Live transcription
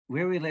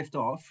where we left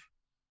off,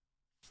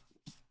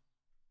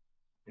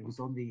 it was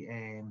on the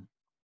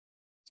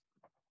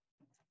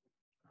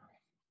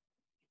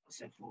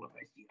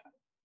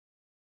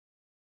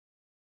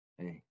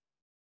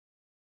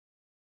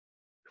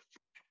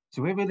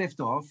so where we left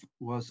off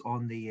was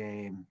on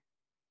the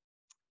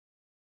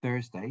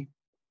Thursday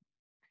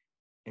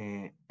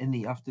in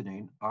the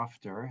afternoon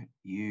after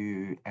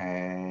you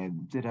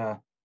did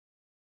a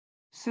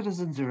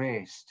citizen's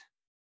arrest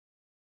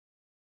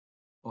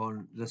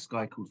on this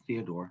guy called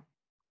Theodore.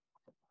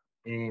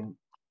 You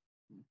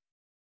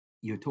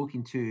were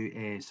talking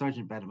to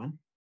Sergeant Bannerman,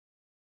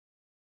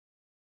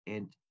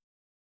 and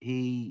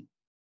he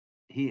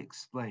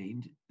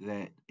explained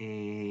that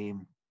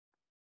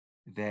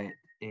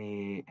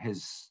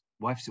his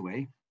wife's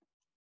away,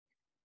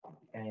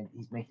 and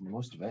he's making the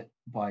most of it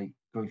by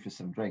going for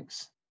some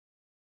drinks.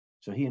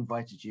 So he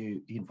invited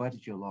you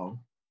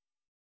along.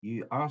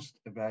 You asked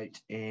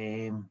about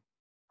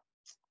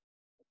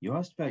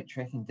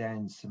tracking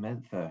down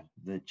Samantha,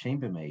 the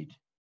chambermaid,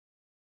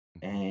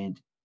 and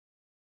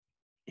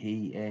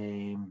he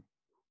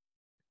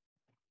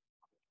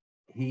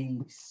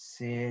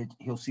said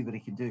he'll see what he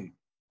can do.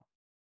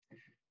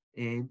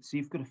 So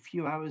you've got a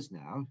few hours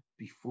now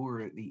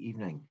before the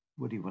evening.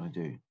 What do you want to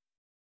do?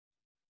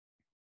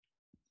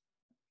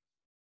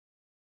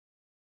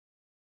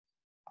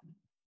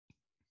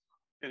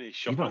 Any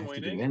shopping? You don't have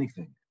to do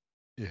anything.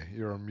 Yeah,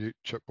 you're on mute,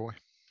 chip boy.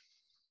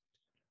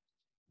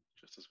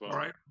 Just as well. All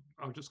right,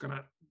 I'm just going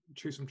to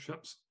chew some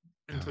chips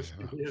into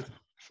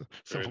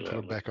Someone put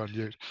him back on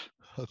mute.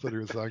 I thought he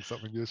was saying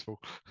something useful.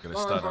 Going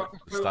to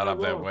start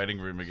up that waiting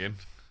room again.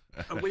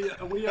 Are we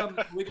going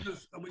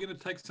to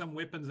take some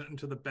weapons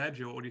into the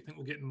Badger, or do you think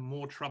we'll get in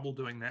more trouble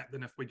doing that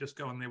than if we just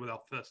go in there with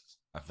our fists?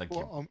 I think.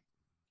 Well,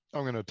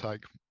 I'm going to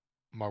take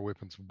my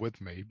weapons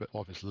with me, but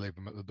obviously leave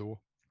them at the door,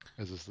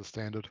 as is the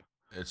standard.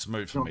 It's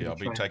moot for me. I'll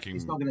be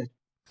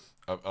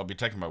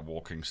taking my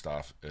walking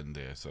staff in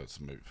there, so it's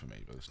moot for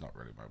me. But it's not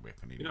really my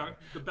weapon anymore.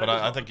 But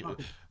I think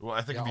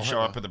if you show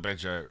up at the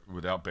Badger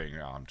without being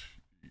armed,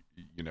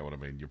 you know what I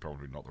mean. You're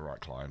probably not the right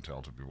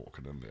clientele to be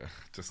walking in there.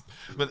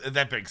 But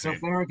that being said,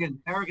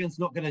 Arrogant's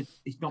not gonna.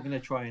 He's not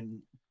gonna try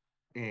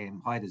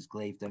and hide his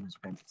glaive down his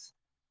pants.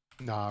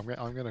 No,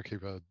 I'm gonna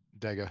keep a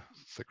dagger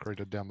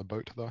secreted down the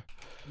boot though.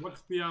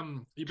 What's the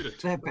You better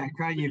that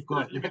background you've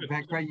got. The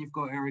background you've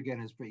got,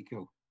 Arrogant, is pretty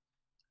cool.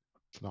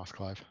 It's a nice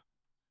glaive.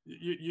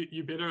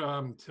 You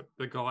better tip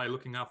the guy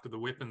looking after the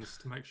weapons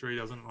to make sure he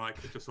doesn't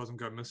it just doesn't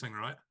go missing,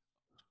 right?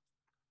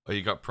 Oh,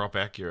 you got prop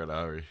accurate,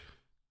 Ari.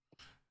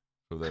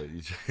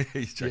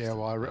 Yeah,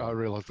 well, I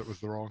realised it was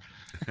the wrong.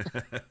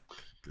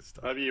 Good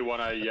stuff. Maybe you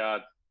want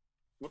a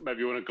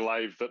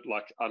glaive that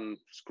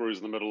unscrews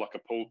in the middle like a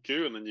pool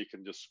cue, and then you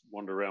can just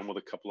wander around with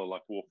a couple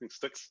of walking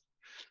sticks.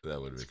 That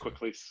would be cool.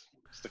 Quickly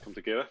stick them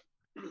together.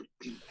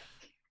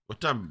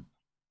 What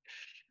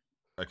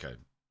Okay,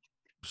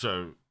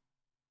 so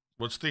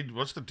what's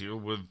the deal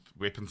with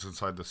weapons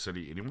inside the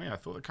city anyway? I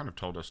thought they kind of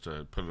told us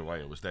to put it away.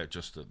 Or was that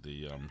just at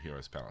the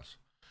Heroes Palace?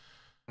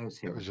 It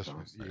was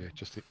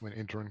just when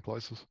entering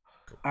places.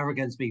 Cool.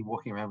 Arrogant's been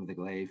walking around with a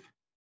glaive.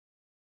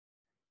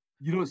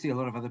 You don't see a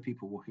lot of other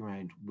people walking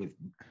around with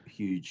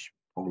huge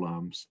pole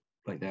arms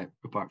like that,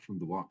 apart from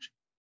the watch.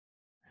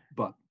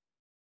 But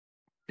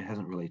it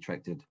hasn't really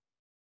attracted.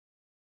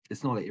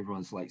 It's not like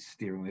everyone's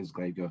staring at his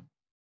glaive go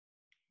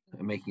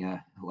and making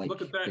a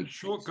Look at that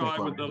short guy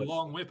with the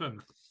long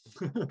weapon.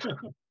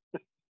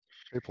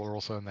 People are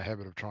also in the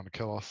habit of trying to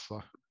kill us,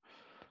 so.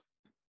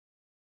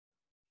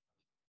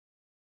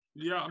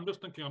 Yeah, I'm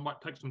just thinking I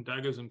might take some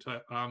daggers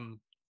into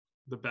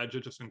the Badger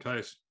just in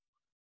case.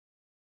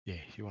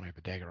 Yeah, you want to have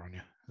a dagger on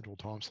you at all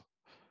times.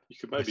 You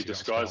could maybe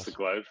disguise the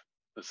glaive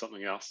as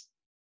something else.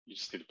 You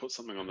just need to put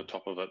something on the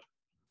top of it.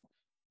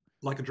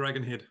 Like a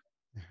dragon head.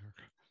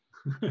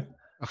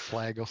 A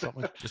flag or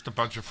something. Just a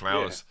bunch of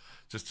flowers.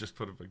 Yeah. Just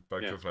put a big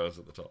bunch of flowers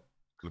at the top.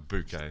 The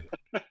bouquet.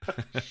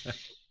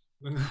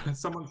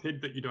 Someone's head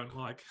that you don't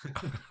like.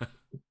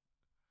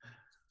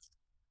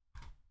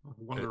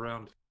 Wander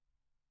around.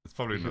 It's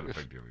probably not a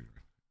big deal.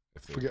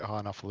 If we get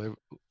high enough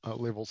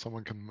level,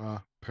 someone can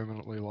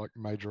permanently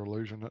major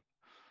illusion it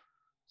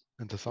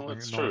into something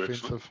not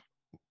offensive.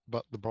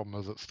 But the problem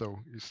is, it's still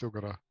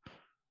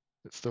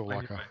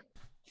like a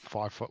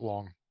 5 foot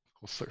long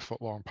or 6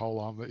 foot long pole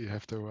arm that you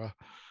have to.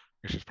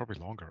 Actually, it's probably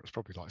longer. It's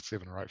probably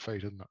 7 or 8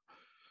 feet, isn't it?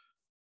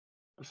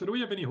 So, do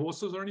we have any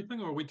horses or anything,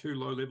 or are we too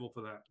low level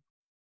for that?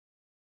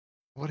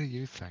 What do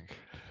you think?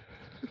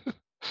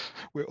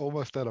 We're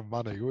almost out of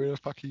money. Where the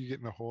fuck are you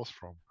getting a horse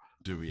from?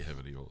 Do we have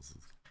any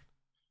horses?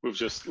 We've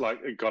just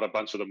got a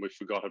bunch of them we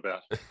forgot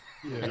about.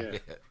 Yeah.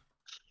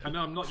 I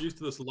know I'm not used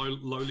to this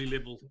lowly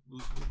level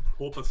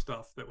pauper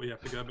stuff that we have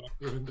to go back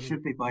through. It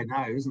should be by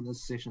now, isn't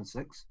this session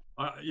 6?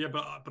 Yeah,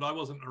 but I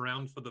wasn't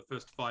around for the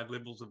first 5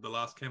 levels of the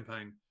last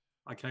campaign.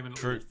 I came in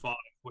at level 5,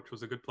 which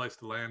was a good place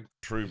to land.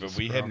 True, but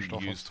we hadn't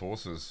used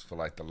horses for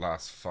the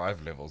last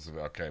 5 levels of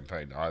our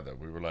campaign either.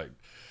 We were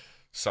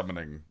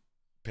summoning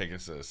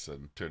Pegasus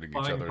and turning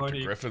each other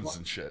into griffins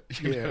and shit.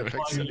 Yeah, in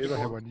fact, you never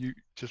had one. You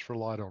just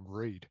relied on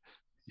Reed.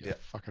 Yeah,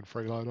 fucking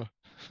freeloader.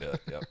 Yeah,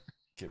 yeah.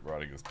 Get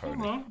riding his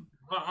pony.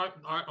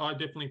 I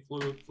definitely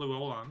flew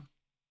all on.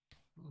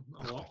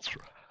 A lot. That's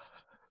right.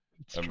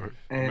 It's true.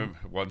 I remember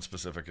one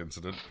specific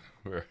incident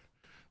where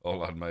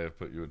Olan may have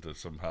put you into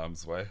some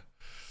harm's way.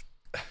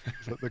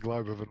 Is that the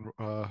globe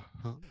of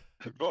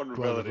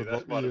vulnerability?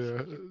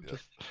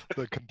 Just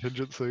the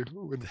contingency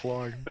when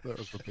flying. That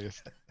was the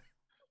best.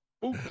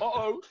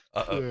 Uh-oh.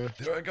 Yeah.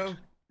 There I go.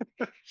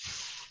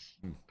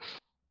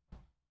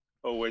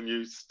 Or when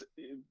you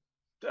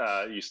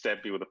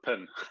stabbed me with a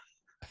pin.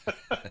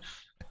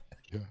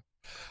 Yeah.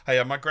 Hey,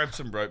 I might grab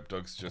some rope,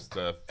 Doug's just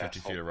 50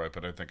 feet of rope.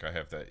 I don't think I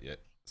have that yet,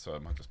 so I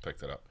might just pick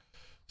that up.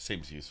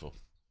 Seems useful.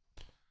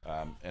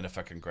 And if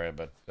I can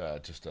grab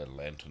just a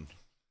lantern.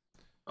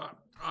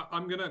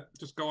 I'm going to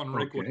just go on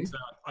record and say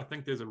I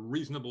think there's a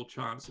reasonable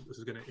chance that this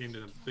is going to end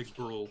in a big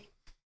brawl.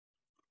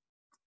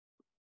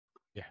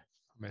 Yeah,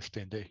 I'm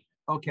STND.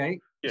 Okay,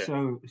 yeah.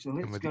 So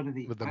let's go to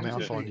the... With the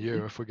mouth on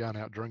you, if we're going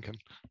out drinking,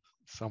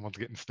 someone's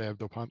getting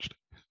stabbed or punched.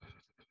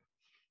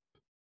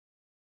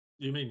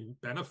 You mean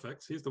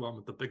Bannofix? He's the one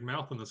with the big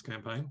mouth in this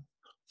campaign.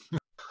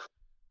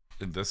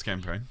 In this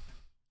campaign?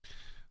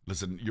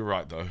 Listen, you're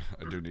right, though.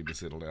 I do need to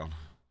settle down.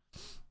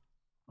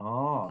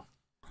 Oh.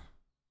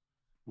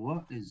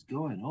 What is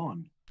going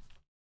on?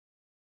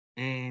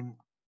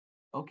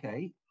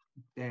 Okay.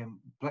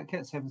 Black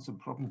Cat's having some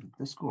problems with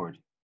Discord.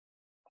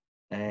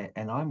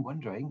 And I'm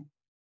wondering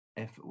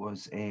if it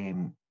was...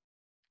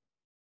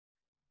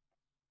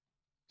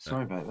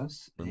 sorry about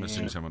this. We're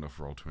missing someone off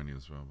Roll20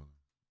 as well.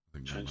 I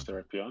think change their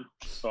API.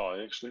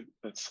 Oh, actually,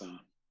 that's... I've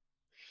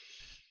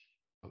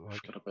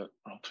got a bit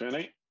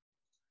Roll20.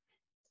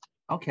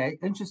 Okay,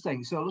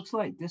 interesting. So it looks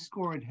like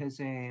Discord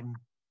has...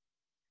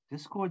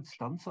 Discord's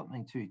done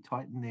something to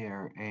tighten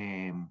their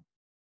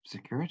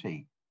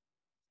security.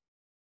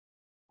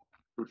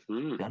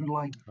 Mm-hmm. The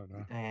underlying,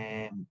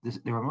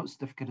 the remote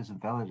certificate is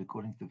invalid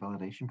according to the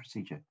validation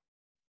procedure.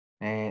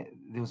 There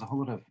was a whole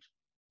lot of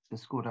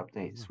Discord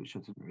updates which I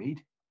didn't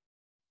read.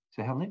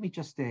 So let me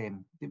just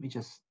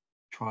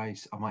try.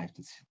 I might have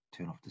to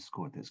turn off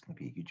Discord. That's going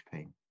to be a huge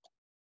pain.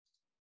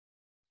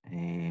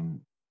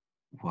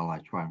 While I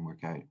try and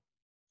work out,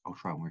 I'll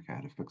try and work out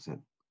how to fix it.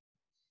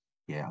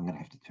 Yeah, I'm going to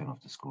have to turn off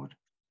Discord.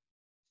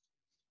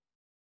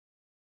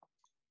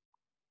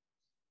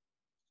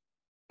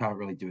 Can't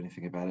really do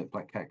anything about it.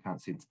 Black Cat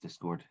can't see into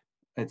Discord.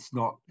 It's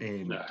not...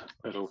 no,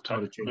 it'll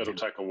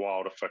take a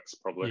while to fix,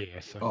 probably. Yeah,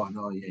 so oh,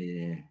 no,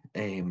 yeah.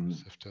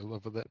 just have to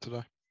live with that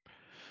today.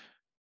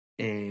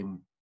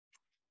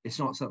 It's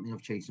not something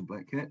I've changed in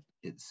Black Cat.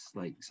 It's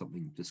like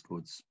something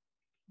Discord's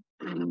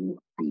done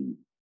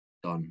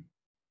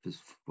for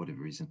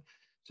whatever reason.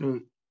 So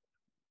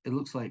it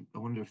looks like, I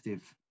wonder if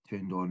they've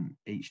turned on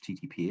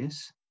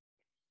HTTPS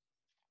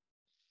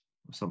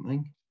or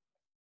something.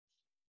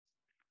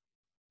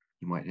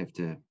 You might have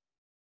to...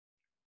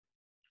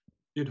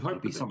 You'd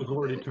hope that it was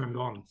already turned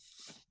on.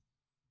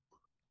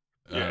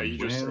 Yeah,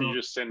 you're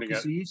just sending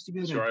it.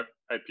 Your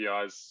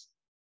API's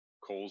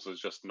calls as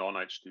just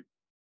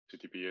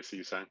non-HTTPS,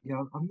 you're saying?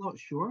 Yeah, I'm not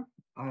sure.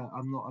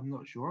 I'm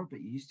not sure, but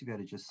you used to be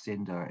able to just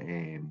send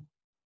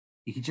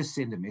you could just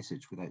send a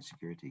message without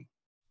security.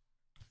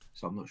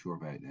 So I'm not sure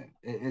about that.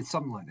 It's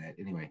something like that,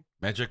 anyway.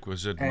 Magic,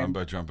 wizard,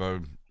 mumbo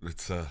jumbo.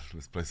 Let's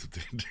play some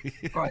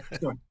D&D. Right,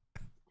 sorry.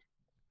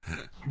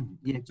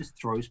 Yeah, it just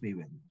throws me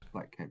when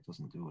Black Cat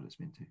doesn't do what it's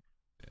meant to.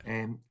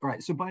 Yeah.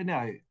 Right, so by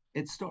now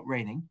it's stopped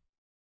raining.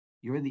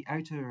 You're in the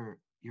outer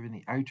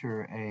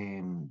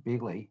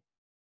Bagley.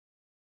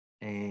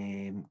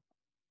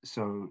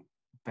 So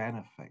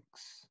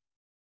Bannofix,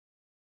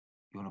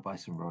 you want to buy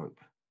some rope?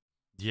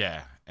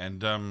 Yeah,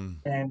 and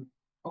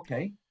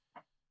okay.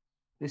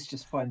 Let's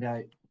just find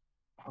out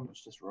how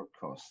much this rope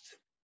costs.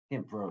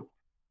 Hemp rope.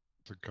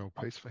 It's a gold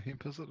piece for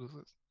hemp, is it?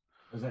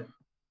 Is it?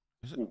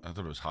 I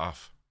thought it was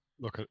half.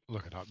 Look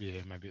it up.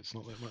 Yeah, maybe it's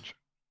not that much.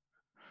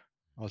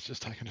 I was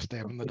just taking a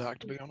stab in the dark,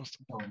 to be honest.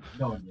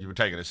 No, you were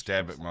taking a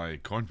stab at my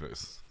coin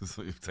purse. That's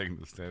what you were taking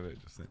a stab at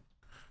just then.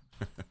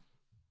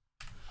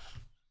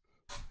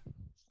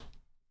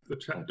 The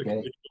chapter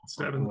can be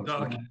stab in the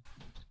dark.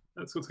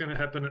 That's what's going to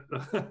happen at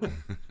the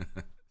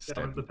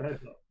stab the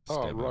padlock.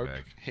 Oh, rope,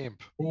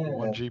 hemp,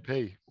 1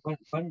 GP. Oh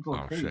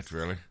shit!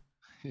 Really?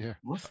 Yeah.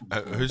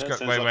 Who's got?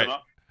 Wait.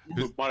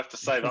 We might have to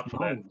save up for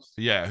that.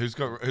 Yeah, who's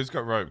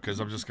got rope? Because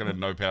I'm just going to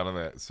nope out of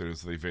that as soon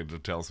as the vendor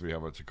tells me how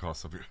much it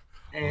costs.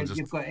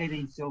 You've got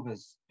 18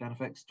 silvers.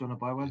 Bannofix, do you want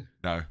to buy one?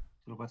 No. Do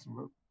you want to buy some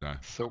rope? No.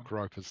 Silk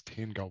rope is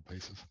 10 gold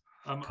pieces.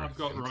 I've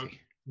got rope,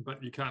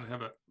 but you can't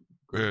have it.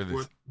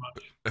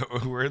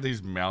 Where are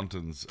these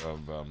mountains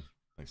of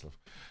thanks, love.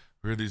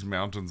 Where are these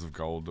mountains of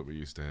gold that we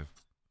used to have?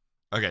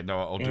 Okay, no,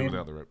 I'll do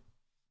without the rope.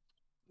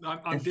 I'm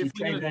if you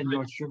trade in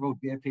your shriveled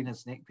bear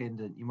penis neck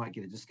pendant, you might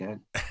get a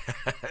discount.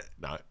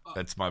 No,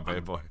 that's my baby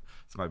boy.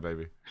 It's my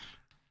baby.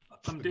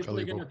 I'm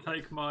definitely going to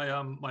take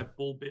my my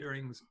ball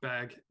bearings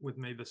bag with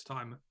me this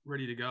time,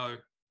 ready to go,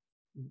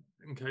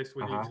 in case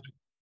we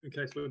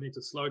need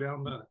to slow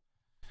down the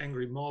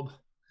angry mob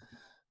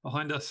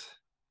behind us.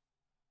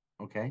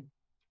 Okay.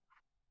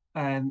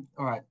 All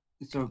right.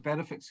 So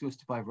Bannofix goes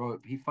to buy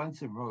rope. He finds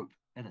some rope,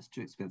 and it's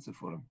too expensive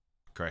for him.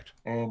 Correct.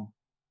 All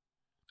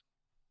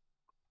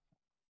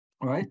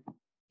right.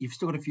 You've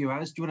still got a few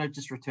hours. Do you want to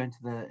just return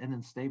to the inn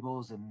and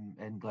stables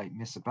and like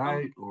mess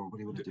about, or what do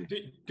you want to do?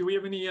 Do we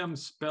have any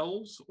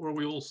spells, or are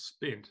we all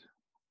spent?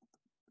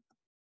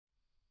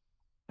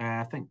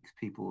 I think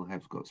people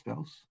have got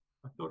spells.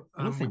 I thought.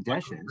 I don't think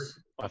Dash is.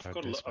 I've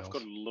got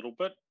a little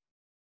bit.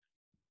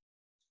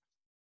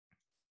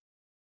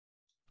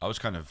 I was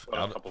kind of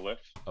a couple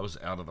left. I was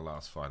out of the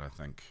last fight, I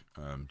think,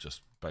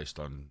 just based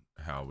on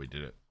how we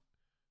did it.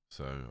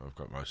 So I've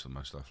got most of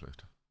my stuff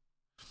left.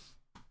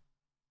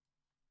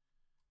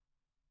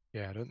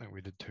 Yeah, I don't think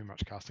we did too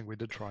much casting. We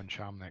did try and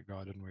charm that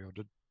guy, didn't we? Or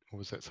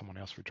was that someone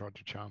else we tried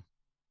to charm?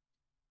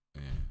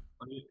 Yeah.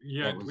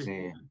 Yeah. Do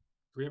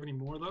we have any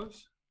more of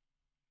those?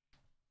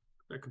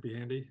 That could be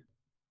handy.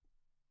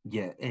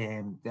 Yeah,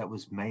 that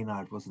was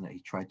Maynard, wasn't it? He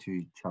tried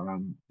to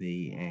charm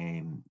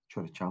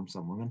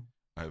some woman.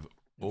 I have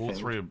all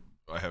three of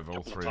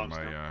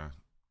my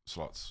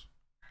slots,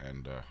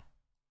 and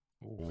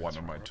one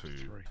of my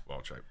two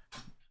wild shape.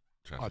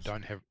 I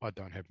don't have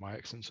my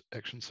action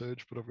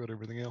surge, but I've got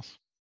everything else.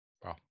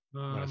 Well,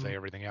 when I say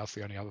everything else,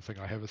 the only other thing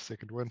I have is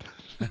second wind.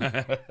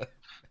 It's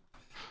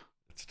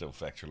still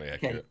factually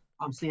accurate. Okay,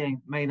 I'm seeing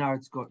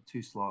Maynard's got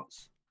 2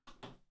 slots.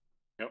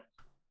 Yep.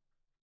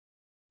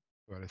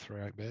 2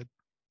 ain't bad.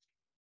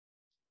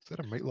 Is that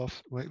a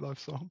meatloaf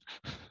song?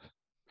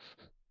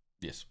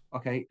 Yes.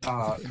 Okay.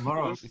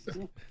 Moro says,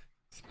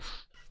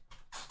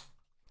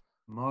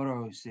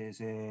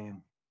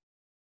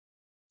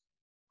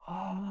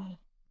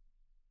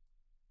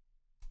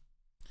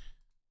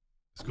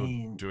 it's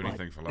good. Do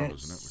anything for love,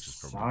 isn't it? Which is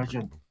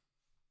probably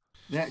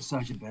that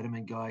Sergeant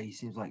Bannerman guy. He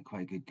seems like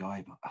quite a good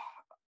guy, but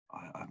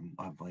I'm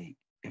like,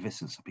 ever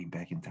since I've been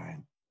back in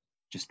town,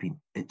 just been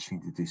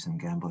itching to do some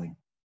gambling.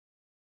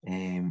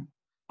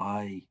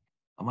 I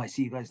might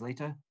see you guys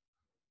later.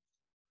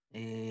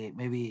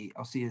 Maybe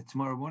I'll see you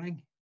tomorrow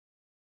morning,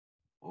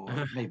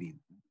 or maybe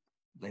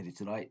later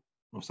tonight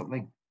or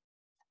something.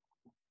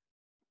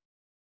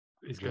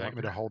 Would you like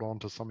me to hold on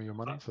to some of your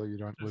money so you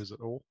don't lose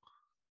it all?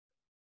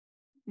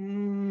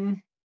 No.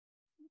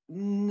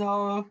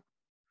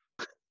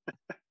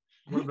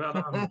 What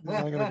about I'm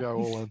gonna go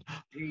all in.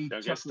 He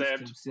chuckles to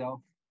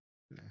himself,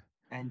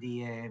 and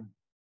he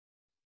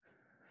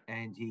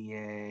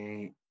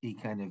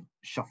kind of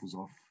shuffles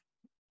off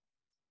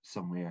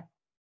somewhere.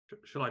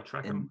 Shall I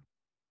track him?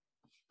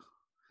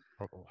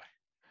 Probably.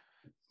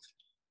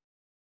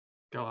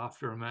 Go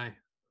after him, eh?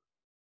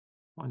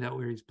 Find out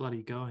where he's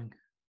bloody going.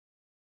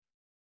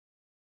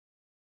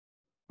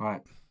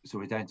 Right, so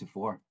we're down to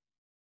 4.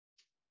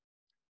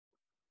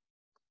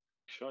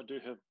 Sure, I do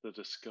have the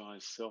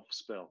disguise self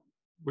spell.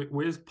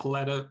 Where's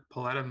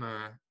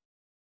Palatimer?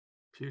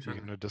 You're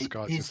going to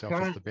disguise yourself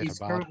as the better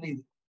bard.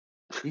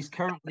 He's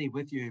currently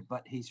with you,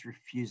 but he's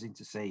refusing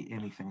to say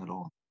anything at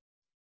all.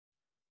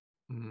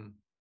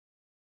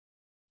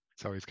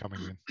 So he's coming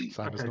in.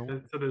 Same as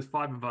normal. So there's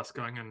 5 of us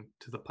going in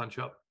to the punch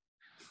up.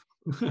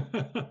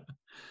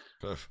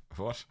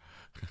 What?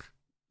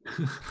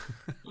 I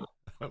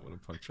don't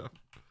want to punch up.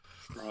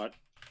 Right.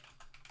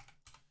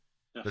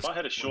 Now, if I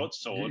had a short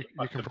sword,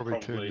 you can probably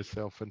turn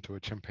yourself into a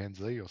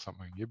chimpanzee or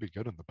something. You'd be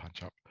good in the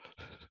punch up.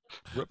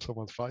 Rip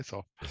someone's face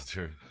off. That's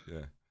true.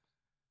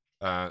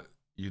 Yeah.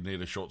 You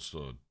need a short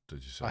sword,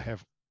 did you say? I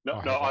have.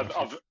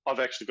 I've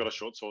actually got a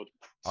short sword,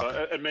 so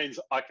okay. It means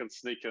I can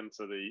sneak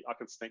into the. I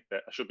can sneak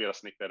that. I should be able to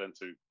sneak that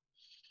into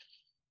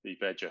the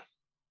badger.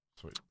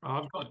 Sweet.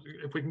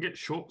 If we can get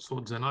short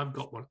swords in, I've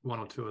got one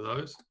or 2 of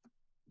those.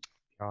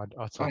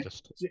 I'd say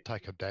just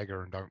take a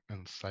dagger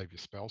and save your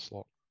spell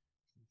slot.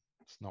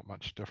 It's not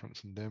much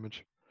difference in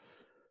damage.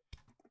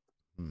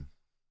 What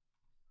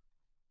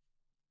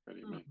do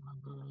you mean?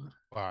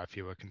 Well, if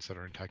you were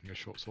considering taking a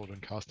short sword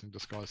and casting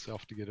disguise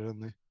self to get it in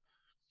there.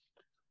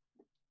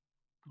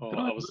 Oh,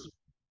 I was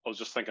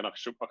just thinking I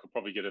could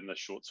probably get in this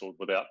short sword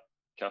without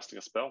casting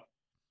a spell.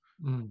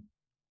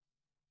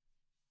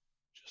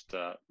 Just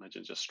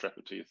imagine just strap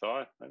it to your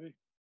thigh, maybe.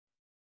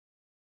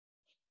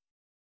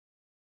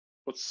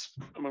 What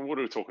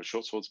are we talking?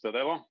 Short swords about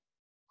that long?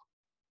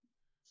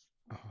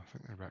 Oh, I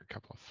think they're about a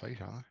couple of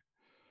feet, aren't they?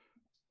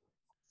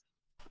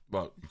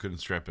 Well, you couldn't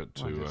strap it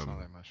to not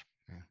that much.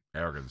 Yeah.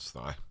 Arrogant's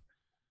thigh.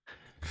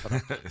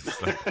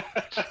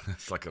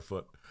 it's like a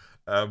foot.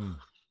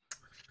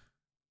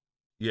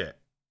 Yeah,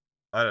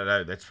 I don't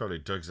know. That's probably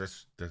Doug's.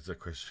 That's a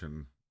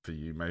question for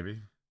you,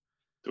 maybe.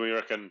 Do we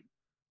reckon?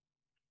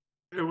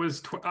 It was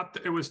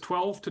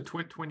 12 to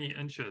 20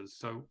 inches,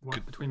 so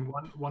between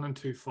 1 and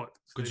 2 foot.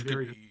 So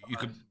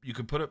you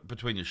could put it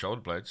between your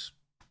shoulder blades.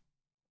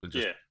 And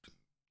just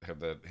have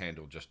the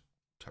handle just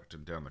tucked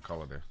in down the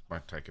collar there.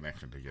 Might take an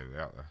action to get it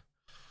out there.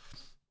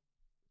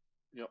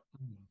 Yep.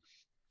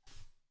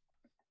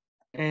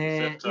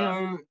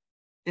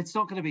 It's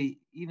not going to be.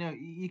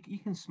 You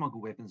can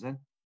smuggle weapons in.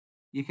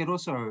 You could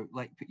also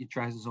put your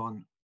trousers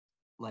on,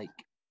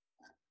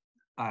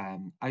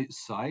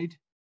 outside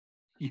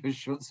your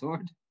short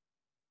sword.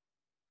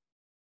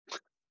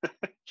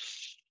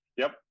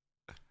 Yep.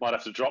 Might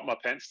have to drop my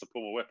pants to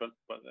pull my weapon,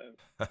 but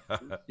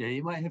yeah,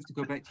 you might have to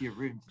go back to your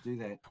room to do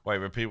that. Wait,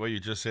 repeat what you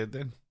just said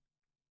then.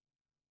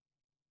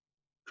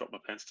 Drop my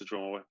pants to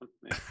draw my weapon.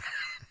 Yeah.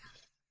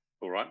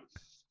 All right.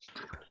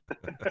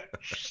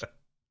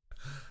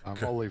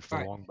 I'll leave the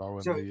longbow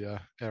and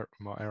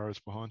my arrows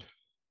behind,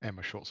 and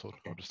my short sword.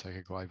 Okay. I'll just take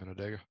a glaive and a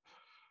dagger.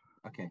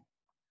 Okay.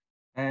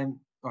 All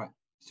right.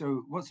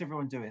 So what's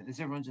everyone doing? Is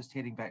everyone just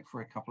heading back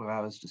for a couple of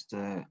hours, just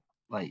to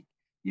like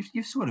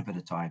you've sort of a bit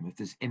of time if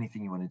there's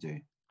anything you want to do?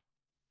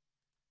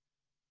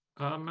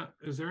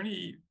 Is there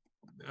any?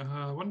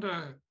 I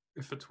wonder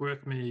if it's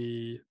worth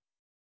me.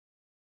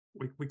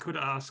 We could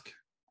ask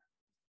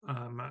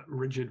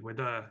Rigid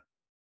whether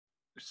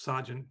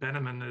Sergeant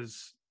Bannerman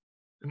is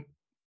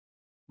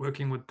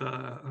working with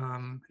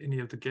any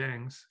of the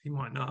gangs. He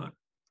might know.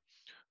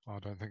 I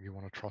don't think you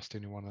want to trust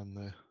anyone in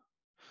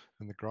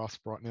the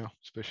grasp right now,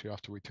 especially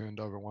after we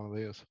turned over one of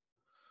theirs.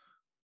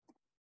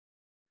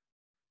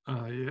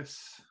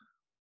 Yes.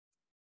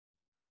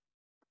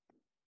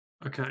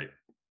 Okay.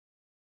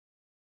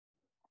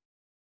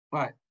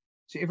 Right.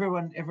 So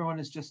everyone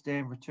is just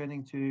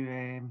returning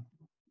to.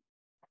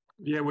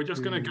 Yeah, we're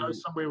just going to go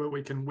somewhere where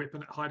we can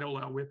hide all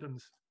our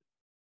weapons.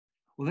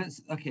 Well,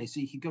 that's okay. So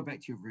you can go back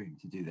to your room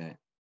to do that.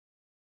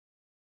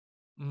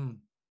 Mm.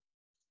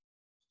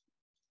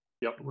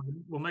 Yep.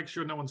 We'll make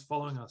sure no one's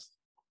following us.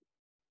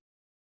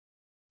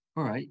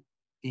 All right.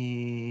 So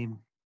I'm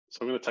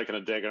going to take a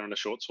dagger and a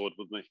short sword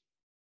with me.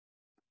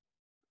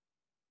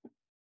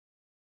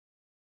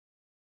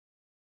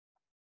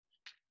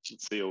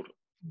 It's sealed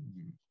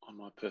on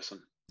my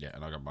person. Yeah,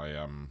 and I got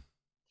my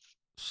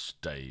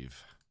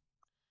stave.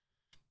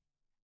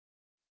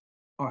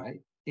 All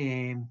right.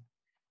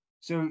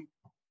 So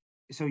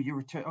you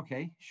return.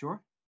 Okay,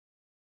 sure.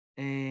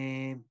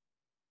 And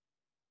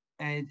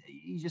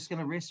you're just going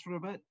to rest for a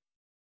bit.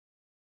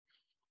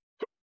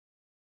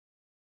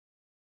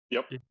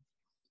 Yep.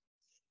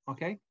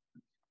 Okay.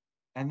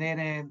 And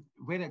then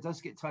when it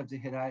does get time to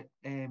head out,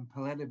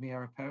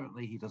 Paladimir,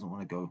 apparently he doesn't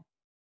want to go.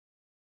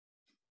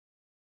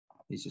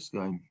 He's just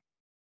going.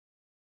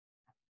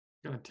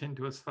 Going to tend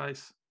to his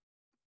face.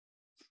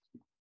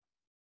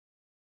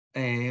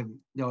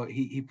 No,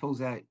 he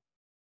pulls out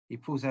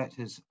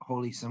his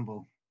holy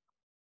symbol,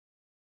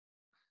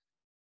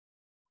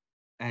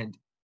 and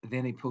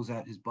then he pulls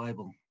out his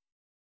Bible.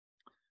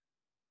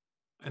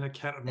 And a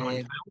cat of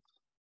nine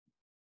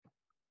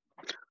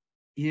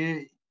tails.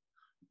 You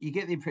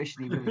get the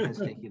impression he really has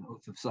taken an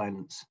oath of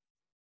silence.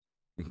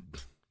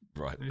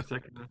 Right.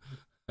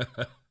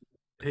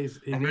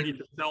 He's ready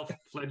to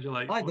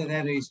self-flagellate. Either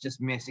that or he's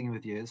just messing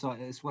with you.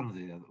 It's one of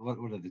the other.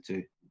 One of the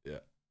two. Yeah.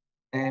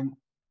 I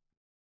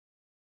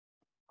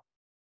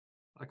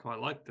quite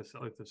like this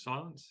oath of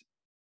silence.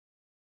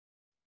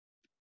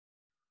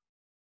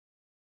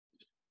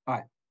 All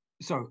right.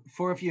 So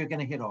 4 of you are going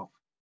to head off.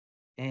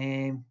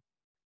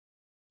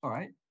 All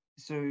right.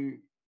 So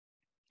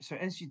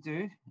as you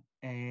do,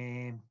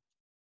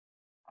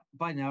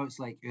 by now it's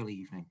like early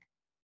evening.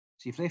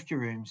 So you've left your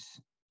rooms.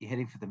 You're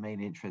heading for the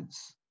main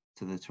entrance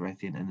to the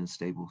Tarathian Inn and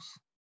Stables.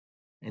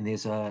 And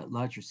there's a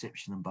large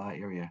reception and bar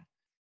area.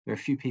 There are a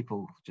few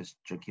people just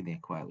drinking there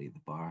quietly at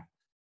the bar.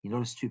 You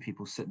notice 2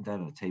 people sitting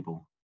down at a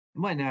table.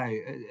 And by now,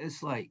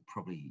 it's like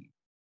probably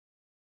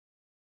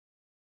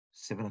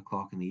 7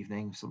 o'clock in the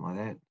evening, something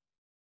like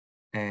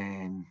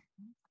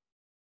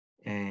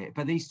that.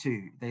 But these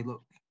 2, they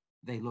look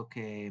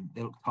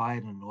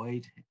tired and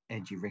annoyed,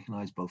 and you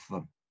recognise both of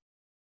them.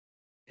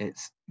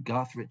 It's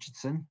Garth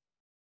Richardson,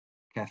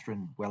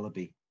 Catherine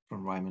Wellaby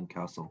from Ryman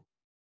Castle.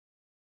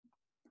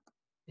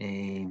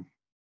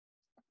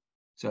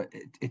 So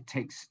it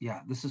takes,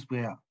 this is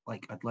where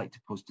I'd like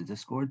to post to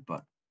Discord,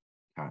 but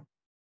can't.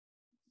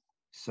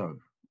 So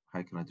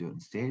how can I do it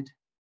instead?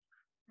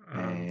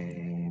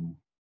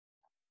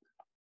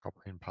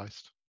 Copy and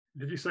paste.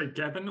 Did you say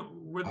Gavin? I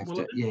have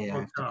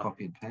to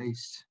copy and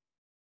paste.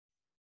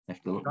 I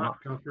have to look up.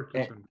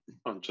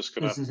 I'm just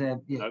going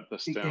to note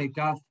this down.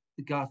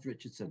 Garth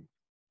Richardson.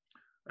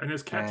 And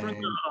is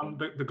Catherine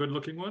the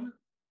good-looking one?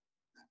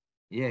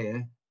 Yeah.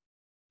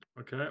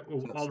 Okay,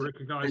 well, I'll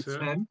recognise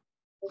her. Him.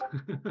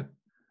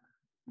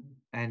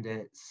 And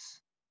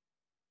it's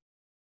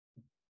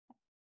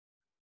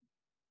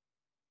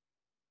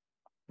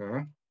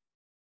her.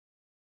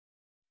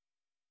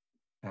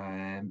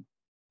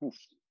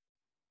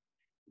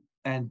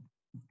 And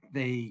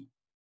they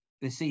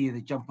see you,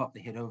 they jump up,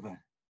 they head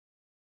over.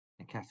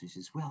 And Catherine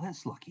says, "Well,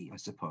 that's lucky, I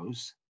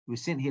suppose. We were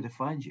sent here to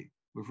find you.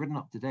 We've ridden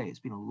up today. It's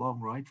been a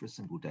long ride for a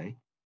single day."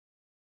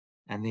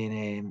 And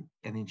then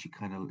she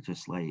kind of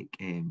just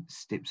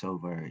steps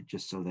over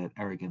just so that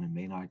Aragon and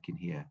Maynard can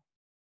hear.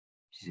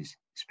 She says,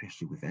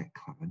 "Especially with that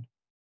clubbing."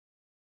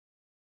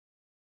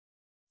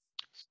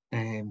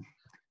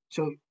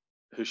 So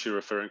who's she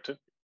referring to?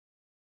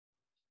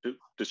 Who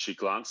did she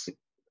glance?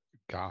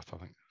 Garth, I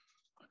think.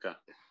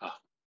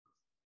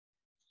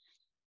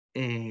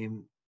 Okay.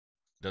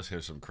 Does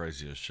have some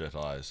crazy as shit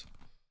eyes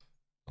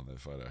on that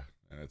photo,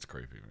 and it's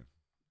creepy, man.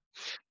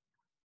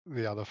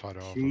 The other photo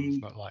of him is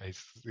not like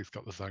he's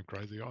got the same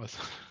crazy eyes.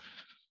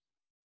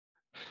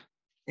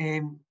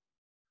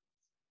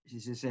 She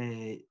says,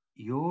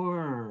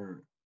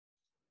 your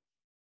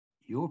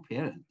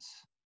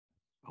parents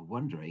are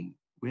wondering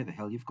where the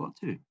hell you've got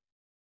to.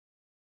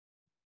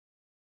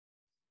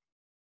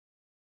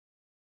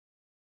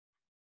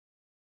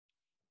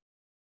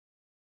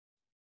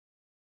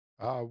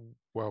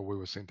 Well, we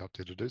were sent up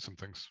there to do some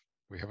things.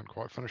 We haven't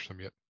quite finished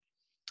them yet.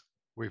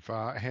 We've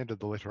handed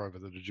the letter over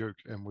to the Duke,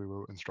 and we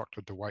were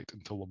instructed to wait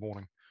until the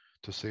morning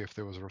to see if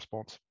there was a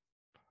response.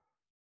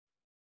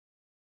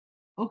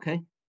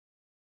 Okay.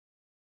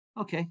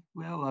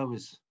 Well, I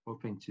was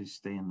hoping to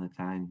stay in the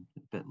town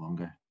a bit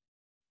longer.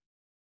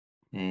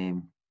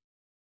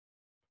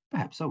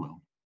 Perhaps I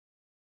will.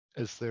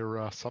 Is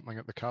there something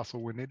at the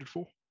castle we're needed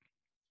for?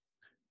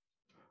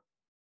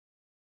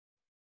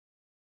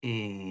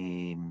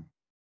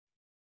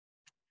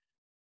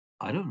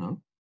 I don't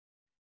know.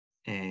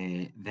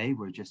 They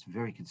were just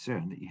very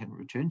concerned that you hadn't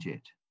returned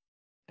yet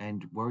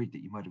and worried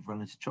that you might have run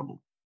into trouble.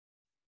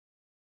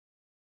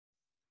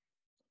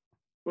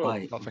 Well,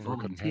 I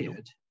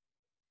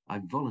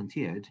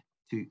volunteered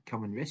to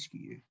come and rescue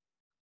you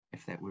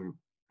if that were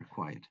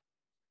required.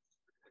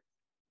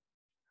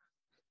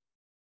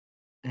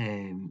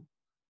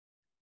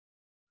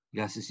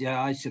 Gus says, yeah,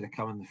 I should have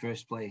come in the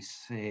first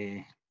place.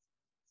 I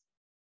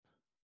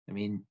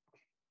mean,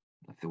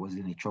 if there was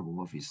any trouble,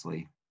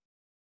 obviously,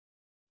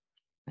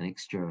 an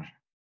extra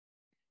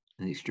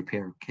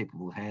pair of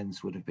capable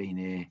hands would have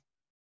been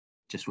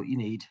just what you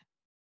need.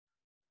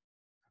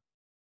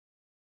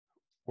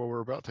 Well,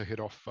 we're about to head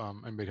off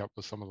and meet up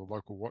with some of the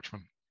local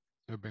watchmen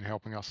who've been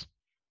helping us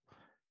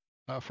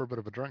for a bit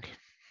of a drink.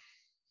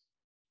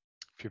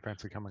 If you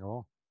fancy coming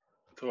along.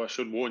 So I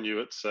should warn you,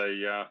 it's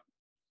a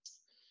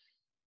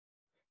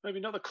maybe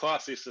not the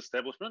classiest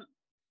establishment.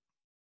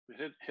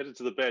 We're headed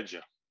to the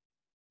Badger.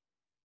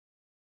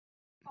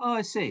 Oh,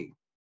 I see.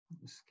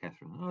 This is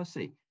Catherine. Oh, I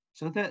see.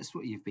 So that's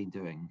what you've been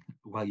doing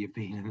while you've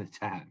been in the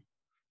town.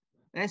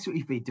 That's what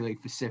you've been doing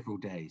for several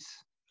days.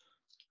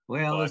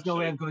 Well, there's no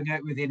way I'm going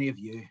out with any of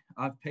you.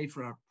 I've paid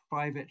for a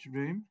private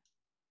room.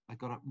 I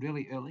got up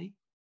really early.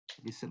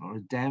 I'll be sitting on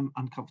a damn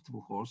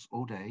uncomfortable horse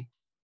all day.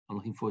 I'm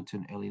looking forward to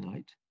an early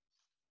night.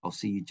 I'll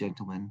see you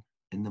gentlemen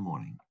in the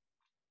morning.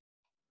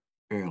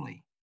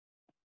 Early.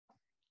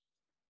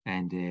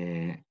 And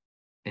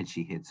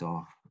she heads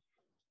off.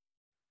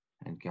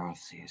 And Garth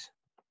says,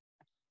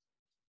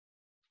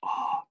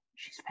 oh,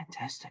 she's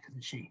fantastic,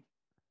 isn't she?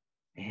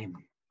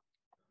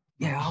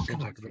 Yeah, I'll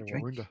come out for a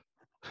drink.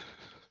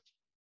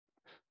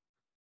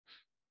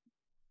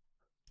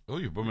 All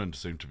you women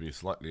seem to be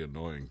slightly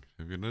annoying.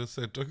 Have you noticed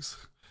that,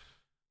 Dux?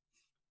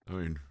 I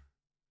mean,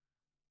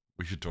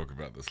 we should talk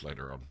about this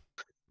later on.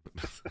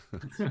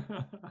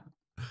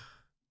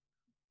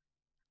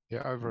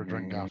 Yeah, over a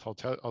drink, Garth,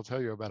 I'll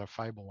tell you about a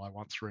fable I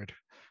once read.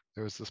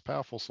 There was this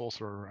powerful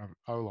sorcerer,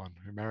 Olan,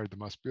 who married the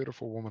most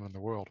beautiful woman in the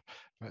world,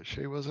 but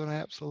she was an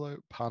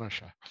absolute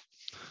punisher.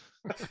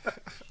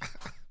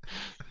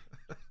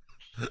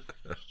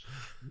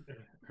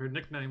 Her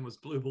nickname was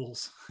Blue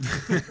Balls.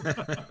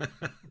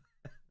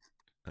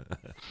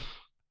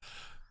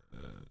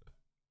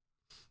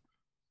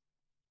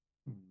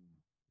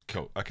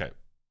 Cool. Okay.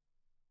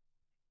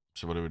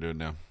 So what are we doing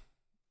now?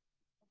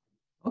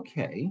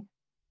 Okay.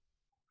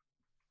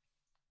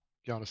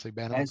 You want to see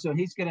Bannerman? So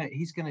he's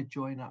gonna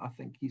join up. I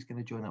think he's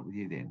gonna join up with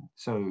you then.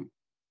 So,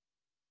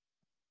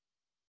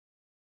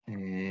 so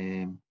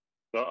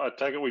I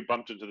take it we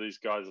bumped into these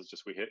guys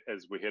as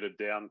we headed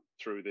down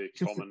through the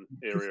common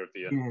area of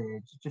the inn. Yeah,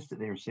 just at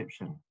their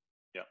reception.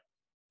 Yeah.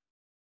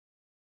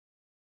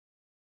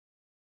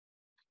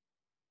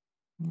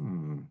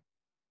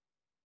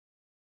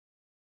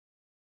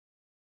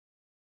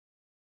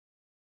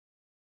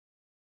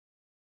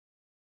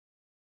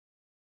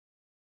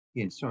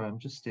 Yeah, sorry, I'm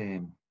just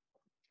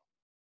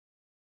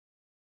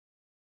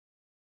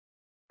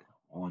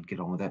get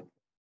on with it.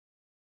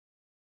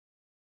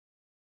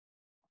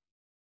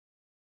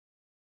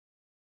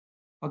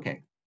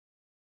 Okay.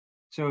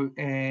 So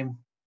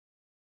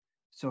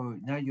so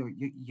now you're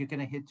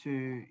gonna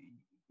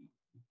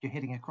you're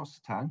heading across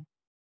the town.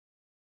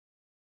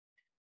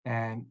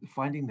 And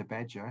finding the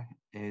Badger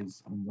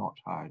is not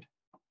hard.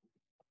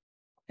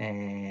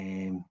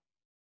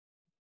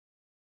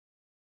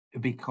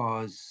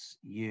 Because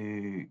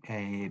you've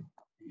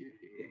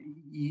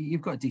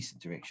got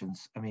decent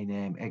directions. I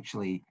mean,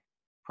 actually,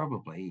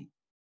 probably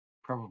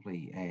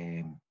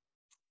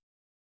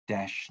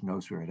Dash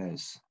knows where it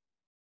is.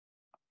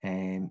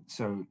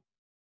 So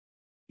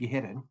you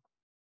head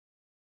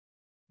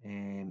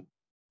in.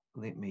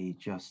 Let me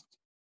just.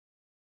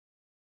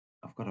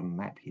 I've got a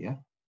map here.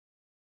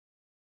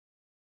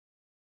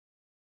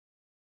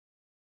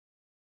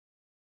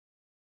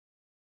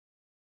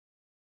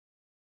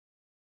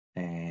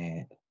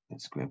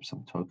 Let's grab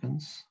some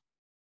tokens.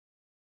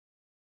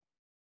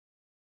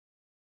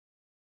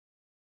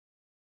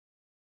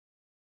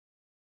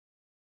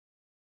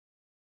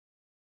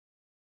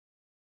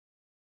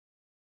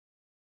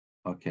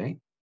 Okay,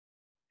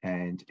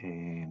 and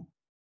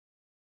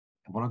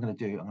what I'm going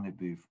to do, I'm going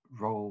to move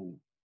roll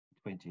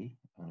 20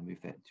 I'm going to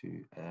move that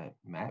to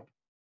map.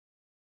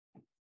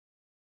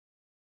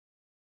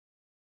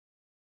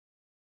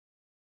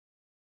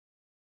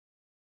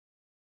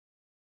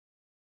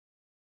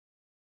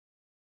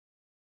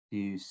 Do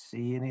you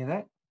see any of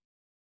that?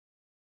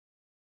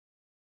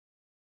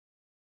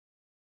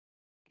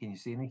 Can you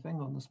see anything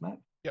on this map?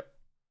 Yep.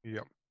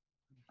 Yep.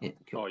 Yeah.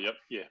 Cool. Oh, yep.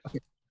 Yeah. Okay.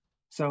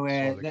 So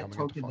that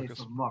token there focus.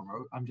 for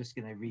tomorrow, I'm just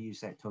going to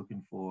reuse that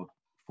token for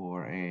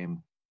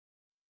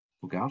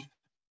Garth.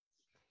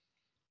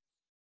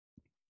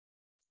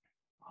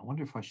 I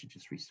wonder if I should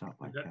just restart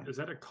like that. Is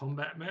that a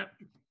combat map?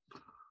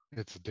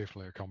 It's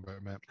definitely a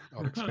combat map,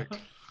 I'd expect.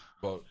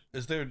 Well,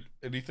 is there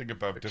anything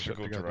above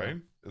difficult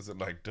terrain? Is it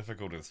like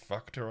difficult as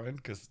fuck terrain?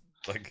 Because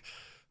like,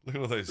 look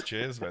at all those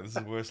chairs, man. This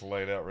is the worst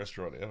laid out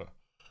restaurant ever.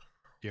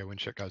 Yeah, when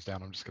shit goes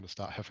down, I'm just going to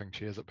start hiffing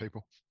chairs at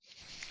people.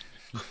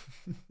 Look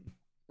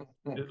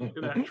at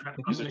that trap.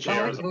 Use a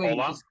chair as a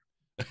polar.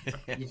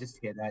 You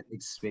just get that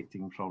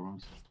expecting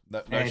problems.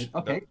 No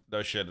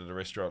shit at a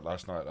restaurant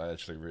last night. I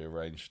actually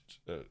rearranged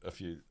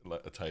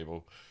a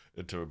table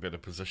into a better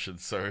position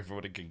so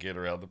everybody can get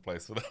around the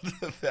place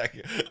without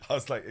I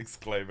was like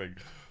exclaiming,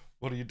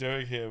 "What are you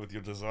doing here with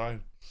your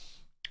design?"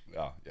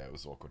 Oh, yeah, it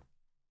was awkward.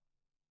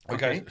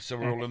 Okay, so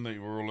we're all in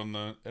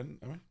the.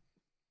 Are we?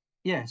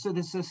 Yeah, so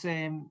there's this.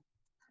 There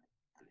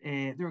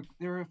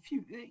are a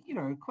few,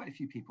 quite a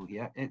few people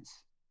here.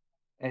 It's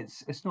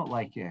not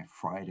like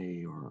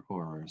Friday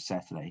or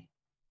Saturday,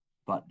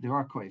 but there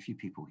are quite a few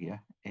people here.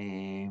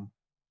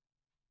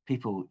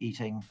 People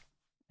eating.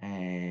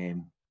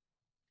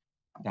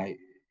 Now,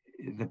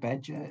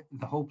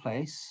 the whole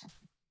place.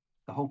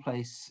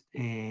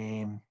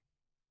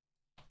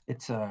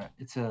 It's a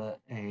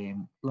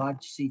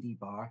large CD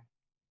bar.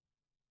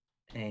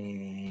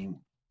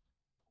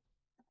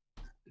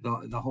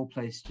 The whole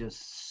place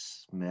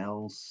just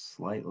smells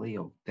slightly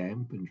of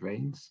damp and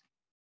drains.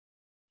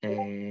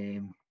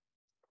 And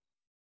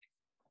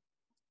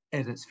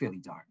it's fairly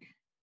dark.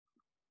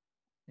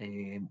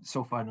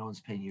 So far, no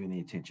one's paying you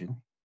any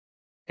attention.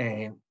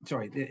 You're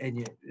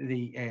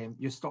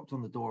stopped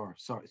on the door.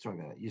 Sorry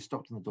about that. You're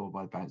stopped on the door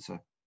by the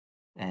bouncer,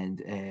 and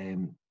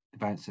the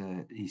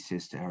bouncer, he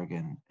says to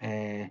Aragon,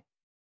 "You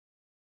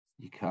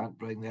can't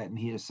bring that in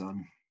here,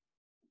 son."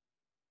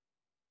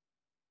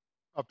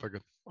 I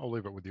figured. I'll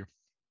leave it with you.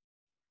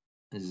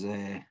 Is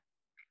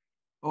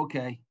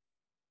okay.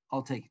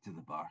 I'll take it to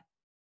the bar.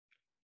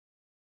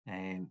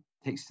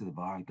 Takes it to the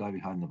bar. Guy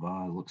behind the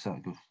bar looks at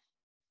it, goes,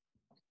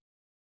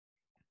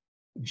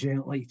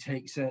 gently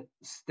takes it,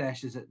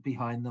 stashes it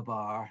behind the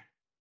bar.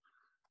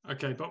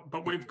 Okay,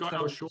 but we've got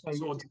our short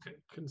swords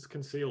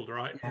concealed,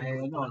 right?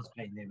 Yeah, no one's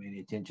paying them any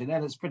attention,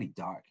 and it's pretty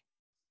dark.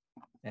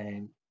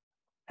 And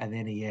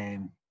then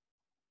the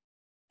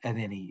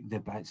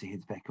bouncer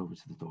heads back over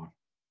to the door.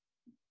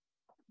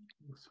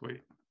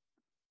 Sweet.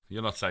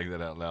 You're not saying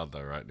that out loud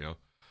though, right, Neil?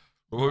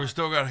 Well, we've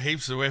still got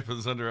heaps of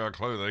weapons under our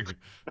clothing.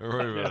 Don't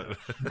worry about it.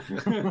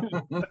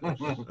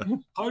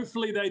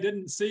 Hopefully they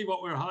didn't see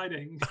what we're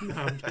hiding. No,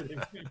 I'm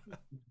kidding.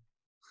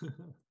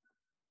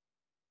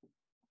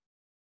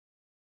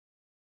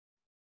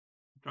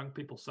 Drunk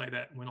people say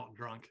that, and we're not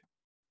drunk.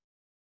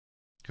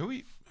 Who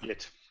we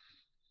yet?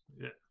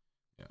 Yeah.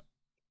 Yeah.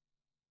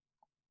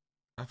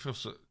 I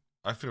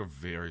feel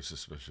very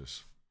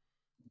suspicious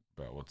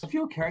about what's. Have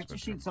your character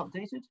sheets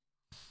updated?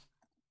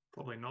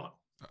 Probably not.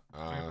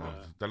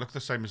 They look the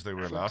same as they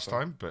were last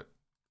time, but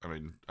I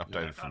mean,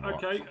 updated from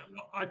what? Okay,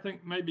 I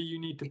think maybe you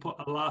need to put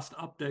a last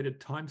updated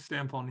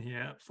timestamp on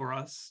here for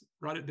us.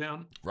 Write it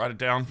down. Write it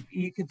down.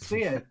 You could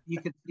see it. You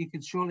can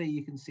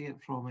see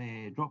it from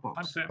a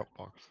Dropbox.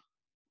 Dropbox.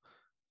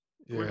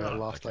 Yeah,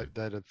 last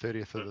updated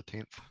 30th of the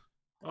 10th.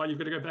 Oh, you've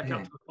got to go back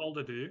up to the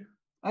folder, do you?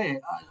 Oh yeah.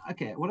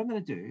 Okay. What I'm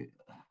going to do,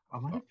 I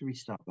might have to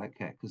restart that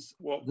cat because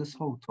this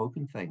whole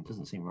token thing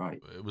doesn't seem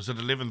right. It was at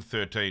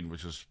 11:13,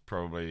 which was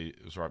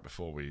right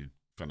before we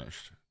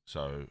finished.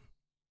 So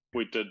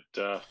we did.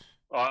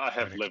 I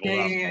have leveled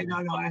up. Yeah.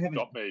 No, I haven't.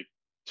 Got me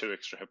 2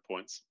 extra hit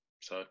points.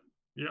 So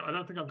yeah, I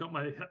don't think I've got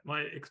my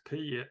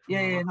XP yet.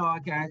 Yeah. No.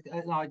 Okay.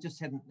 No, I just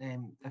hadn't.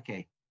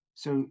 Okay.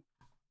 So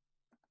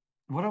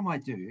what I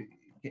might do?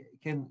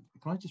 Can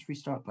I just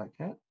restart Black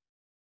Cat?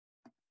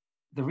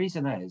 The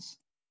reason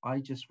is I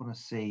just want to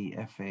see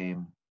if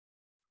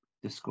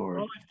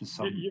Discord.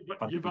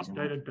 You've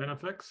updated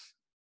Bannofix.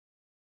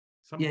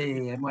 Yeah,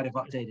 it might have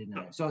updated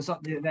now. So it's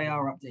up, they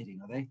are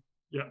updating, are they?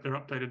 Yeah, they're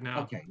updated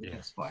now. Okay, yeah.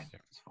 That's fine.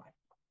 That's fine.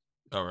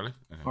 Oh, really?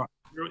 Okay. All right.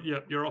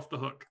 You're off the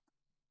hook.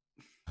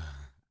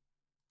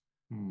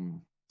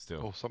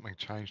 Still. Oh, something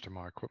changed in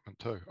my equipment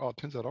too. Oh, it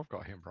turns out I've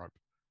got a hemp rope.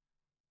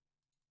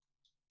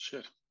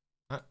 Shit.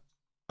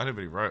 I don't have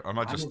any rope. I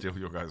might just steal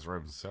your guys'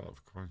 rope and sell it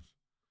for coins.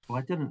 Well,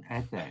 I didn't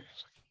add that.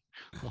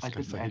 I was going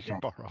to say you can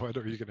borrow it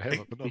or you can have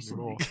it, but not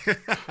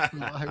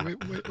anymore.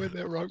 Where'd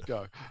that rope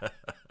go?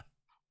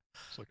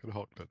 So I could have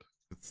hooked it.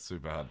 It's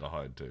super hard to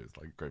hide too. It's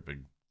like a great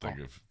big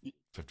thing of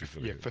 50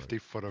 foot. Yeah, 50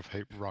 foot of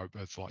heap rope.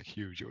 It's like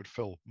huge. It would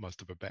fill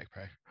most of a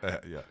backpack.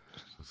 Yeah.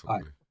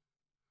 Absolutely.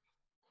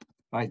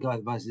 All right,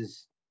 guys,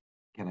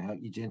 can I help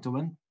you,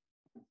 gentlemen?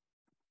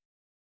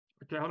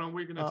 Okay, hold on.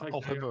 We're going to take.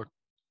 I'll have a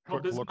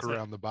quick look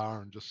around the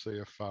bar and just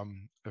see if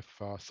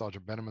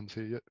Sergeant Bannerman's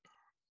here yet.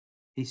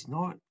 He's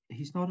not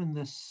in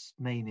this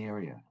main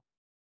area.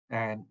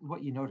 And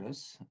what you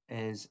notice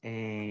is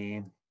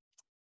near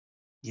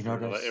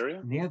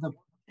the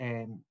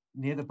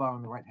bar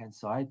on the right hand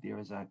side there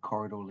is a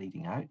corridor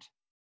leading out,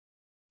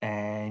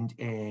 and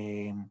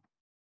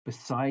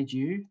beside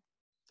you,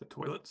 the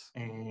toilets.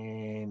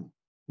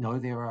 No,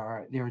 there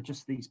are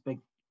just these big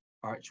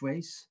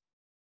archways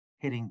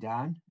heading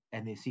down,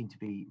 and there seem to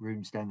be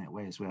rooms down that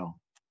way as well.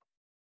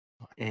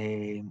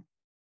 Is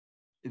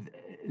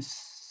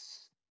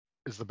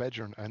the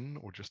Badger an inn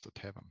or just a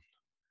tavern?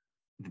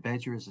 The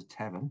Badger is a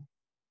tavern.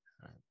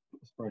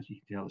 As far as you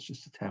can tell, it's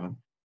just a tavern.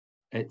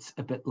 It's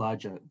a bit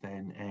larger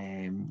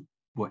than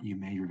what you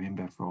may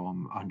remember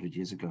from 100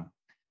 years ago.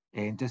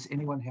 And does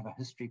anyone have a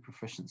history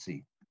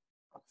proficiency?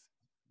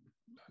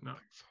 No.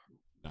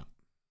 No.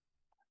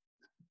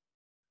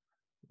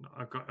 No,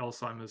 I've got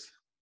Alzheimer's.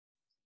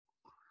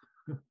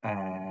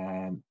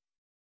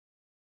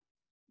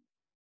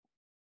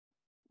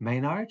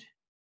 Maynard,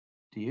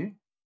 do you?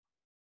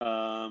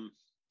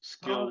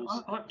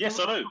 Skills. Yes,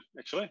 I do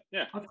actually.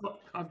 Yeah.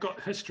 I've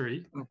got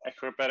history.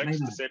 Acrobatics,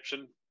 Maynard.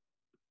 deception,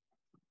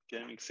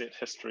 gaming set,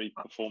 history,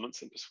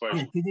 performance, and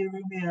persuasion.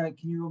 Yeah,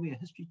 can you roll me a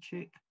history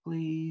check,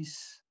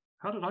 please?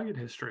 How did I get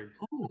history?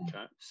 Oh,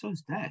 okay.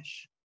 So's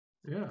Dash.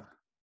 Yeah.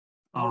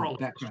 I'll roll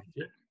background.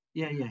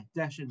 Yeah.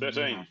 Dash and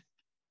 13. Maynard.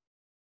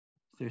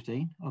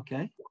 13.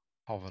 Okay.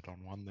 Hovered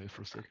on one there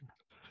for a second.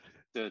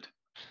 Good.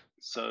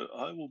 So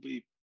I will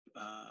be.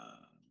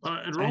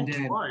 It rolled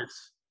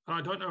twice.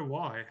 I don't know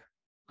why.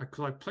 I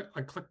clicked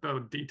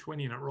the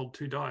D20 and it rolled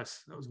 2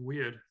 dice. That was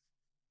weird.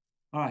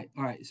 All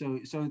right. So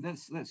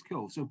that's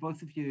cool. So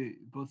both of you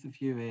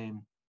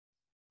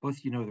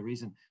know the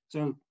reason.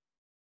 So,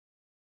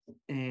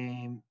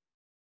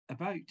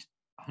 about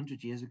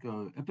 100 years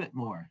ago, a bit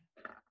more,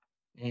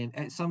 and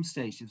at some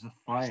stage there was a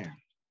fire.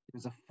 There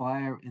was a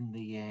fire in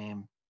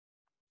the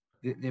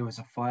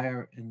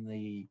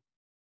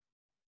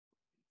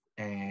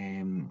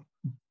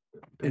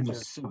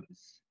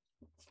sewers.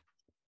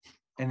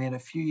 And then a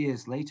few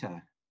years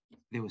later,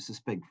 there was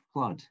this big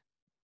flood.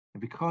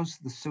 And because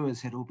the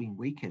sewers had all been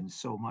weakened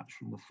so much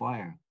from the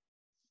fire,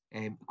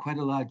 quite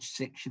a large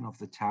section of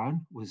the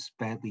town was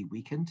badly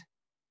weakened.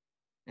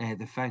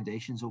 The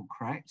foundations all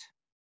cracked.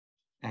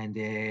 And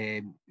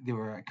there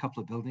were a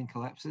couple of building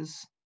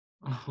collapses.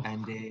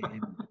 And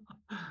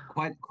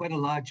quite a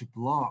large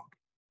block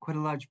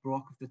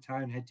of the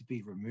town had to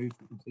be removed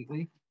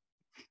completely.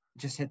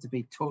 Just had to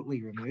be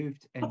totally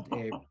removed and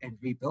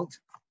rebuilt.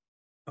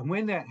 And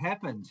when that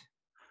happened,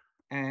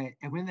 they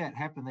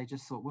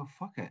just thought, well,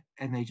 fuck it,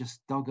 and they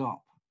just dug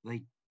up.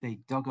 They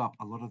dug up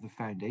a lot of the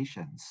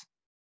foundations,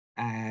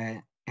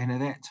 and at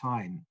that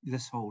time,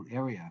 this whole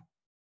area,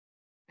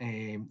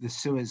 the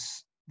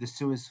sewers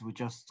were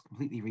just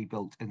completely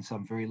rebuilt, and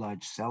some very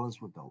large cellars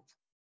were built.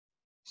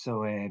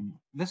 So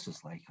this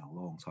is like a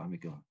long time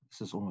ago. This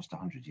is almost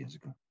 100 years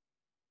ago.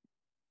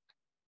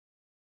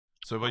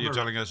 So what you're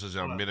telling us is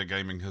our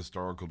metagaming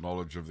historical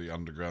knowledge of the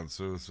underground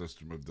sewer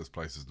system of this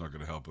place is not going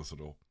to help us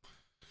at all.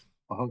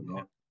 I hope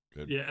not.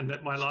 Good. Yeah, and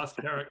that my last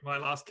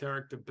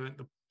character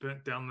burnt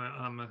down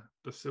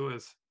the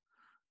sewers,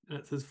 and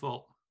it's his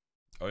fault.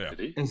 Oh yeah.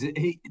 Is it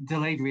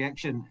delayed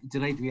reaction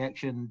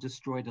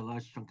destroyed a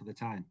large chunk of the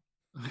town?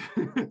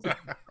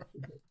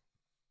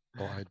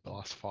 Blade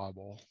blast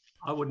fireball.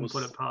 I wouldn't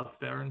put it past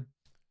Varin.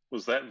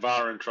 Was that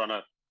Varin trying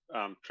to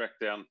track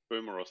down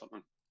Boomer or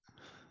something?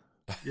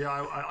 Yeah,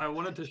 I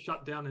wanted to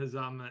shut down his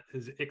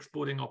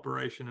exporting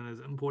operation and his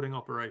importing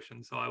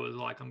operation. So I was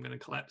like, I'm going to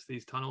collapse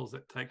these tunnels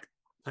that take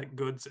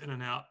goods in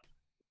and out.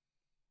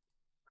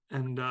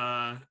 And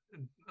I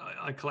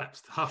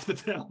collapsed half the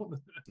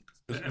town,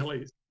 at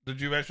least. Did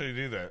you actually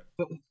do that?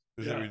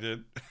 Is that what you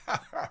did?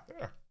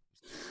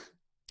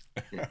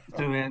 Yeah.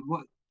 So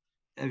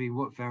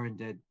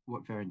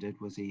what Varin did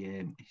was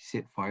he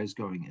set fires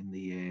going in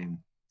the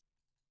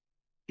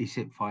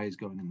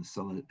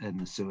cellar, in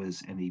the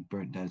sewers, and he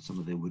burnt down some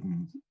of the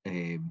wooden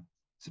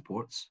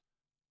supports.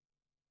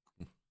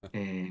 I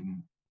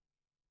mean,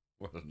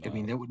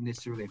 that wouldn't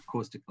necessarily have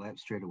caused a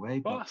collapse straight away,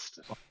 but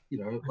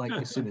like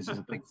as soon as there's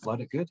a big flood,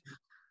 it could.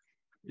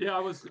 Yeah, I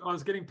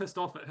was getting pissed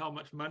off at how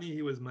much money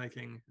he was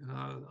making, and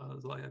I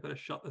was like, I better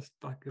shut this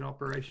fucking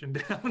operation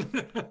down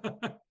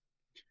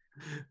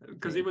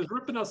because he was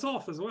ripping us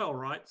off as well,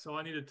 right? So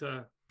I needed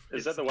to.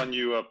 Is that the one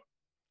you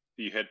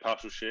had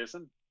partial shares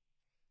in?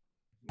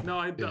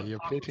 No, your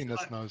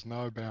pettiness knows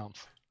no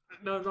bounds.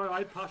 No, I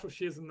had partial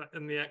shares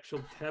in the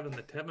actual tavern.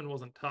 The tavern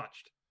wasn't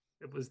touched.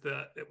 It was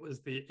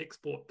the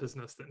export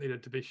business that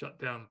needed to be shut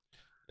down.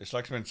 It's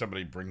like when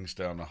somebody brings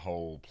down a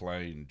whole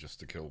plane just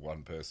to kill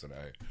one person,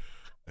 eh?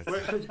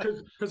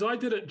 Because I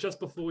did it just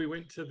before we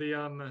went to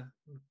the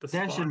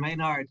Dash and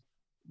Maynard.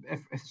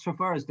 So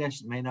far as Dash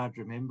and Maynard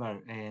remember,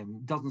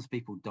 dozens of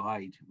people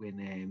died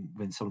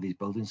when some of these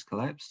buildings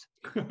collapsed.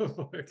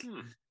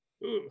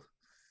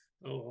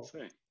 Oh,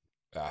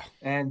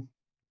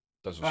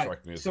 doesn't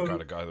strike me as the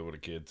kind of guy that would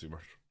have cared too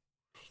much.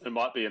 It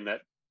might be in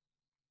that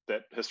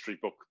history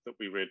book that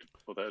we read,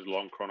 or those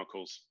long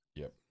chronicles.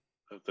 Yep.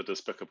 Of the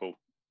despicable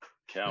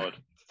coward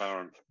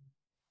Varin.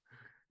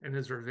 And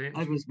his revenge.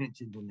 I was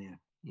mentioned in there.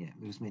 Yeah,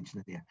 it was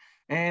mentioned in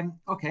there.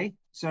 Okay,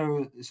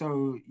 so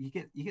you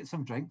get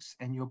some drinks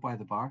and you're by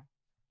the bar.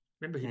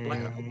 Remember, he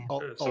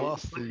blackmailed. I'll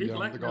ask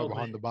the guy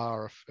behind the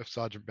bar if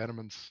Sergeant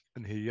Bannerman's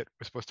in here yet.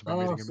 We're supposed to be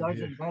meeting him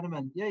Sergeant in here.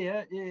 Bannerman.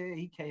 Yeah.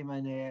 He came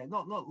in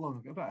not long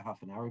ago, about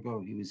half an hour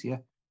ago. He was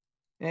here.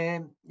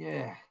 He's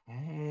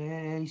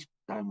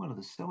down one of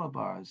the cellar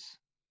bars.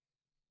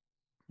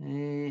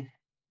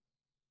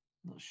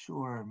 Not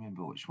sure I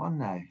remember which one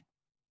now.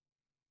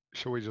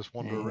 Shall we just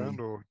wander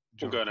around, or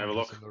we'll go and have a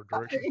look?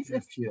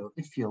 If you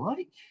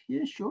like,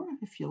 yeah, sure.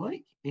 If you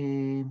like.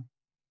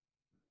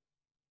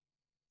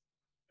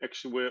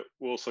 Actually, we're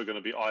also going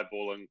to be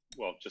eyeballing.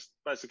 Well, just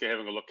basically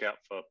having a look out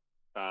for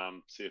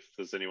see if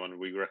there's anyone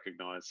we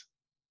recognise.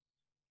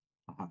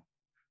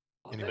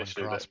 Anyone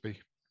graspy?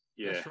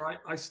 Yeah, that's right.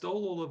 I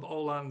stole all of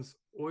Olan's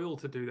oil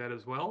to do that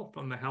as well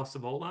from the House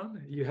of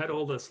Olan. You had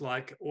all this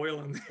like oil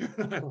in there,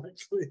 and I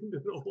actually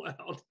ended it all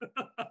out.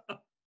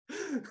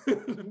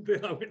 And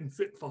then I went and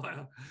set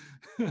fire.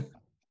 Did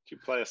you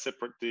play a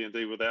separate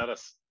D&D without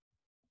us?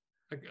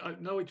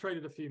 No, we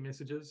traded a few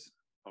messages.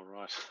 All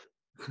right.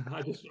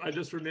 I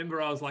just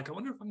remember I was like, I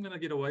wonder if I'm going to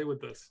get away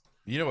with this.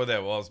 You know what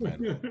that was,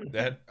 man?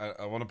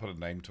 I want to put a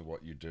name to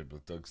what you did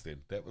with Doug's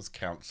then. That was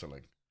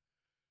counselling.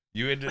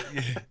 You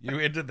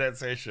ended that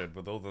session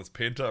with all this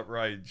pent up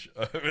rage,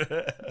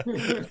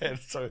 and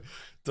so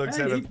Doug's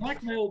had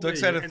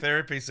a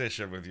therapy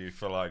session with you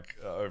for like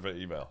over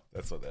email.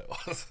 That's what that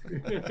was.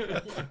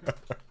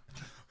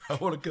 I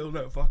want to kill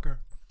that fucker.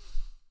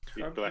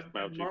 He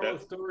blackmailed you. The moral of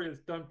the story is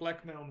don't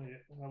blackmail me.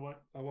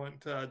 I won't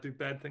do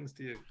bad things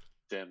to you.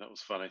 Damn, that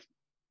was funny.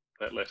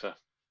 That letter.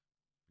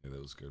 Yeah,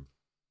 that was good.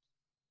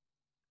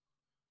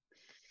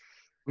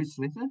 Which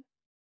letter?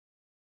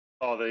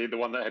 Oh, the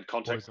one that had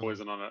contact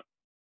poison on it.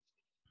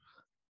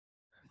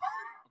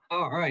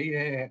 All right,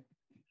 yeah.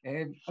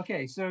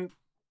 Okay, so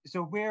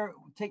where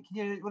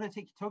you want to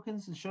take your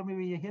tokens and show me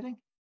where you're heading?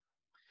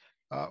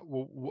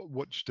 Well,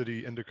 which did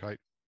he indicate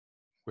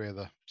where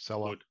the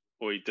cellar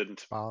or he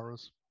didn't? Bar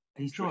is?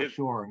 He's not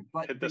sure,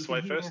 but head this way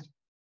first.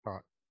 All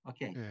right.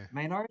 Okay, yeah.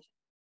 Maynard.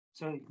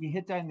 So you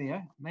head down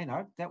there,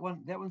 Maynard. That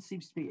one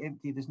seems to be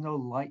empty. There's no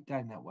light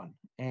down that one.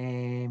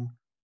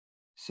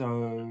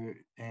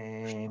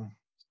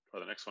 Try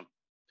the next one.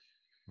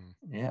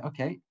 Yeah.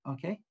 Okay.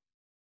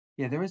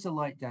 Yeah, there is a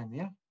light down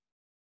there.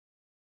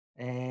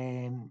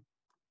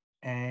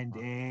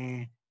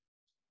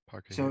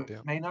 So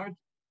Maynard,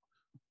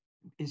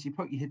 as you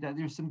put your head down,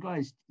 there's some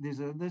guys.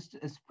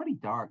 It's pretty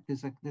dark.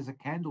 There's a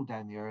candle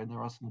down there, and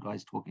there are some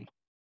guys talking.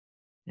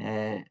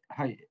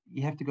 How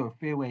you have to go a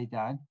fair way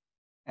down,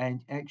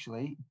 and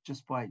actually,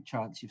 just by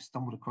chance, you've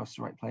stumbled across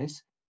the right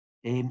place.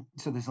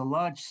 So there's a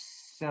large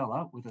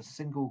cellar with a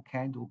single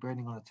candle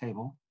burning on a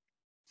table.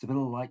 There's a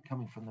bit of light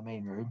coming from the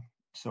main room.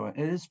 So it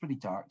is pretty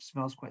dark.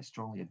 Smells quite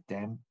strongly of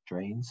damp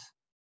drains.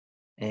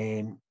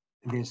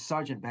 There's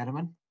Sergeant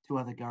Bannerman, 2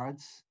 other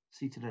guards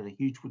seated at a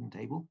huge wooden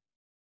table,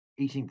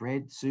 eating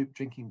bread, soup,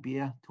 drinking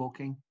beer,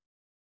 talking.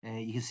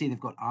 You can see they've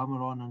got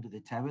armor on under their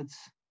tabards.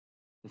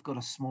 They've got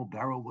a small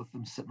barrel with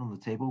them sitting on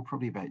the table,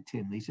 probably about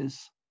 10 litres.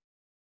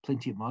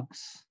 Plenty of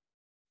mugs.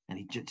 And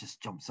he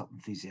just jumps up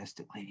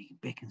enthusiastically. He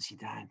beckons you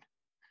down.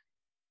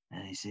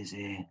 And he says,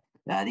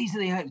 these are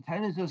the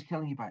out-of-towners I was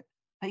telling you about.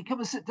 Hey, come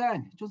and sit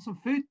down. Do you want some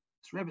food?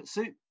 It's rabbit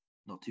soup.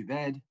 Not too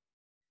bad.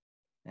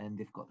 And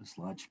they've got this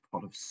large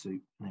pot of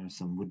soup. And there are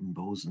some wooden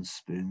bowls and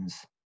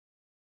spoons.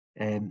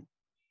 And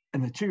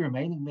the 2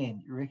 remaining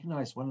men, you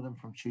recognise one of them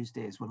from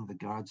Tuesday as one of the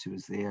guards who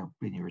was there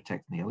when you were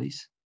attacking the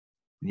Ellies.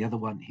 And the other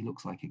one, he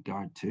looks like a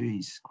guard too.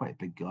 He's quite a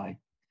big guy.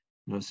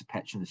 You notice a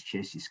patch on his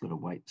chest. He's got a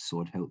white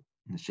sword hilt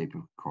in the shape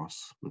of a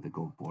cross with a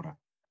gold border.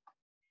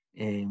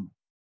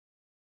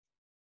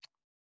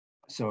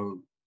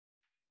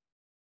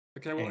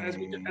 Okay, well,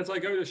 as I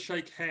go to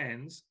shake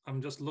hands, I'm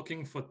just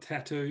looking for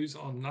tattoos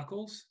on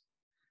knuckles.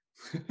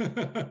 All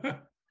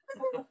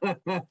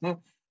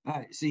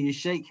right, so you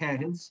shake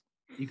hands.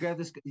 You grab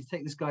this. You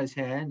take this guy's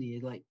hand. You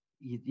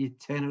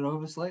turn it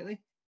over slightly.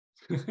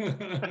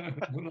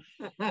 I'm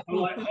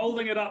like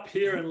holding it up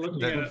here and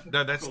looking at it.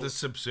 No, that's the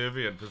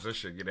subservient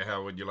position. You know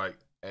how when you like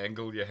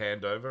angle your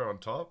hand over on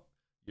top,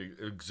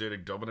 you're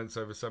exerting dominance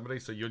over somebody.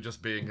 So you're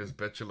just being his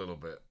bitch a little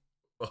bit.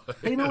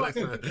 You know what?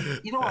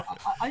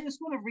 I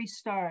just want to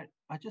restart.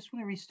 I just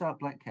want to restart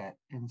Black Cat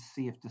and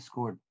see if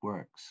Discord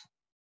works.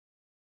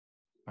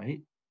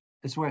 Right?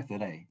 It's worth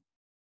it, eh?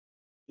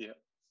 Yeah.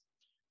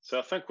 So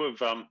I think we've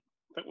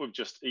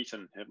just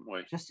eaten, haven't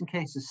we? Just in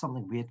case there's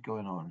something weird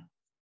going on.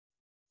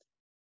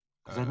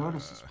 Because I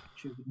noticed this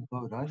picture didn't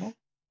load either.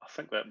 I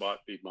think that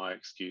might be my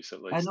excuse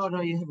at least.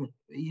 No, you haven't.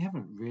 You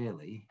haven't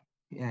really.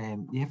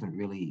 You haven't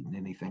really eaten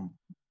anything.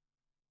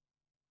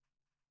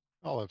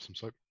 I'll have some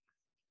soup.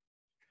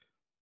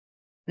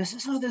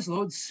 There's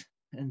loads,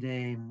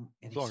 and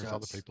as long as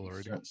other people are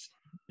eating it.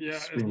 Yeah,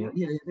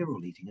 they're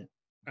all eating it.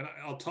 And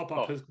I'll top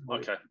up his.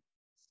 Okay.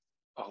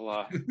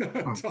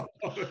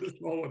 I'll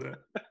forward it.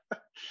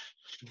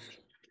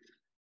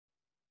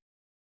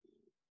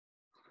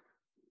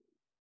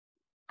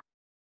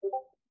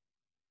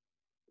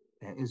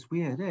 That is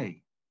weird, eh?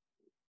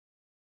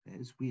 That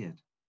is weird.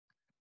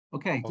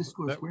 Okay,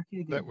 Discord's working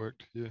again. That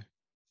worked, yeah.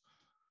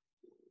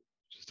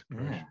 Just a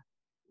crash.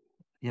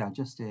 Yeah,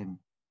 just no,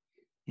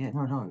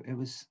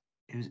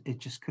 it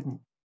just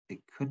couldn't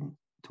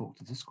talk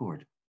to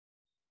Discord.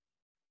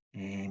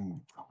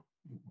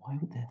 Why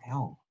would that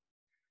hell?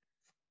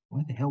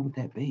 Why the hell would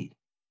that be?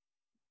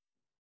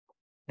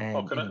 Can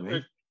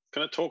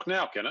it talk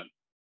now? Can it?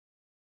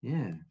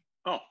 Yeah.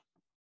 Oh,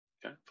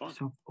 okay, fine.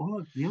 So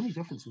the only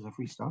difference is I've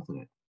restarted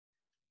it.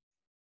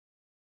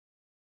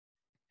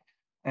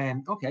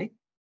 Okay.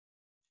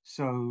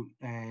 So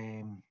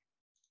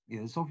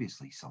there's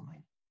obviously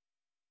something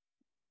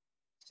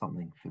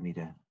for me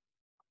to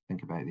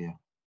think about there.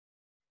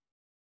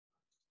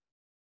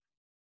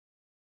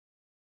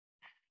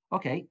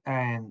 Okay.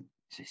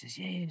 So he says,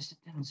 yeah, sit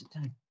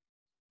down.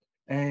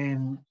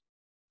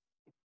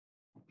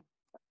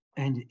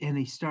 And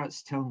he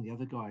starts telling the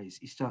other guys.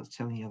 He starts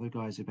telling the other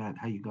guys about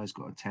how you guys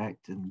got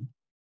attacked, and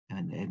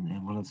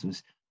one of them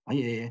was, oh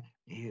yeah,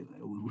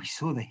 we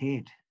saw the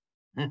head.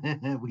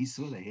 We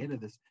saw the head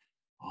of this.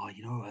 Oh,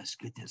 it's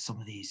good that some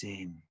of these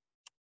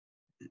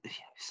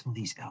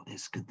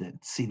it's good to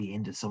see the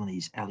end of some of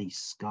these alley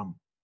scum.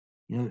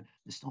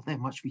 There's not that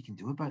much we can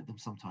do about them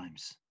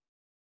sometimes.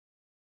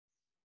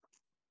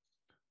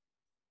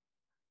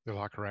 They're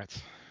like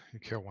rats. You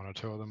kill one or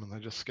two of them and they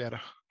just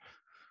scatter.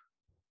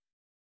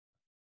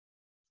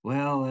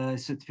 Well,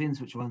 so it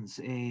depends which ones.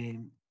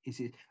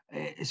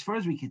 As far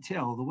as we could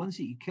tell, the ones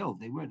that you killed,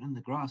 they weren't in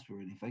the grasp or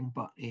anything,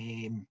 but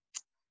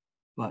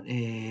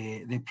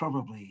they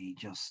probably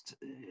just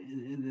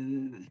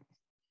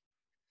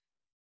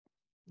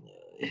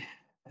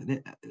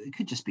it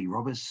could just be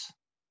robbers.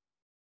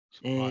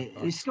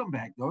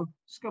 Scumbag though,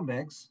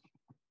 scumbags.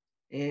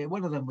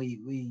 One of them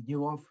we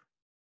knew of.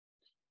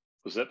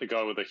 Was that the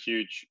guy with a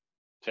huge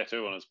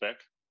tattoo on his back?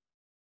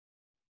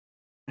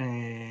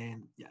 Yeah.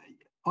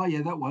 Oh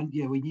yeah, that one.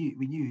 Yeah, we knew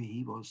who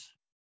he was.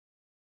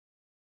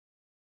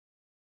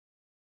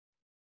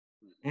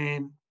 Yeah,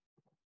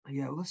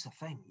 well, that's the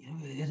thing.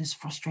 It is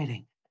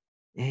frustrating.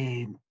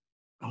 A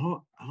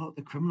lot of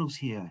the criminals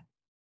here,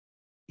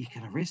 you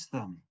can arrest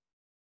them,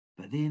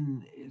 but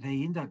then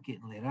they end up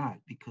getting let out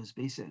because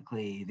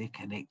basically they're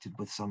connected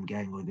with some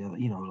gang or the other,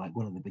 like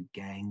one of the big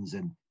gangs,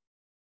 and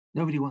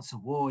nobody wants a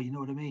war. You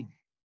know what I mean?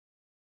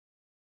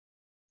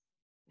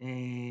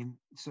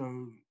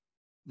 So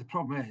the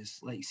problem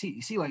is, like,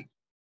 see, like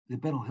the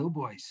Bennell Hill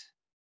boys.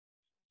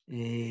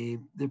 There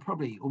are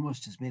probably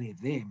almost as many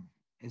of them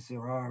as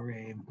there are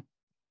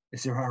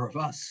of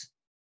us.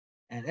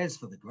 And as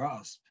for the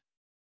grasp,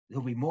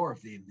 there'll be more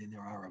of them than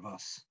there are of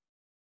us.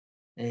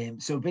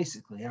 So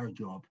basically, our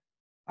job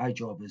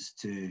is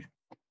to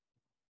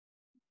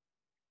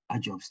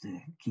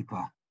keep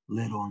a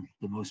lid on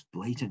the most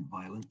blatant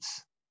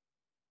violence,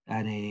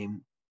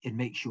 and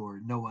make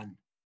sure no one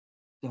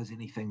does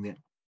anything that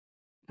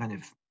kind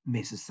of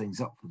messes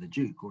things up for the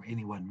Duke or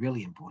anyone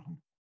really important.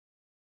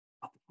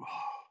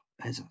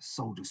 It's a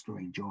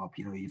soul-destroying job.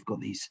 You've got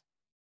these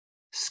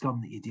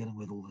scum that you're dealing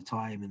with all the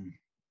time, and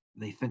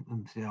they think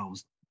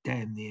themselves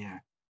damn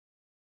near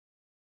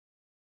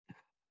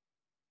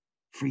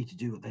free to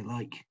do what they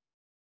like.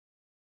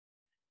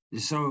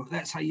 So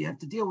that's how you have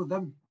to deal with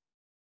them.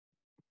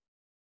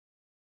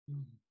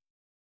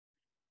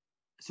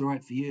 It's all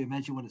right for you.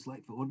 Imagine what it's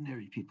like for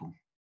ordinary people.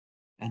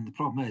 And the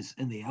problem is,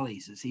 in the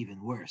alleys, it's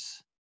even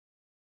worse.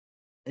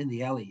 In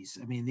the alleys,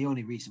 I mean, the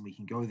only reason we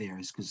can go there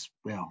is because,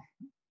 well,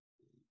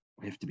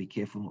 we have to be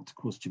careful not to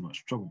cause too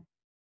much trouble.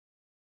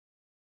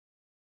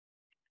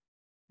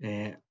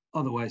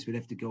 Otherwise, we'd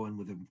have to go in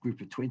with a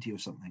group of 20 or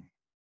something.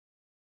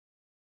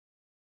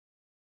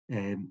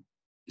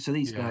 So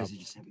these guys are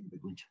just having a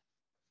big lunch.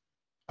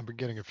 I've been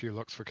getting a few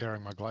looks for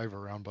carrying my glaive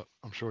around, but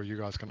I'm sure you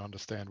guys can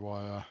understand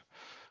why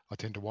I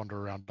tend to wander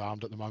around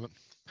armed at the moment.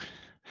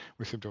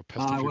 We seem to have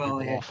pissed a few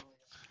people off.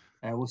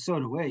 Well, so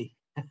do we.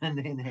 And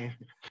then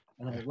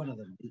one of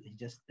them, he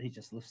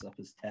just lifts up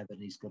his tab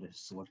and he's got a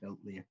sword out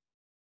there.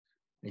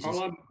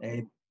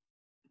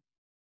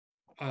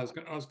 I was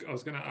going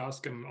to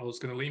ask him. I was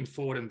going to lean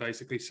forward and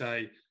basically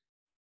say,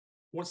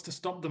 "What's to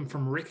stop them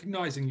from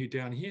recognizing you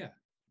down here?"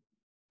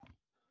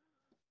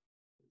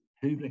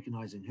 Who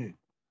recognizing who?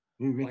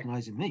 Who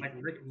recognizing me? Like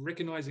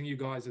recognizing you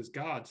guys as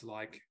guards.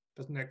 Like,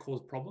 doesn't that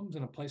cause problems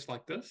in a place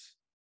like this?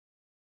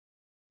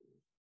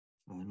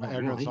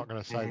 Everyone's not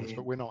going to say this,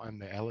 but we're not in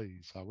the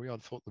alleys, are we? I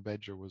thought the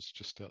Badger was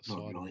just outside.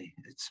 Not really.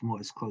 It's more.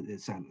 It's close.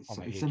 It's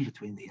in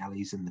between the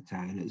alleys and the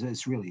town.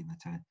 It's really in the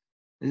town.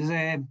 There's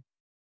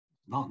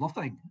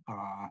nothing.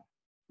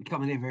 We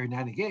come in every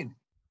now and again.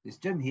 There's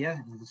Jim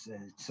here. There's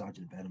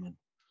Sergeant Bannerman.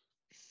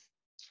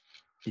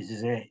 He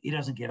says he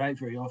doesn't get out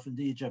very often,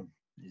 do you, Jim?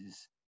 He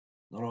says,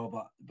 not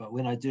all, but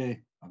when I do,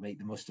 I make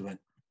the most of it.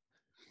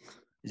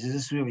 He says,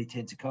 this is where we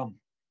tend to come.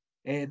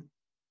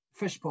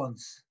 Fish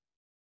ponds.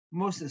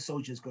 Most of the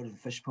soldiers go to the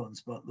fish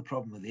ponds, but the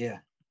problem with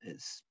there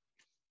it's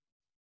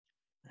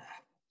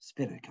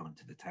better coming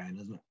to the town,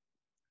 isn't it?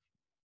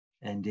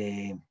 And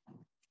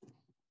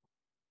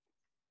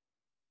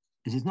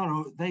it's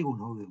not. They all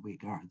know that we're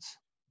guards.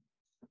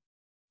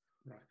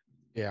 Right.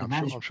 Yeah,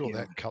 I'm sure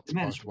that cuts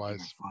both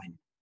ways. Fine.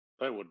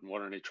 They wouldn't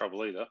want any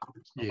trouble either.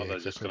 It's not like they're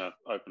just going to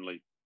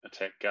openly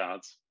attack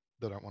guards.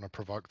 They don't want to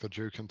provoke the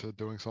Duke into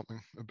doing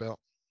something about.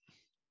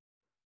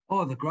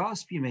 Oh, the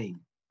grasp, you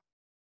mean?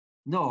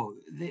 No,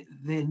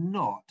 they're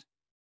not,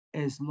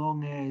 as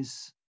long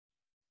as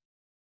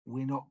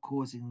we're not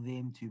causing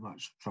them too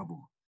much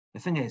trouble. The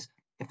thing is,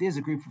 if there's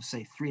a group of,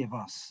 say, 3 of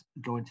us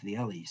go into the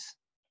alleys,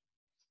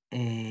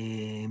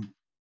 the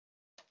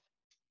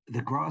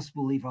grasp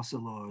will leave us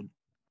alone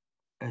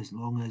as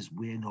long as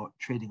we're not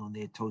treading on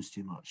their toes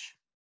too much.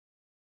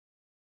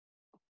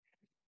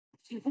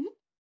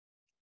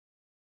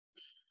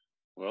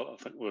 Well, I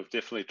think we've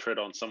definitely tread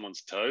on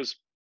someone's toes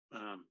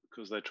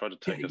because they tried to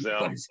take us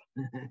out.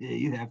 Yeah,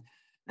 you have.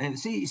 And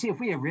see, if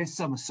we arrest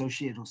some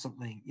associate or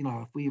something,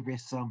 if we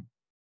arrest some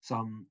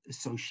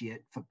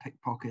associate for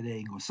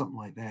pickpocketing or something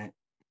like that,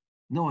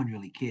 no one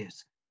really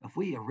cares. If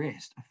we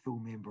arrest a full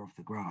member of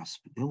the grasp,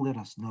 they'll let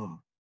us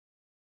know.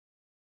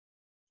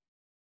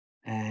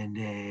 And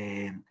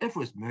if it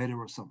was murder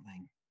or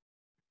something,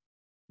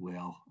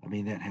 well, I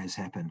mean, that has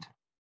happened.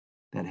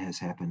 That has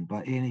happened.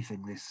 But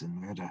anything less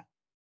than murder,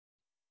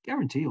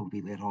 guarantee he'll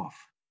be let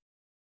off.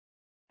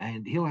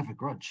 And he'll have a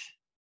grudge.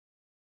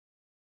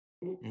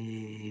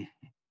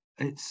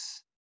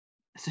 It's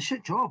a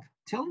shit job, I'm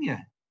telling you.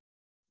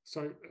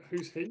 So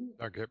who's he?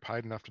 Don't get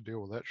paid enough to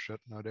deal with that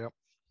shit, no doubt.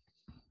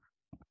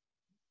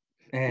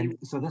 And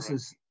so this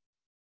is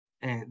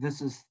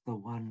the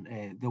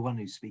one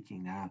who's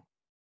speaking now.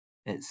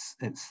 It's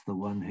the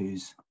one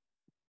who's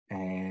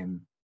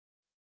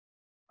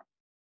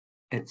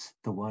it's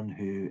the one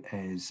who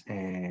is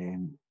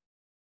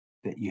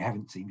that you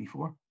haven't seen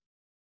before.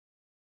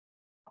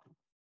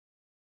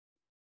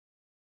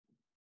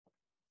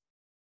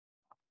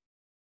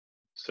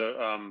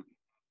 So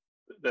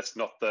that's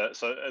not the.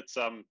 So it's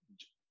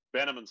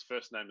Bannerman's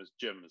first name is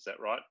Jim. Is that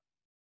right?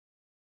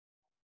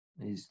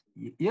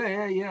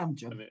 Yeah. I'm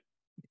Jim.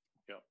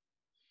 Yeah.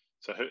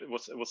 So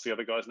what's the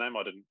other guy's name?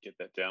 I didn't get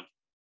that down.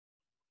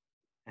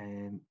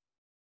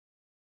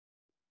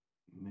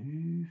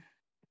 Move.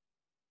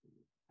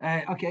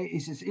 Okay. He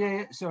says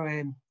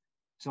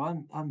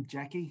So I'm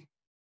Jackie.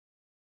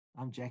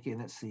 I'm Jackie,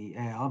 and that's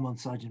I'm on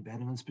Sergeant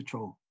Bannerman's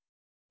patrol.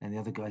 And the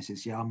other guy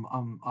says, yeah,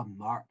 I'm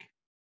Mark.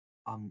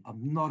 I'm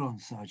not on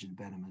Sergeant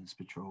Bannerman's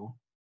patrol,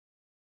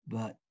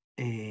 but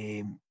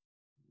I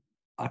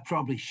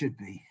probably should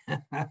be.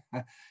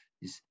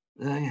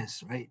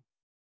 Yes, right.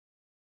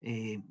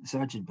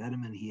 Sergeant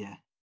Bannerman here.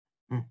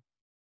 And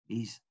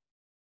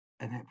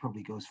that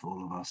probably goes for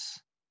all of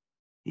us.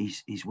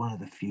 He's one of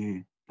the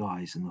few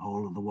guys in the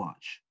whole of the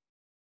watch.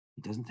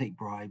 He doesn't take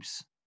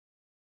bribes.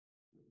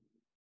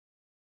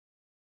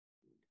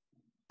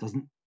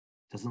 Doesn't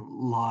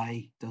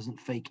lie. Doesn't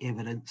fake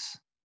evidence.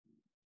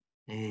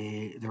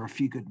 There are a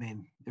few good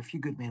men. There are a few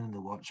good men in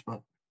the watch,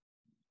 but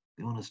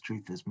the honest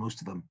truth is,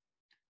 most of them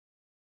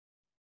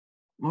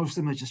are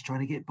just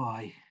trying to get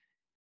by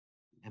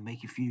and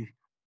make a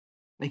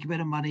bit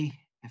of money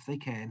if they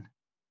can.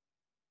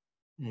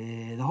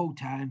 The whole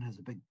town's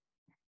a big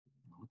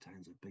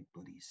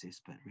bloody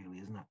cesspit, really,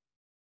 isn't it?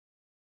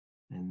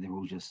 And they're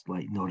all just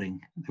like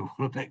nodding. They're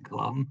all a bit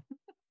glum.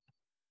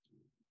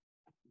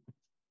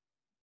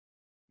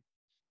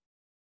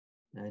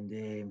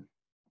 And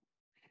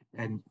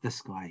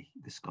this guy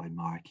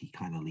Mark, he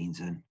kind of leans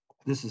in.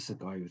 This is the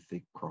guy with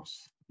the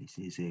cross. He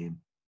says,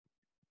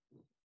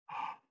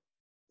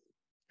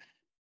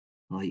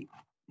 like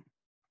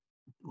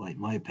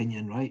my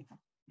opinion, right?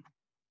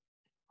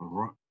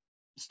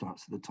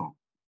 Starts at the top.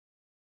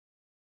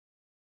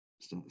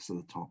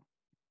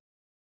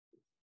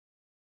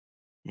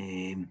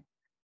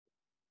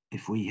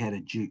 If we had a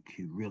duke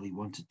who really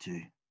wanted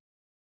to,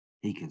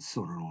 he could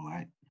sort it all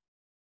out.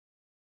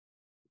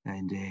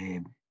 And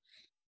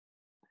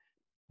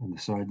the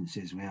sergeant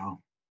says,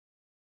 well,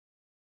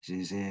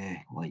 he says,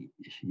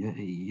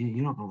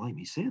 you're not going to like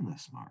me saying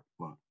this, Mark,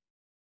 but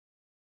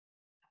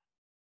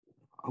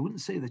I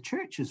wouldn't say the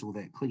church is all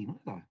that clean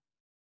either.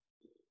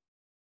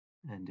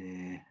 And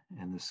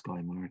this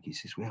guy, Mark, he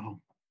says,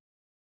 well,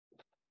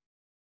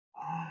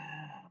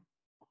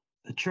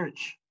 the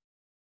church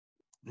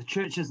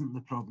isn't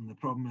the problem. The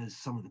problem is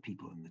some of the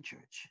people in the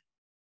church.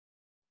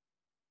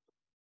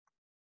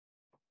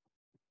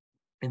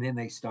 And then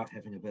they start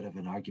having a bit of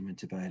an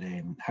argument about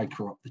how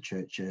corrupt the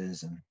church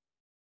is, and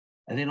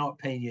they're not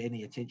paying you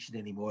any attention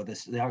anymore.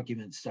 The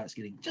argument starts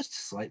getting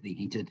just slightly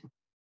heated.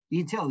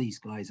 You can tell these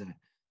guys are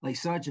like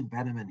Sergeant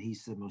Bannerman.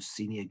 He's the most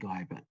senior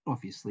guy, but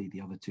obviously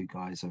the other two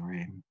guys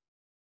are,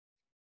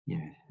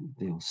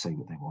 they'll say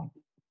what they want.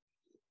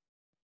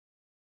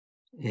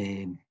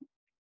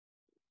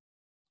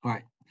 All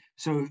right,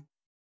 so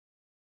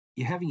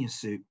you're having your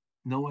soup.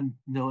 No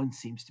one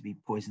seems to be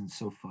poisoned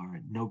so far.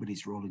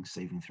 Nobody's rolling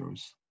saving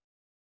throws.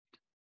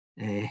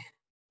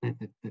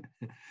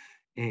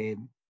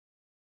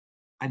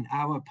 an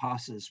hour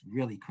passes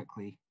really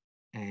quickly.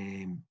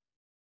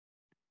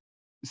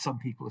 Some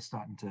people are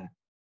starting to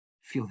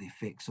feel the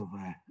effects of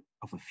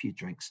a few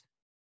drinks.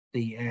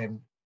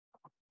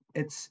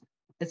 It's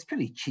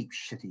pretty cheap,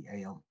 shitty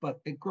ale, but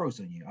it grows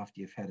on you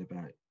after you've had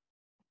about a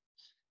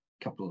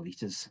couple of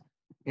liters.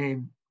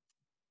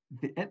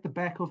 At the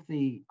back of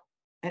the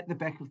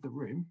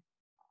room,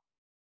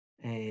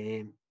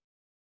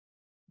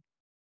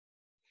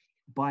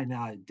 by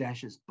now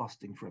Dash is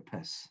busting for a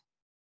piss,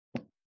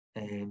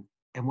 and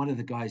one of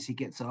the guys, he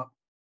gets up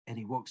and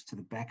he walks to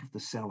the back of the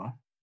cellar,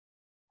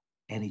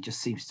 and he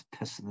just seems to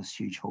piss in this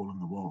huge hole in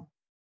the wall.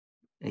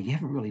 You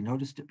haven't really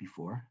noticed it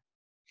before.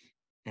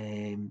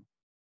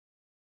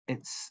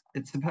 It's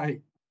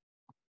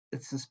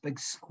this big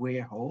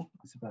square hole.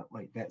 It's about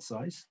like that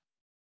size,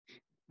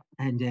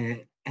 and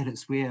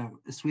it's where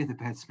the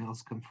bad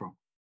smells come from.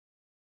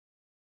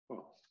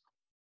 Oh.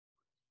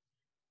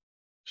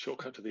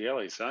 Shortcut to the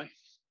alleys, eh?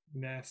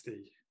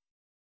 Nasty.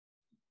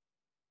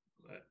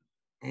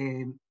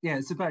 Yeah,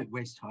 it's about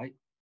waist height,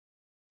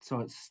 so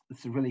it's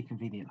a really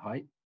convenient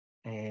height.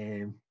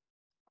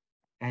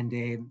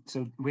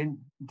 So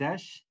when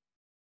Dash,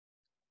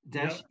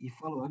 you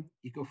follow him,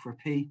 you go for a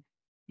pee.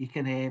 You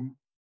can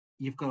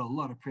you've got a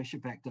lot of pressure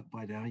backed up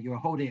by now. You were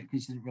holding it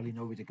because you didn't really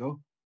know where to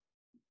go.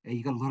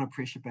 You got a lot of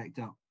pressure backed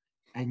up,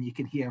 and you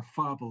can hear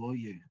far below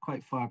you,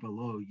 quite far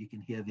below, you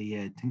can hear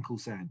the tinkle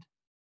sound.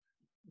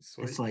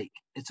 Sweet.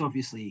 It's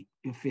obviously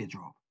a fair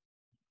drop.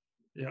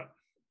 Yeah.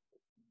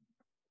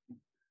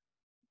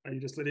 Are you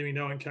just letting me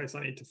know in case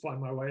I need to find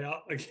my way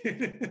out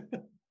again?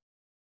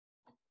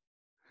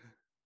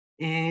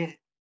 You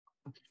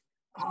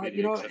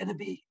know,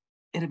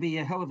 it'd be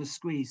a hell of a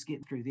squeeze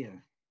getting through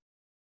there.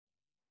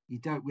 You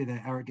doubt whether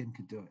Aragon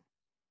could do it.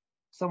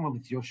 Someone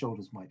with your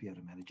shoulders might be able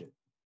to manage it.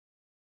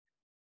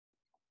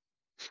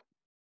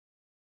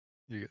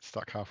 You get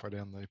stuck halfway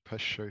down the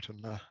piss chute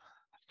and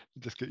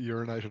just get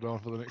urinated on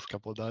for the next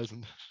couple of days.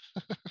 And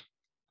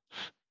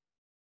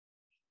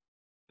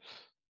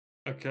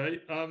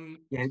okay.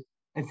 Yeah.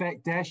 In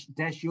fact, Dash,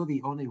 you're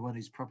the only one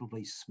who's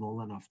probably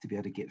small enough to be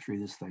able to get through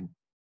this thing.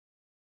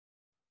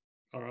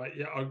 All right.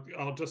 Yeah,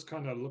 I'll just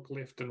kind of look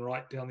left and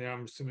right down there.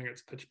 I'm assuming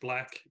it's pitch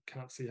black.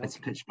 Can't see. It's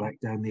pitch black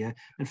down there.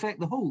 In fact,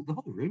 the whole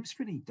room's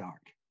pretty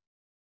dark.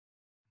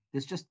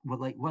 There's just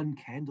like one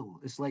candle.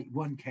 It's like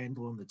one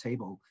candle on the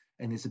table,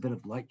 and there's a bit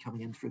of light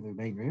coming in through the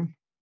main room.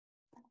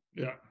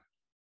 Yeah.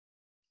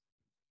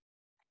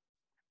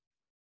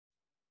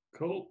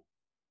 Cool.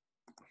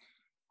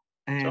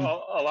 So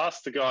I'll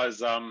ask the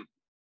guys. Well,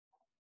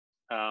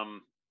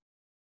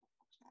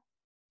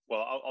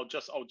 I'll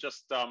just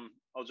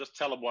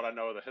tell them what I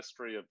know of the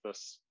history of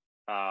this,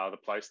 the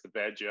place, the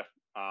Badger,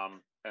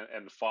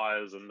 and the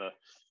fires and the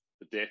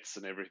deaths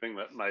and everything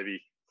that may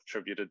be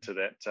attributed to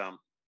that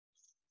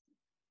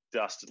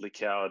dastardly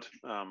coward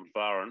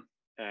Varin.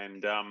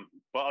 And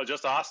but I'll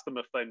just ask them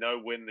if they know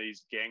when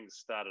these gangs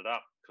started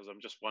up, because I'm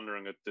just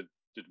wondering,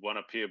 did one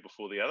appear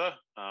before the other?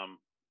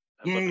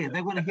 Yeah,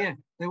 they want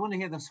to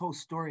hear this whole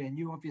story, and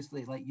you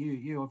obviously,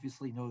 you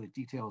obviously know the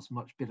details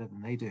much better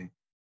than they do.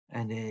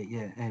 And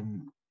you're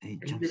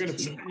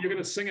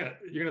gonna sing it.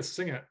 You're gonna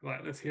sing it.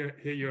 Like, let's hear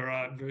your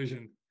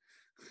version.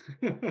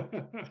 I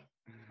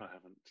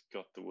haven't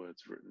got the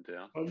words written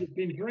down. Oh, you've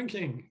been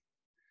drinking.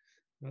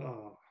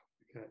 Oh,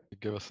 okay.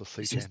 Give us a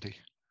sea shanty.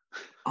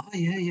 Oh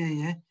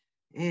yeah.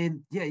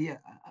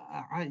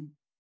 I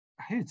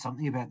heard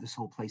something about this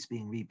whole place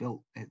being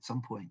rebuilt at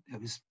some point. It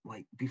was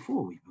like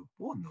before we were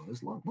born, though. It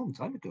was a long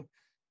time ago.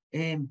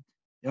 I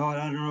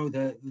don't know,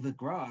 the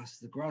grass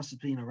has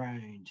been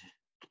around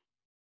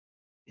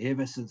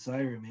ever since I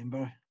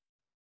remember.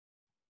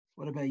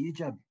 What about you,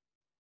 Jim?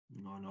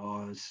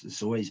 No,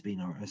 it's always been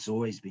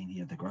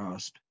here. The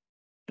grasp.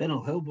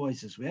 Bennell Hill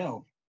boys as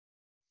well.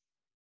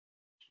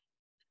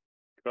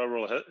 Could I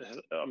roll a hit?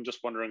 I'm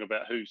just wondering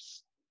about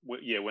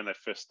when they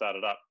first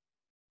started up.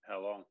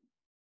 How long?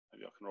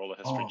 Maybe I can roll a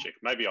history check.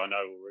 Maybe I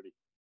know already.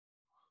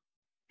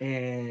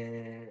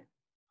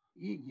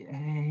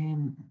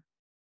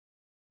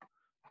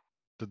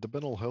 Did the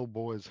Bennell Hill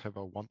boys have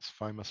a once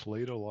famous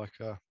leader like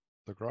the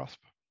Grasp?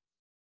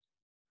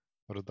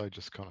 Or did they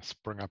just kind of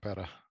spring up out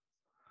of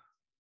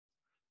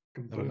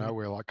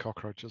nowhere like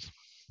cockroaches?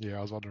 Yeah,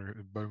 I was wondering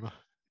if Boomer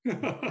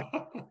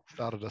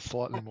started a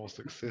slightly more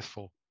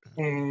successful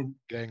gang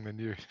than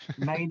you.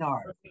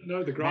 Maynard.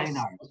 No, the Grasp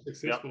was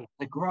successful. Yep.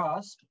 The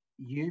Grasp,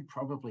 you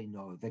probably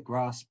know. The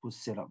Grasp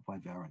was set up by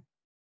Varin.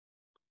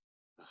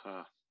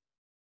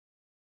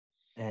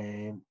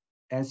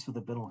 As for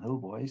the Bennell Hill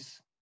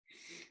boys,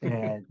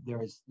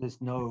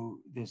 there's no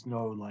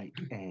like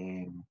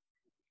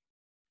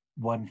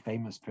one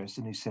famous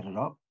person who set it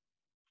up,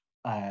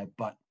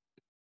 but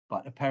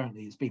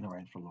apparently it's been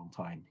around for a long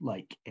time,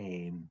 like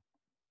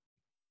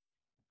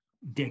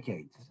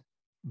decades.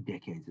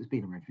 It's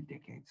been around for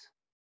decades.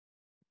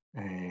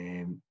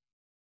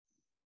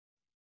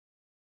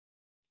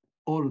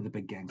 All of the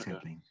big gangs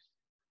have been.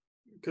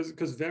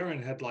 Because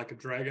Varin had like a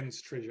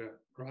dragon's treasure,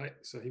 right?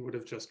 So he would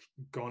have just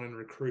gone and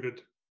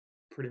recruited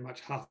pretty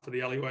much half of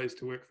the alleyways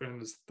to work for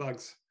him as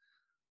thugs.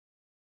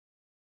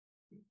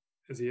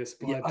 As he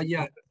aspired.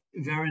 Yeah.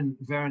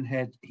 Varin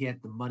had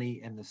the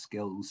money and the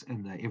skills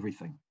and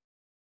everything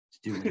to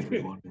do whatever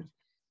he wanted,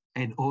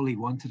 and all he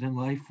wanted in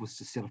life was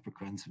to set up a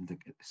crime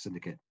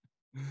syndicate.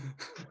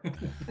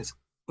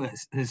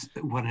 That's his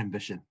one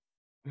ambition.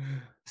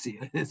 See,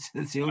 it's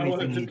the only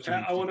thing he achieved.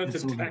 I wanted to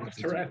tax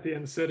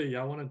Tarathian City.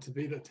 I wanted to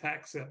be the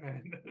taxer,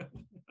 man.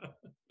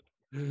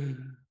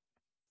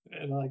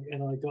 and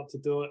I got to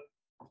do it.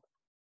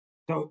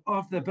 So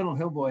of the Binnell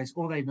Hill boys,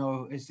 all they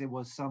know is there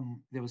was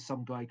some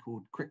guy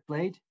called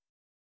Crickblade.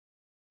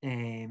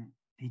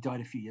 He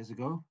died a few years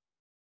ago.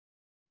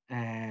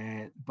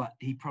 But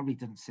he probably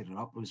didn't set it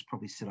up. It was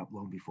probably set up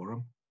long before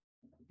him.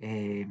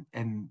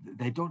 And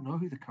they don't know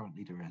who the current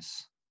leader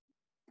is.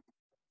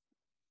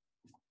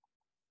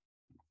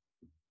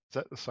 Is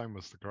that the same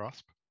as the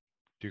grasp?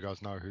 Do you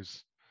guys know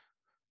who's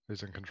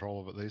in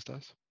control of it these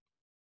days?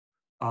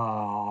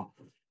 No.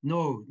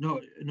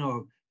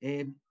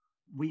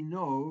 We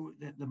know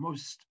that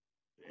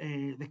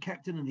the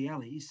captain of the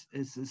alleys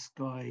is this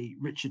guy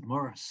Richard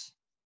Morris.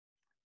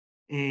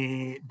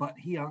 But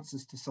he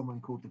answers to someone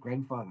called the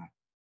grandfather.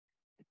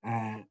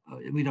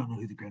 We don't know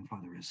who the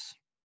grandfather is.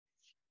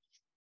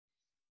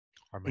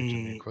 I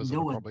imagine the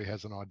Inquisitor probably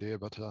has an idea,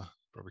 but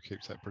probably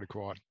keeps that pretty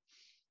quiet.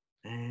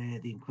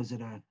 The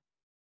Inquisitor,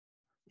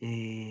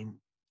 who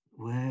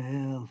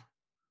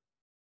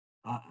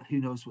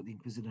knows what the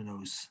Inquisitor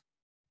knows?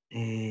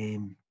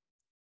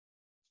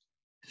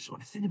 So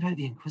the thing about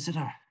the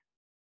Inquisitor,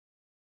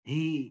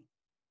 his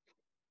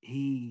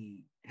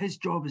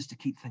job is to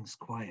keep things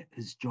quiet.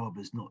 His job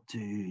is not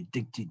to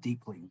dig too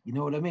deeply. You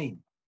know what I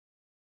mean?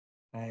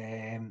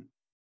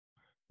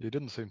 You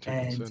didn't seem too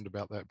concerned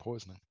about that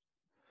poisoning.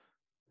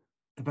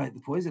 About the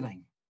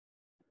poisoning?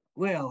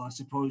 Well, I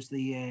suppose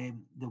the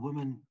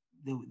woman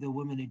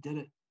who did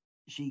it,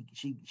 she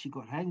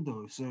got hanged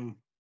though. So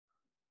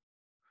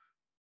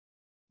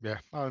yeah,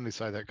 I only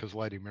say that because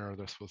Lady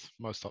Meredith was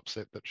most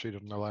upset that she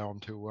didn't allow him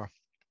to.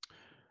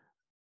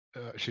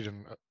 He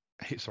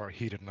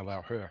didn't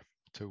allow her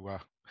to.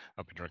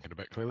 I've been drinking a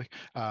bit clearly.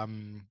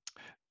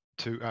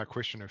 To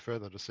question her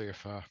further to see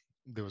if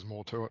there was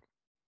more to it.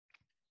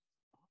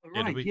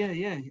 Right.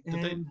 Yeah.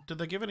 Did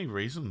they give any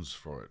reasons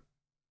for it?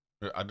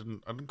 I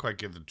didn't quite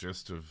get the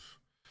gist of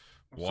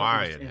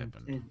why it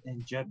happened.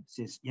 And Jim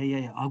says,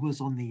 yeah. I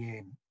was on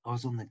the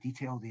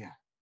detail there.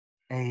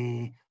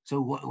 So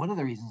one of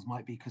the reasons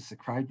might be because the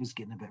crowd was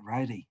getting a bit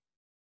rowdy.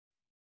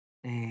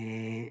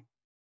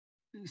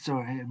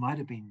 So it might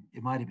have been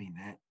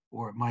that,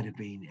 or it might have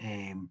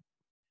been.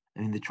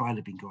 The trial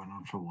had been going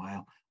on for a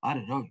while. I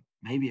don't know.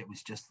 Maybe it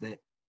was just that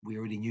we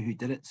already knew who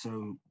did it,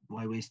 so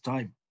why waste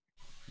time?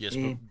 Yes,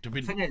 but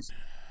the thing is,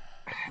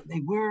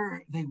 they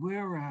were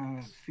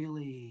fairly,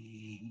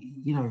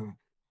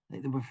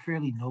 they were a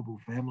fairly noble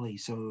family.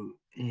 So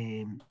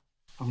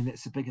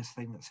that's the biggest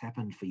thing that's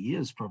happened for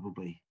years,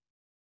 probably.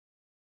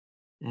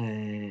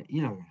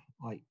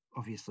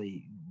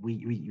 Obviously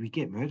we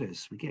get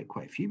murders, we get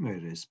quite a few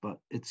murders, but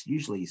it's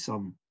usually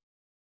some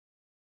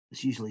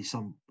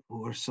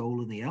poor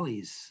soul in the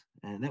alleys,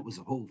 and that was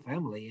a whole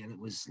family, and it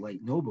was like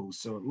nobles,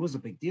 so it was a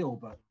big deal.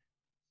 But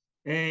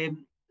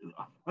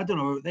I don't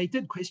know. They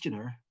did question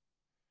her.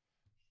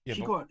 Yeah,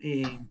 she got.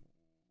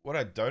 What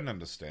I don't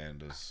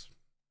understand is,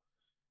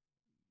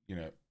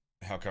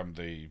 how come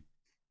the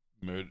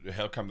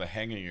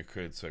hanging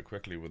occurred so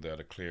quickly without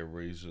a clear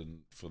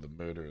reason for the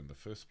murder in the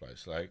first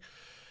place? Like,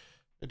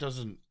 it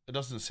doesn't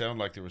sound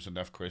like there was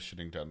enough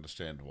questioning to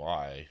understand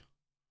why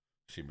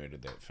she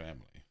murdered that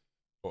family,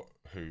 or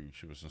who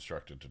she was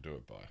instructed to do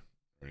it by,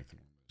 or anything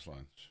along those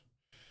lines.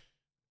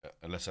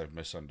 Unless I've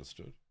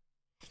misunderstood.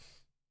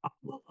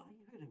 Well, I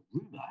heard a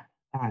rumor,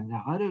 and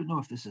now I don't know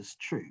if this is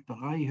true, but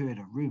I heard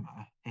a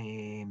rumor,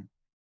 and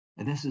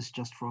this is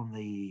just from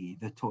the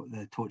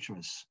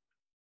torturers.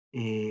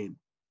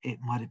 It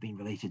might have been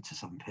related to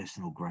some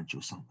personal grudge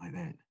or something like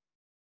that.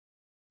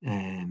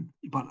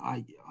 But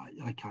I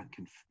can't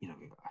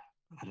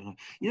I don't know.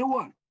 You know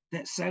what?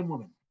 That Sam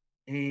woman.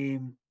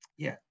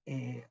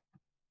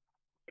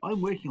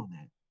 I'm working on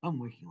that.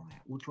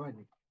 We'll try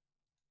to.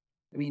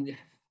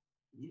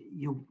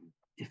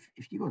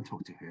 If you go and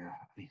talk to her,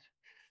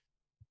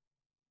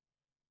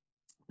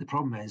 the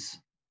problem is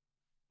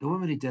the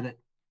woman who did it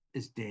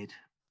is dead.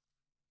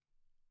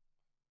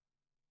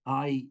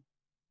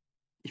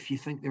 If you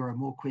think there are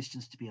more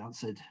questions to be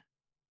answered,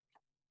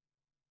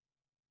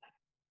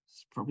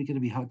 it's probably going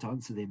to be hard to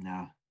answer them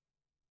now.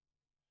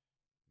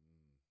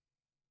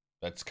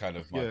 That's kind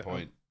of my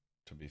point,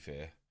 to be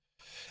fair.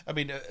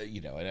 And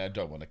I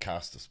don't want to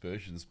cast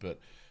aspersions, but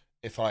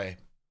if I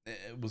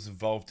was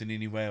involved in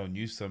any way, or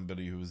knew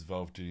somebody who was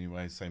involved in any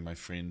way, say my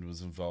friend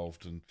was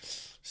involved in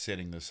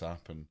setting this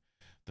up, and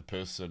the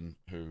person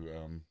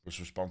who was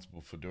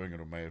responsible for doing it,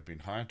 or may have been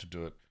hired to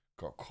do it,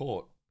 got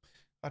caught,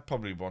 I'd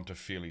probably want a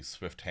fairly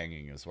swift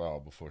hanging as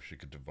well before she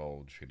could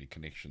divulge any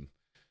connection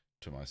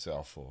to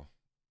myself or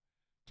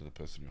to the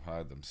person who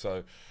hired them.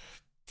 So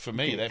for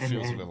me, that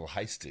feels a little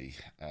hasty.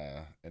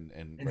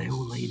 And they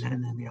all lean in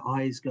and their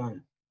eyes go.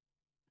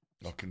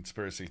 Oh,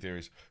 conspiracy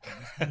theories.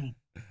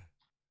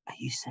 Are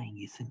you saying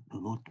you think the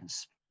Lord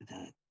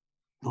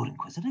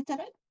Inquisitor did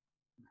it?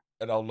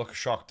 And I'll look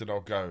shocked and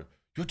I'll go,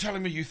 "You're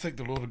telling me you think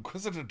the Lord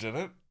Inquisitor did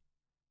it?"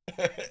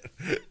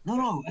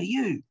 No, are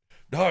you?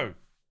 No,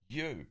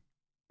 you.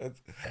 And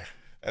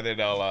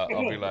then I'll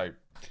be like,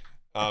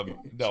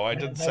 "No, I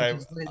didn't say."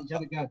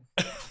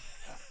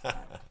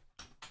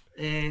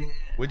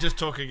 We're just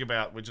talking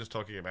about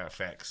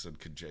facts and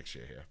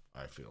conjecture here.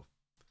 I feel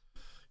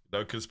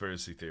no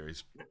conspiracy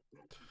theories.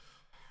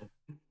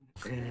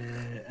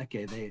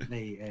 Okay, they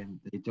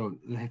don't.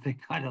 They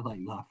kind of like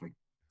laughing.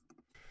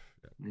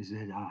 They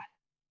said,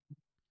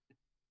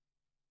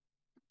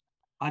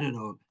 I don't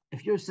know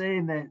if you're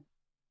saying that.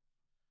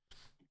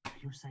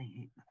 You're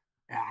saying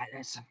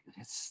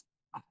it's.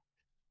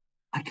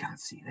 I can't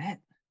see that.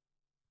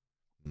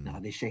 No,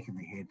 they're shaking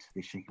their head.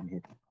 They're shaking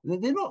their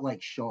head. They're not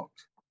like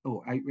shocked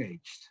or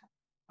outraged.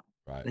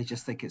 Right. They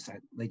just think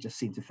they just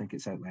seem to think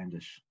it's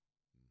outlandish.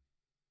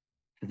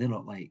 But they're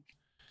not like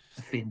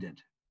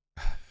offended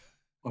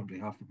on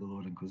behalf of the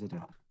Lord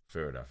Inquisitor.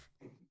 Fair enough.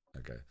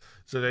 Okay.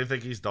 So they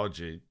think he's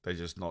dodgy. They're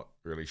just not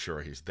really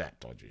sure he's that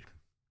dodgy.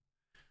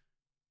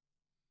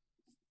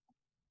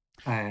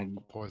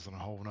 Poison a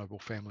whole noble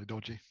family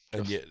dodgy.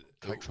 And yet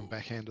take some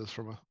backhanders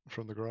from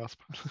the grasp.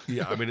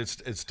 Yeah, I mean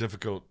it's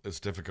difficult. It's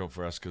difficult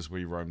for us because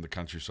we roam the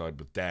countryside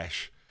with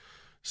Dash,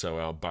 so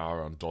our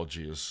bar on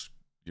dodgy is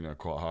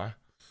quite high,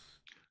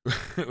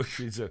 which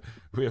means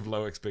we have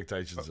low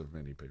expectations of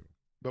many people.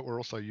 But we're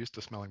also used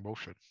to smelling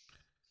bullshit.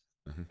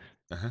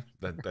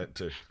 That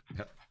too.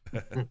 Yep.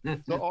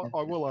 So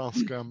I will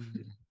ask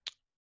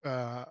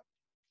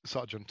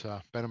Sergeant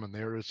Bannerman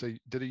there.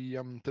 Did he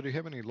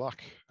have any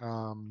luck,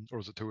 or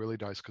was it too early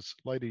days? Because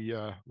Lady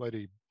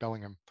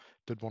Bellingham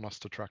did want us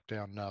to track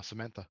down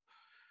Samantha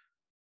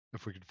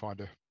if we could find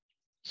her,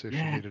 see if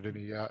she needed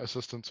any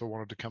assistance or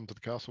wanted to come to the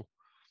castle.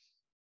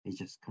 He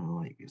just kind of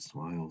like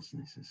smiles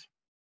and he says,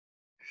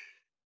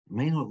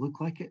 "May not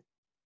look like it.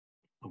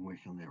 I'm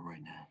working on that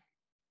right now."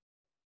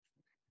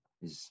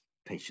 His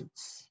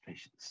patience.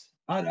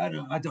 I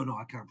don't know.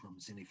 I can't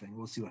promise anything.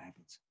 We'll see what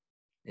happens.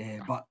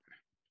 But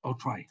I'll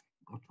try.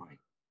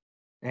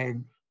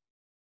 And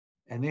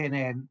then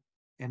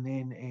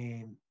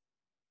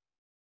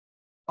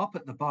up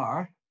at the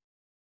bar,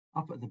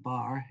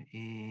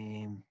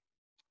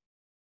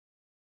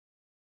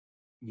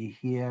 you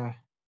hear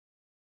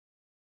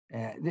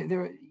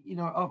there,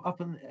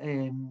 up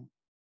in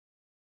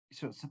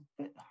so it's a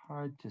bit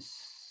hard to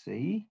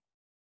see.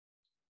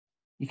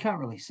 You can't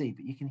really see,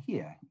 but you can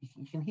hear.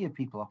 You can hear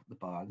people up at the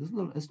bar.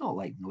 It's not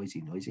like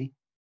noisy.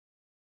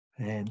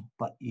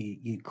 But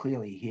you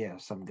clearly hear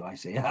some guy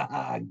say,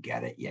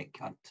 "Get it, you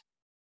cunt."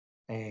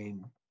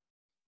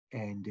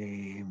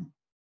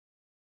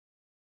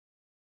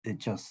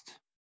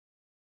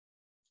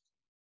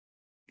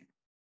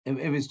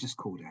 It was just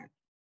called out.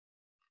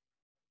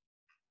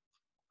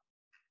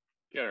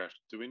 Garrett.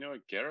 Do we know a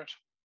Garrett?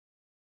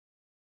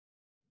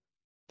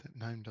 That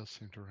name does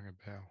seem to ring a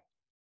bell.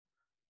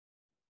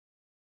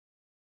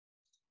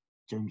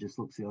 Jim just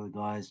looks at the other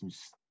guys and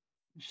just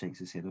shakes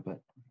his head a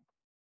bit.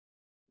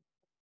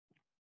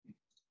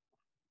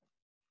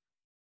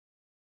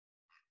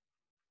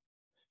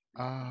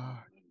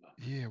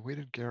 Yeah, where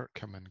did Garrett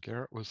come in?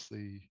 Garrett was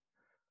we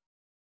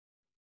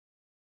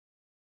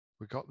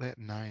got that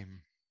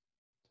name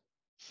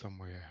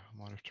somewhere. I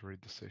might have to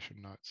read the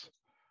session notes.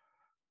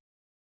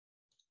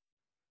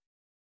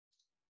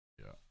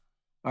 Yeah.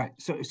 All right,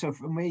 so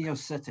from where you're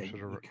sitting,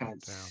 you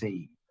can't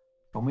see.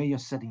 From where you're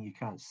sitting, you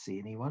can't see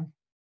anyone.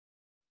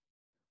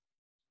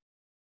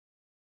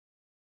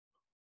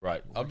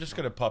 Right. I'm just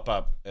going to pop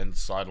up and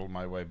sidle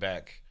my way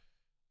back,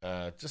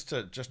 just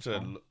to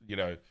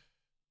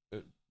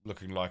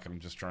looking like I'm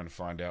just trying to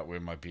find out where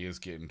my beer's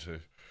getting to.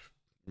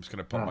 I'm just going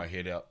to pop my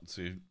head out and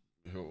see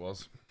who it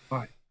was. All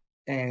right.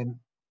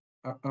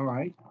 All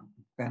right.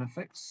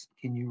 Bannofix,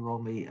 can you roll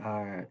me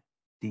a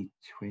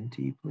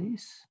D20,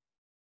 please?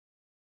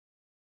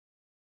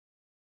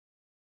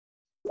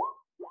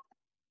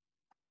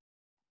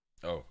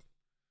 Oh.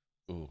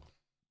 Ooh.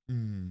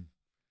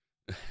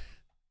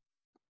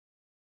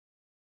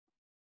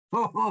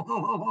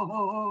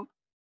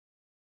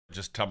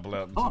 Just tumble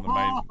out into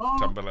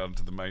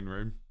the main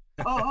room.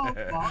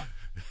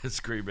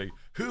 Screaming,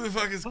 "Who the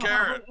fuck is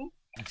Garrett?"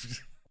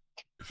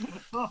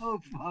 Oh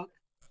fuck.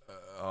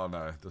 Oh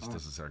no, this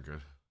doesn't sound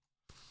good.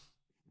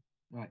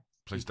 Right.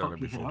 Please don't let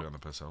me fall down the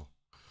piss hole.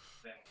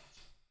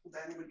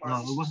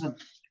 No, it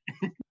wasn't.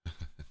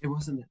 It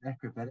wasn't an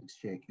acrobatics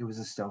check. It was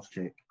a stealth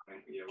check.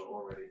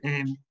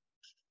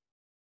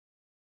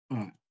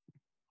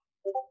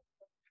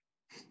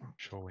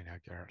 Sure we know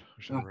Garrett.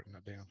 I should have written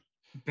that down.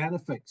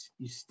 Bannofix,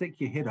 you stick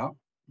your head up,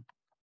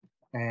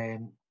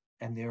 and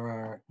there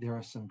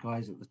are some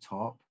guys at the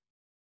top,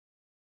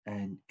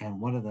 and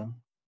one of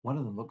them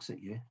looks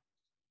at you.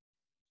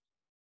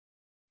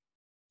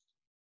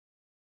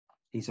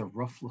 He's a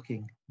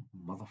rough-looking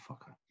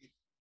motherfucker.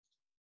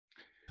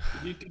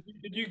 Did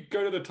you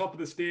go to the top of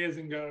the stairs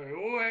and go,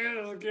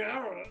 "Oh,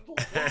 Garrett"?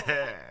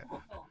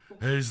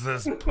 Who's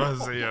this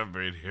pussy I've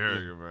been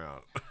hearing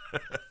about?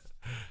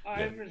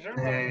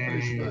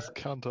 This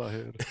cunt I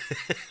heard.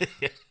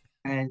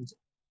 And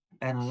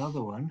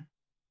another one,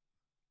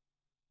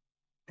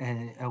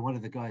 and one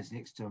of the guys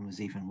next to him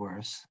was even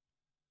worse.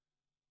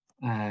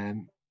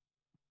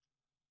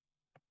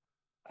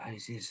 He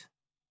says,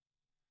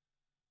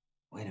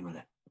 "Wait a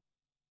minute.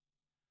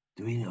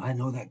 I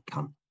know that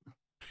cunt?"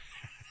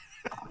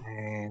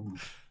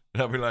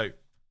 I'll be like,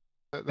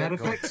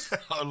 Bannofix?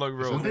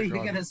 What are you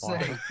going to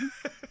say?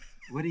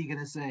 What are you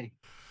going to say?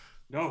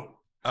 No.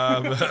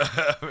 No.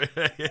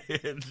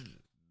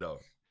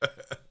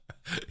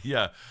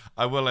 Yeah,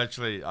 I will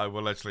actually, I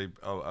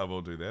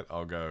will do that.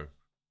 I'll go,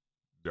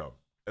 no.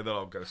 And then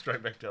I'll go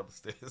straight back down the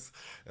stairs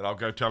and I'll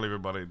go tell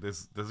everybody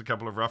there's a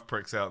couple of rough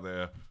pricks out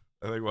there.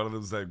 I think one of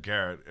them's named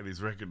Garrett and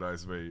he's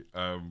recognized me.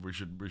 We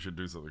should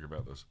do something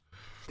about this.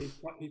 He's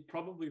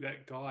probably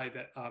that guy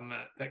that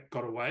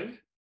got away.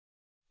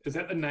 Is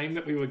that the name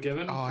that we were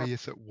given? Oh,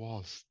 yes, it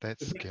was.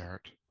 That's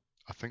Garrett.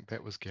 I think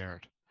that was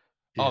Garrett.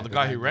 Yeah, the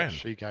guy who ran.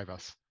 She gave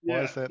us.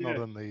 Why is that not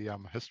in the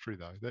history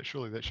though? That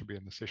should be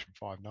in the session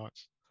 5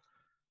 notes.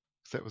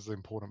 Because that was the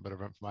important bit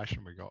of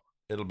information we got.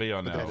 It'll be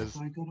on now. I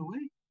got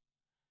away.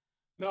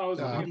 No, I was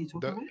the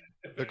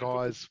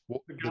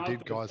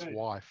dead guy's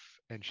wife,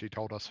 and she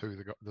told us who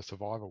the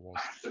survivor was.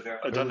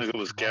 I don't think it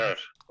was Garrett.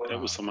 It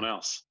was someone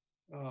else.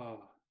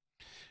 Oh.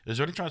 Is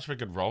there any chance we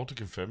could roll to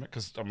confirm it?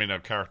 Because I mean, our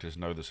characters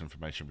know this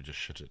information. We just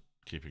shit at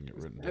keeping it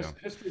written down.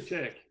 History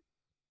check.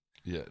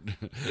 Yeah,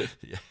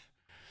 yeah.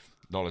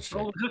 Knowledge check.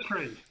 Roll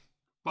history.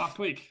 Last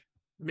week.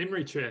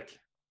 Memory check.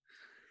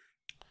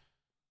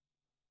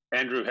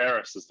 Andrew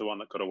Harris is the one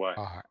that got away.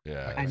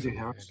 Yeah. Andrew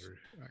Harris.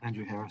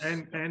 Andrew Harris.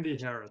 And Andy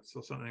Harris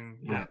or something.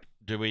 Yeah.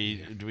 Do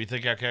we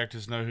think our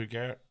characters know who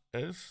Garrett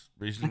is?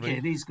 Reasonably? Okay,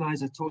 these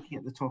guys are talking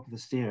at the top of the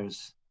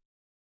stairs.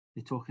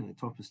 They're talking at the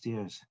top of the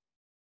stairs.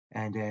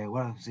 And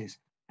one of them says,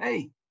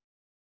 "Hey,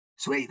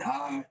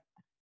 sweetheart."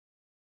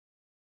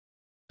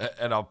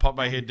 And I'll pop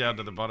my head down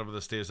to the bottom of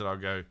the stairs and I'll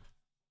go,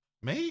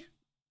 "Me?"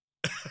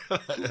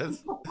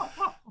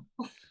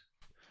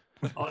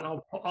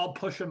 I'll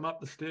push him up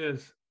the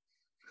stairs.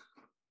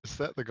 Is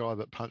that the guy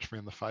that punched me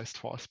in the face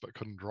twice but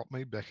couldn't drop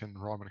me back in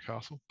Ryman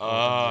Castle?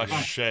 Oh,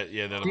 shit.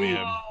 Yeah, that'll be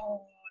him.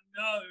 Oh,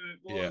 no,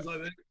 it was,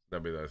 I think.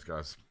 That'll be those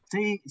guys.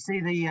 See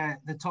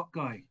the top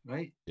guy,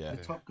 right? Yeah.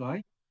 The top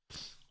guy.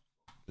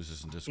 This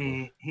isn't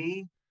Discord.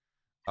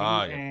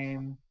 All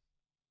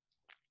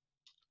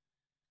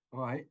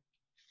right.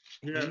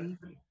 Yeah. Did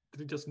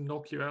he just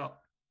knock you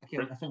out? Okay,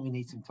 I think we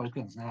need some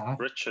tokens now.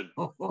 Richard,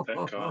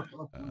 that guy.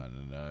 I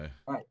don't know.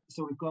 All right,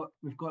 so we've got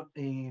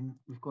the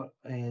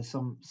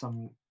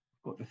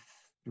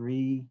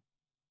 3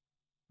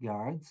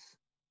 guards.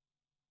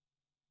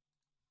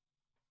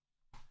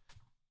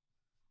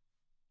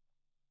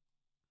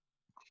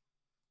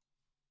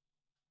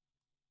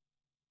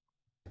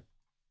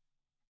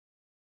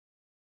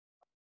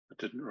 I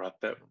didn't write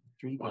that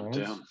 3 one guards.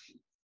 down.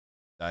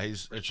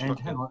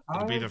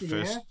 It'll be the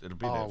first. It'll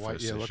be that wait,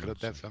 first. Yeah, look session, at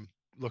it. That's him.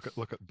 Look at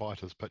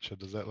Biter's picture.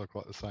 Does that look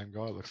like the same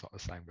guy? It looks like the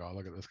same guy.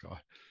 Look at this guy.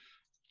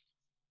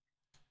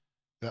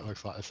 That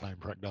looks like the same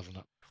prick, doesn't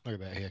it? Look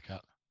at that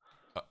haircut.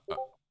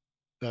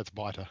 That's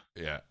Biter.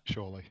 Yeah.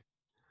 Surely.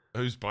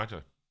 Who's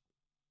Biter?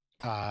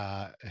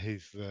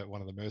 He's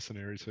one of the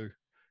mercenaries who.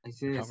 I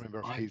can't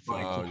remember if he's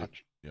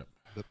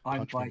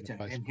I'm Biter,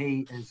 and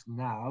he is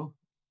now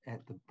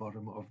at the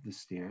bottom of the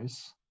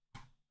stairs.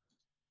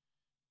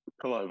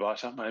 Hello,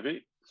 Biter,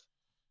 maybe.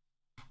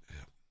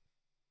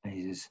 And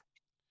he says,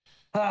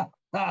 "Ha,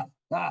 ha,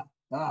 ha,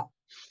 ha."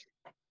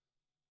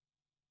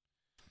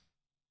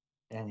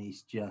 And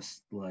he's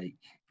just like,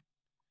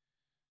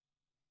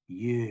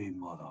 "You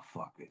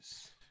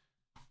motherfuckers."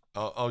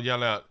 I'll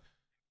yell out,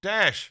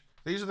 "Dash,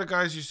 these are the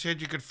guys you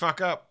said you could fuck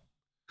up.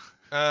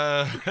 Take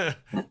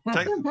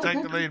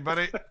the lead,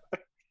 buddy."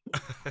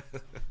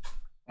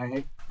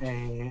 And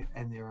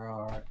there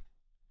are a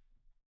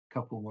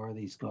couple more of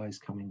these guys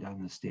coming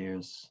down the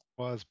stairs.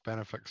 Why has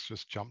Bannofix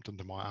just jumped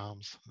into my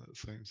arms, it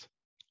seems?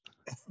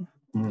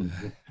 I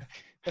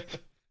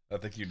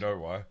think you know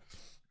why.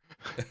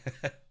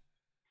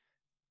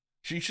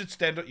 You should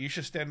stand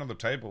on the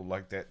table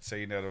like that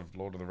scene out of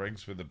Lord of the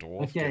Rings where the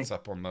dwarf gets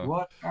up on the...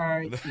 What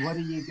are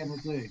you going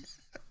to do?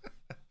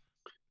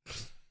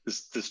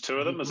 There's 2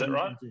 of them, is that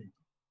right?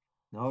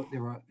 No,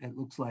 there are. It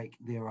looks like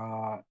there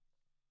are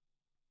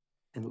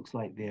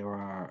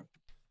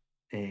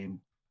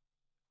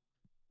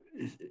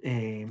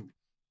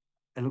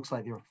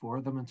 4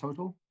 of them in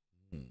total.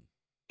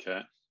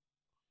 Okay.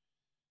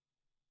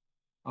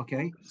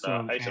 Okay.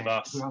 So 8 of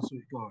us. Who else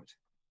we've got?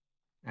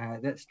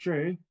 That's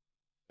true.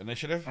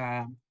 Initiative.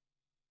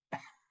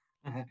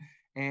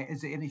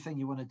 Is there anything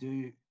you want to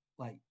do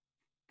like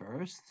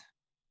first?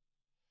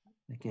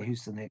 Okay,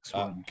 who's the next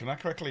one? Can I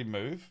quickly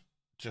move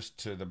just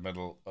to the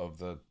middle of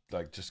the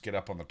just get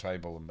up on the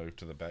table and move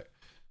to the back,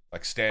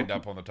 like stand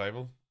up on the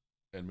table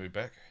and move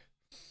back,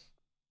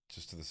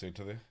 just to the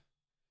center there.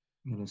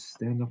 I'm gonna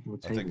stand up on the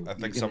table. I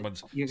think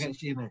someone's. You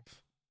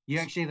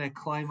actually gonna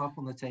climb up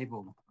on the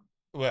table.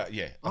 Well,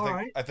 yeah.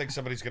 I think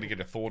somebody's going to get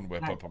a thorn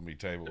whip up on my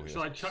table here.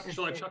 Shall I chuck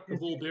the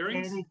ball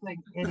bearings?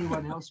 Anything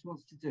anyone else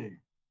wants to do?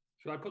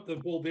 Should I put the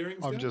ball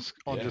bearings I'm down?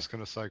 just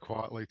going to say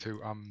quietly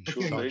to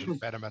Sure, Sergeant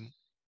Bannerman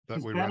that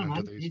we ran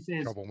into these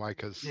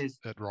troublemakers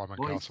at Ryman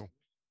Castle.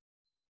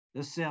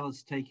 This cell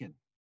is taken.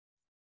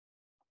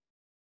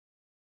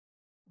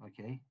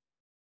 Okay.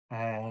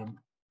 And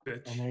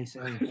they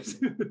say,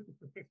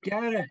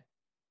 Garrett,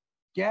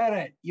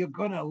 you're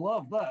gonna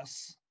love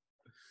this.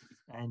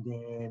 And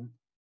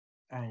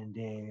I'm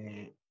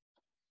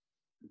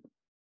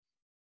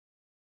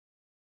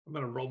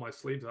gonna roll my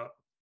sleeves up.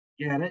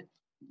 Garrett,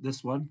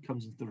 this one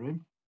comes into the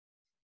room.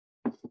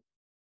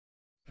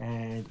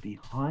 And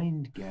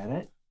behind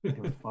Garrett, there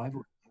were 5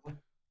 or 7.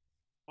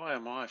 Why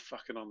am I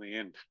fucking on the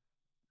end?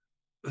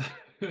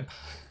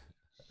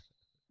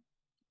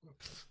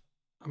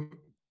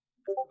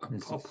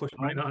 I'll push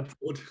Maynard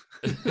forward.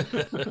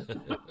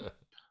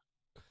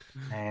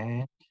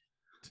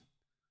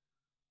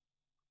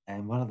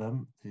 and one of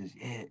them says,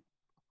 "Yeah,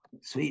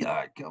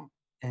 sweetheart, come."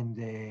 And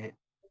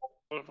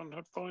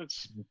 500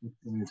 points.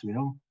 As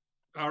well.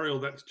 Ariel,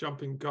 that's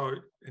jumping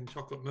goat and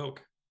chocolate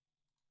milk.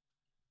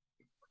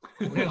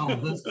 Well,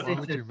 why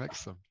would you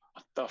mix them?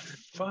 What the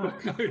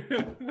fuck?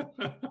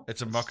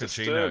 It's a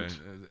mochaccino,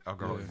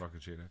 alcoholic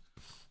mochaccino.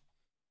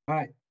 All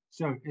right.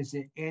 So, is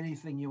there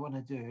anything you want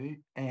to do?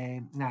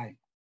 No.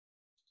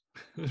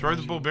 Throw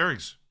the ball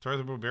bearings. Throw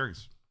the ball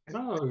bearings.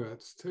 No,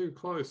 it's too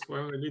close.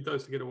 Well, we need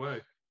those to get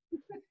away.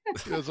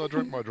 As I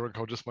drink my drink,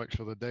 I'll just make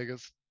sure the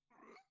dagger's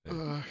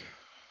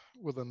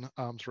within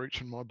arm's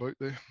reach in my boot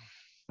there.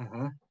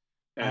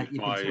 And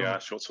my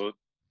short sword.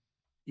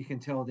 You can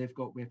tell they've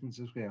got weapons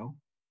as well.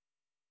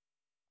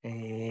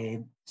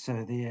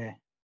 So they're,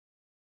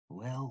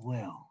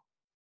 well,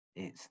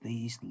 it's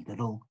these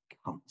little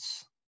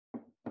cunts.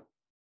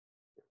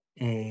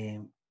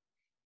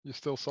 You're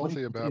still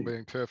salty about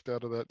being turfed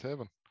out of that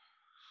tavern.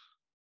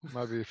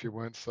 Maybe if you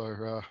weren't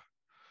so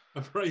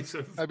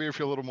abrasive. Maybe if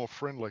you're a little more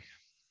friendly,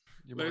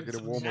 you might get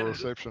a warmer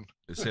reception.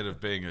 Instead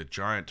of being a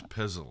giant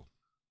pizzle.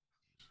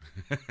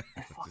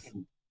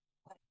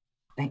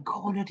 They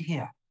cornered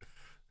here.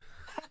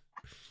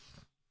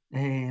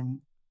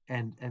 And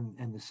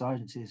the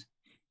sergeant says,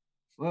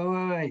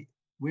 wait,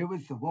 we're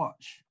with the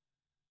watch.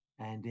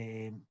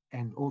 And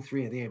all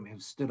 3 of them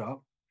have stood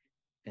up,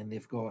 and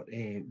they've got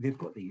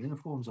the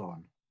uniforms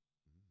on.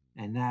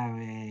 And now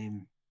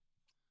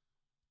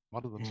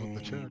one of them's at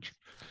the church.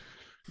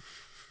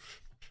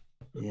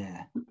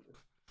 Yeah.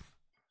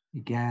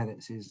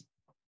 Garrett says,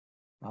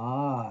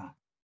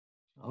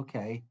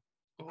 okay.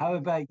 How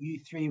about you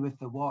 3 with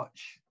the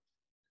watch?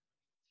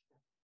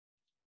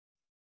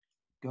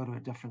 Go to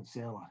a different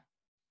cellar.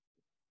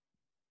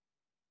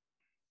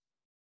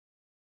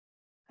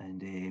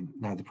 And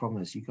now the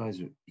problem is,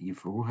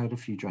 you've all had a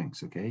few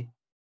drinks, okay?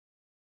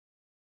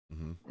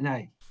 Mm-hmm.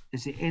 Now,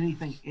 is there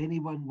anything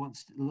anyone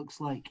wants? It looks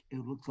like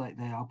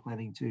they are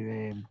planning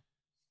to.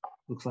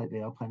 Looks like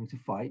they are planning to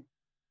fight.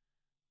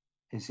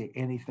 Is there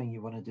anything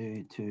you want to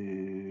do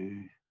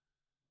to?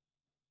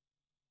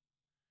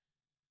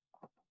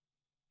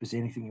 Is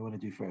there anything you want to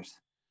do first?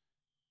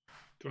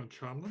 Do you want to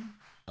charm them?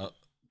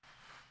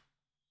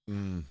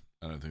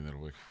 I don't think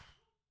that'll work.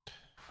 I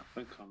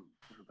think I'm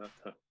about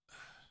to.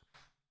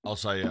 I'll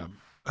say,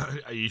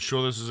 are you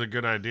sure this is a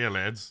good idea,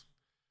 lads?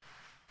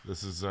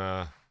 This is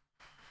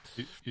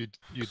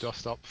You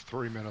dust up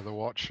 3 men of the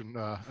watch, and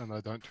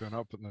they don't turn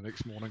up, and the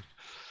next morning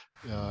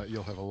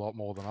you'll have a lot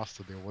more than us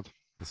to deal with.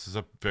 This is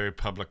a very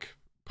public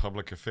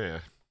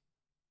affair.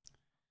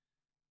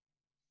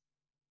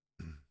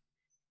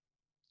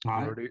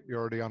 You're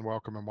already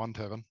unwelcome in one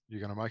tavern. You're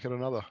going to make it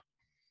another.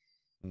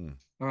 All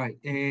right.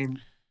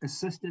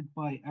 Assisted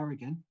by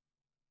Aragon,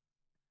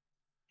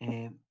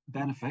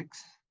 Bannofix.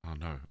 Oh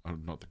no,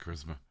 I'm not the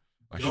charisma.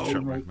 I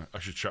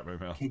should shut my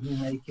mouth.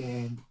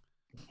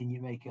 Can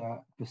you make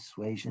a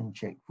persuasion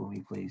check for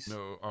me, please?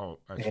 No.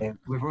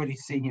 We've already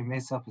seen you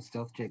mess up a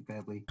stealth check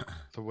badly.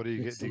 So what do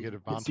you get? Do you get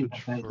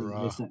advantage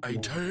for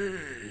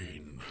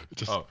 18?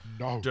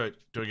 No. Do I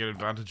get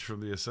advantage from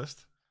the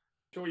assist?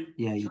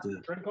 Yeah, you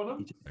do. Drink on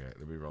him? Okay,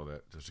 let me roll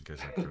that just in case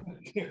I could.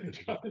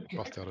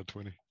 Bust out of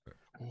 20.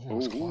 Oh,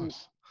 it's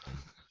close.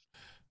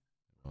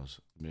 Let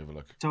me have a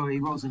look. So he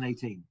rolls an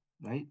 18,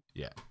 right?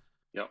 Yeah.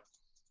 Yep.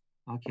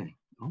 Okay.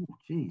 Oh,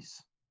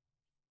 jeez.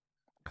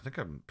 I think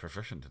I'm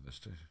proficient in this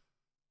too.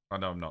 Oh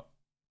no, I'm not.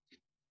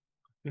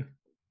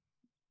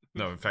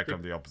 No, in fact,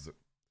 I'm the opposite.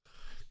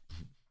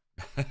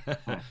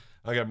 I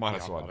got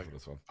 -1 for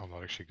this one. I'm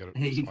not actually good at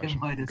persuasion.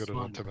 I'm good at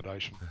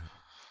intimidation.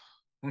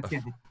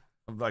 Okay.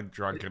 I'm like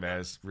drunken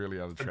ass, really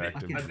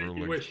unattractive. I think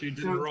you wish you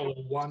didn't roll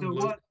a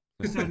 1.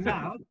 So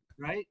now,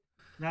 right?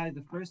 Now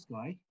the first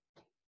guy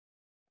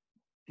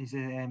is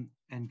and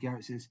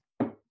Garrett says,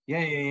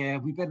 yeah,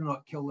 we better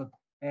not kill them.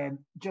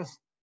 Just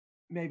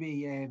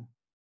maybe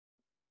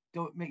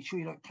don't make sure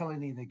you don't kill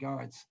any of the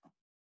guards.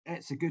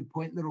 It's a good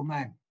point, little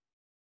man.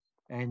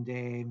 And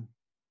the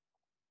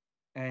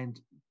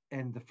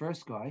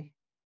first guy,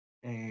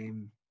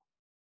 is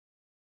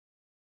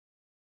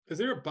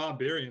there a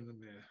barbarian in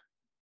there?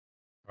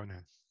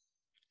 Conan.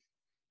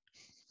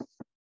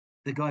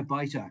 The guy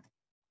biter.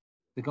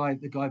 The guy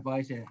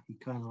biter. He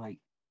kind of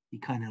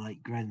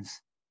like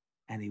grins,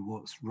 and he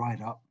walks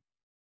right up,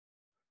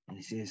 and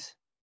he says,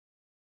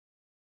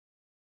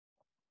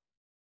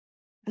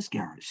 "As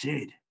Garrett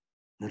said,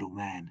 little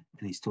man,"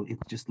 and he's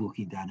just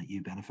looking down at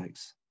you,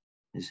 Bannofix.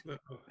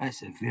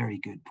 That's a very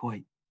good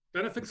point.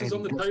 Bannofix is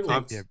on the table.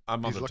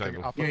 I'm on the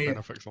table. Up at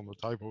Bannofix on the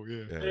table.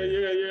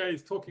 Yeah.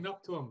 He's talking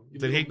up to him.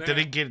 Did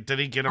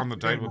he get on the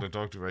table to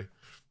talk to me?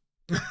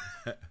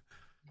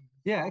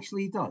 Yeah,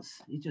 actually, he does.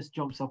 He just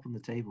jumps up on the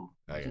table.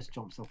 He just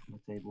jumps up on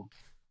the table.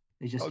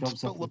 He just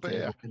jumps up on the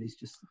table, and he's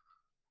just,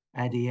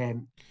 and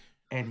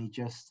he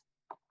just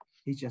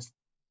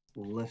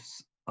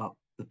lifts up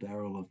the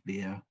barrel of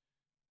beer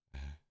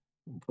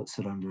and puts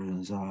it under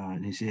his eye,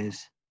 and he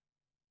says,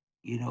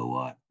 "You know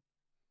what?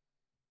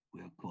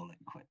 We'll call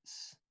it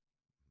quits."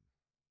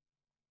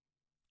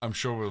 I'm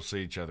sure we'll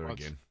see each other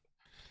again.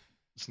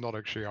 It's not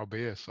actually our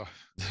beer, so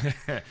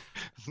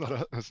it's not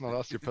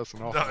us you're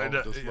pissing off.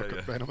 Just look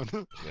at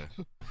Bannerman.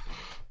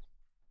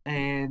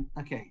 And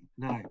okay,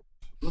 now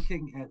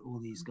looking at all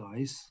these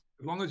guys,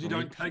 as long as you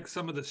don't take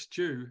some of the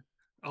stew,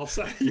 I'll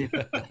say.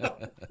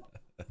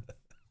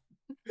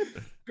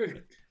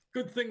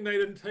 Good thing they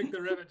didn't take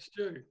the rabbit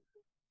stew.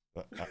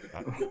 I'm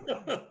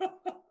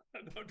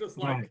just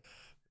like,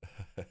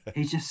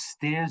 he just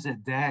stares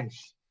at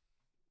Dash,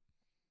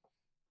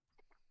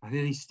 and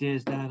then he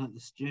stares down at the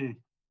stew.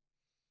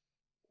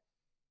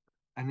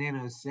 And then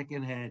in his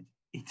second head,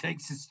 he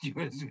takes his stew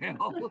as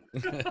well.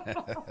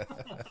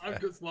 I'm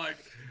just like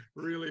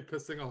really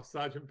pissing off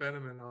Sergeant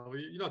Bannerman.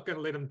 You're not going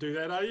to let him do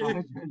that, are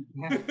you?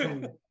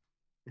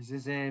 This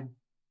is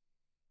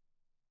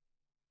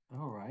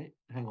all right.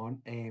 Hang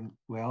on.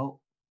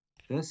 Well,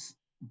 this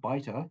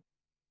biter.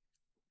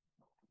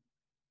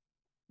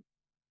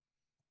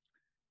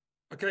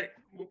 Okay,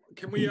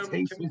 can we?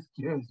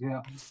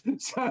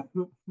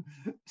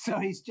 So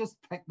he's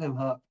just picked them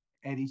up.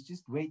 And he's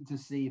just waiting to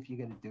see if you're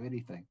going to do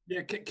anything.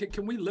 Yeah,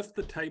 can we lift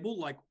the table,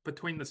 like,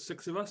 between the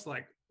six of us?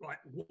 Like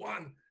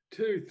 1,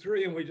 2,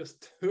 3, and we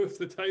just turf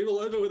the table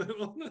over with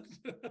him on it?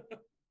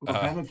 Well,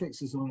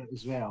 Bannofix is on it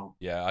as well.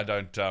 Yeah, I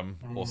don't...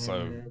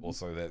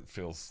 Also, that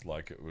feels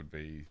like it would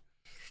be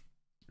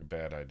a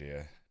bad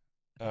idea.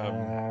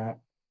 Oh,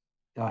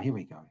 here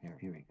we go. Here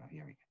we go.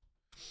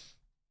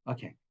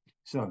 Okay,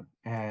 so,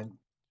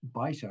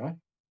 biter...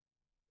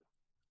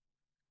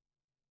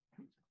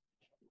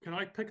 Can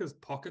I pick his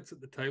pockets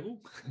at the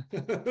table?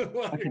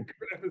 Grab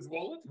his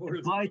wallet? Or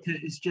Biter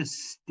is just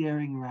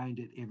staring around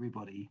at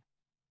everybody.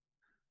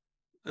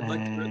 I'd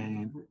like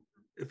to,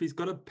 if he's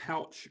got a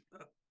pouch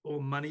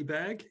or money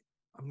bag,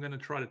 I'm going to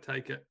try to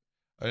take it.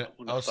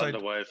 I'll say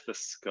away of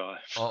this guy.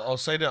 I'll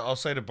say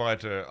to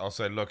Biter, I'll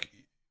say, look,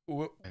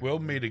 we'll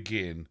meet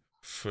again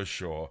for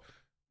sure.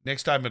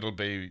 Next time it'll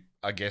be,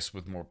 I guess,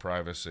 with more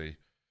privacy.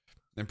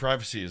 And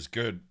privacy is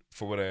good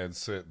for when I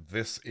insert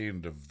this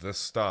end of this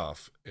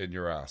staff in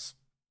your ass.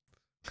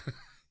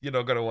 You're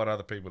not going to want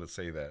other people to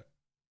see that.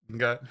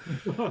 Okay?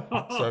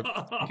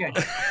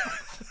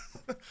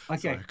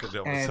 Okay.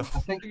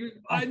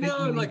 I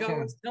know, like I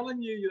was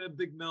telling you, that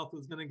big mouth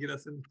was going to get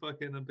us in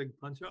fucking a big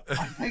punch up.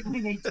 I think we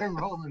need to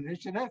roll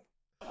initiative.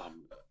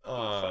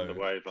 Find a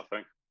wave, I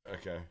think.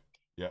 Okay.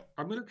 Yeah.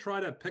 I'm going to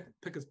try to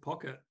pick his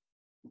pocket.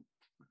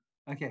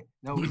 Okay.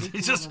 No,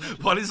 he's just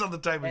while he's on the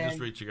table, just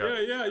reaching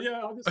out.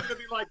 Yeah. I'm just gonna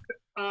be like,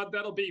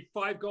 that'll be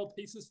 5 gold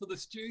pieces for the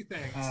stew,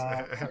 thanks.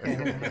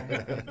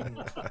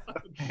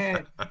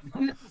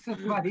 It's a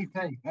funny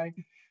thing, right?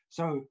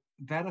 So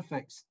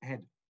Bannofix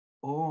had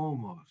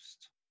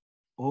almost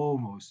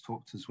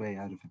talked his way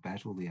out of a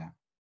battle there.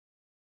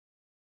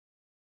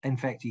 In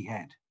fact, he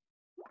had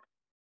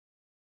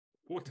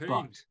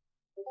 14.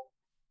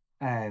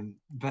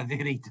 But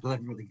then he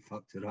deliberately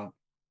fucked it up.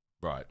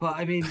 Right. But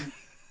I mean,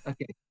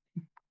 okay.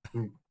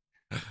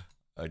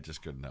 I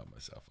just couldn't help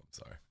myself. I'm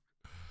sorry.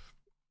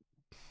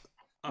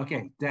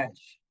 Okay,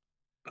 Dash.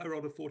 I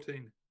rolled a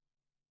 14.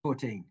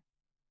 14.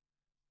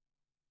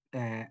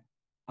 Oh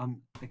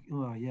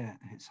yeah,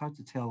 it's hard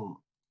to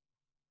tell.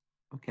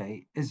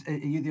 Okay, are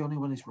you the only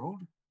one who's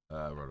rolled?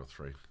 I rolled a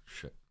 3.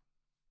 Shit.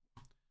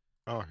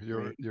 Oh,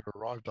 you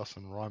arrived us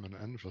in Ryman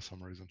Inn for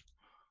some reason.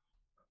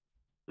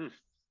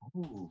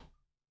 Ooh.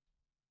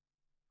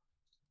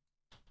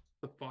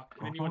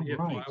 Anyone hear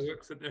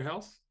fireworks at their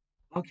house?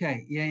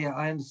 Okay, yeah,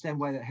 I understand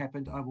why that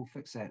happened. I will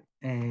fix that.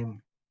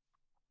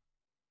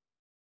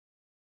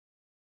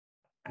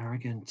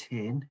 Arrogant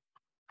 10.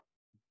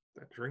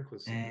 That drink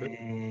was yeah,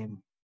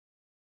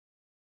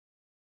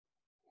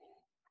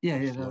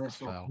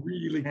 that's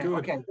really good.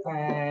 Okay,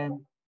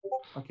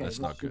 okay. That's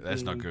not good.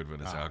 That's not good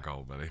when it's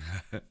alcohol, buddy.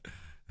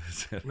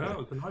 No,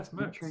 it's a nice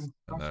mix.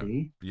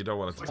 You don't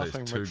want it to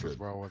taste too good.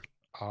 Well with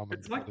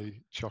almond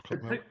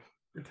chocolate milk.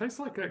 It tastes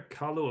like a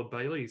Kahlua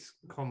Bailey's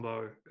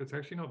combo. It's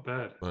actually not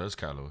bad. Well, it's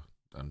Kahlua.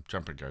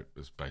 Jumping Goat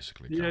is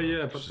basically Kahlua.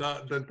 Yeah,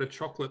 but the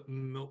chocolate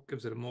milk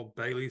gives it a more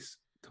Bailey's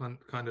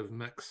kind of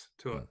mix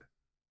to it.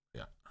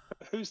 Yeah.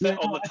 Who's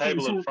that on the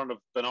table in front of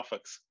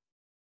Bannofix?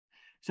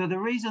 So the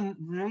reason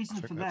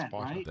for that,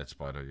 Spider. right? That's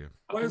Spider, yeah.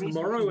 Why is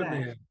Morrow in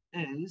there?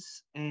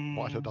 Is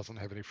Spider doesn't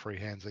have any free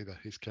hands either.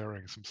 He's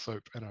carrying some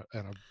soup and a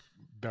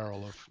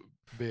barrel of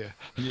beer.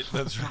 Yeah,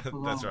 that's right.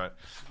 That's right.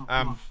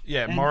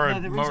 Yeah, and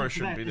Morrow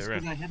shouldn't be there.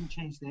 Because I hadn't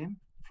changed them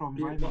from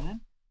driving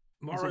in.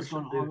 Morrow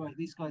should be. Right,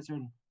 these guys are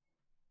in.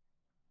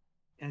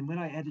 And when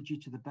I added you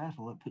to the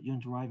battle, it put you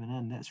into driving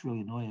in. That's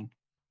really annoying.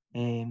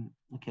 Okay,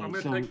 I'm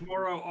going to take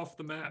Morrow off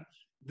the map.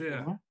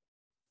 There.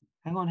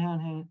 Hang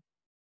on.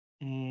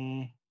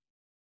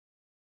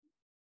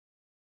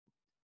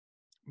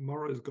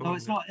 Morrow's gone. No,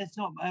 it's not. It's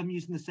not. I'm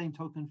using the same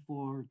token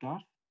for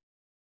Garth.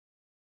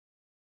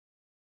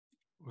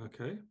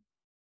 Okay.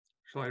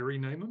 Shall I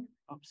rename him?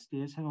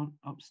 Upstairs. Hang on.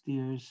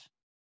 Upstairs.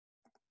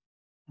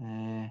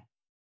 Hold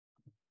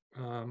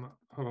on.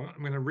 I'm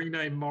going to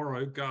rename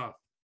Morrow Garth.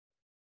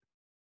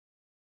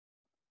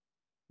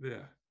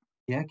 There.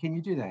 Yeah. Can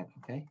you do that?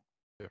 Okay.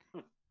 Yeah.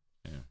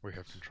 We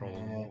have control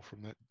more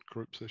from that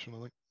group session, I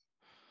think.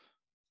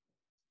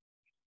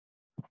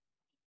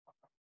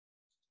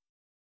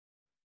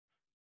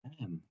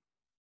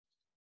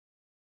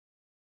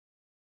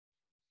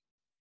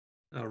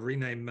 I'll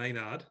rename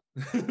Maynard.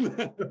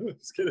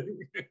 Just kidding.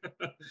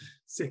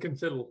 Second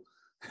fiddle.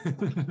 Sorry,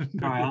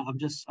 I'm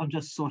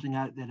just sorting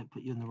out that it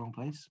put you in the wrong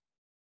place.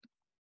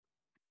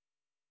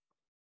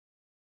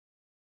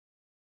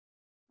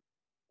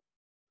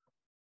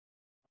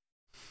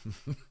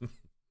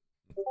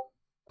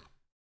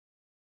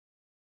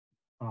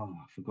 Oh,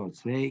 for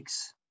God's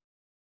sakes.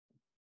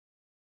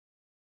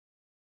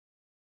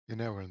 Yeah,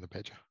 now we're in the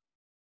badger.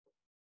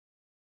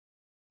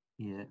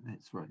 Yeah,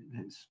 that's right.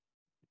 That's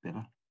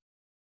better.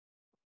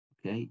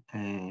 Okay.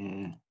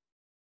 These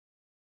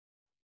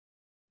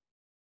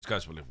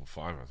guys were level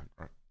 5, I think,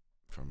 right?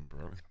 From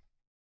Brawling.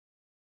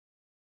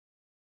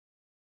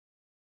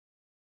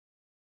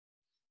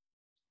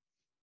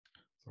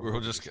 So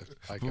we'll just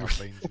take our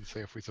beans and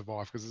see if we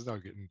survive, because there's no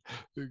getting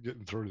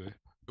through there.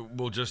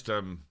 We'll just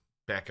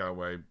back our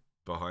way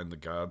behind the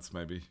guards,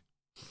 maybe.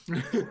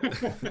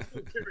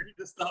 Ready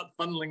to start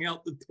funneling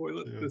out the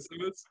toilet. Yeah.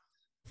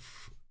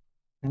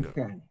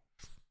 Okay.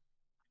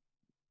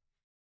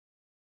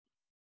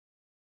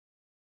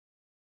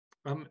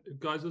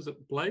 Guys, is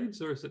it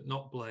blades or is it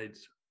not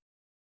blades?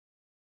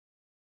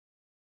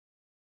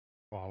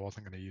 Well, I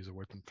wasn't going to use a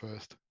weapon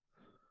first.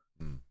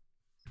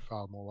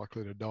 Far more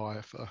likely to die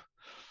if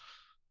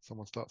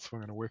someone starts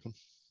swinging a weapon.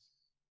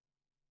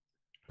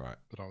 Right.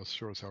 But I was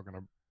sure as hell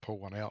going to pull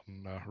one out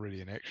and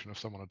ready in action if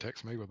someone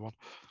attacks me with one.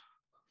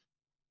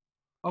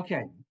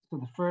 Okay. So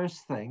the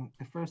first thing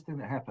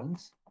that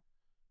happens,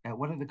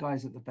 one of the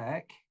guys at the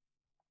back,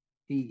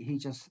 he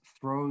just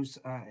throws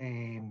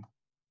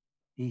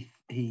he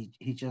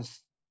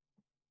just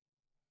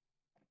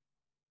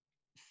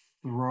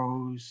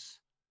throws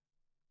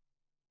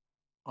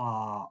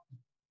a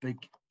big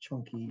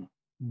chunky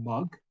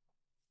mug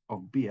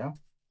of beer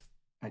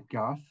at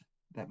Garth.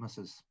 That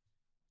misses.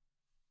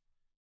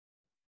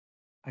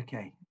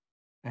 Okay.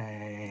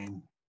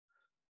 And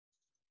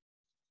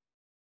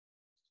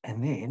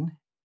then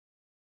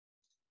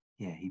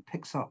he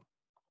picks up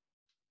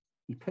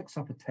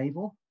a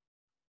table.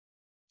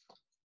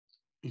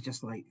 He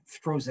just like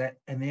throws that,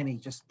 and then he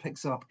just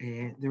picks up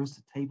there's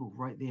a table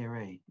right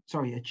there,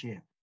 sorry, a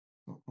chair.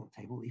 Not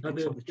table. He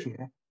picks up the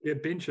chair. Yeah,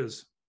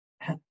 benches.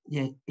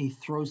 Yeah, he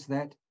throws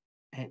that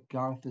at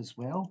Garth as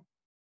well.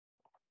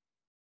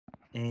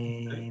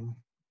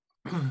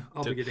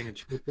 I'll be getting a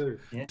chair too.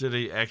 Yeah. Did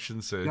he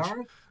action surge?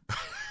 Garth?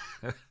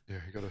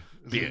 Yeah, he got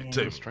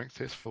a strength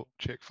test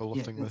check for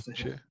lifting the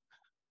chair.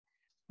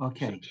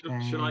 Okay.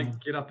 Should I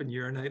get up and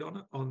urinate on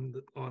it on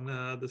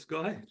this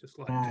guy? Just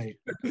like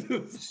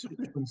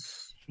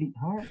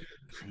sweetheart.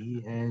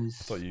 He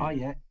is. Oh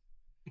yeah.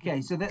 Okay,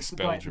 so that's the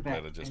guy at the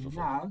back. And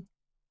now,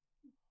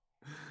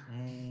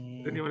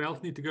 anyone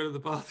else need to go to the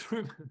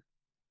bathroom?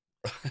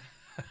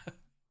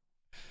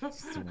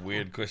 It's a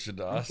weird question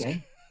to ask.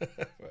 Okay.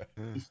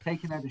 He's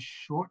taken out a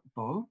short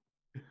bow.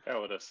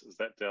 Cowardice. Is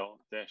that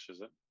Dash,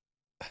 is it?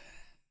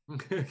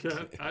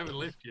 I haven't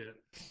left yet.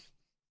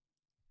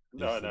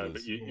 No,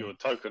 but your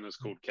token is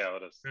called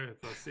cowardice. Yes,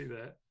 I see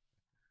that.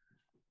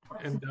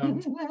 And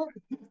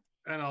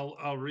and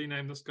I'll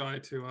rename this guy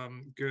to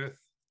Garth.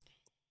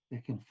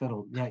 Second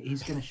fiddle. Yeah,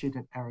 he's going to shoot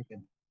at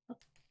arrogant.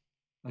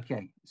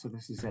 Okay, so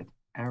this is it.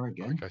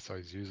 Arrogant. Okay, so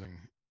he's using.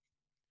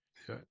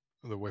 Yeah,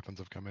 the weapons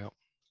have come out.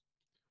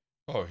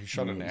 Oh, he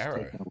shot an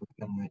arrow.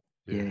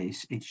 Yeah,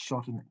 he's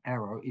shot an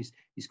arrow. He's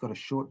got a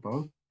short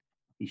bow.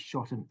 He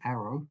shot an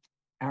arrow.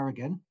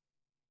 Arrogant.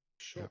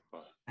 Short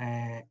bow.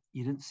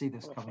 You didn't see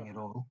this coming at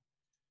all.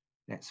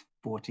 That's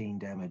 14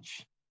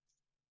 damage.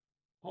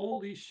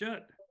 Holy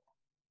shit!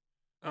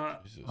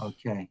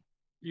 Okay.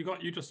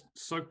 You just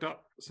soaked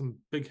up some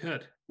big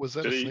hit. Was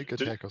that a sneak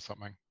attack or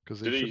something? Because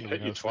he shouldn't have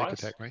been able to sneak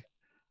attack me.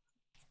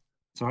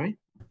 Sorry?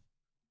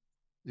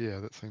 Yeah,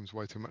 that seems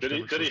way too much. Did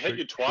he hit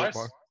you twice?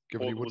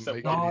 Given he wouldn't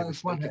make any of the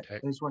sneak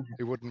attack.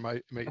 He wouldn't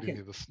make any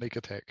of the sneak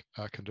attack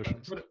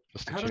conditions.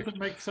 How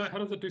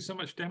does it do so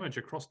much damage?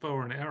 A crossbow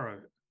or an arrow?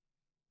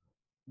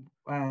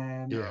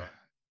 Yeah.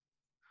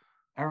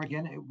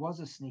 Arrogant, it was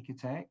a sneak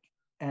attack.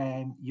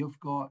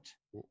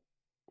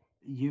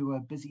 You were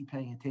busy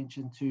paying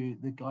attention to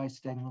the guy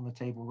standing on the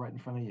table right in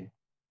front of you.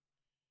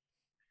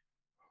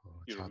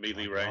 You're in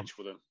melee range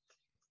with him.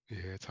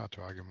 Yeah, it's hard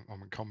to argue.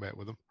 I'm in combat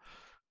with him.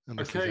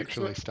 Unless he's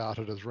actually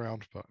started his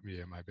round, but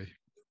yeah, maybe.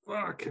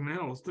 Fucking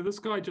hell. So this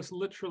guy just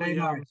literally...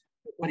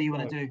 what do you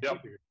want to do?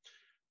 Yep.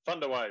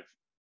 Thunder wave.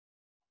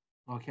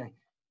 Okay.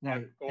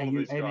 Now, all of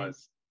these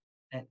guys.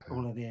 At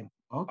all of them.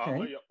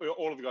 Okay.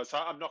 All of the guys. So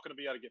I'm not going to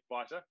be able to get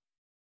Biter.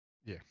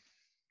 Yeah.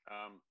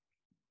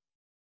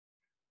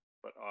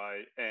 But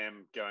I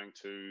am going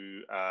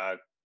to,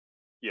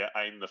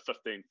 aim the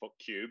 15-foot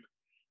cube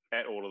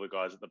at all of the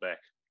guys at the back.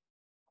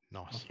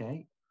 Nice.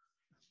 Okay.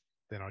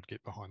 Then I'd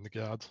get behind the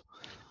guards.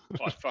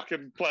 I'm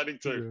fucking planning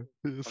to.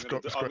 Yeah.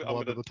 Scrap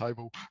under the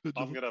table.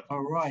 I'm gonna.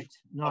 All right.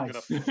 Nice. I'm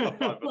gonna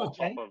flip over the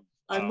top of.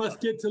 I must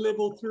get to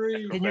level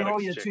 3. Can you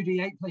roll your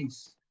 2d8,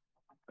 please?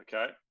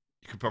 Okay.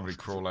 You could probably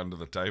crawl under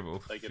the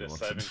table. They get a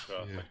saving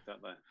throw,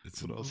 don't they?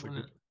 It's what I was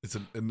thinking. It's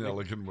an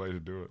inelegant way to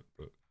do it,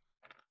 but.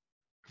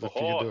 If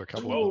you can do a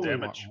couple of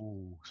damage.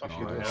 If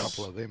you do a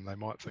couple of them, they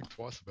might think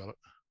twice about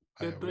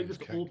it. They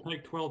just all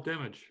take 12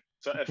 damage.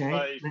 So if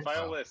they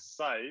fail their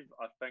save,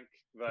 I think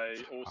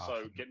they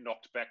also get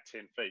knocked back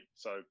 10 feet.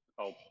 So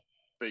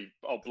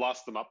I'll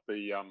blast them up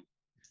the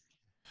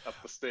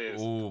stairs.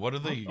 Oh, what are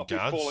the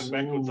guards? Falling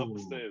backwards up the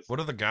stairs. What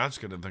are the guards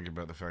going to think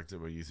about the fact that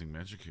we're using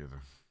magic here,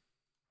 though?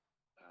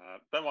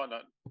 They might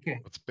not. Okay.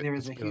 There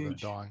is a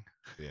huge dying.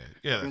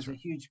 Yeah, there's a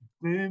huge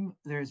boom.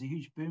 There is a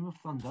huge boom of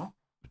thunder.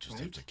 We just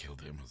have to kill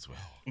them as well.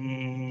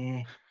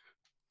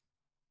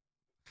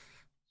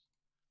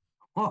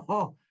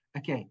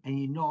 Okay, and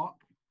you knock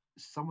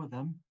some of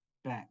them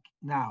back.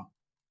 Now,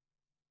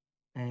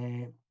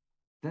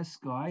 this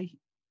guy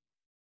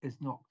is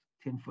knocked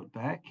 10 foot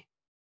back.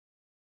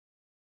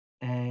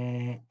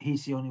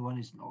 He's the only one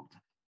who's knocked.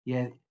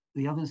 Yeah,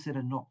 the others that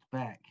are knocked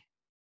back.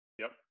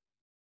 Yep.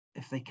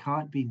 If they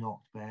can't be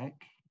knocked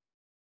back,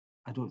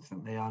 I don't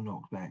think they are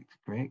knocked back,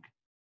 correct?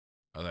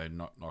 Are they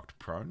not knocked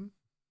prone?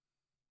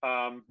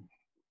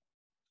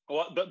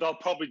 Well, they'll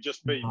probably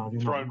just be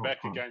thrown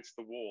back against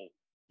the wall.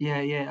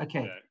 Yeah,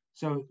 okay. Yeah.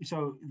 So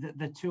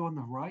the two on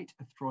the right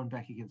are thrown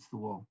back against the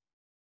wall.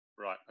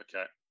 Right,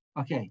 okay.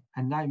 Okay,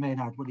 and now,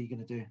 Maynard, what are you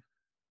going to do?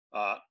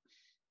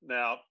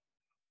 Now,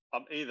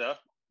 I'm either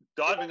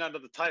diving under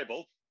the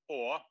table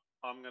or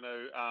I'm going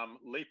to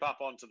leap up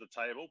onto the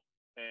table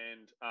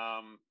and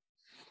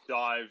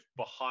dive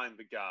behind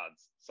the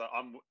guards. So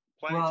I'm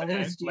planning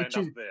to land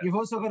up there. You've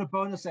also got a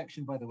bonus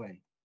action, by the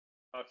way.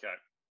 Okay.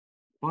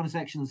 Bonus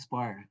action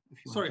Inspire. If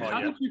you Sorry, how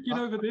did you get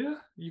over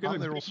there? You're going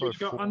to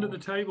go under the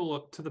table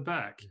or to the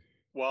back?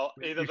 Well,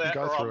 either that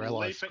or I'm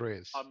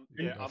leaping,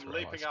 I'm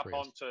leaping up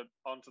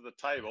onto the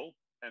table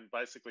and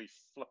basically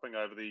flipping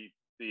over the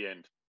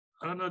end.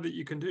 I don't know that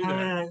you can do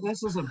that.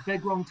 This is a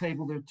big long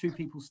table. There are two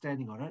people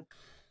standing on it.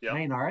 Yep.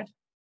 Maynard,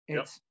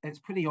 it's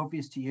pretty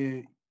obvious to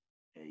you.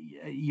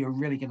 You're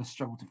really going to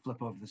struggle to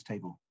flip over this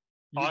table.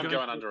 I'm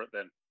going under it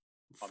then.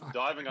 I'm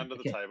diving under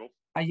the table.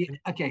 Are you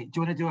okay?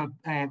 Do you want to do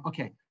a?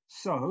 Okay.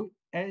 So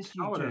as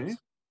you do,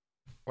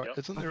 wait,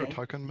 isn't there a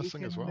token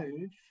missing as well?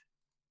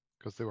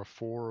 Because there were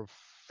 4 of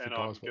the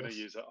guys. I'm going to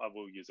use it. I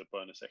will use a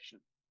bonus action.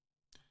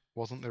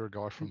 Wasn't there a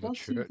guy from the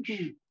church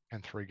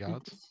and 3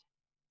 guards?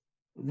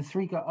 The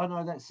 3 guards. Oh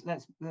no, that's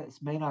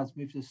Maynard's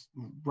moved us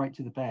right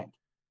to the back.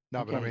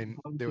 No, but I mean,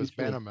 there was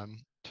Bannerman,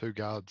 2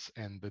 guards,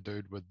 and the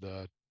dude with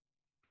the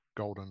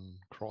golden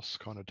cross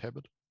kind of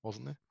tabard,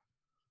 wasn't there?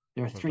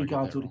 There are 3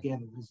 guards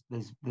altogether.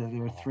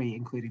 There are 3,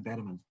 including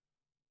Bannerman.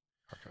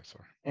 Okay,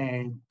 sorry.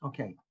 And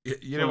okay.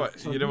 You know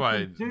what? You know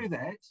why? Do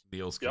that.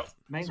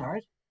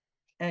 Maynard.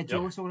 Do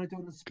you also want to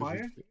do an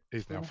Inspire?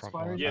 He's now front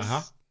line.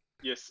 Yes.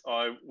 Yes,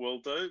 I will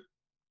do.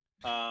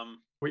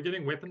 We're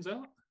getting weapons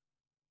out?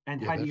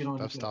 And how do you know?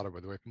 They've started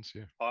with weapons,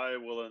 yeah. I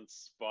will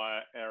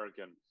inspire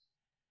Arrogant.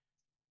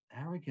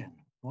 Arrogant?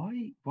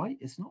 Why?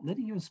 It's not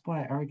letting you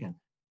inspire Arrogant.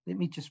 Let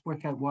me just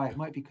work out why. It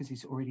might be because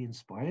he's already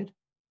inspired.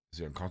 Is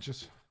he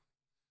unconscious?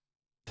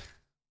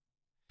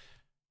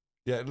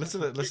 Yeah,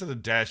 listen to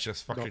Dash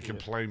just fucking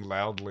complain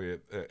loudly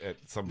at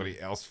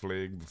somebody else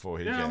fleeing before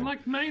he can. I'm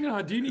like,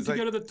 Maynard, do you need to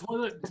go to the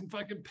toilet and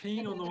fucking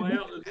pee on the way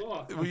out as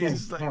well?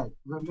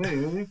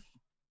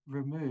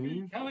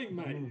 Remove.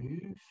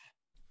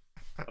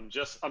 I'm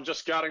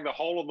just guarding the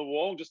hole in the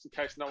wall just in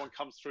case no one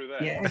comes through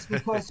there. Yeah, it's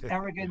because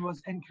Arrogant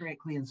was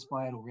incorrectly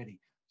inspired already.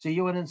 So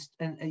you want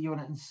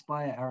to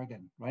inspire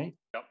Arrogant, right?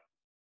 Yep.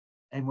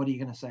 And what are you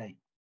going to say?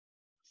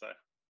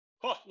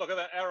 Oh, look at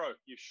that arrow.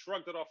 You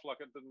shrugged it off like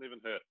it didn't even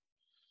hurt.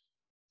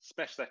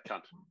 Smash that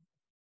cunt.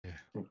 Yeah.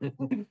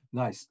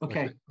 Nice.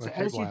 Okay. So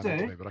as you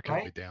do, but I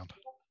can't be downed.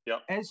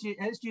 Yep. As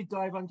you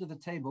dive under the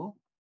table,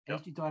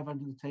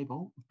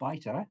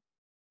 Biter.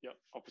 Yep.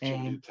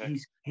 Opportunity attack.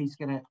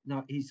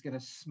 He's gonna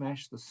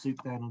smash the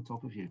soup down on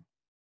top of you.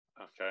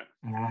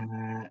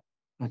 Okay.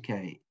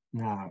 Okay.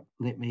 Now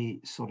let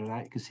me sort it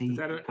out because he. Is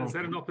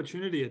that an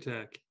opportunity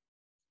attack?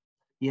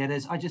 Yeah, it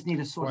is. I just need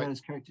to sort out his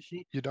character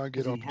sheet. You don't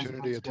get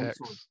opportunity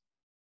attacks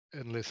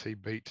unless he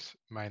beats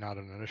Maynard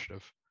in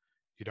initiative,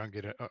 you don't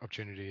get an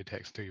opportunity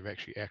attacks until you've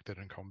actually acted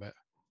in combat.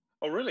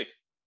 Oh, really?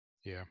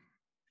 Yeah.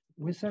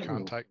 Where's that? You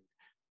can't take.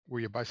 Well,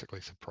 you're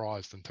basically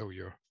surprised until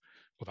you're.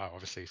 Well, they're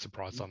obviously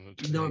surprised on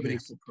it.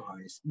 Nobody's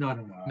surprised. No.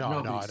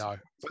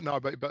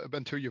 But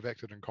until you've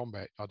acted in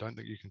combat, I don't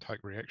think you can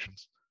take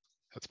reactions.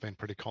 That's been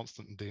pretty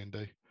constant in D&D.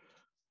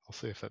 I'll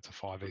see if that's a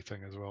 5e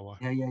thing as well.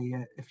 Though.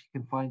 Yeah. If you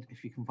can find it,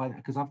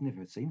 because I've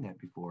never seen that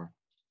before.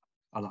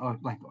 I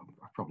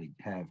probably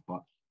have,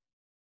 but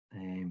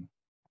I'm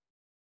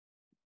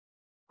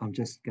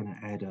just gonna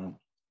add a.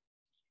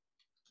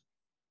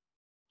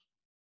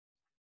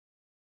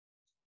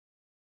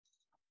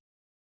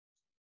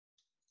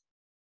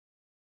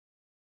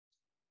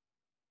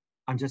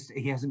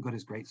 He hasn't got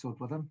his greatsword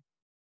with him.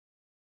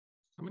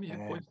 How many hit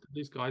points did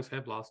these guys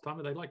have last time?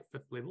 Are they like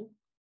 5th level?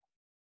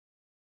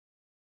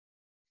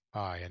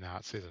 Oh, yeah, no,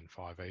 it says in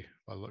 5e.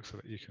 By the looks of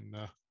it, you can.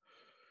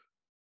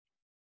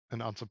 An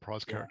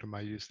unsurprised character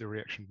may use their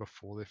reaction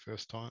before their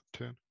first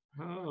turn.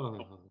 Oh.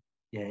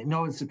 Yeah,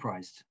 no one's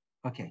surprised.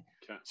 Okay.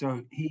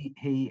 So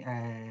he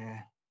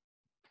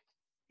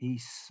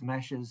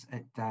smashes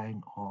it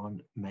down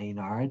on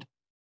Maynard.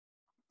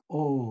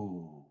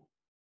 Oh.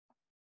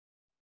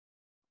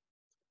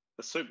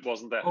 The soup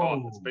wasn't that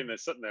hot. It's been there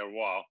sitting there a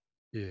while.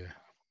 Yeah.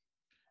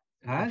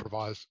 Huh?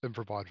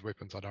 Improvised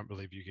weapons, I don't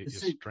believe you get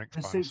your strength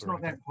bonus. The soup's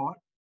not that hot.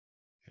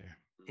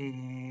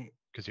 Yeah.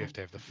 Because you have to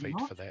have the feat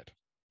for that.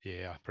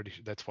 Yeah, pretty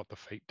sure that's what the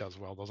feat does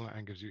well, doesn't it?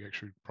 And gives you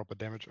actually proper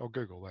damage. I'll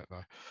Google that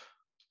though.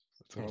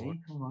 Okay,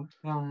 hold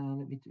on.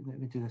 Let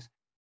me do this.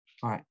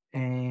 All right.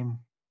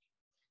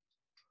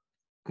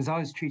 Because I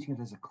was treating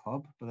it as a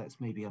club, but that's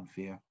maybe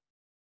unfair.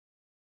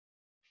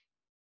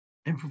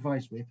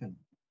 Improvised weapon.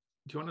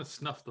 Do you want to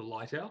snuff the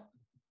light out?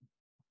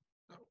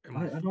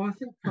 I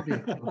think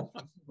probably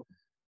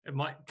it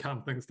might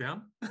calm things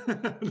down. No,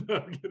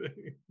 I'm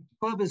kidding.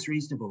 Club is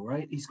reasonable,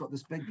 right? He's got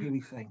this big heavy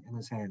thing in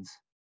his hands.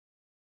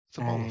 It's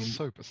a bowl of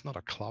soup. It's not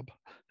a club.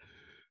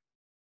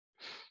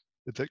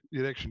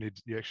 You actually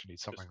need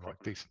something like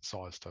decent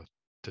size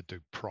to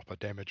do proper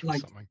damage with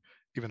something,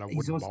 even a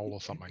wooden bowl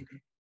or something.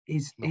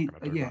 He's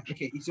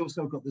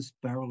also got this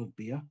barrel of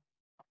beer.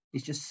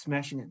 He's just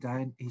smashing it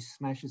down. He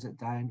smashes it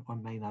down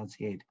on Maynard's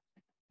head.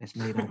 As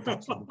Maynard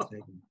ducks on the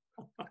table.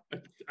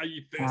 Are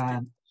you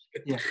thirsty?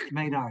 Yeah,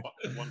 Maynard.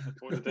 One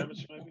point of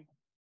damage, maybe.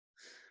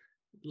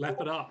 Lap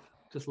it up.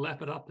 Just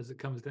lap it up as it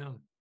comes down.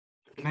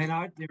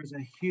 Maynard, there is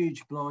a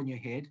huge blow on your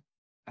head.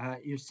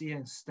 You're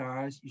seeing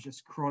stars. You're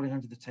just crawling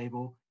under the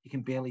table. You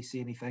can barely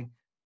see anything.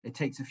 It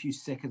takes a few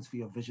seconds for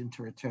your vision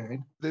to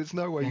return. There's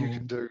no way you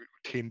can do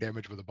 10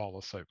 damage with a bowl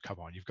of soup.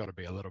 Come on, you've got to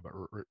be a little bit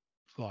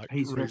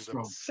he's very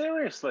strong.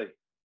 Seriously,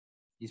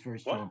 he's very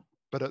strong. What?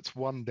 But it's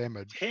 1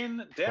 damage.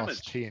 10 damage.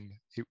 Plus 10.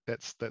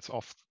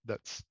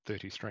 That's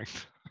 30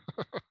 strength,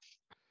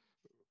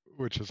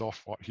 which is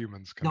off what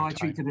humans can. No, I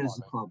treated it as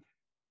a club.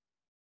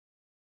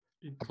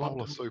 A bowl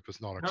of soup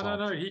is not a club.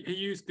 No. He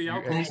used the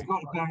alcohol. He's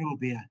got a barrel of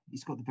beer.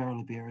 He's got the barrel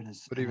of beer in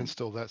his. But even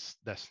still, that's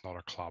not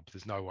a club.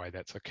 There's no way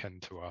that's akin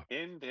to a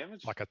 10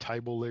 damage, like a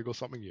table leg or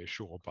something. Yeah,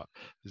 sure, but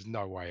there's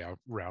no way a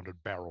rounded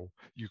barrel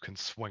you can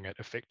swing it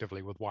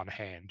effectively with one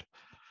hand.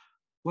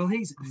 Well,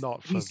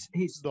 not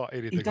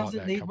anything. He doesn't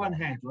like that. need one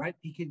hand, right?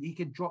 He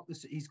can drop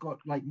this. He's got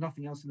like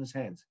nothing else in his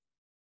hands.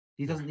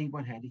 He doesn't need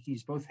one hand. He can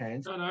use both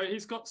hands. No,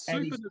 he's got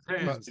soup in his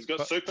hands. He's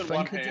got soup in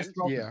one hand.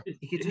 Yeah,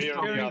 he can just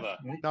drop the other.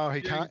 Right? No, he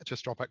can't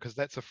just drop it because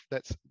that's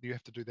you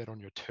have to do that on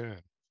your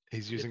turn.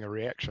 He's using a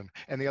reaction.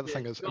 And the other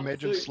thing is,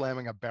 imagine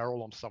slamming a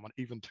barrel on someone,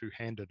 even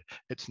two-handed.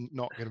 It's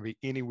not going to be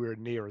anywhere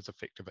near as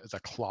effective as a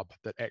club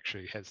that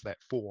actually has that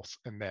force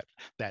and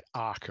that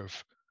arc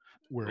of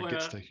where it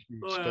gets to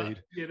huge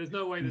speed. Yeah, there's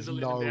no way there's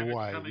 11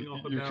 damage coming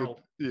off a barrel.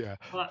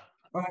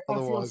 But I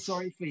feel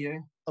sorry for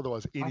you.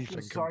 Otherwise,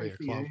 anything can be a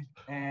club.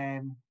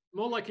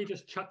 More like he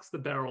just chucks the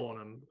barrel on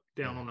him,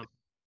 down on him.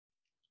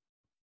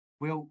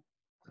 We'll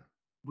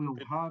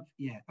have,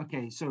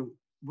 okay, so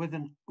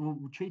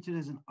we'll treat it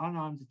as an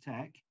unarmed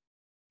attack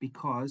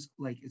because,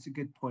 it's a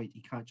good point,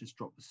 he can't just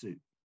drop the soup,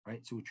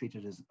 right? So we'll treat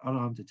it as an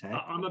unarmed attack.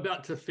 I'm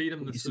about to feed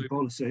him the soup. A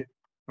bowl of soup,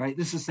 right?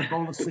 This is the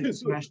bowl of soup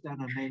smashed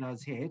down on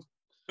Maynard's head.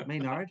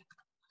 Maynard,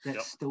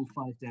 that's still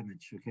 5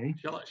 damage, okay?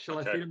 Shall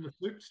I feed him the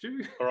soup,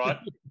 Stu? All right.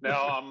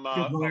 Now I'm...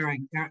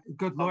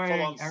 good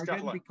lawyering,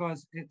 Arrogant,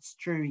 because it's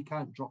true he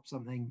can't drop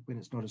something when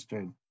it's not his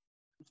turn.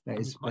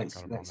 That's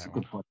a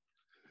good point.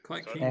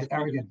 Quite keen.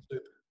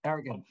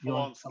 Arrogant, you're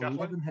on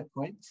 11 hit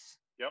points.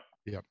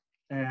 Yep.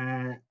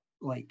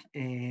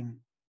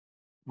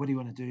 What do you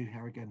want to do,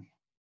 Arrogant?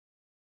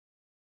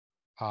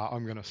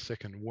 I'm going to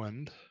second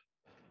wind.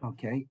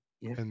 Okay,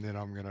 yeah. And then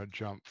I'm going to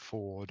jump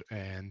forward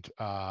and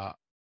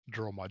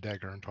draw my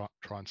dagger and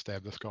try and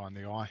stab this guy in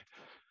the eye.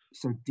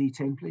 So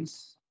D10,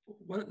 please.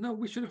 Well, no,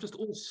 we should have just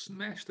all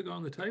smashed the guy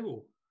on the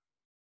table.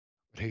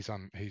 But he's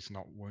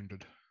not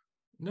wounded.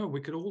 No,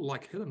 we could all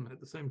hit him at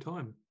the same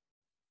time.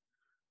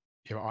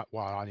 Yeah,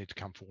 I need to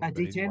come forward a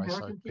bit anyway,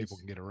 so people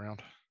can get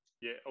around.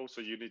 Yeah,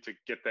 also you need to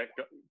get that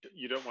guy.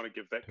 You don't want to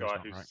give that guy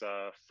who's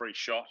free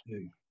shot,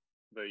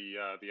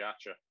 the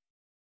archer.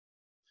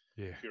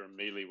 if you're in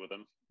melee with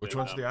him. Which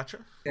one's the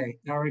archer? Okay,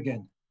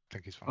 Aragon. I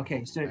think he's fine.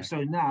 Okay,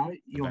 so now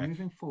you're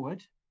moving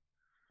forward.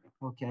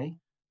 Okay,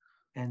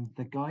 and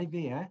the guy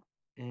there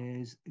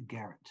is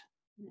Garrett.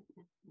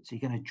 So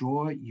you're going to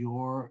draw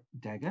your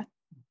dagger.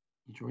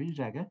 You draw your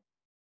dagger,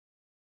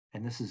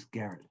 and this is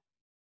Garrett.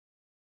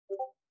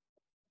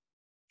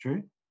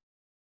 True?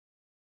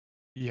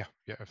 Yeah,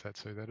 if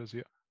that's who that is,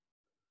 yeah.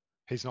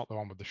 He's not the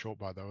one with the short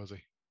bow, though, is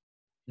he?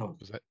 No.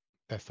 Is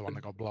that's the one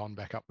that got blown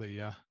back up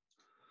the...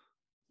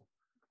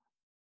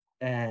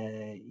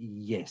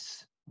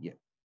 Yes. Yep.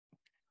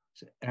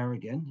 So,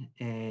 Aragon,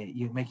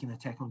 you're making an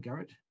attack on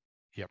Garrett?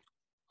 Yep.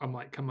 I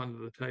might come under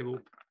the table.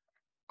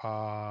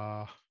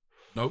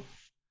 Nope.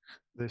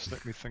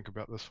 Let me think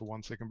about this for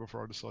 1 second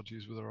before I decide to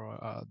use whether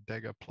I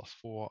dagger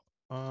 +4.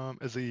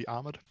 Is he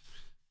armored?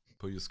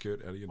 Pull your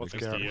skirt out of your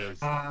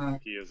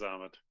neck. He is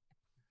armored.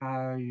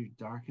 How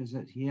dark is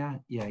it here?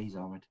 Yeah, he's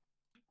armored.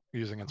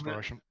 Using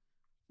inspiration.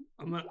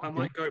 I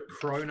might go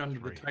prone under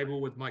the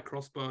table with my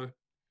crossbow.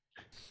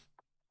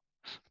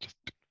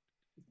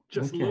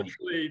 Just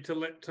literally to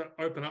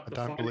open up the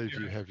fire. I don't believe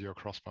you have your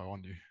crossbow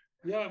on you.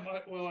 Yeah,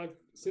 it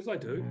says I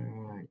do.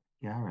 Right,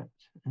 Garrett.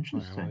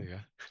 Interesting. Oh, there you go.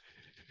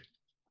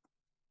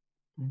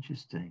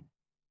 Interesting.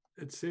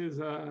 It says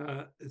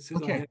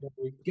okay,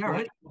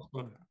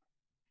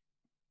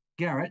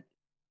 Garrett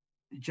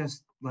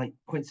just like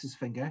points his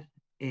finger.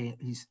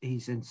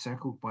 He's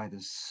encircled by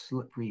this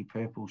slippery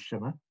purple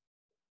shimmer.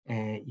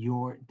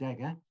 Your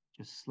dagger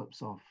just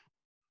slips off.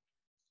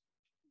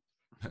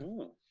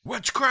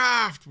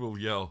 Witchcraft! We'll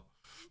yell.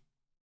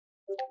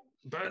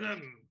 Burn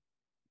him.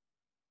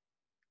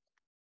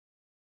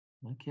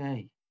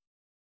 Okay.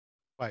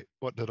 Wait,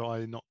 what did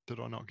I not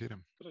get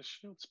him? Got a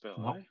shield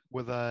spell,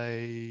 With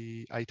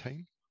a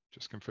 18?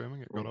 Just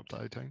confirming it got up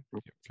to 18.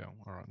 Yep, go.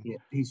 All right. Yeah,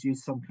 he's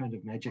used some kind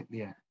of magic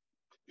there.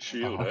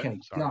 Shield. Okay,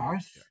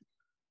 Garth.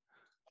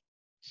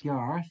 Yeah.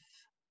 Garth.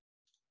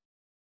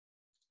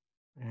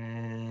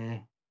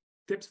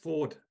 Steps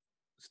forward.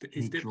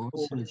 He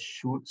draws his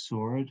short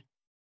sword,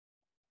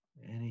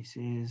 and he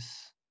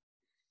says,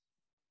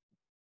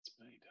 "It's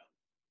me,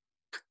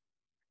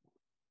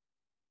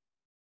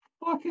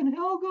 fucking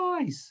hell,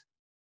 guys!"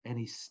 And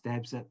he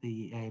stabs at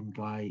the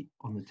guy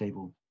on the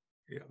table.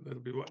 Yeah, that'll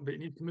be what. But you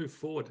need to move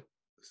forward.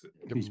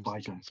 Who's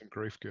biting? Some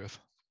grief, Garth.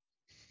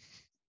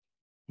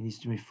 He needs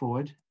to move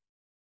forward.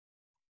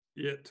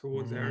 Yeah,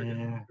 towards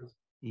Aragon.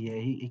 Yeah,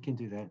 he can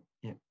do that.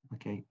 Yeah,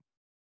 okay.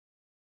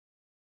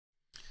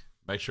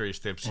 Make sure he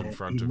steps in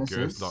front of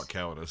Garth, not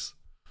cowardice.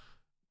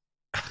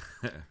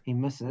 He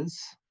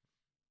misses.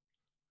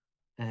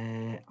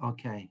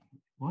 Okay.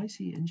 Why is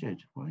he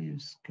injured? Why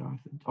is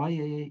Garth? Oh,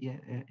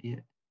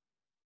 yeah.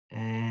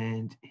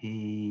 And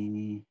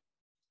he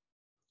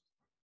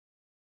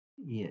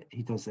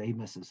does that. He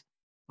misses.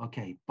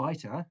 Okay,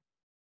 biter.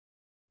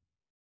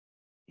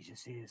 He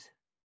just says,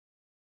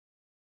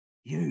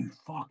 "You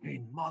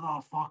fucking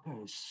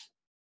motherfuckers."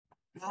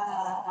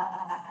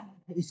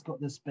 He's got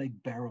this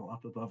big barrel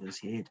up above his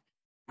head.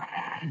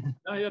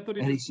 No, yeah, I thought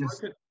he just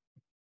broke it.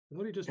 I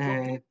thought he just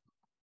dropped it.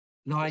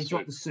 No, he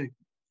dropped the soup.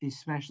 He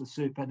smashed the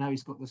soup, but now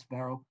he's got this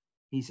barrel.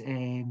 He's 5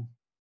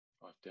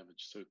 damage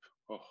soup.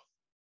 Oh.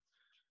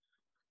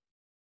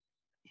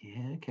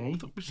 Yeah, okay. I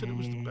thought we said it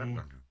was the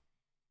barrel.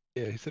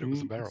 Yeah, he said it was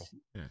the barrel.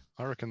 Yeah.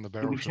 I reckon the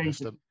barrel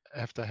should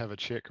have to have a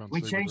check on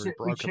whether he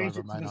broke it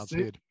over Maynard's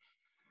head.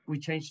 We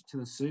changed it to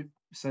the soup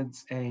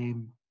since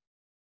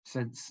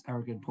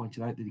Aragon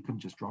pointed out that he couldn't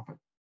just drop it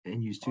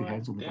and use 2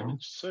 hands on the barrel.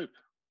 Soup.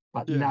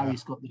 But now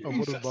he's got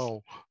the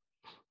bowl.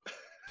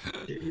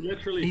 He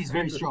literally he's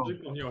very strong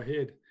on your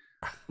head.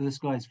 This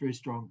guy's very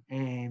strong.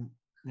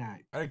 Now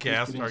I don't care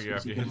how strong you are.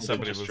 If you hit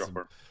somebody with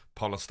some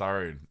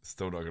polystyrene, it's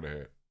still not going to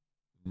hurt.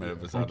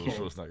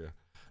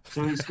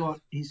 So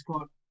he's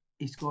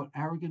got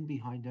Aragon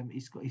behind him.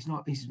 He's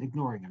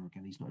ignoring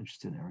Aragon. He's not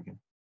interested in Aragon.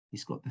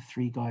 He's got the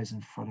 3 guys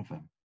in front of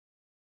him.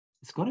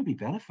 It's got to be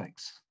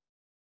Bannofix.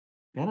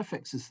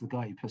 Bannofix is the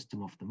guy who pissed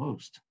him off the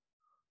most.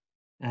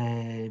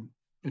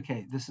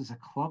 Okay, this is a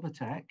club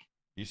attack.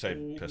 You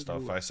say pissed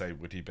off, I say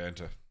witty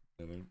banter.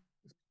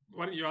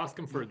 Why don't you ask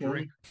him for a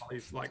drink while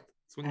he's like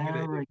swinging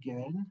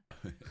Aragon.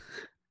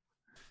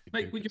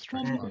 Mate, we can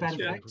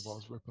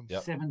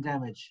Bannofix, 7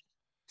 damage.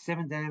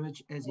 7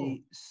 damage as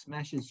he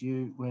smashes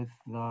you with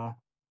the...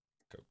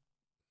 Cool.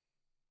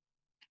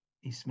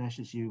 He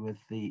smashes you with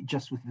the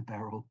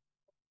barrel.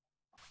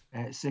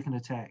 Second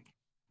attack.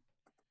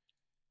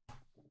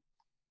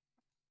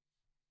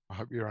 I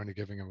hope you're only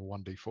giving him a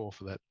 1d4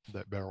 for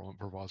that barrel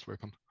improvised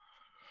weapon.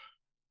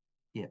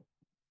 Yeah.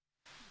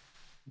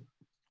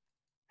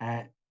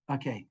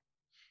 Okay.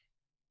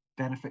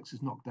 Bannofix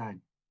is knocked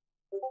down.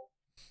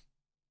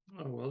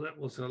 Oh, well, that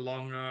was a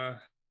long...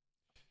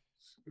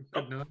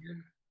 good night.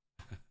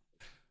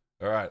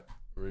 All right.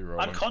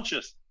 Rerolling.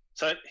 Unconscious.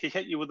 So he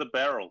hit you with a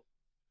barrel.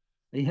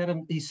 He hit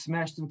him. He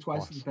smashed him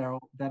twice with the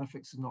barrel.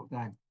 Bannofix is knocked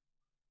down.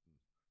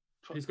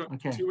 He's got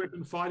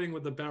 2-weapon fighting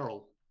with the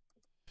barrel.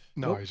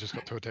 No, he's just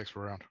got 2 attacks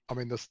per round. I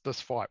mean,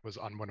 this fight was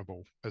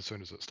unwinnable as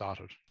soon as it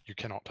started. You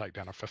cannot take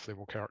down a 5th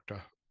level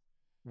character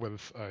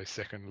with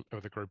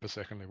a group of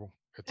second level.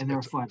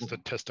 It's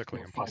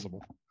statistically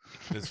impossible.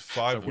 There's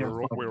 5.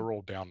 We're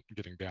all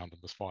getting downed in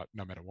this fight,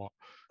 no matter what.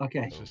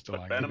 Okay. It's just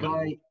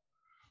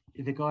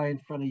the guy in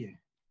front of you,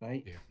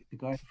 right? Yeah. The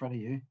guy in front of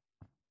you.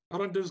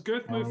 Hold on, does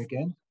Garth move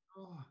again?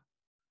 Oh,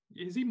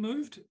 is he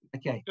moved?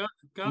 Okay.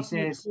 Garth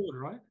moves forward,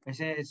 right?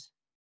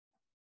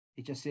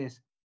 He just says,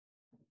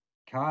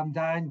 "Calm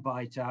down,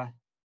 biter."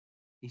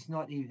 He's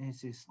not even. He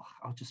says,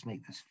 "I'll just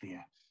make this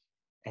fair,"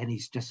 and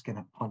he's just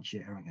gonna punch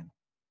you, arrogant.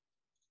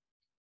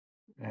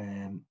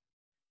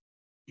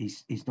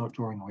 He's not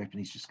drawing a weapon.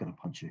 He's just gonna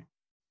punch you.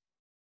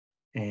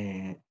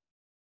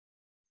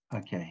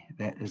 Okay,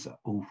 that is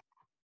all.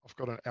 I've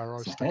got an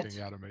arrow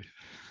sticking out of me.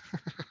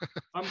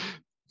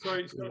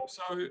 Sorry. So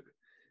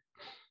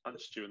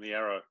punched you in the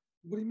arrow.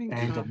 What do you mean?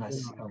 And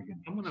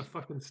I'm gonna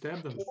fucking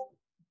stab them.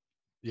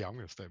 Yeah, I'm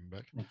gonna stab him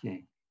back.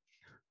 Okay.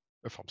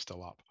 If I'm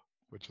still up,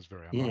 which is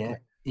very unlikely. Yeah,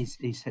 he's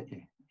hit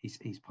you.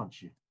 He's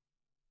punched you.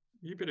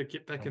 You better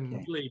get back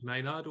and bleed,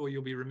 Maynard, or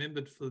you'll be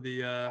remembered for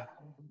the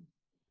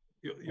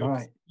you're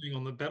right.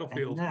 on the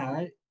battlefield. And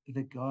now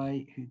the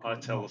guy who I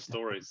tell the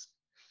stories.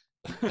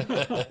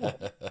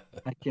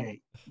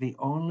 Okay, the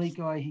only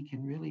guy he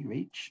can really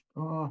reach.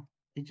 Oh,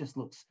 he just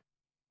looks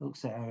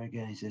at her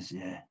again. He says,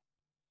 "Yeah,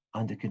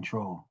 under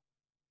control.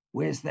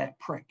 Where's that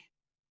prick?"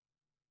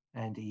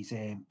 And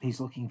he's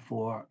looking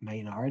for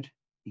Maynard.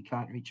 He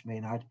can't reach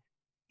Maynard.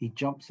 He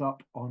jumps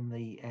up on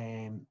the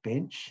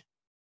bench.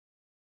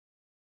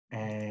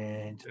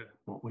 And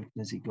what weapon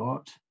has he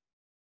got?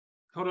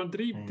 Hold on, did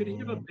he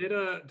have a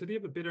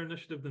better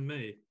initiative than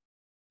me?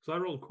 Because I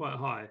rolled quite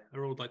high. I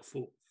rolled like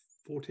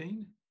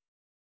 14.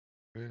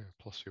 Yeah,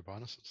 plus your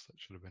bonuses. That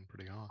should have been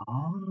pretty high.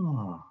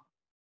 Oh.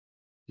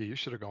 Yeah, you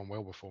should have gone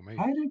well before me.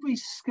 How did we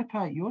skip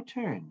out your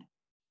turn?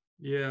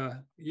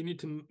 Yeah, you need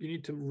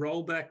to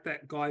roll back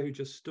that guy who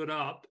just stood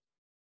up,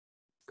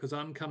 because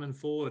I'm coming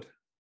forward.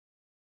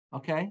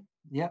 Okay.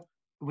 Yep.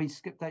 We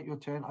skipped out your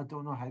turn. I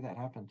don't know how that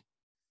happened.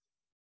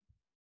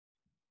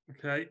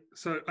 Okay,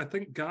 so I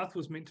think Garth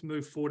was meant to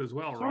move forward as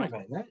well, Sorry right?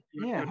 about that.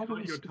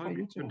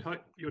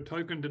 Your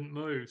token didn't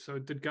move. So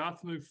did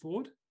Garth move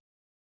forward?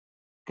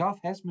 Garth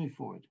has moved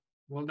forward.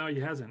 Well, no, he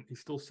hasn't.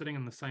 He's still sitting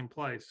in the same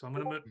place. So I'm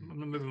gonna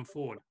move him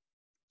forward.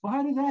 Well,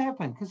 how did that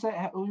happen? Because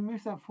we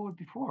moved that forward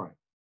before.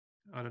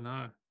 I don't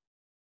know.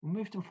 We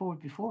moved him forward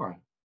before.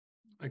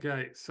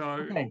 Okay, so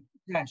okay,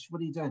 Dash, what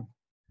are you doing?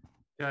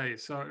 Okay,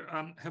 so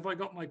have I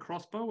got my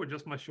crossbow or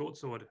just my short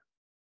sword?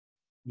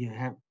 You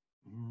have.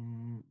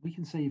 We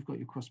can say you've got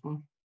your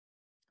crossbow.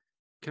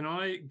 Can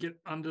I get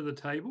under the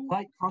table?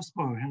 Light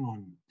crossbow. Hang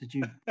on. Did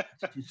you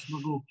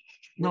smuggle?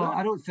 No,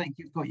 I don't think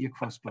you've got your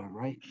crossbow,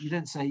 right? You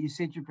didn't say. You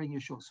said you bring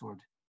your short sword.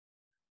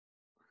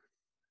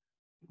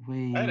 You're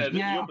in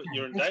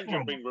danger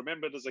of being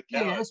remembered as a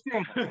coward. Yeah, it's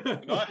fair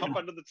enough. Can I hop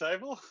under the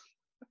table?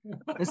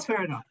 It's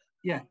fair enough.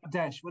 Yeah,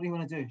 Dash, what do you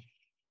want to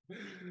do?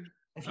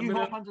 If you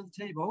hop under the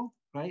table,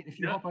 right? If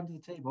you hop under the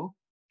table,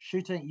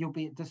 shooting, you'll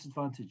be at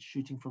disadvantage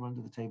shooting from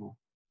under the table.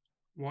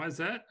 Why is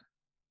that?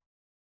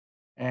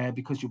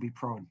 Because you'll be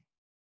prone.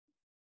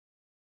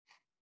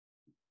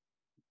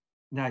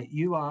 Now,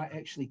 you are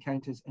actually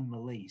counted in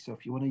melee, so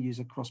if you want to use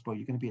a crossbow,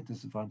 you're going to be at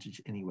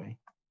disadvantage anyway.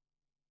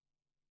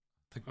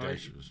 I think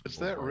Dash was is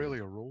that really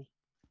a rule?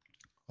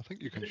 I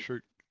think you can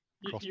shoot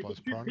crossbows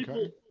prone,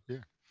 okay? Yeah.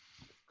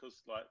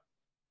 Because like.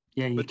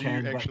 Yeah, you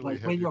can, but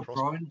like when you're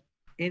prone,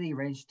 any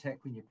range attack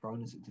when you're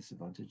prone is at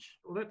disadvantage.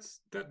 Well,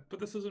 but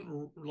this isn't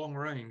long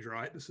range,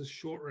 right? This is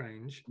short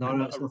range. No,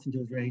 it's nothing to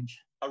do with range.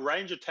 A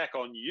range attack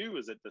on you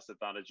is at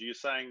disadvantage. You're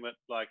saying that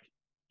like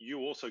you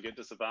also get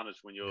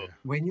disadvantage when you're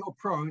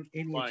prone,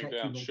 any attack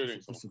you make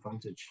is at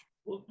disadvantage.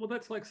 Well,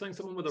 that's like saying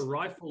someone with a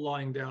rifle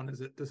lying down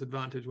is at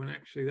disadvantage when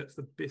actually that's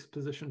the best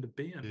position to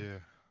be in. Yeah.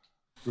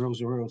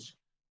 Rules are rules.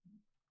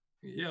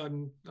 Yeah,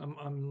 I'm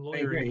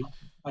lawyering.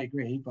 I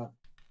agree, but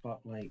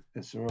like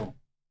that's a rule,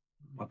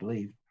 I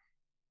believe.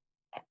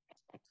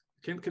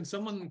 Can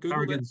someone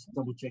Google that?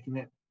 Double checking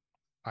that.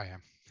 I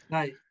am.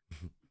 Now,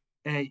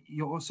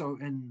 you're also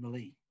in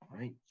melee,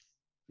 right?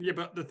 Yeah,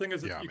 but the thing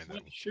is, you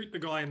can't shoot the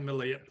guy in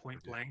melee at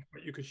point blank,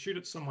 but you could shoot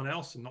at someone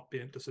else and not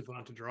be at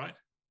disadvantage, right?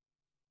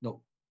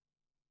 No.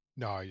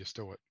 No, it's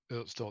still at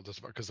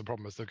disadvantage because the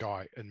problem is the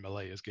guy in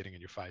melee is getting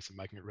in your face and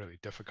making it really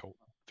difficult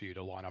for you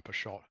to line up a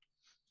shot.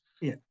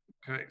 Yeah.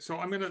 Okay, so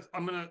I'm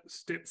gonna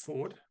step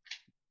forward.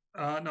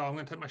 No, I'm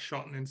going to take my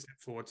shot and then step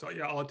forward. So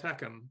yeah, I'll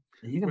attack him.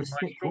 You're going to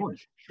step forward.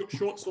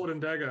 Short sword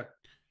and dagger.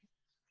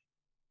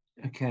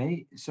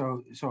 Okay,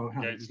 so you're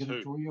going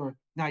to draw your.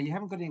 Now you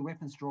haven't got any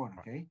weapons drawn.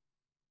 Okay,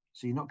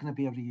 so you're not going to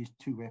be able to use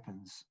two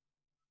weapons,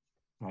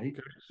 right?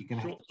 Okay. You're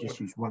going to have to just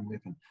use one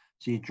weapon.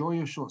 So you draw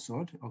your short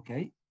sword.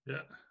 Okay.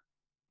 Yeah.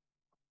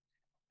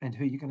 And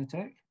who are you going to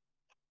attack?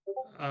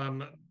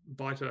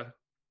 Biter.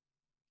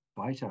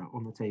 Biter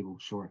on the table.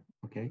 Sure.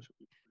 Okay.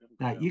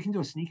 Now you can do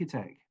a sneak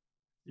attack.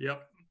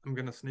 Yep. I'm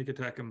going to sneak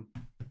attack him.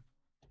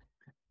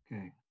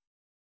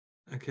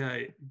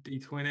 Okay,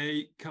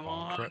 D20, come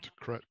on.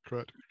 Crit.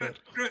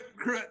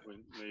 We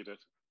need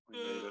it.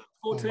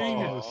 14.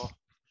 Oh.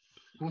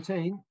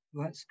 14,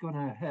 that's going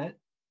to hit.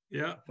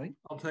 Yeah,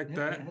 I'll take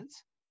that.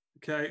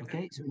 Okay.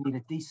 Okay, so we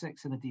need a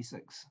D6 and a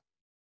D6.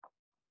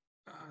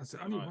 Is it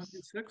only one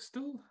D6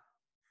 still?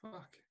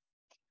 Fuck.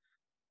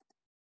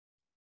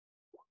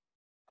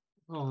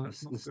 Oh,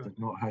 that's this not good.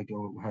 Did not how I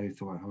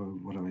thought,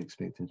 what I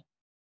expected.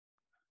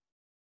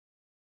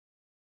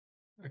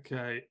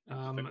 Okay.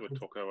 I think we'll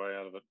talk our way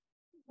out of it.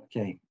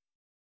 Okay.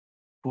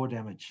 4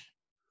 damage.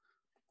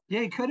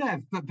 Yeah, he could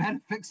have, but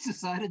Bannofix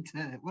decided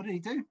to. What did he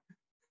do?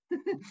 He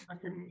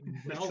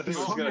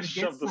was going to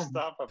shove the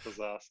staff up his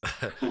ass.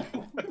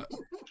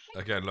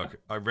 Okay, look,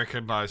 I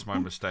recognise my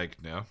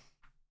mistake now.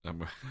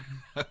 I'm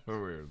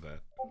aware of that.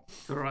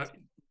 It's all right.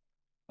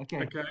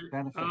 Okay.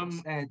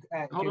 Bannofix. And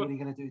what are you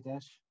going to do,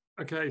 Dash?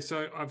 Okay,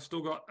 so I've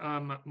still got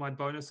my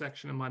bonus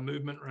action and my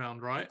movement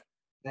round, right?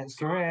 That's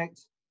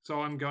correct.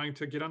 So I'm going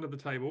to get under the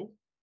table.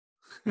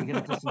 You're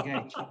going to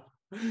disengage.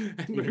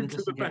 And move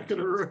to the back of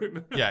the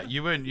room. Yeah,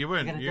 you weren't. You're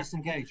going to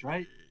disengage,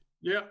 right?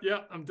 Yeah,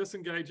 I'm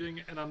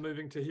disengaging and I'm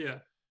moving to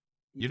here.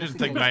 You didn't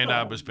think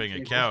Maynard was being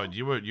a coward.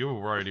 You were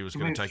worried he was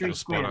going to take your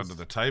spot under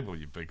the table,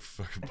 you big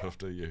fucking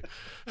puffer, you.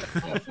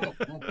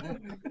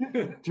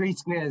 3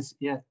 squares,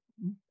 yeah.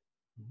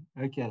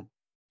 Okay.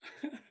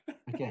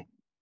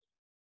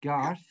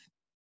 Garth.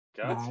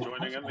 Garth's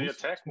joining in the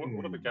attack.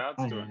 What are the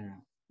guards doing?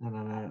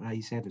 No,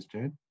 he's had his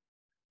turn.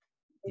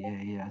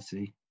 Yeah, I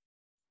see.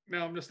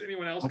 Now I'm just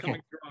anyone else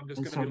coming through. I'm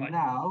just going to be like,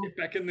 now, get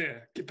back in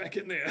there. Get back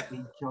in there. He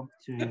jumped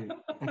to.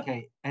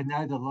 Okay, and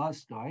now the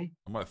last guy.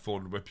 I might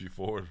thorn whip you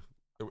forward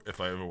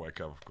if I ever wake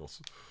up, of course.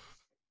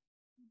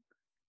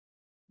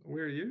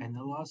 Where are you? And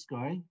the last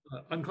guy.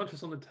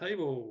 Unconscious on the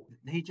table.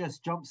 He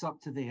just jumps up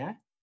to there.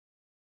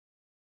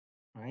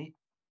 Right.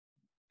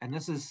 And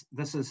this is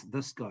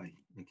this guy.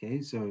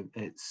 Okay, so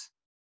it's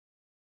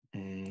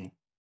him.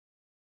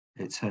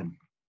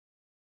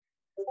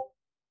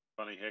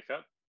 Funny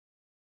haircut.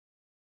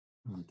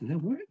 Did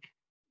it work?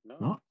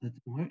 No, that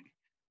didn't work.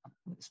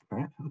 That's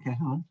crap. Okay,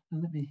 hold on.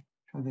 Let me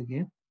try that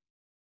again.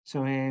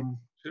 So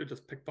should have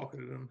just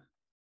pickpocketed him.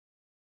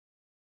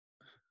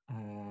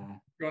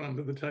 Gone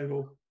under the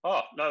table.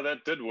 Oh no,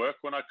 that did work.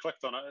 When I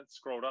clicked on it, it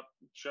scrolled up,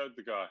 showed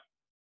the guy.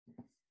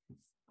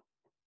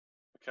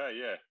 Okay,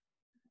 yeah.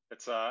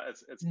 It's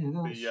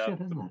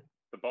the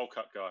bowl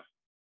cut guy.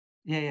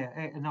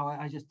 Yeah. No,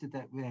 I just did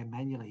that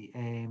manually.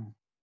 If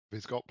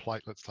he's got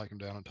platelets, take him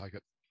down and take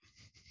it.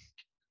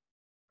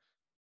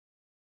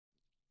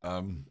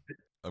 I'm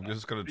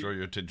just going to draw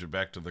your attention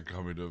back to the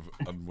comment of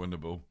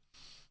unwinnable.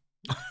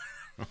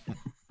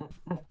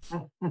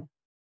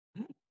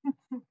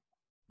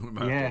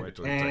 Wait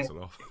till he takes it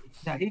off.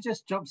 No, he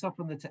just jumps up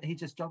on the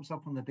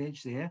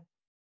bench there,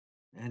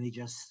 and he's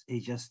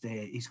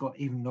got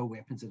even no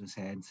weapons in his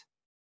hands,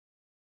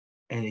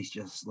 and he's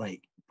just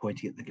like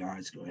pointing at the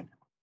guards, going,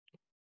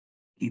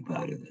 "Keep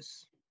out of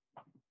this."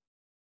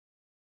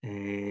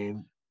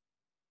 No,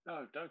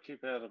 don't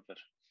keep out of it.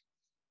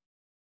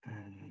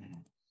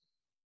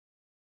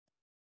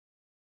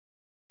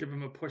 Give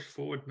him a push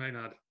forward,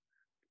 Maynard.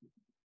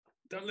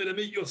 Don't let him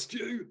eat your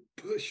stew.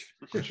 Push.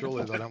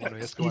 Surely they don't want to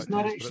escalate. He's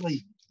not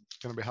actually. It's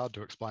going to be hard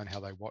to explain how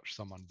they watch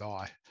someone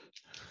die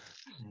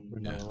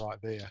when they're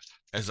right there.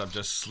 As I'm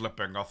just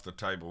slipping off the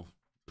table.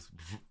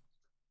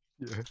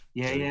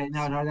 Yeah.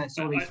 No. That's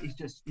all.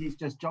 He's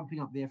just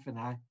jumping up there for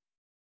now.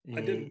 I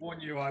did warn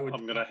you. I'm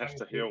going to have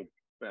to heal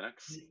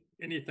Bannofix.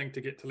 Anything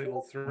to get to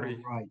level 3. Oh,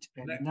 right.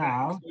 And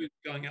now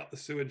going out the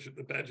sewage at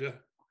the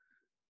Badger.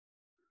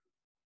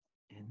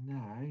 And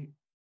now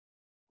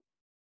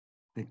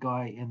the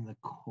guy in the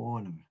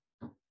corner.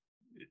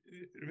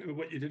 Remember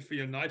what you did for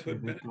your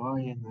knighthood, The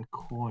guy in the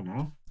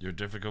corner. You're a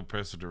difficult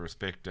person to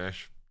respect,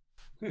 Dash.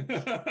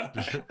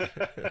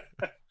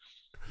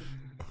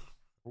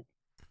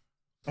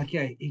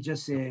 Okay, he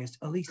just says,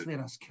 "At least let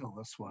us kill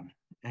this one."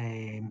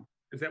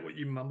 Is that what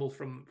you mumble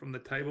from the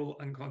table,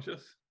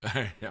 unconscious?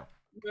 Yeah.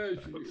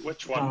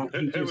 Which one?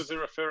 Who was he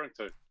referring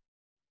to?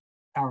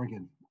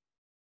 Aragon.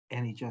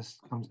 And he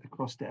just comes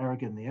across to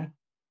Aragon there,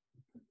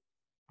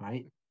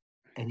 right?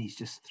 And he's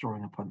just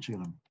throwing a punch at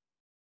him.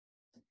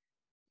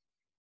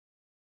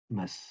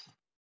 Miss.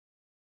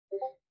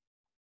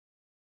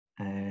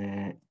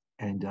 And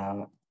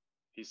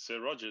he's Sir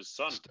Roger's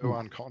son. Still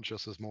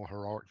unconscious is more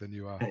heroic than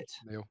you are,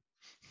 Neil.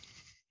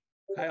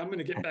 Hey, I'm going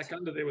to get back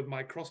under there with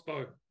my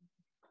crossbow.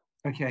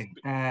 Okay.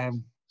 It's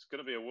going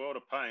to be a world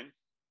of pain.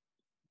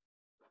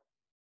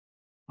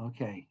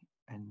 Okay,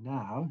 and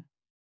now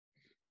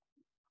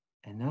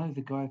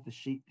the guy with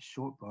the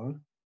short bow,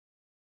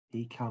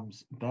 he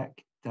comes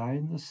back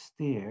down the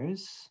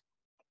stairs.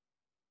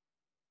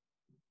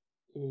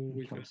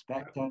 He comes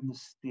back down the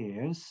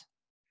stairs.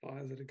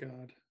 Fires at a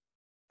guard.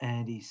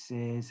 And he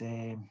says,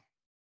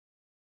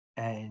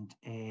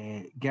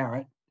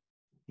 Garrett,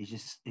 he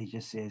just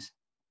says,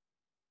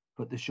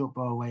 "Put the short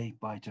bow away,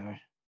 biter."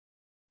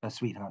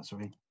 Sweetheart,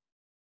 sorry.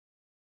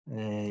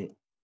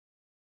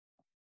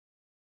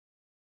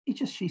 He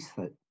just sheaths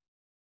it.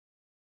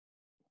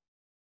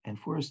 And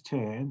for his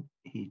turn,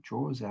 he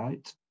draws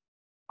out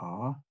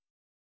a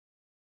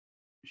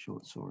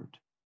short sword.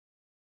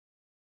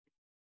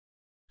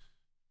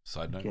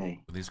 Side note,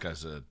 these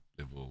guys are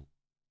level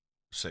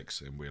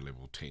 6 and we're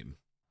level 10.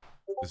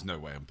 There's no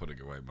way I'm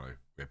putting away my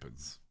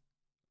weapons.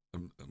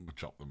 I'm going to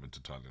chop them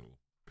into tiny little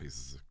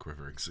pieces of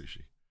quivering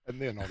sushi.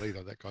 And they're not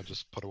either. That guy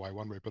just put away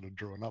one weapon and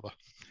drew another.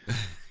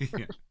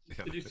 Yeah.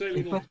 Did you say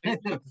level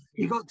 10?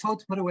 He got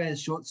told to put away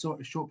his short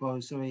bow,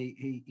 so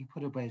he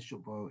put away his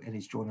short bow and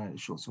he's drawn out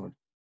his short sword.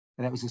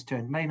 And that was his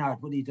turn.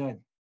 Maynard, what are you doing?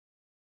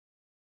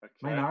 Okay.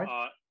 Maynard?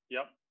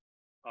 Yep.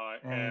 I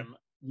am.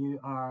 You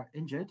are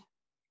injured.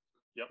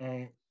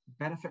 Yep.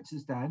 Bannofix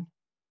is down.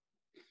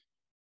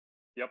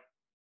 Yep.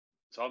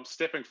 So I'm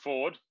stepping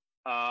forward.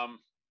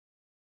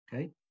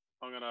 Okay.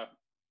 I'm going to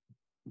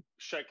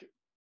shake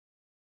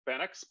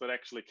Bannofix, but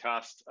actually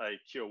cast a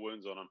Cure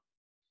Wounds on him.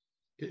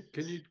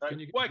 Can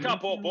you wake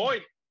up, old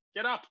boy?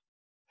 Get up.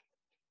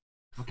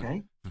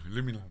 Okay.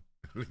 Leave me alone.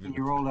 Can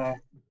you roll a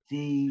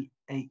D8,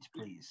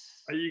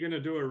 please? Are you going to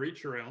do a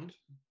reach around?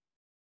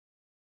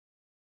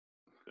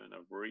 Going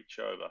to reach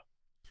over.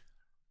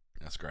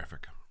 That's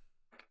graphic.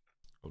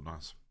 Oh,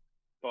 nice.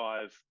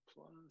 5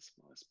 plus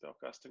my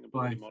spellcasting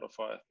ability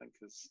modifier, I think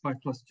is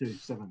 5 plus 2,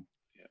 7.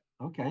 Yeah.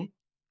 Okay.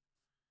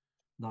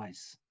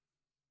 Nice.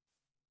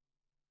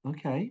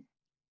 Okay.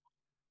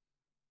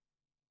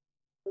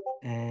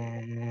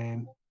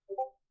 And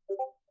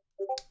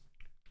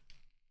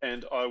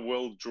I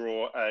will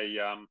draw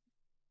a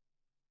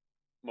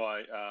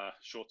my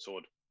short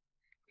sword.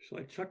 Shall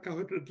I chuck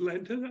out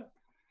Atlanta?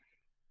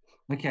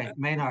 Okay,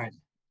 Maynard.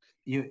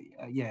 You're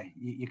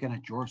going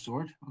to draw a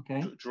sword.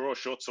 Okay. Draw a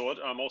short sword.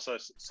 I'm also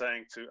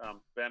saying to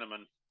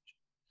Bannerman,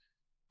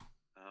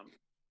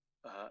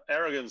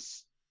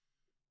 arrogance,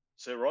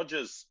 Sir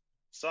Roger's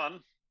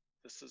son.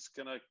 This is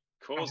going to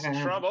cause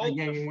trouble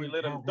if we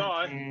let him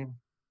die.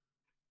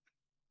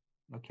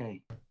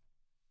 Okay.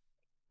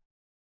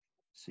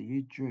 So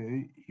you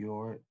drew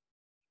your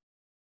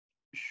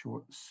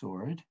short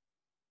sword.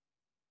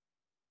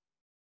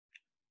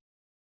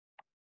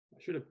 I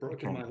should have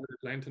broken my hooded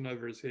lantern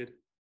over his head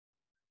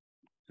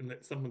and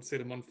let someone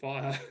set him on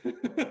fire.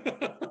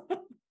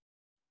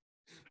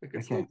 I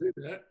can still do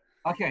that.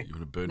 Okay. You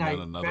want to burn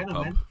down another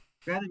pub?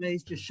 Bannerman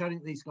is just shouting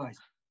at these guys.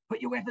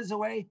 Put your weapons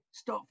away.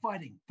 Stop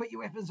fighting. Put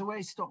your weapons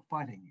away. Stop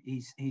fighting.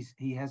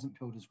 He hasn't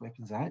pulled his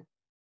weapons out.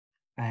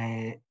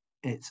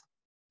 It's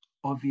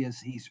obvious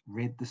he's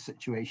read the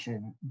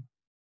situation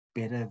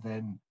better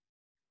than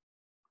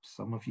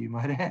some of you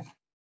might have.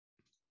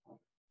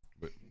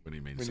 What do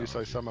you mean? When you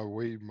say summer,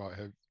 we might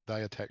have.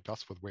 They attacked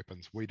us with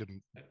weapons. We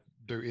didn't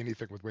do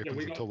anything with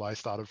weapons until they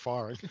started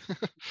firing.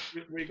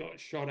 we got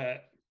shot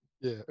at.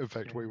 Yeah, in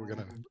fact, we were going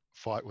to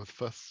fight with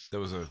fists. There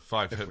was a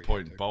 5 hit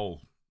point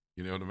bowl.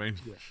 You know what I mean?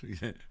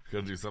 Yeah.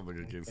 Got to do something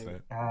against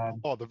that.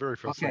 The very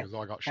first thing is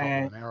I got shot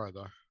with an arrow,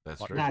 though.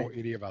 That's true. Before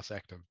any of us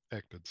acted,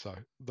 so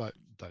they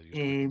used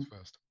weapons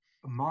first.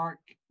 Mark,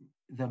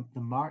 the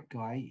Mark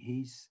guy,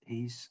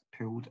 he's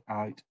pulled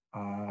out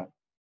a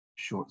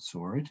short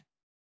sword.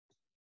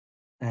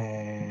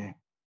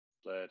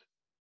 Glad.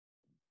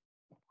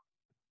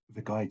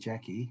 The guy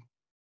Jackie,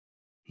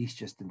 he's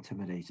just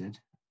intimidated.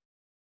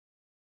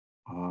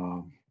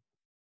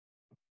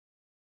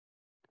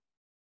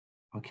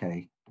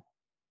 Okay.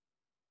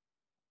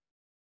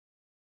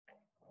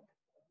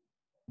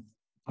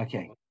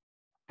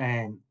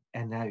 And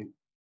now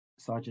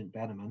Sergeant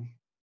Bannerman,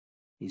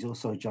 he's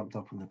also jumped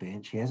up on the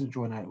bench. He hasn't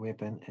drawn out a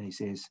weapon, and he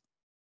says,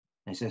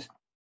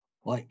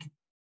 like,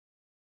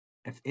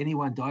 if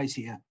anyone dies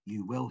here,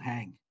 you will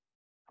hang.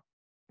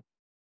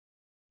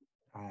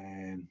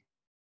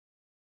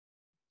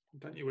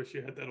 Don't you wish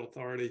you had that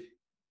authority?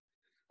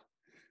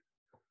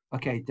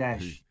 Okay,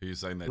 Dash. Who's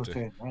saying that to?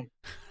 Turn, right?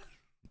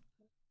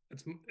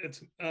 It's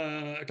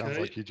okay. Sounds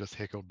like you just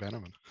heckled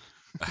Bannerman.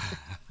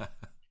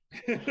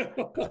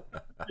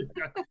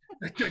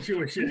 Don't you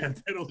wish you had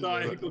that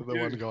authority? The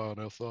one guy on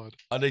our side.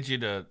 I need you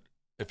to,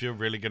 if you're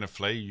really going to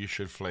flee, you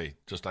should flee.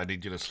 Just I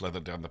need you to slither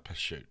down the piss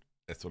chute.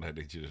 That's what I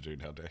need you to do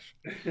now, Dash.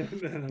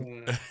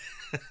 No.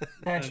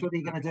 Dash, what are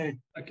you going to do?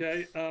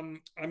 Okay,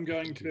 I'm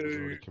going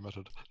to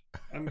committed.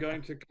 I'm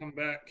going to come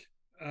back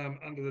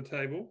under the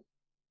table,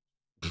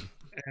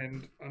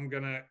 and I'm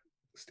going to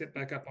step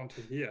back up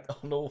onto here.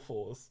 On all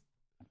fours.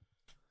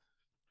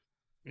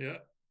 Yeah.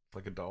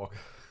 Like a dog.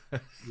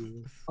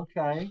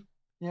 Okay.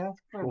 Yeah.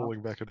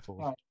 Crawling back and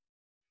forth. All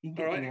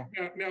right.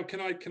 Now,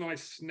 can I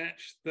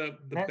snatch the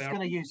That's barrel?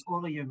 going to use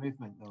all of your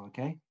movement, though.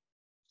 Okay.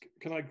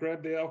 Can I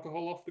grab the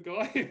alcohol off the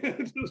guy and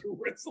just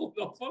wrestle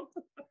it off him?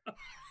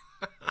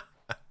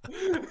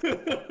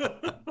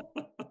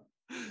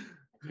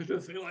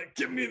 Just be like,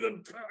 give me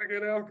the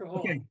fucking alcohol.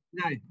 Okay.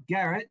 No,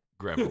 Garrett.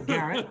 Grapple.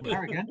 Garrett.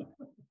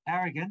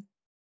 Arrogant.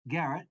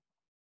 Garrett.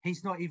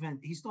 He's not even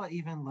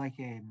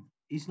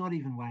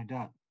wound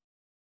up.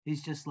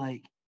 He's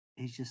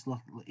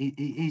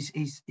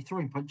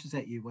throwing punches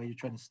at you while you're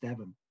trying to stab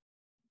him,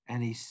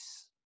 and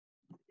he's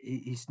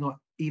not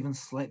even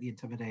slightly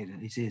intimidated.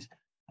 He says,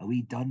 "Are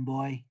we done,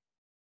 boy?"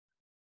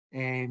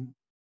 And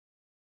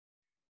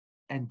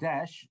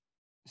Dash.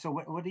 So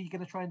what are you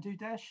going to try and do,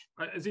 Dash?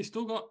 Has he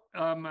still got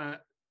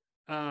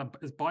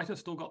has Biter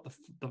still got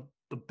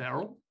the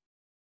barrel?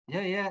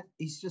 Yeah.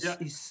 He's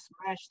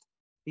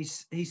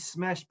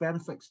smashed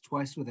Bannofix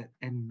twice with it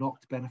and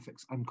knocked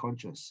Bannofix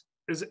unconscious.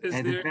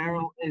 The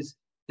barrel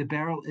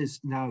is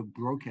now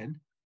broken,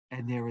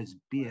 and there is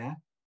beer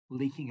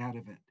leaking out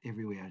of it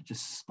everywhere,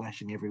 just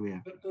splashing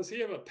everywhere. Does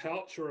he have a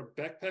pouch or a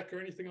backpack or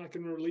anything I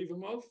can relieve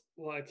him of,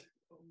 like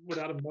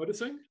without him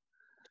noticing?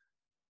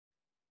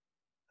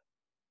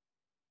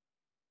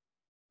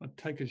 I'd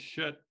take his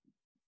shit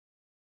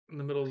in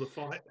the middle of the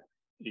fight.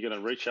 You're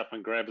going to reach up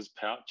and grab his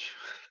pouch.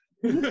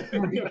 Reach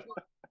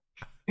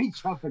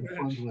up and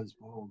fondle his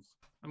balls.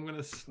 I'm going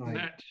to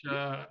snatch.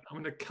 I'm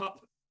going to cut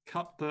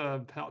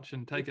the pouch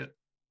and take it.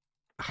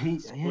 He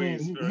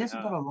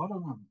hasn't got a lot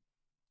of them.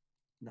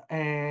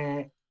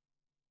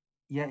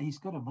 Yeah, he's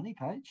got a money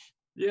pouch.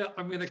 Yeah,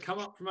 I'm going to come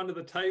up from under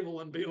the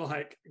table and be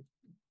like,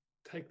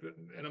 take the,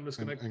 and I'm just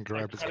going to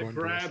grab his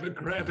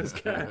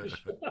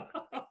cash.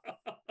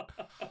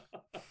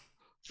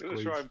 I'm going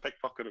to try and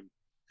pickpocket him.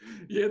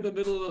 Yeah, in the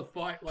middle of the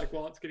fight, like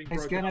while it's getting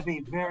broken. It's going to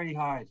be very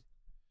hard.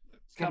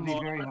 Come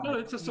on. No,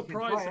 it's a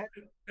surprise.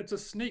 It's a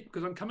sneak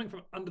because I'm coming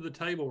from under the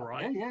table,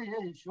 right? Yeah,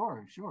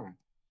 sure.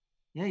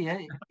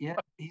 Yeah.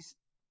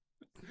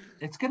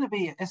 It's gonna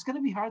be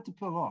hard to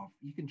pull off.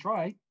 You can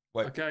try.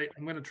 Wait. Okay,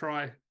 I'm gonna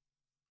try.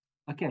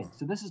 Okay,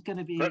 so this is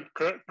gonna be. We're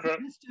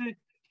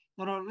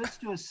gonna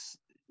do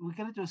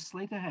a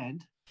sleight of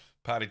hand.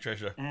 Party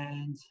treasure.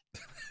 And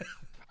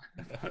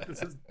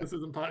this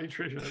isn't party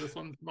treasure. This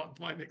one's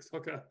my next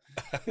hooker.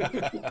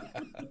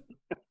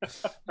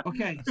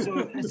 Okay,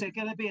 so is it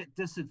going to be at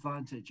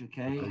disadvantage?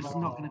 Okay, it's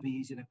not going to be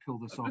easy to pull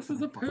this off. This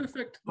is a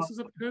perfect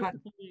position.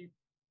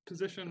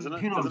 Isn't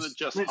it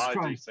just high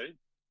DC?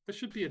 This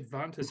should be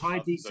advantage. It's high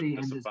DC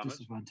and it's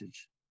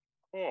disadvantage.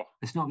 Oh,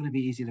 it's not going to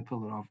be easy to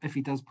pull it off. If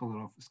he does pull it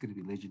off, it's going to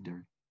be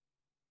legendary.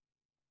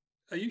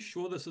 Are you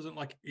sure this isn't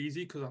like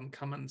easy because I'm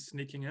coming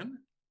sneaking in?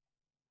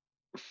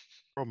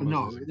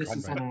 No, this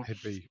is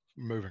he'd be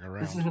moving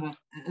around.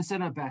 It's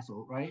in a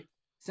battle, right?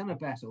 It's in a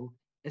battle.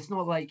 It's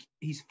not like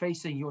he's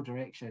facing your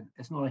direction.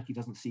 It's not like he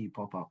doesn't see you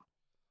pop up.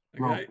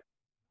 Okay. Roll.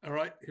 All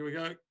right, here we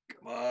go.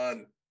 Come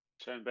on.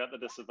 Showing about the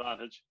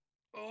disadvantage.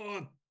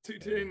 Oh, 2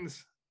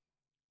 10s.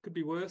 Could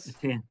be worse. A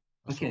 10.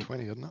 That's okay.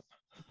 20, isn't it?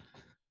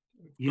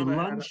 You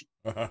lunge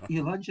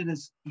at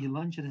his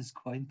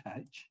coin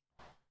pouch,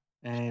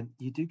 and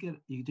you do get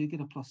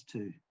a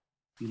 +2.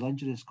 You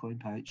lunge at his coin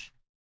pouch.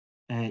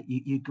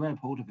 You grab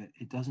hold of it.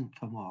 It doesn't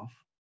come off.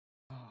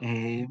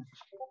 You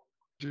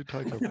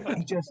take a...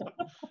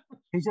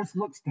 he just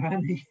looks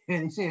down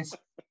and he says,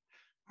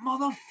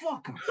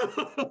 "Motherfucker!"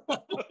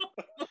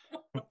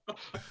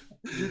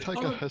 You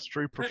take a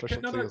history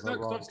proficiency as a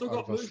roll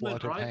of a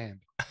sleight of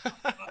hand.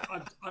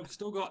 I've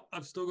still got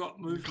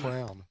movement.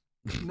 Clown.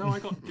 No, I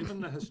got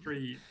given the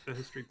history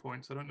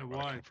points. I don't know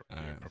why.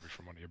 Probably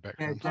from one of your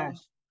backgrounds. Dash.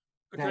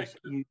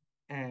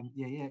 Yeah.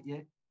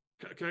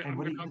 Okay. And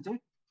what are you going to do?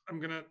 I'm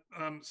gonna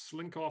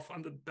slink off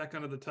back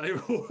under the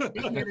table. No.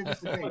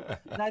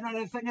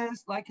 The thing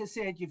is, like I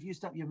said, you've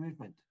used up your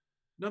movement.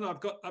 No. I've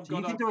got.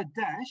 You can do a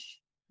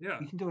dash. Yeah.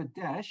 You can do a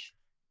dash,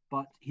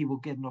 but he will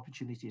get an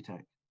opportunity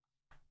attack.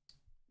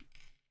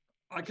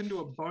 I can do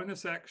a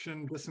bonus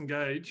action,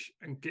 disengage,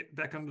 and get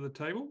back under the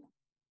table.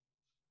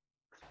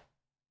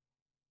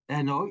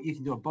 No, you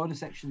can do a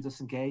bonus action,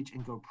 disengage,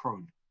 and go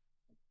prone.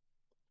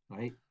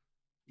 Right?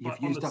 You've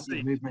used up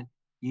your movement.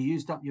 You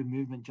used up your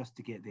movement just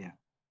to get there.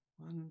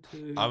 1,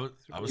 2. I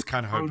was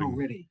kind of hoping.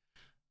 Already.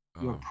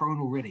 You're prone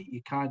already.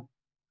 You can't.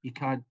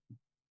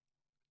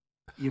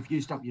 You've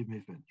used up your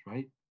movement,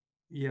 right?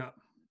 Yeah.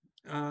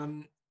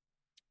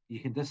 You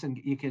can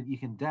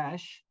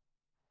dash.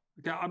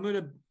 Okay, I'm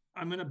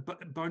gonna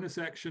bonus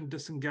action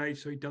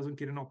disengage so he doesn't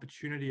get an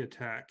opportunity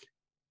attack.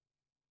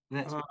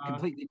 That's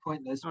completely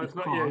pointless. No, it's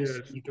not.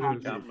 You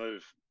can't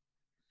move.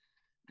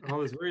 Oh,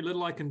 there's very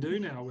little I can do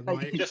now with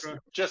my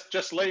extra.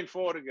 Just lean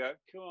forward and go.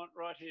 Come on,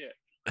 right here.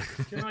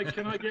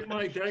 Can I get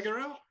my dagger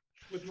out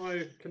with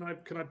my? Can I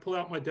pull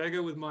out my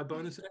dagger with my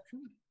bonus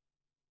action?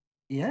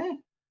 Yeah,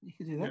 you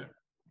can do that.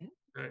 Yeah.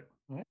 Okay.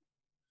 Right.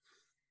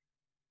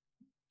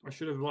 I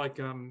should have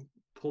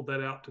pulled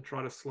that out to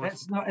try to slice.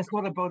 It's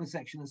not a bonus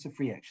action. It's a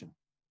free action.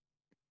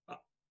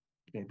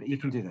 Okay, but you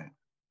can do that.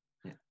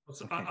 Yeah.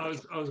 So okay. I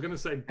was going to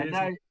say. And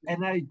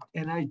now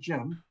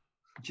Jim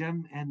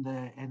and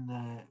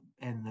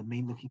the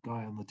mean looking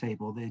guy on the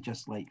table, they're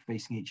just like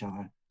facing each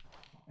other,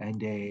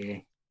 and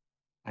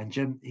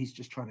Jim, he's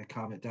just trying to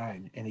calm it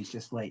down, and he's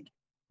just like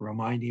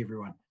reminding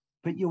everyone,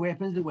 put your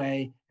weapons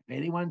away. If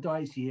anyone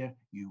dies here,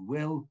 you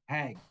will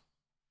hang.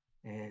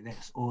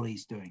 That's all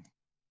he's doing.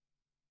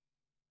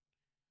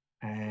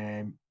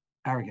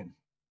 Arrogant.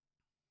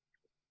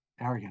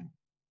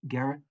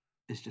 Garrett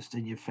is just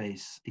in your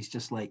face. He's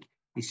just like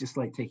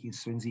taking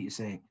swings at you,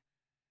 saying,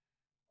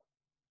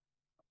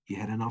 "You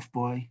had enough,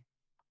 boy."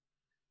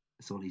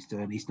 That's all he's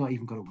doing. He's not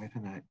even got a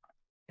weapon out.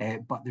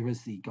 But there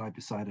is the guy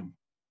beside him.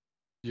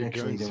 Your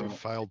goons have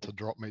failed to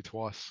drop me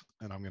twice,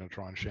 and I'm going to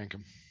try and shank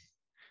him.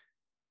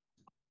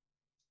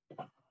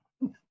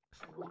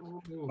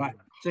 Right.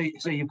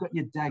 So you've got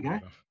your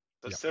dagger.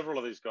 So several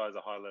of these guys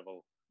are high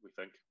level, we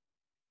think.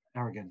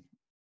 Arrogant.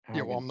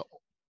 Yeah, well, I'm not.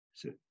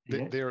 So,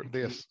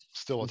 they're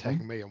still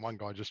attacking me, and one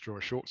guy just drew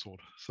a short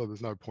sword, so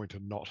there's no point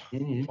in not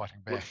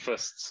fighting back. With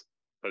fists,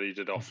 but he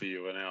did offer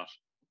you an out.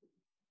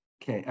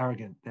 Okay,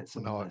 Arrogant. That's a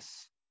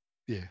miss.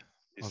 Yeah.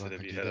 He said,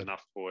 "Have you had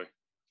enough, boy?"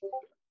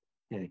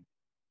 Okay.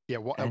 Yeah,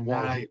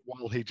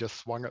 while he just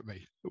swung at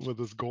me with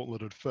his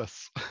gauntleted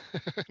fists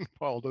and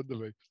piled into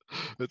me,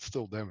 it's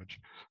still damage.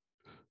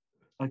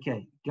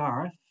 Okay,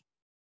 Garth.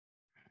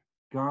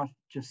 Garth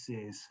just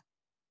says,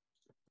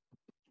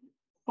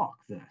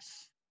 "Fuck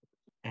this,"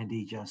 and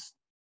he just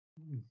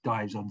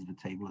dives under the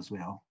table as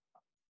well.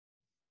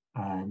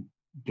 And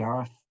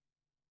Garth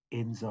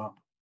ends up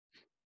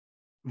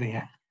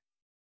there.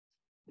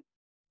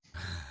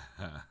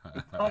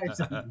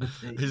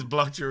 He's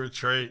blocked your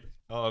retreat.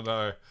 Oh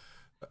no.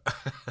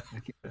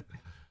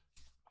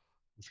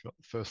 He's got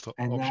the first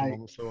option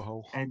on the sewer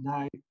hole. And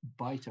now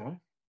Biter.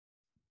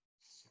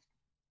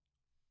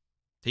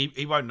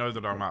 He won't know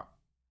that I'm up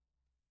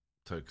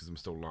too, because I'm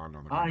still lying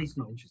on the ground. He's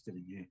not interested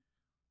in you.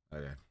 Oh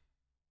yeah.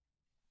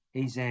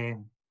 He's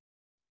well,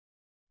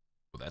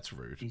 that's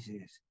rude. He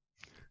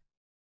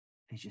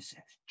just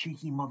says,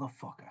 "Cheeky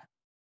motherfucker,"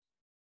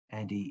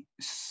 and he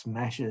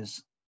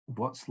smashes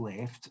what's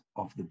left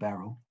of the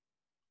barrel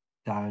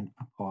down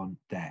upon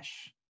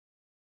Dash.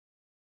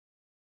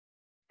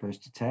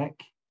 First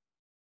attack.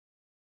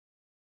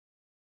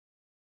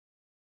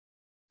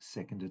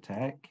 Second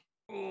attack.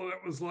 Oh,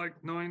 that was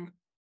like 9.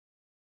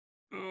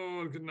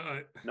 Oh, good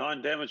night.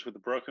 9 damage with the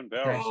broken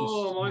barrel.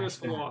 Oh,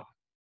 -4.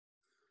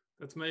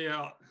 That's me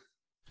out.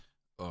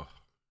 Oh.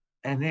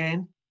 And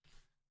then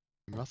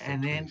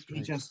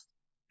he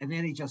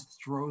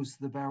just throws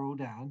the barrel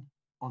down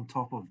on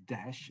top of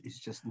Dash. He's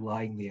just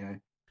lying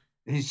there.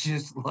 He's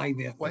just lying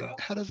there. Wait,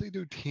 how does he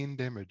do 10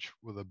 damage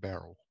with a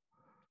barrel?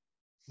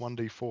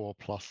 1d4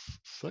 plus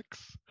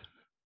 6?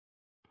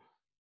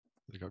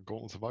 He's got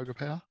gauntlets of ogre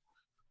power.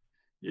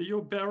 Yeah,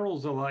 your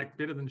barrels are like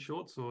better than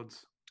short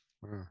swords.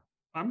 Yeah.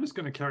 I'm just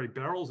going to carry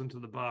barrels into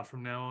the bar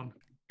from now on.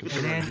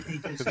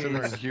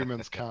 Considering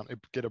humans can't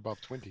get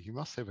above 20, he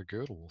must have a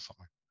girdle or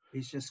something.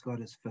 He's just got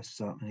his fists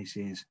up and he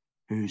says,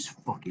 "Who's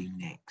fucking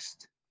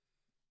next?"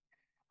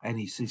 And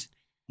he says,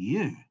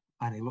 "You."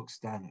 And he looks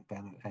down at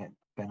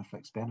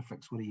Bannofix.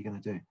 Bannofix, what are you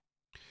going to do?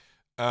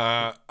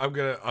 I'm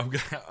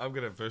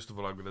gonna first of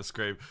all, I'm gonna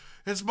scream,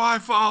 "It's my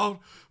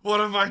fault! What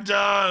have I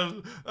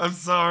done? I'm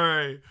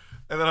sorry!"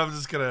 And then I'm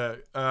just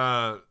gonna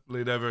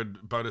lean over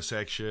and bonus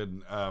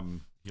action,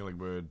 healing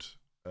word,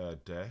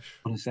 dash.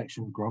 Bonus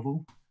action,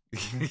 grovel.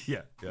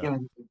 yeah. Yeah.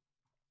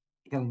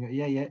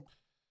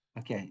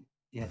 Okay.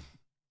 Yeah.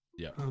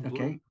 Yeah.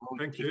 Okay.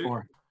 Thank you.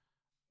 4.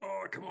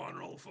 Oh, come on,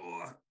 roll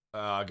 4.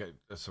 I get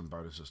some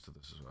bonuses to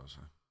this as well.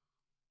 So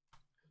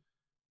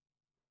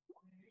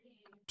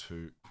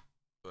 2.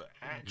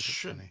 That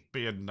should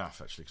be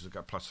enough actually, because I've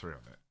got +3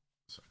 on that.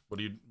 So what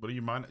do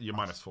you minus? You're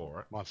 -4,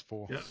 right?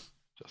 -4. Yeah.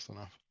 Just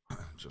enough.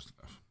 Just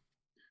enough.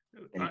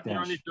 You're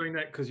only doing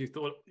that because you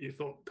thought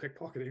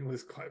pickpocketing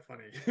was quite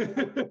funny.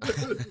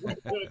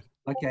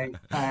 Okay,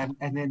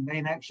 and then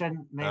main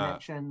action.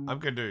 I'm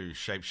going to do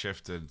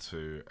shapeshift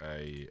into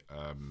a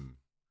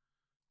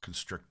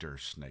constrictor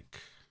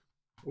snake.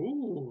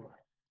 Ooh,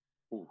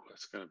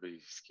 that's going to be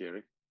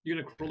scary. You're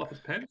going to crawl up his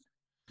pants?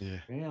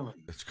 Yeah, really.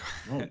 It's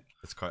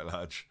quite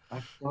large.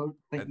 I don't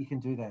think you can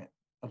do that.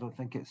 I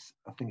think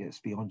it's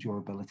beyond your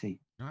ability.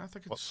 No, I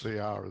think it's. What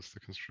CR is the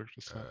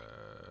constrictor snake?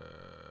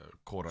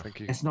 Quarter.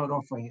 It's not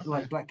offering it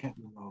like Black Cat.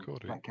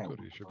 Quarter,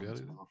 you should be able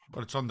to.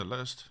 But it's on the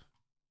list.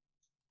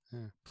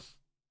 Yeah.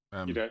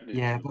 You don't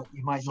need but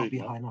you might not be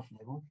high enough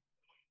level.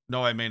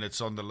 No, I mean it's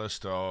on the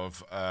list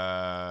of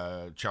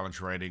challenge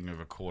rating of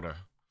a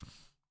quarter,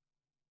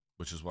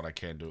 which is what I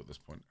can do at this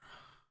point.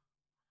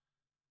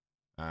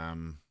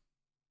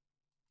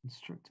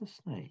 Constrictor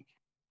snake.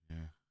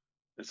 Yeah.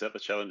 Is that the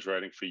challenge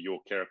rating for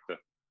your character?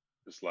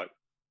 It's like,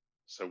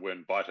 so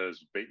when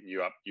Biter's beating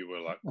you up, you were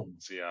like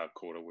CR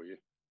quarter, were you?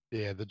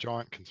 Yeah, the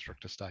giant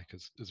constrictor snake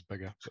is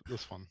bigger, but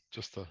this one,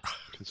 just the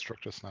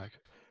constrictor snake.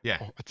 Yeah.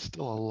 Oh, it's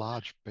still a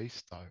large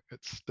beast, though.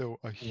 It's still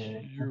a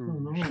huge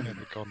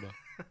anaconda.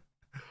 I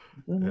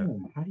don't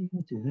know. How are you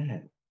going to do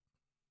that?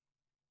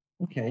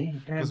 Okay.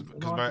 Because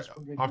my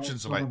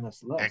options are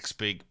like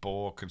X-Beak,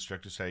 Boar,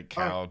 Constrictor Snake,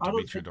 Cow,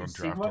 Dimetrodon,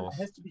 Draft Horse.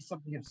 It has to be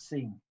something I've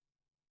seen.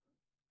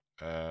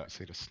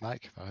 See the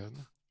snake, though, isn't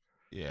it?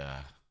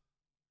 Yeah.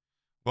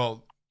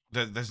 Well,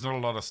 there's not a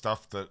lot of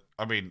stuff that...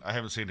 I mean, I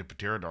haven't seen a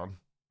Pterodon.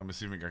 I'm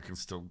assuming I can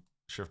still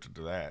shift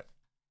into that.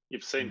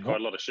 You've seen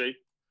quite a lot of sheep.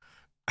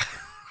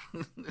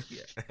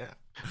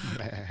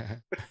 Yeah.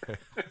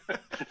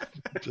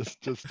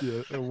 just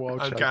a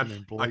wild shape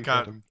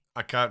and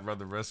I can't run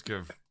the risk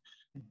of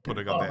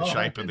putting on that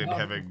shape and then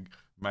having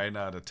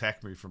Maynard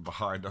attack me from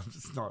behind. I'm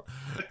just not.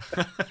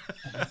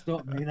 It's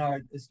not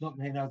Maynard. It's not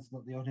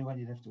the only one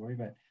you'd have to worry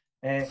about.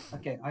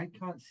 Okay, I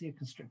can't see a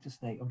constrictor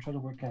snake. I'm trying to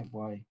work out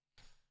why.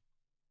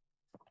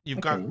 You've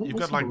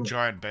got like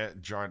giant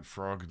bat, giant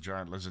frog, and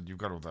giant lizard. You've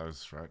got all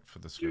those, right, for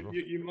this level.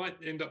 You might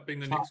end up being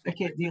the next.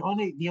 Okay, the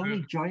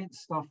only giant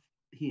stuff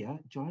here,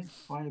 giant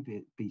fire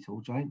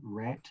beetle, giant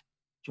rat,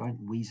 giant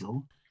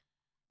weasel,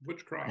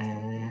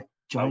 witchcraft,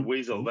 giant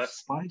weasel, wolf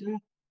spider,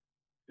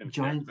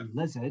 giant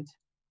lizard,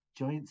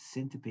 giant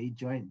centipede,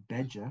 giant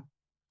badger.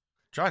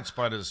 Giant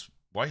spider's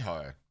way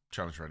higher.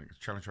 Challenge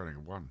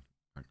rating 1.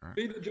 Right?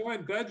 Be the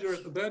giant badger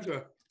at the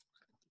badger.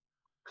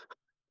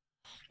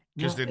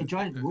 No, a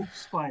giant wolf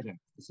spider.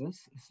 Is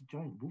this? It's a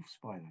giant wolf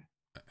spider.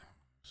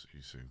 So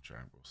you see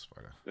giant wolf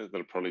spider.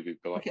 That'll probably be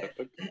like that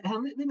big.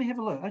 Let me have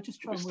a look. I just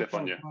try and work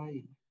out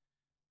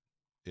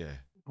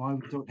why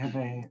we don't have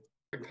a.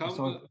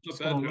 So I'm just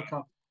going to look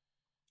up.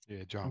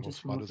 Yeah, giant wolf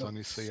spiders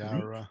only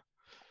CR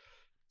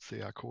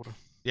quarter.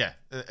 Yeah,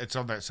 it's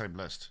on that same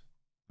list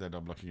that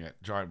I'm looking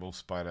at. Giant wolf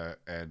spider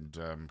and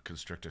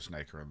constrictor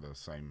snake are on the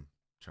same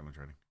challenge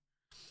rating.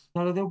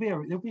 No, there'll be a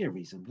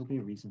reason. There'll be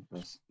a reason for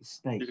a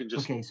snake.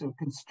 Okay, so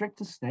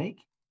constrictor snake.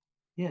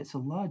 Yeah, it's a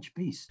large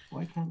beast.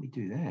 Why can't we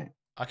do that?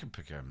 I can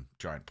pick a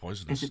giant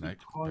poisonous snake.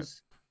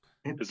 Is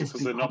it because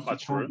they're not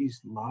much room?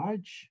 Use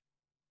large?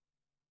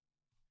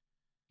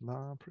 No,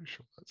 I'm pretty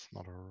sure that's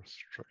not a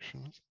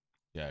restriction.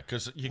 Yeah,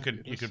 because you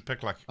could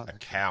pick like a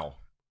cow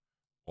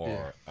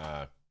or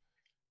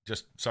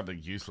just something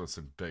useless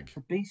and big.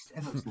 The beast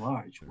and it's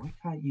large. Why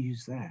can't you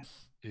use that?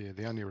 Yeah,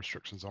 the only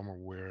restrictions I'm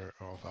aware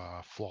of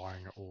are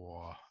flying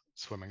or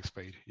swimming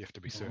speed. You have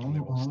to be certain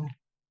levels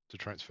to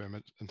transform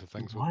it into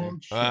things with them.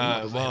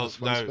 Well,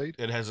 no, speed?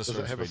 It has a swim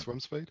speed. Does it have a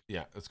swim speed?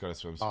 Yeah, it's got a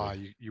swim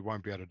speed. You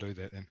won't be able to do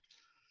that then.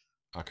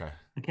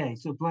 Okay,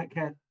 so Black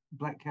Cat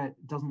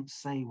doesn't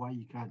say why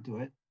you can't do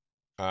it.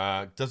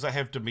 Does it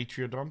have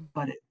Dimetrodon?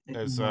 But it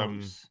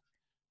knows.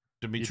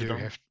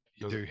 Dimetrodon?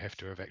 You do have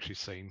to have actually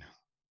seen.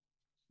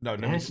 No,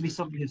 it has to be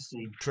something you've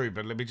seen. True,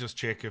 but let me just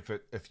check if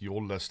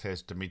your list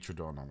has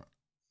Dimetrodon on it.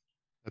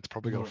 It's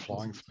probably got a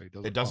flying speed,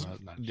 doesn't it? It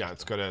doesn't. Yeah,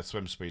 it's got a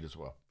swim speed as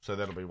well. So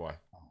that'll be why.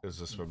 There's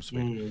a swim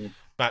speed.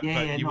 But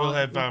you will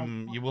have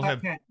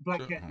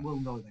Black Cat will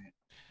know that.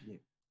 Yeah.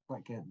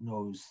 Black Cat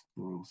knows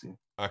the rules here.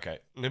 Okay.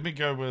 Let me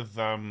go with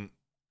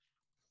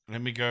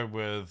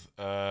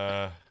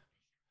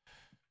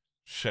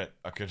shit,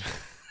 I could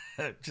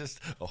just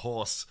a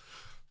horse.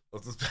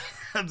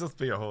 I'll just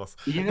be a horse.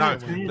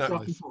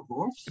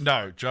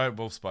 No, giant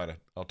wolf spider.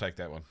 I'll take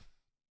that one.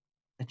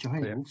 A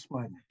giant wolf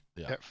spider.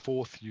 Yeah. At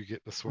 4th, you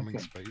get the swimming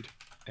speed,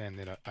 and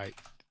then at 8th,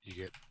 you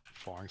get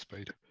flying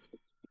speed.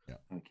 Yeah.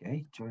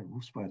 Okay, giant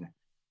wolf spider.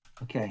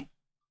 Okay.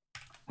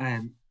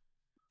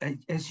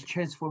 As you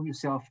transform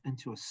yourself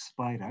into a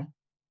spider,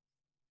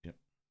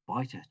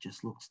 Biter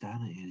just looks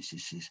down at you and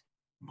says,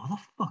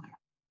 "Motherfucker."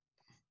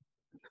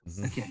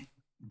 Mm-hmm. Okay,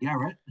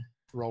 Garrett.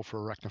 Roll for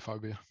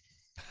arachnophobia.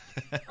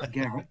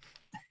 Garrett.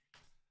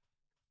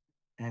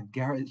 And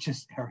Garrett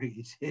just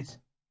arrogantly says,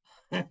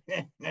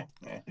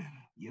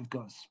 "You've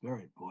got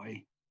spirit,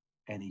 boy."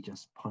 And he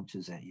just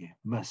punches at you.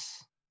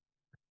 Miss.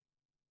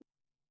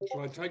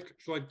 Shall I take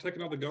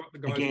another go at the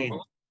guy again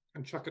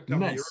and chuck it down?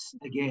 Miss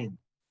again.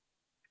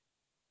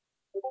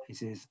 He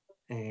says,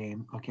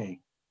 okay.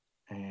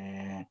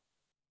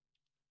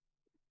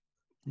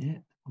 Yeah,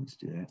 let's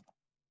do that.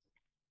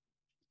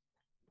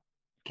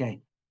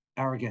 Okay,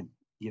 arrogant.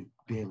 You've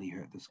barely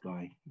hurt this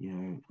guy. You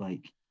know,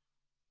 like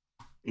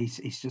he's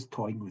just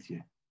toying with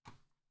you.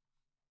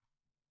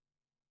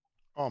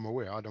 Oh, I'm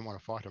aware. I don't want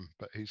to fight him,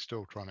 but he's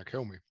still trying to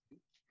kill me.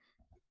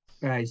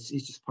 He's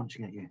just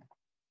punching at you.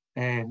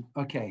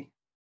 Okay.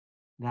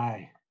 Now.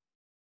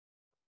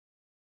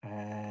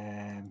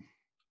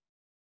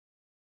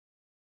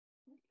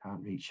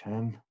 Can't reach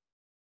him.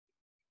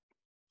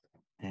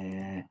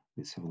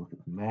 Let's have a look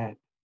at the map.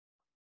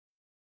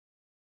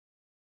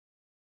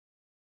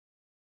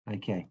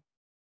 Okay.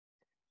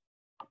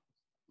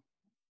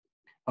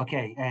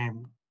 Okay.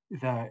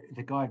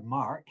 The guy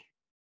Mark,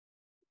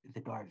 the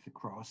guy with the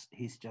cross,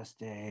 he's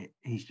just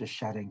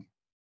shouting,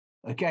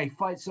 "Okay,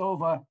 fight's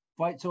over.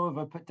 Fight's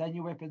over. Put down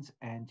your weapons."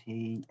 And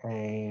he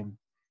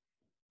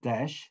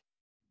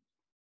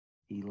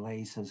he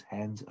lays his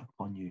hands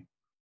upon you.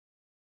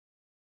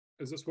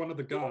 Is this one of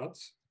the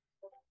guards?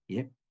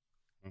 Yep.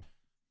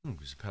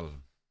 He's a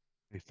paladin.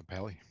 He's the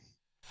pally.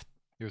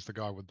 He was the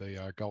guy with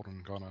the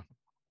golden kind of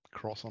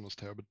cross on his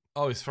tabard.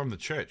 Oh, he's from the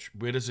church.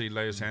 Where does he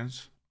lay his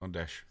hands? On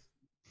Dash.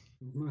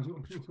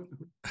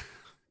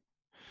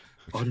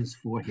 On his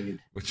forehead.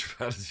 Which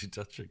part is he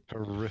touching?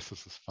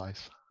 Caresses his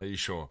face. Are you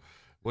sure?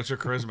 What's your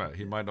charisma?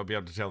 He might not be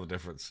able to tell the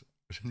difference.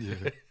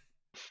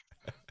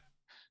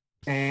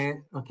 Yeah.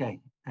 Okay.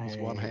 There's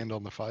one hand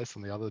on the face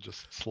and the other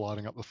just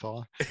sliding up the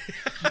thigh.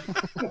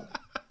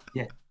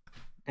 Yeah.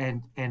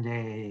 And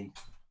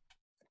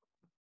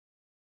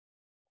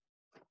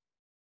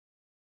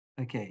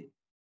okay.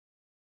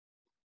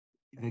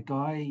 The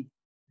guy.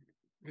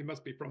 He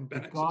must be from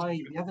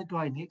Bannofix. The other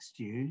guy next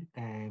to you,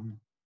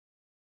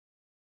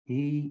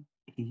 he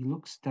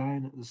looks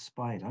down at the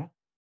spider.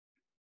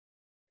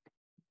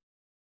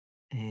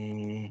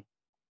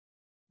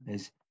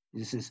 This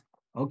is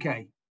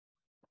okay.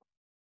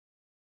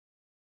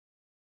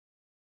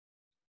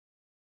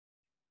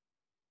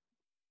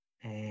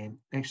 And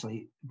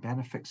actually,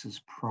 Bannofix is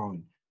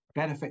prone.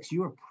 Bannofix,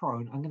 you are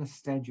prone. I'm going to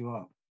stand you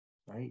up,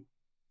 right?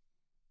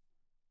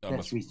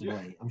 That's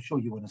reasonable. I'm sure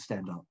you want to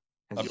stand up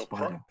as a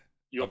spider.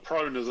 You're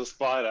prone as a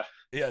spider.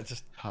 Yeah,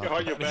 just you're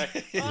on your back.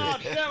 Oh,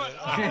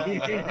 damn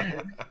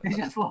it! He's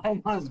just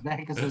lying on his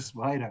back as a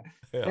spider.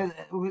 Yeah.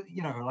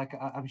 You know, like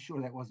I'm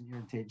sure that wasn't your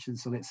intention.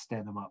 So let's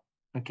stand him up.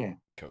 Okay.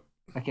 Cool.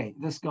 Okay.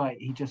 This guy,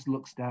 he just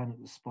looks down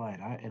at the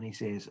spider and he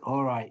says,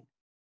 "All right,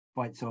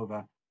 fight's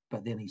over."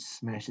 But then he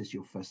smashes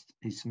your fist.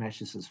 He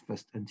smashes his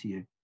fist into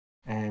you,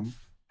 and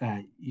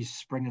you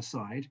spring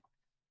aside.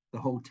 The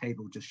whole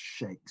table just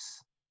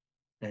shakes.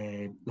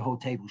 The whole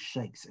table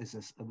shakes as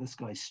this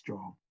guy's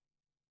strong.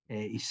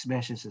 He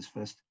smashes his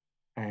fist,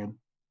 and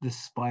the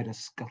spider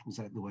scuttles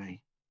out the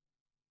way.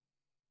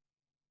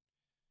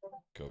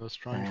 Cool. A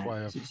strange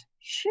way of says,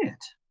 shit.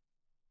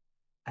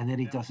 And then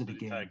he does it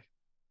again.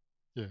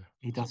 Yeah.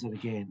 He does it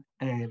again.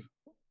 And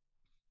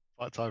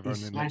fight's over, and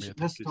then let me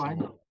attack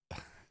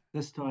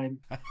this time,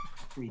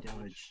 3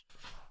 damage.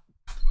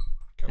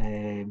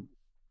 Cool.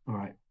 All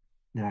right.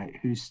 Now,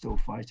 who's still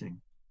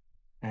fighting?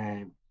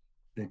 The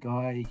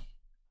guy.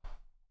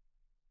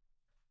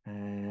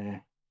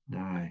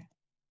 No.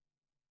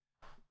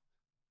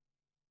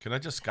 Can I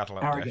just scuttle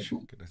up Dash?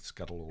 Can I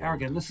scuttle all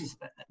Arrogant, this is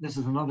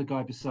another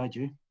guy beside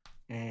you.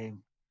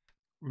 I'm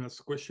gonna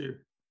squish you.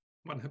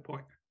 1 hit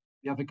point.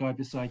 The other guy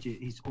beside you,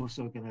 he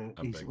also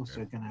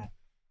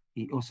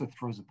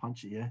throws a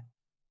punch at you.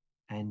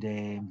 And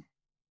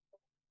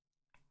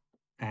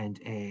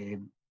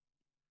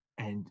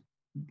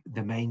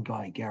the main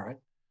guy, Garrett,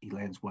 he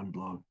lands 1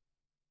 blow.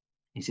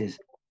 He says,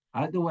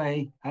 out the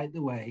way,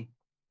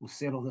 we'll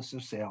settle this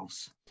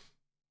ourselves.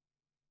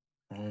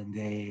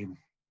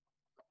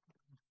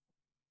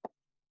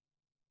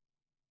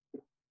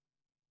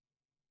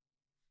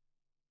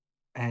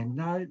 And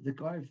now the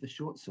guy with the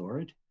short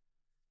sword,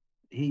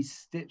 he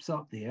steps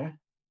up there.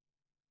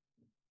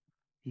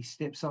 He's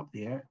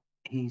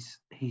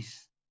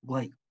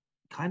like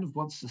kind of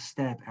wants to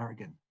stab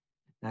Arrogant.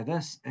 Now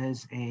this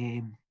is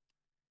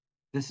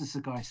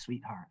the guy's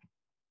sweetheart.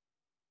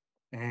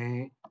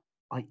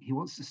 Like he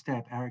wants to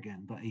stab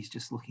Arrogant, but he's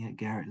just looking at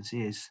Garrett and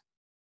says,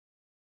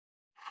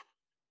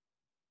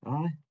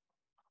 "Oh,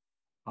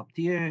 up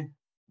to you."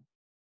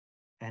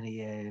 And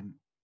he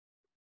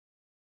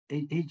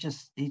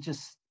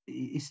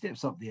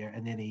steps up there,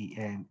 and then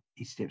he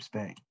steps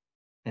back,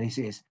 and he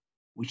says,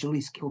 "We shall at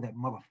least kill that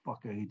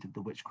motherfucker who did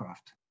the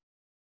witchcraft."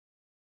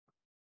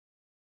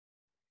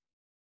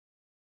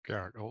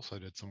 Garrett also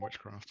did some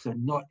witchcraft. So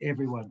not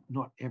everyone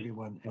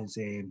is.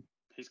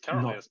 He's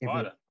currently a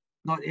spider.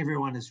 Not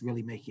everyone is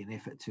really making an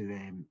effort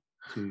to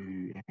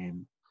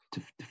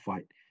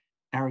fight.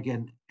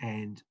 Arrogant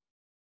and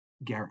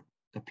Garrett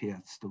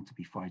appear still to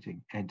be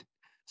fighting, and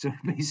so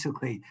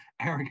basically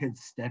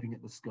Arrogant's stabbing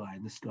at this guy,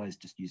 and this guy's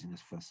just using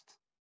his fists.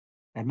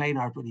 And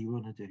Maynard, what do you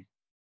want to do?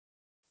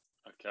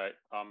 Okay,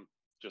 I'm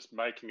just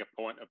making a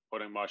point of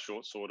putting my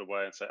short sword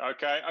away and say,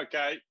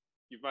 okay,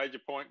 you've made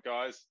your point,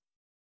 guys.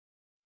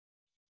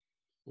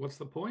 What's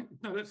the point?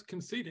 No, that's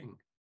conceding.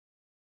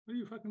 What are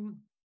you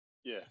fucking...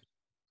 Yeah.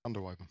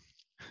 Underwoven.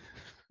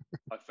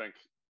 I think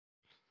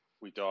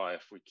we die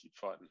if we keep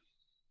fighting.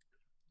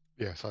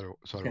 Yeah, so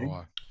do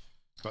I.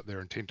 But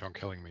they're intent on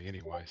killing me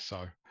anyway,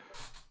 so...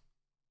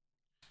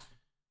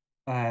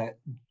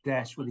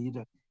 Dash, what do you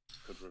do?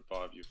 Could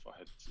revive you if I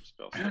had some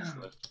spells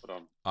left,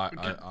 but I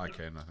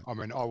can. I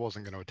mean, I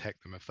wasn't going to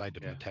attack them if they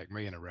didn't attack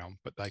me in a round,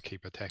 but they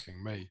keep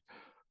attacking me.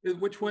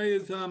 Which way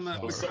is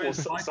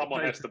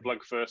someone has to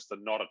blink first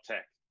and not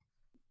attack.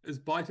 Is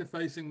Biter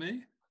facing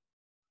me,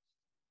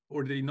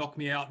 or did he knock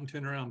me out and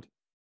turn around?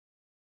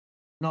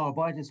 No,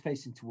 Biter's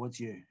facing towards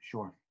you.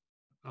 Sure.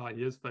 Oh,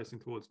 he is facing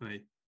towards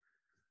me.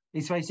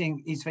 He's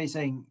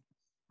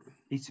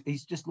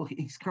just looking.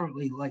 He's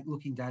currently like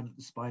looking down at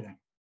the spider,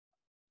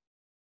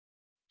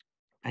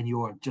 and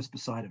you're just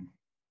beside him.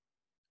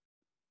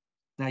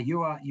 Now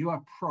you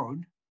are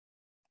prone,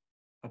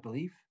 I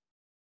believe.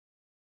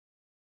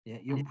 Yeah,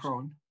 you're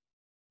prone.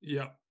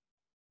 Yeah.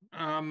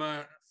 I'm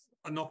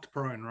knocked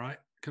prone, right?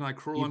 Can I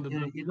crawl under the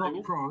table? You're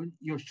not prone.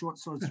 Your short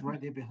sword's right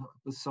there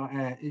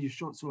beside. Your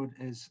short sword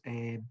is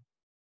right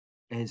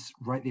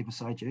there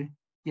beside you.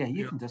 Yeah,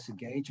 you can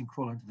disengage and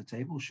crawl under the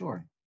table.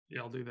 Sure. Yeah,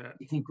 I'll do that.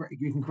 You can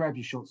grab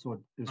your short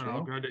sword as well.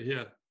 I'll grab it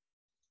here.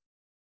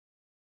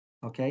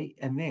 Okay,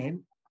 and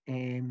then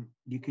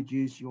you could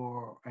use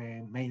your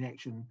main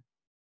action.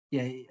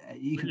 Yeah,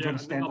 you can try to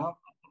stand up.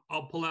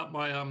 I'll pull out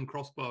my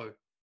crossbow.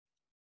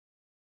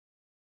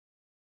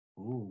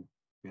 Oh,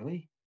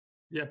 really?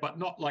 Yeah, but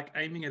not like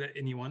aiming it at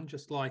anyone,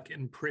 just like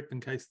in prep in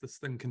case this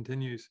thing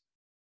continues.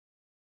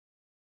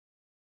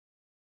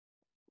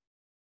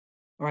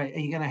 All right,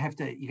 you're gonna have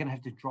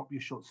to drop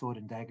your short sword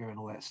and dagger and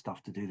all that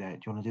stuff to do that.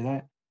 Do you want to do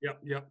that?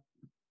 Yep.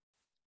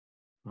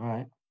 All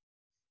right.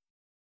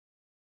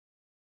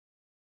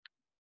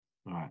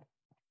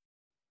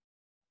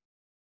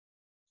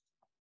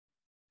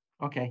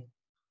 Okay.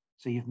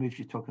 So you've moved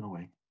your token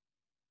away.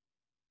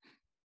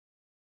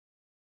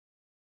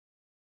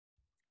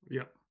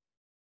 Yep.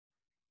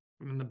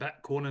 I'm in the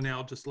back corner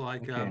now, just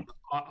like I'm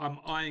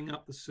eyeing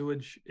up the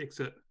sewage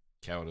exit.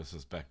 Cowardice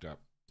is backed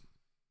up.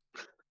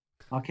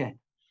 Okay.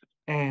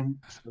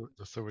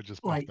 The sewage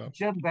just like backed up.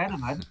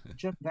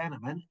 Jim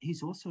Bannerman,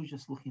 he's also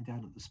just looking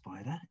down at the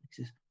spider.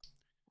 He says,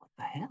 "What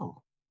the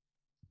hell?"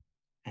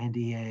 And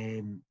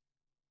he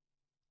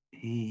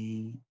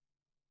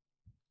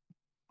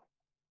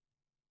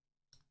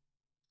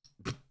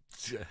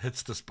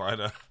hits the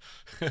spider.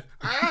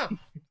 Ah!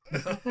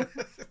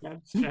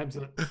 Stabs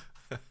it.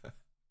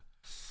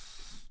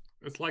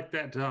 It's like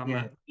that.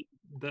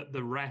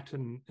 The rat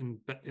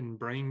in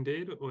Brain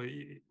Dead, or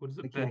what is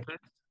it? Okay. Bad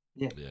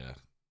Taste? Yeah.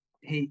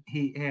 He's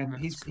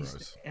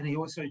and he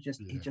also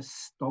just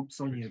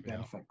stomps on you,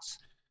 Bannofix.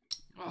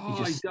 Oh,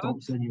 he just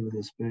stomps on you with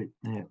his boot.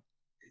 Yeah.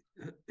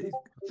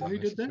 Who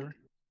did that?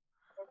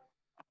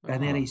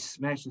 And then he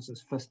smashes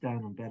his fist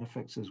down on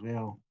Bannofix as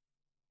well.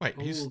 Wait,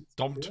 he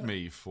stomped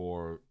me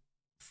for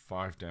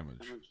 5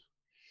 damage.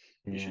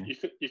 Yeah.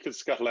 You could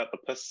scuttle out the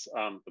piss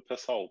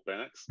hole,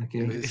 Bannix.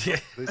 Okay.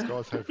 These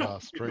guys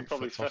have strength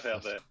probably that's fit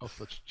out there. off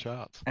the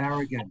charts.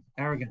 Arrogant.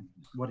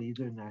 What are you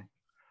doing now?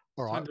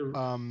 All right.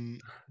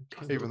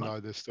 Even though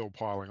they're still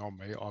piling on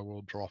me, I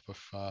will drop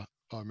if I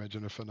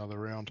imagine if another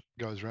round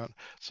goes around.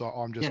 So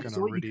I'm just going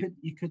to ready.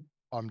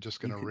 I'm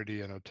just going to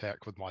ready an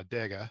attack with my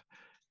dagger,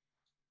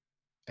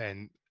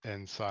 and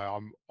so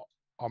I'm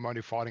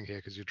only fighting here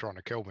because you're trying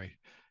to kill me,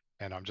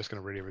 and I'm just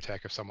going to ready an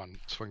attack if someone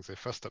swings their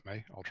fist at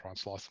me. I'll try and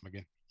slice them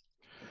again.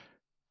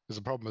 Because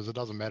the problem is it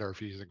doesn't matter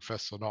if you're using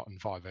fists or not in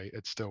 5e.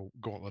 It's still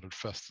gauntleted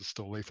fists is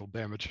still lethal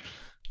damage.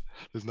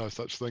 There's no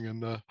such thing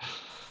in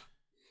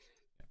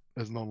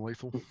as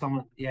non-lethal.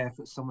 If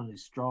it's someone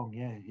who's strong,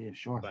 yeah,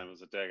 sure. Same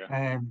as a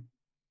dagger.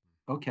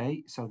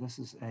 Okay, so this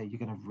is you're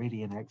going to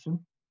ready an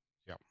action.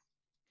 Yeah.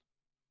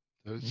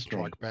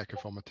 Strike back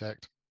if I'm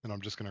attacked, and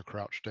I'm just going to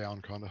crouch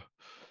down, kind of,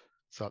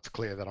 so it's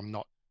clear that I'm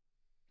not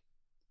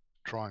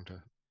trying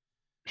to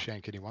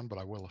shank anyone, but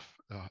I will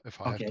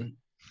if I have to.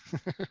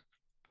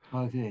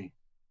 Okay.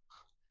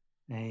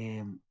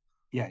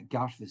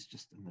 Garth is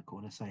just in the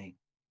corner saying,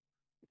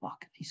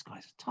 "Fuck, these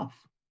guys are tough."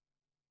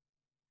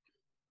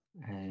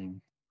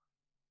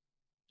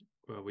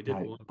 Well, we did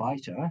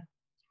biter.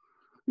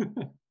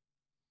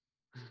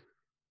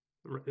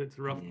 It's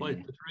a rough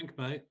place to drink,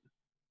 mate.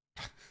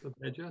 The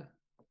badger.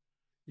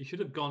 You should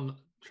have gone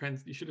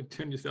You should have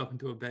turned yourself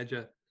into a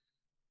badger.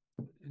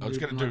 I was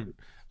gonna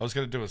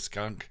do a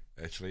skunk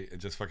actually, and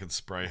just fucking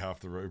spray half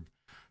the room.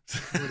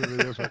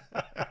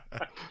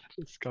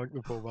 Skunk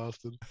the poor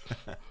bastard.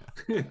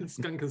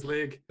 Skunk his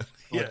leg.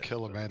 I'd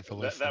kill a man for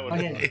less. That would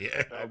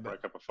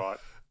break up a fight.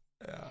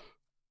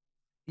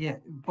 Yeah,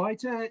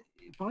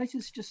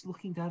 Biter's just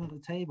looking down at the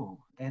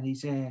table, and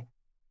he's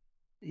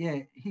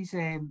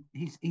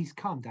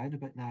calmed down a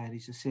bit now, and he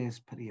just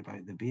says, "Pity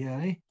about the beer,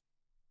 eh?"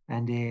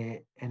 And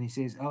he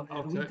says, "Oh,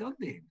 are we done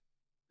then?"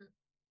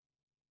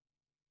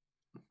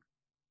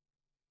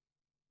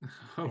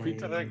 I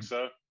think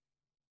so.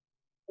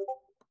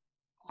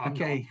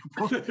 Okay.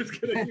 So there's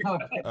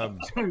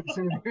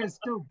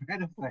still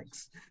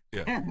Bannofix.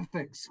 Yeah.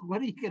 Bannofix,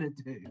 what are you gonna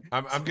do?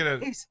 I'm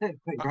gonna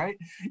right.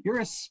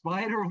 You're a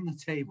spider on the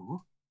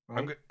table.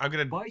 Right? I'm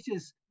gonna.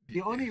 Biter's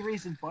the only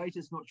reason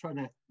Biter's not trying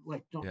to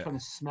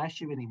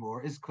smash you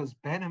anymore is because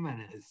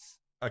Bannerman is.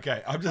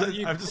 Okay, I'm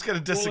just gonna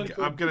disengage.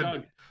 I'm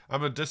gonna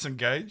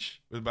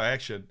disengage with my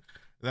action.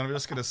 And then I'm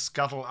just gonna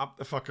scuttle up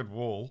the fucking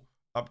wall,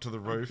 up to the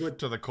roof,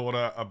 to the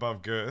corner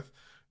above Garth,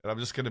 and I'm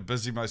just gonna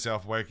busy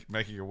myself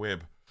making a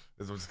web.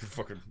 I'm just gonna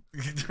fucking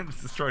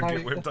just try and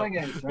get webbed up.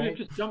 Right? You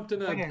just jumped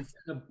in a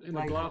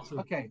glass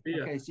of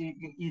beer. Okay, so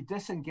you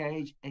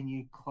disengage and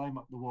you climb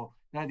up the wall.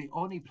 Now the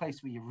only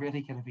place where you're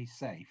really gonna be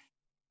safe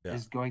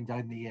is going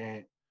down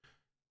the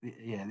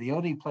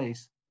only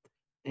place.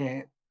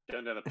 The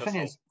thing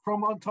is,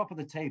 from on top of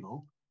the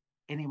table,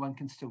 anyone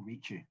can still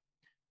reach you,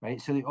 right?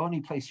 So the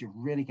only place you're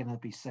really going to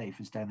be safe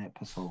is down that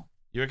piss hole.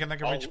 You reckon they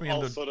can reach me?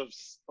 I'll sort of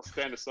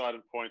stand aside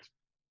and point.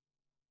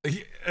 Do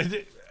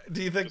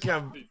you think?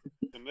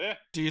 In there?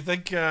 Do you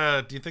think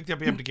they'll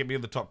be able to get me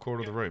in the top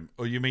corner of the room?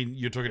 Or you mean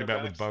you're talking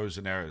about with bows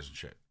and arrows and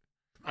shit?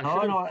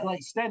 No,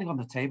 like standing on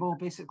the table,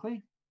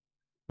 basically.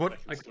 What?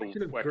 I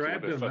should have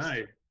grabbed him,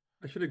 eh?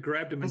 I should have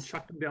grabbed him and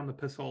chucked him down the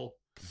piss hole.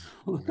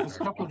 A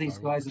couple of these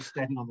guys are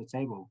standing on the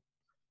table.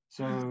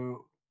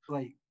 So,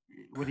 like,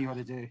 what do you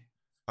want to do?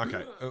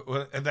 Okay.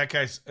 Well, in that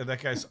case,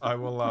 I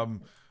will.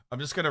 I'm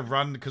just going to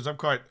run because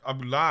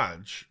I'm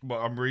large.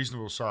 Well, I'm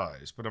reasonable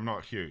size, but I'm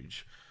not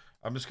huge.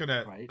 I'm just going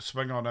to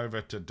swing on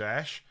over to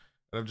Dash,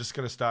 and I'm just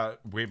going to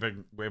start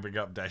webbing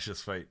up Dash's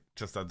feet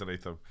just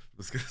underneath him. I'm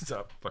just going to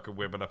start fucking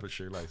webbing up his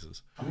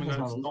shoelaces.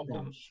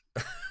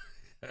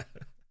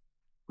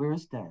 Where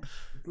is Dash?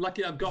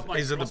 Lucky I've got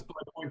my crossbow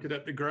pointed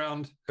at the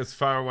ground. As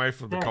far away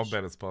from the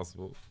combat as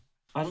possible.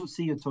 I don't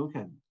see your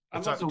token.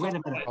 It's under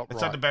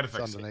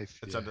Bannofix. Underneath.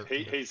 It's under.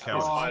 He's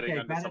hiding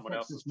under someone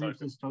else's token.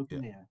 His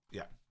token there.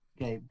 Yeah.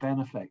 Okay,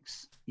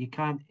 Bannofix. You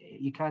can't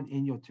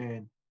in your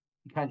turn.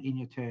 You can't in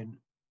your turn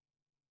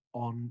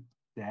on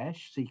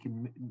Dash, so you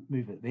can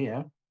move it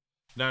there.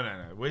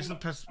 No. Where's the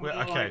piss?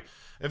 Okay,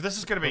 if this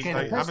is going to be,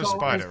 I'm a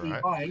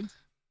spider, right?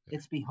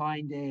 It's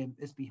behind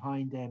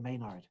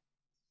Maynard.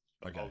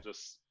 Okay. I'll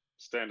just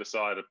stand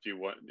aside if you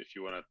want to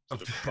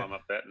sort of climb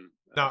up that. And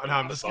no,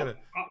 I'm just gonna.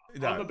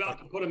 I'm about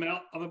to put him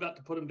out. I'm about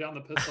to put him down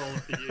the piss hole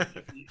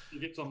if he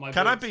gets on my.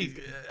 Can I be?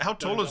 How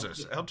tall is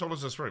this? How tall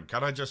is this room?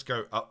 Can I just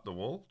go up the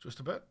wall just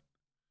a bit?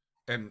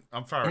 And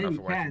I'm far enough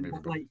away from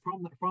everybody.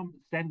 Like from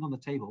standing on the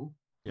table,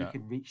 you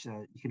can reach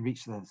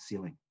the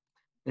ceiling.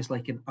 It's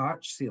like an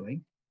arch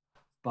ceiling,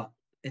 but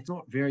it's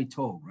not very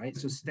tall, right?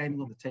 So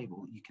standing on the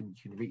table, you can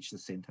reach the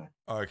center.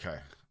 Okay.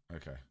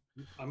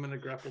 I'm gonna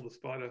grapple the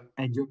spider.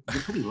 And you're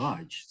pretty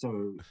large,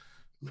 so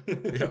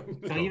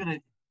so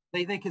even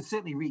they can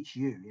certainly reach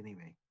you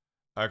anyway.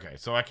 Okay,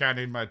 so I can't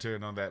end my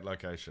turn on that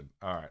location.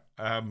 All right.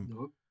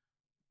 Nope.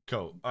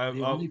 Cool.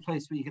 The only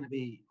place where you're going to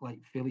be like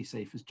fairly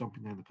safe is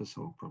jumping down the piss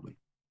hole, probably.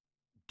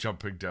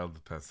 Jumping down the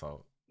piss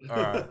hole. All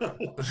right.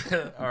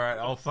 All right.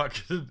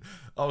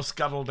 I'll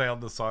scuttle down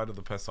the side of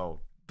the piss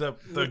hole.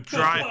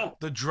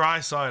 The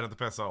dry side of the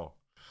piss hole.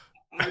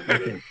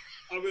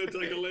 I'm gonna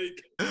take a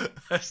leak.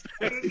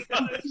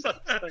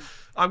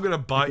 I'm gonna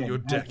bite your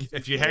dick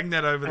if you hang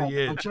that over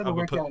the edge. I'm trying to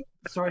work out.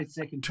 Sorry,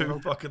 second. Two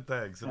fucking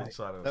things in each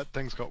side of it. That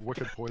thing's got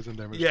wicked poison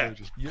damage. Yeah, so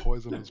just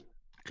poison his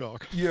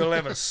cock. You'll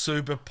have a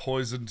super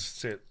poisoned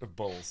set of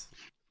balls.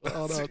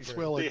 Oh no, it's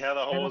swelling. See how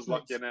the hole is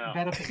like you now.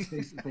 Bannofix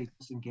basically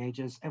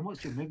disengages. And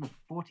what's your movement?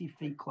 40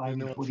 feet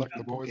climbing, 40 suck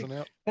feet the poison walking.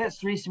 out.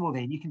 That's reasonable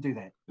then. You can do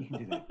that.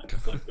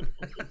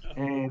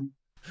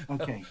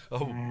 Okay.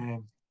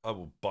 I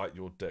will bite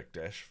your dick,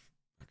 Dash.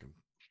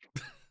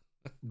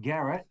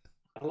 Garrett.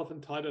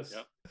 Elephantitis.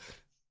 Yep.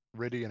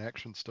 Ready in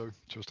action, Stu,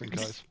 just in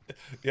case.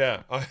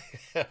 Yeah.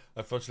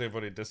 Unfortunately, I've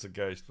already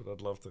disengaged, but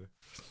I'd love to.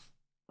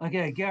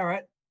 Okay,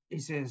 Garrett. He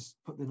says,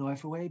 "Put the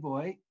knife away,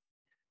 boy."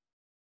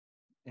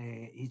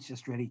 He's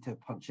just ready to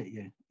punch at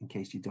you in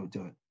case you don't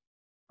do it.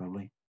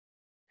 Probably.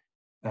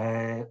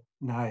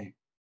 No.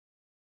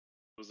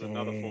 Was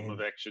another form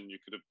of action you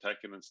could have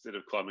taken instead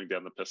of climbing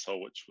down the piss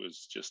hole, which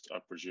was just, I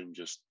presume,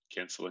 just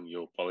cancelling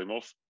your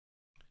polymorph.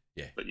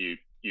 Yeah. But you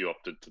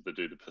opted to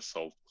do the piss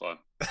hole climb.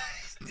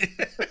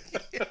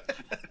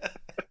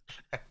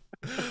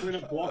 I'm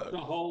gonna block the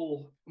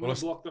hole. I'm gonna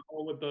block the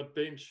hole with the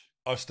bench.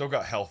 I've still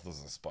got health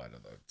as a spider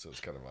though, so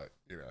it's kind of like,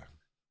 yeah.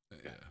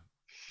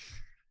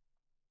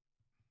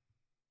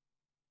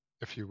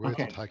 If you were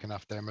to take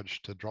enough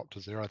damage to drop to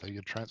 0, though,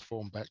 you'd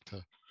transform back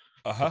to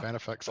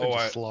Bannofix and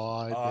just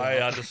slide. I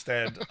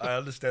understand. I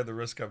understand the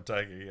risk I'm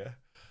taking. Yeah.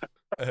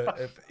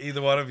 If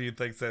either one of you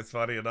thinks that's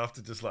funny enough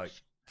to just like,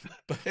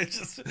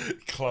 just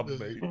club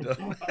me.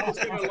 I was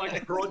gonna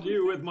like prod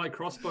you with my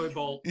crossbow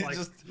bolt. You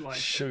just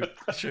shoot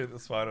the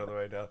spider on the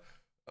way down.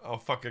 I'll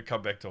fucking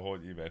come back to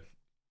haunt you, man.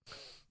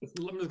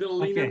 I'm just gonna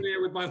lean in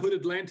there with my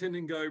hooded lantern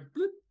and go.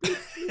 Blip,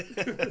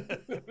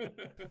 blip.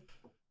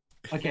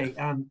 Okay.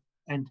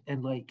 And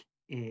like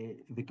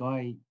the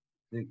guy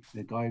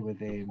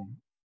with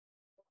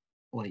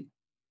like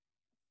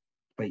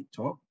white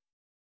top,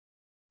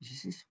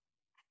 this is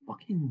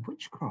fucking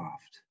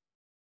witchcraft.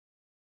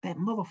 That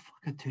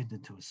motherfucker turned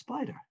into a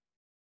spider.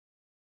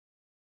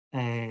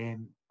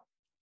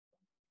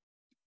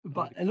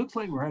 But it looks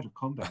like we're out of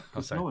combat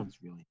because no one's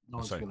really. No,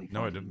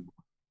 I didn't.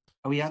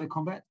 Are we out of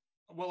combat?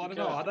 Well, I don't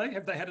know. Are they?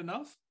 Have they had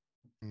enough?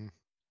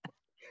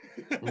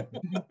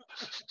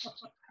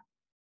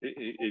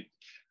 It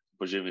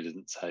presumably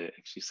didn't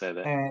actually say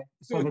that.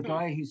 So the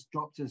guy who's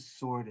dropped his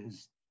sword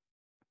is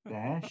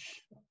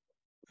Dash.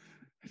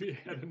 Have you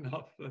had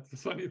enough? That's a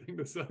funny thing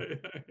to say.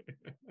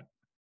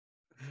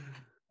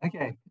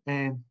 Okay.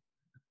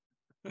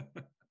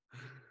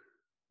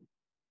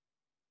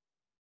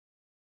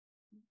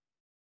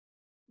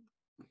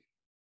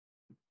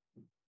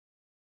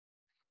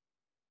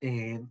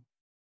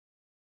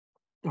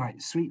 All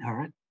right,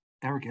 sweetheart,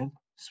 arrogant,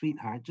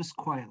 sweetheart, just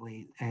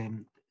quietly,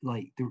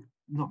 like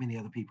not many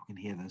other people can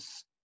hear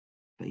this,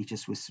 but he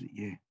just whispers at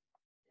you.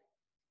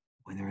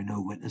 When there are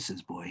no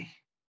witnesses, boy.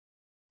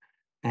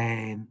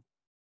 And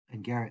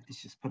Garrett is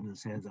just putting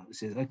his hands up and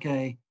says,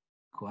 "Okay,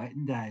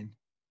 quieten down.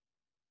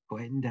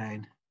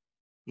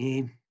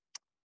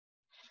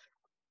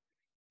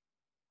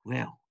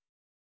 Well,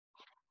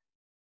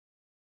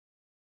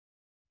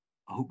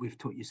 I hope we've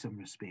taught you some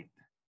respect.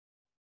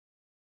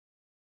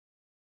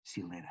 See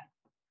you later."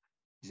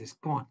 He says,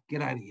 "Come on,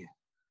 get out of here."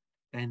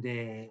 And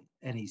he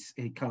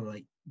kind of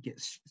like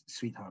gets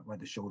sweetheart by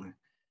the shoulder,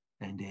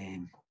 and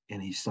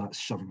he starts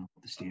shoving up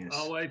the stairs.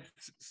 Oh wait,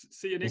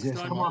 see you next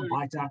time. Come on,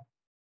 biter.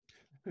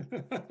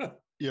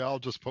 Yeah, I'll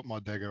just put my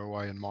dagger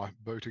away in my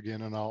boot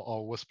again, and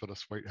I'll whisper to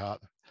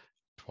sweetheart,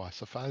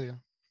 "Twice a failure."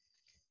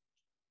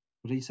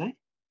 What do you say?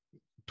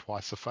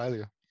 Twice a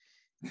failure.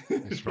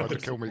 He's tried to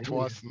kill me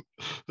twice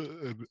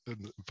and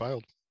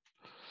failed.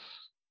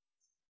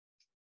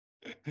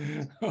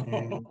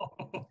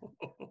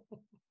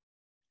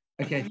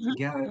 Okay,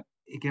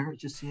 Garrett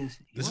just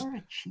says, "You're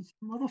a cheeky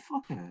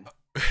motherfucker.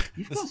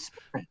 You've got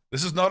spirit."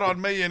 This is not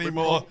on me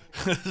anymore.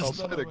 I'll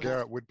say to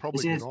Garrett, we'd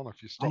probably get on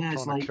if you stopped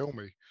trying to kill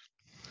me.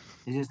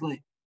 He says,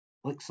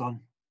 look,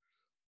 son,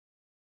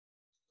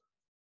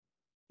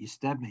 you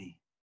stab me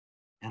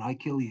and I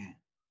kill you.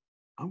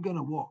 I'm going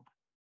to walk.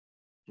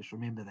 Just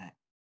remember that.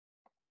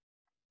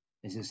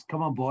 He says,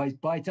 "Come on, boys,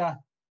 Biter.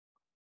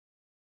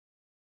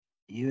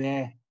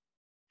 You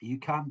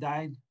calm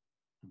down."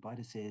 And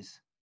Biter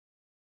says,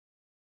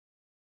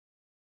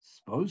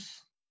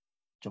 "Suppose."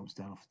 Jumps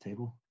down off the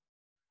table.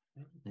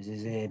 He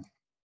says,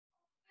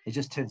 he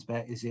just turns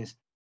back. He says,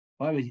 if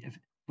I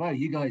were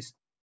you guys,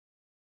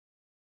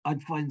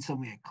 I'd find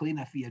somewhere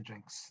cleaner for your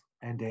drinks."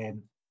 And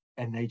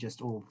they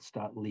just all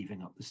start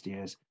leaving up the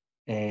stairs.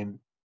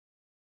 Garrett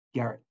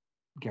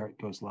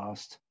goes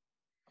last.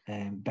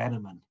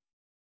 Bannerman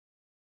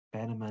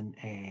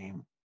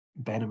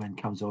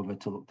comes over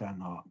to look down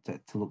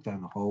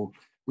the hall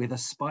with a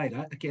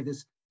spider. Okay,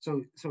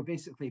 so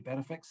basically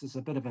Bannofix, there's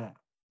a bit of a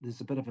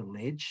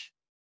ledge.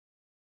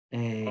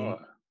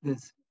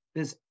 There's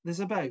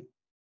about a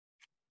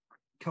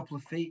couple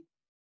of feet.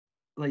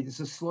 Like there's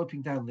a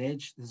sloping down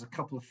ledge. There's a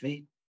couple of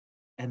feet,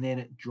 and then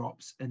it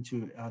drops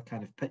into a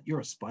kind of pit. You're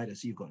a spider,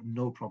 so you've got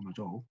no problem at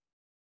all.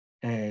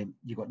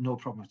 You've got no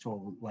problem at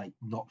all, like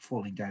not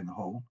falling down the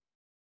hole.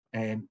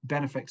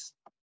 Bannofix,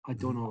 I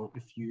don't know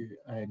if you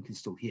can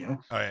still hear.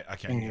 I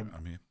can.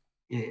 I'm here.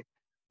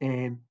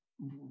 Yeah.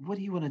 What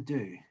do you want to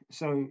do?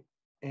 So,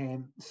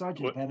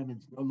 Sergeant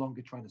Bannerman's no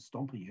longer trying to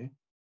stomp at you.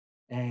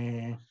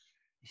 He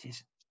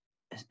says,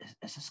 "Is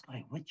this guy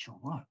a witch or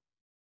what?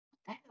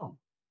 What the hell?"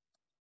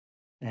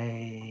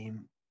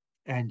 And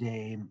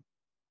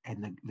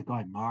the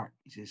guy Mark,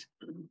 he says,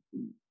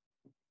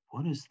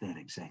 "What is that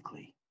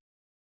exactly?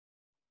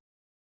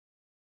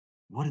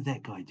 What did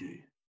that guy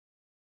do?"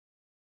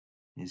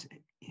 Is,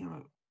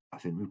 I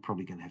think we're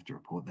probably going to have to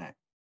report that.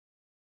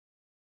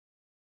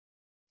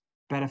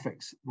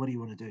 Bannofix, what do you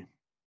want to do?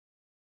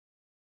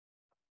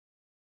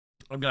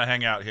 I'm going to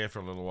hang out here for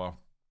a little while.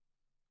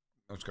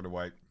 I'm just going to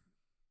wait.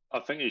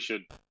 I think you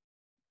should,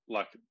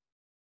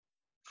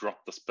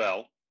 drop the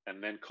spell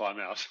and then climb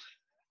out.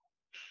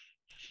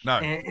 No,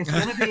 it's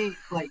going to be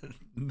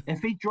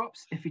if he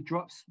drops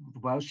the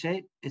wild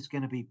shape, it's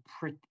going to be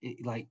pretty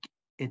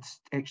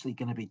it's actually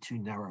going to be too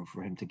narrow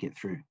for him to get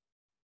through.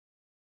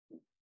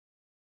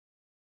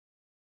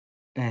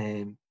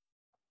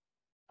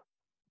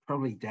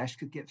 Probably Dash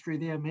could get through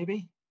there,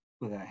 maybe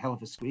with a hell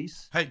of a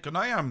squeeze. Hey, can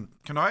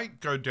I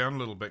go down a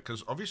little bit,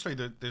 because obviously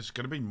there's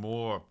going to be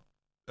more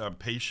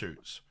pea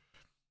shoots,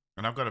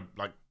 and I've got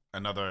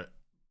another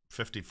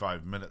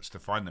 55 minutes to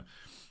find them.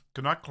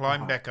 Can I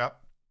climb back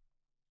up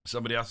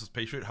somebody else's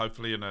pea shoot,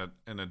 hopefully in a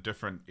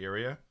different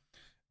area,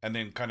 and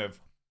then kind of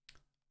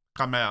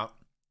come out,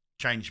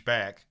 change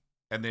back,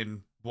 and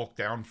then walk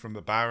down from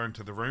the bar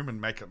into the room and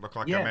make it look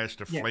like I managed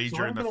to flee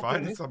during the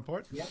fight at some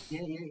point? Yeah.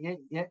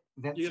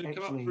 That's you're going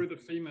to come up through the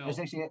female.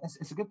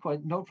 It's a good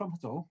point. No problem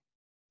at all.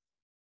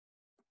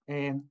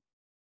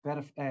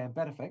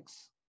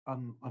 Bannofix,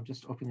 I'm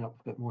just opening up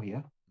a bit more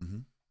here. Mm-hmm.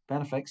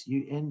 Bannofix,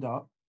 you end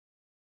up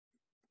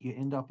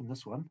in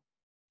this one.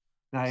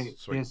 Now,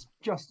 Sweet. There's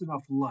just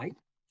enough light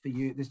for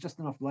you. There's just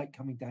enough light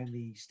coming down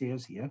the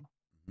stairs here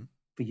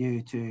for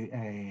you to.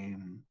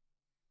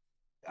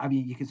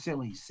 You can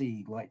certainly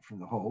see light from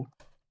the hole.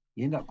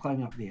 You end up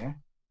climbing up there.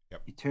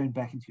 Yep. You turn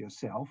back into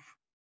yourself.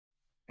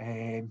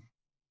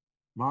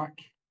 Mark,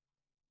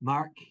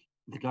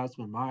 the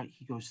guardsman Mark,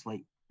 he goes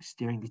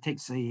staring. He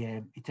takes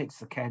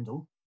the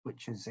candle,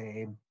 which is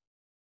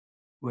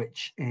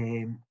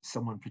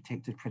someone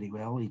protected pretty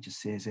well. He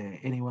just says,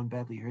 "Anyone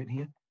badly hurt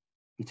here?"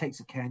 He takes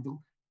a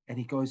candle and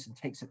he goes and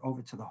takes it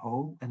over to the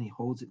hole and he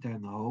holds it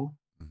down the hole.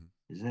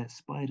 Mm-hmm. Is that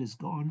spider's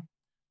gone?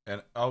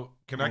 And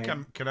can I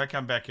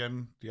come back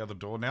in the other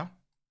door now?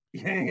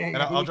 Yeah. And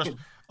I'll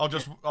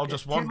just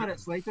 10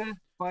 minutes later,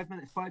 10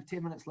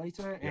 minutes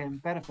later,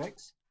 and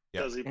Bannofix.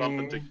 Yep. Does he bump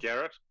into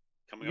Garrett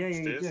coming up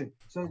the stairs? You do.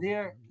 So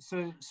there,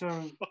 so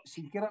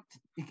you get up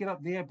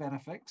there,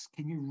 Bannofix.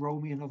 Can you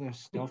roll me another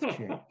stealth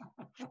check?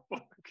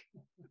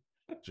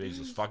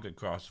 Jesus fucking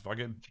Christ!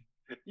 Fucking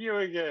you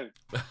again.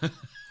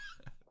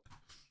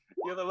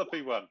 You're the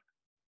lippy one.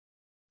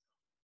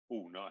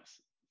 Oh, nice.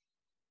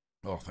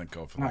 Oh, thank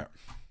God for that.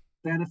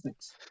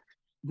 Bannofix,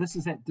 this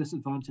is at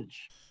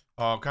disadvantage.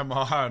 Oh, come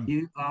on.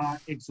 You are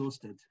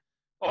exhausted.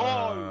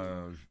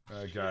 Oh,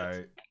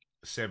 okay.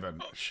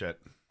 7. Shit.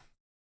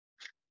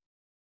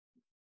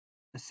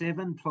 A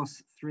 7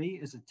 plus 3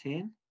 is a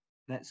 10.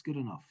 That's good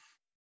enough.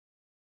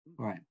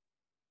 Right.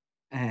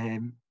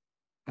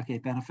 Okay,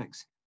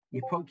 Bannofix.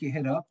 You poke your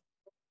head up,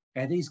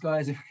 and these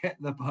guys are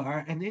at the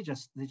bar, and they're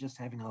just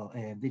having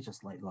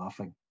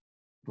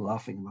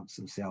laughing amongst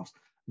themselves.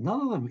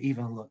 None of them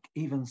even look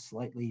even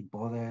slightly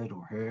bothered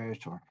or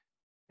hurt, or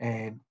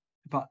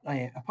but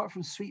apart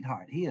from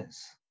Sweetheart,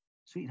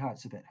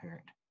 Sweetheart's a bit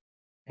hurt,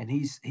 and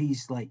he's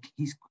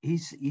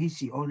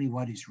the only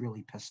one who's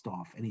really pissed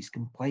off, and he's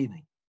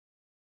complaining.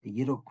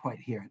 You don't quite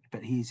hear it,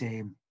 but he's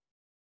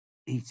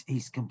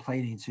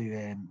complaining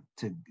to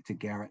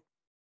Garrett,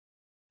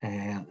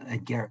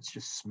 and Garrett's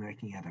just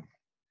smirking at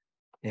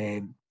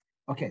him.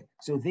 Okay,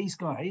 so these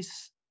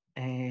guys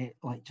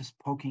just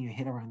poking your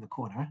head around the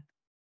corner.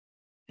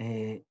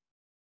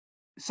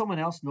 Someone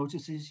else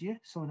notices you.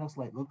 Someone else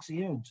looks at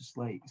you, and just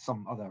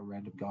some other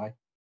random guy in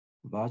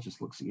the bar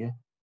just looks at you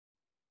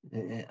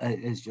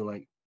as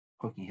you're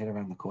poking your head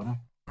around the corner.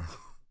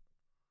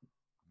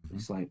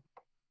 He's like,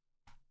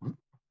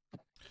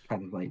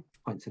 kind of like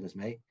points at his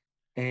mate.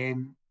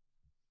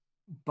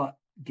 But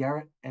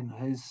Garrett and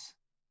his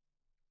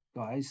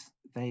guys,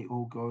 they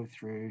all go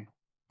through.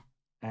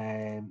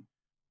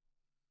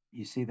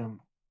 You see them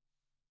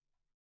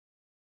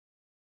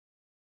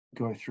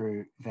go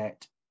through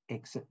that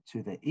exit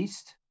to the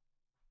east.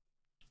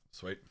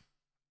 Sweet.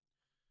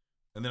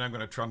 And then I'm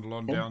going to trundle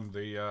on down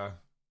the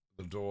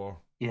door.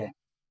 Yeah.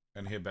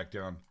 And head back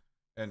down.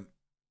 And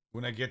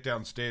when I get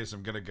downstairs,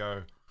 I'm going to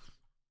go,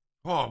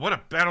 oh, what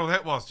a battle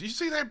that was. Did you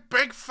see that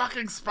big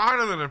fucking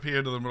spider that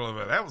appeared in the middle of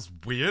it? That was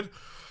weird.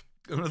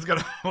 I'm just going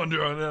to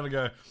wander on down and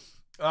go,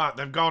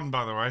 they've gone,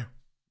 by the way.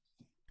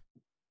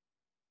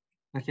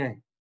 Okay.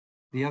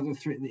 The other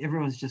three,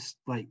 everyone's just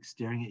like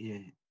staring at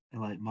you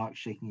and like Mark's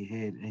shaking your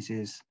head and he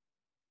says,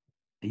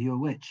 are you a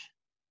witch?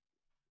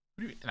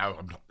 What do you mean? No,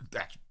 I'm not.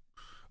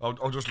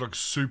 I'll just look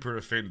super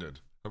offended.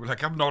 I'll be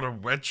like, I'm not a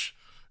witch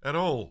at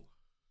all.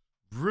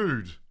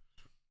 Rude.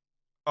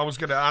 I was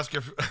going to ask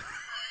if...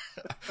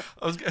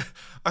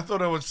 I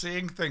thought I was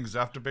seeing things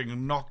after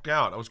being knocked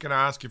out. I was going to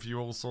ask if you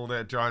all saw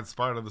that giant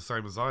spider the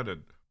same as I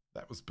did.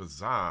 That was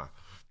bizarre.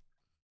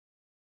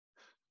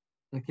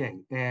 Okay,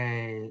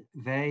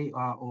 they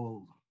are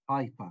all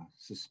hyper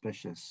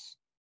suspicious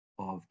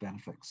of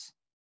Bannofix.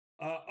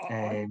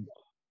 I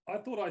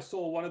thought I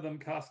saw one of them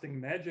casting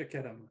magic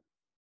at him.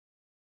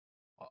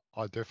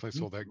 I definitely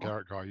saw that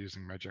Garrett guy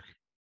using magic.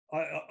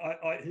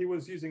 He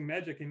was using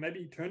magic, and maybe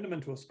he turned him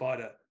into a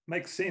spider.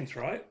 Makes sense,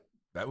 right?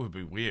 That would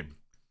be weird.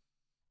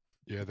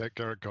 Yeah, that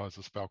Garrett guy's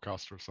a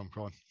spellcaster of some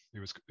kind. He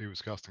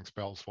was casting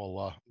spells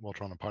while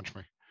trying to punch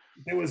me.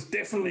 There was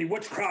definitely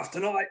witchcraft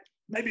tonight.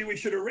 Maybe we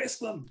should arrest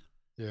them.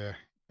 Yeah,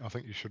 I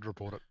think you should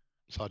report it,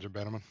 Sergeant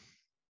Bannerman.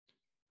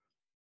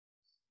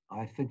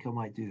 I think I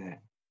might do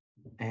that.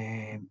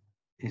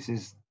 This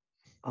is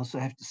also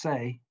have to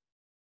say,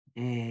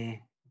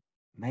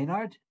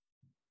 Maynard,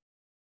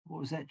 what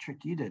was that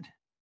trick you did?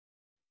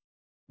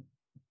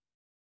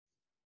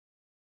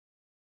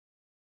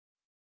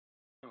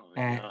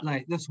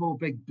 Like this whole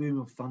big boom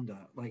of thunder,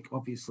 like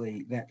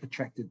obviously that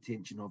attracted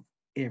attention of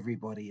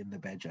everybody in the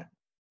Badger.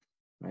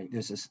 Right,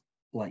 there's this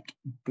like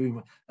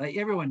boom, like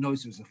everyone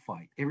knows there's a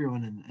fight.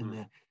 Everyone in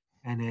the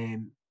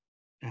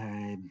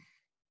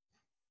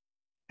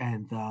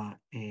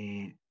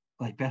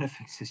like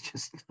Bannofix has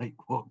just like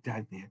walked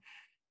down there.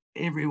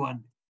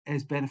 Everyone,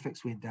 as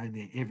Bannofix went down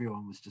there,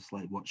 everyone was just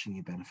like watching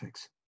you,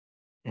 Bannofix.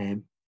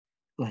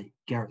 Like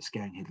Garrett's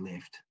gang had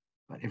left,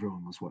 but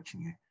everyone was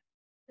watching you.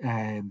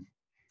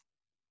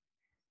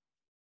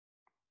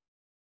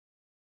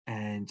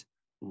 And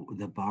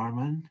the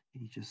barman,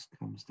 he just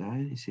comes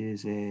down. He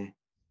says,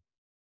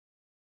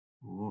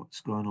 "What's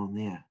going on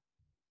there?"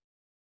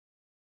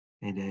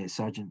 And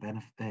Sergeant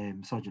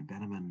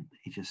Bannerman,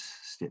 he just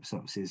steps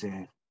up, says,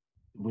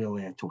 "We'll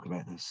talk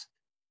about this."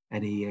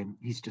 And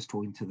he's just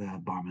talking to the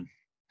barman.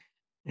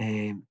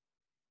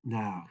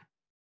 Now,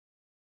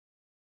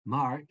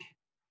 Mark,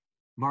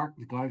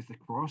 the guy with the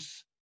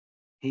cross,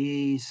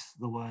 he's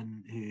the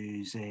one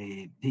who's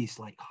he's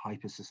like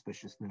hyper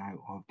suspicious now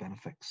of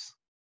Bannofix.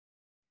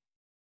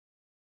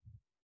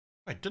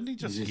 Wait, didn't he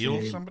just heal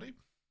somebody?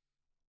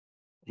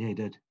 Yeah, he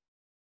did.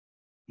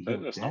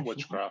 That's not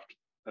witchcraft.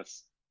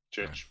 That's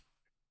church.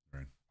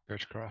 Right.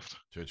 Churchcraft.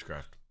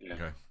 Yeah.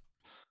 Okay.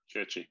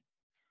 Churchy.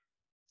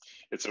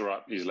 It's all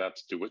right. He's allowed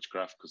to do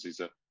witchcraft because he's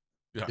a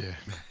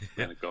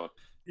man of God.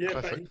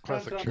 Yeah,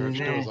 classic church.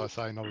 Do as I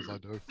say, not as I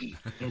do.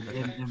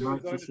 And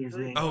Mark just says,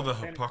 the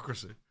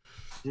hypocrisy.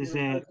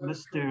 Says,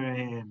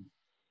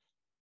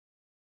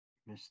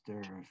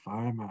 Mr.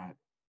 Farmer,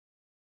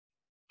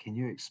 can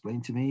you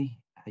explain to me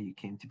how you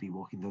came to be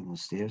walking down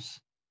those stairs?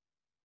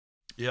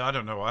 Yeah, I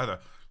don't know either.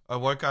 I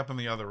woke up in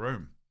the other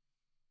room.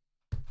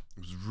 It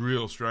was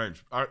real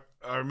strange. I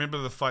remember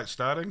the fight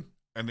starting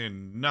and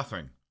then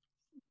nothing.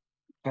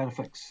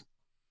 Bannofix,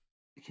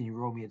 can you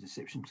roll me a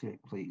deception check,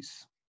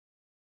 please?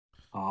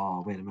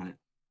 Oh, wait a minute.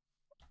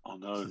 Oh,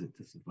 no. This is a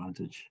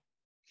disadvantage.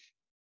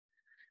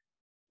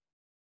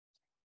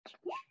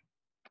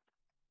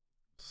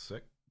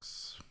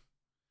 6.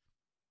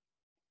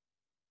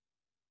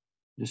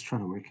 Just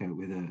trying to work out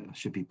whether I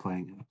should be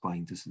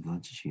applying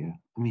disadvantage here.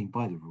 I mean,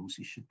 by the rules,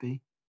 you should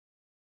be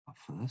up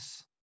for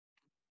this.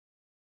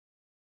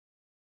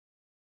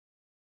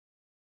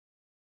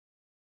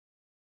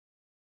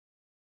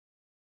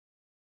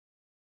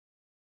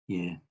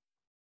 Yeah.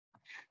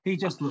 He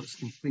just looks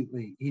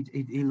completely,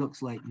 he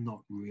looks like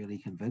not really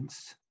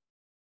convinced.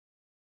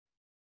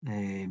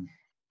 You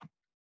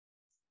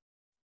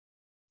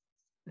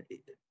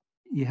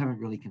haven't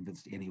really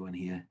convinced anyone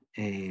here.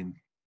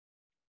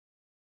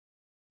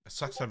 It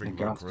sucks having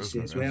low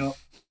charisma. Says,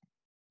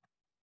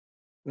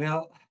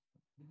 well,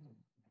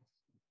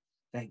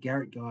 that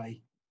Garrett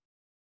guy,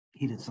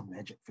 he did some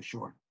magic for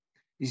sure.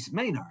 He's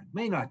Maynard.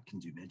 Maynard can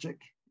do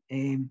magic.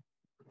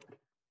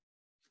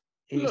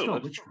 It's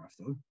not witchcraft,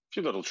 though. A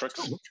few little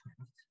tricks.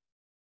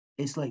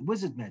 It's like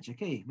wizard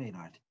magic, eh,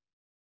 Maynard?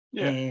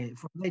 Yeah.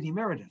 From Lady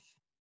Meredith.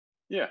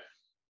 Yeah.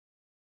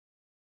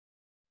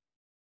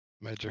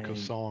 Magic of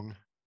song.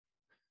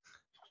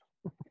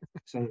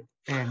 So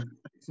Bannerman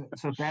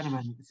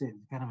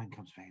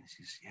comes back and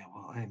says, "Yeah,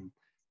 well,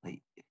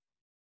 like,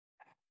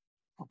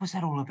 what was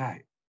that all about?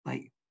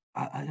 Like,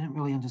 I didn't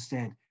really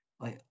understand.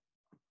 Like,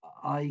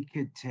 I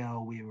could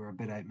tell we were a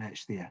bit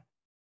outmatched there.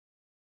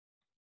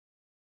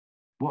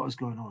 What was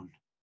going on?"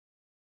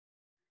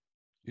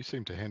 You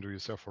seem to handle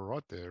yourself all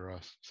right there,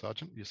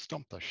 Sergeant. You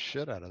stomped the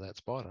shit out of that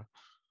spider.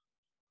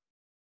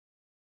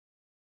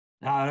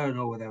 I don't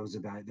know what that was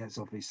about. That's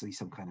obviously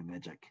some kind of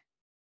magic.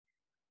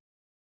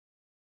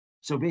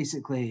 So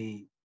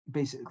basically,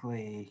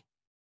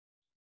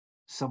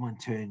 someone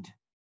turned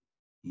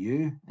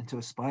you into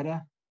a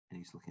spider, and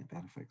he's looking at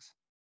Bannofix.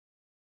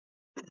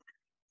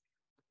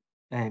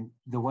 And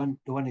the one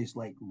who's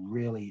like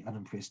really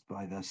unimpressed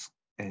by this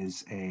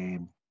is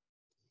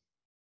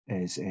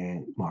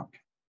Mark.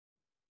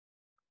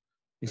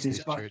 He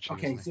says,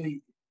 "Okay, so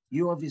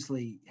you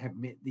obviously have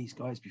met these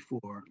guys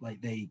before.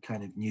 Like, they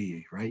kind of knew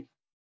you, right?"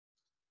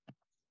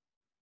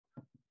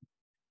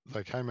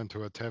 They came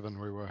into a tavern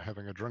we were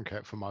having a drink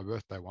at for my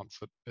birthday once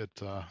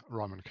at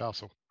Ryman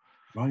Castle.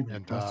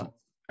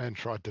 And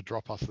tried to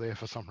drop us there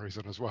for some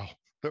reason as well.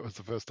 That was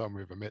the first time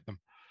we ever met them.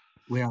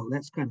 Well,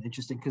 that's kind of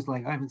interesting because,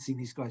 like, I haven't seen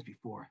these guys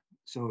before.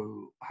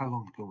 So how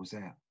long ago was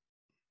that?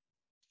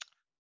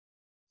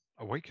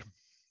 A week.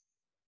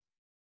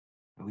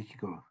 A week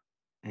ago.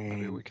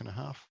 Maybe a week and a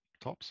half,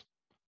 tops.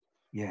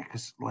 Yeah,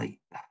 because, like,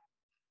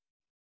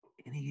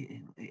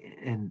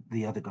 and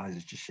the other guys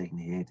are just shaking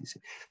their head.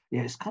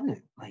 Yeah, it's kind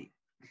of like,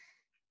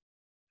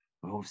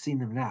 well, I've seen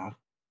them now.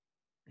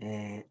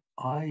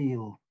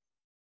 I'll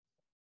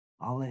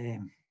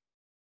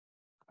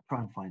try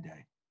and find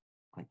out,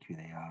 like, who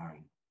they are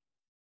and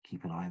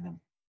keep an eye on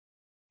them.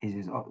 He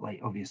says,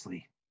 like,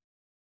 obviously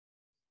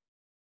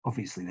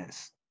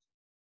that's,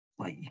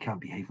 like, you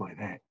can't behave like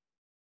that.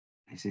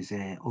 He says,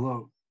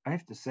 although I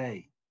have to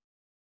say,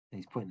 and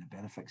he's pointing at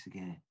Bannofix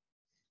again,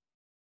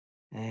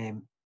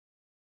 you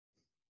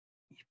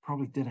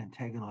probably did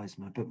antagonize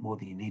him a bit more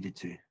than you needed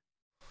to.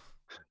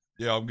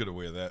 Yeah, I'm gonna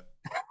wear that.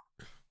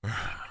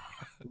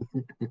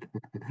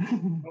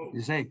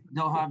 You say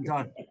no harm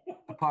done,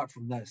 apart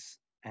from this,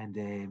 and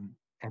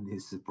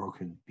this is a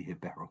broken beer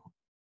barrel.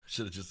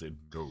 Should have just said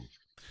no.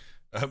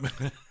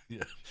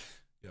 Yeah.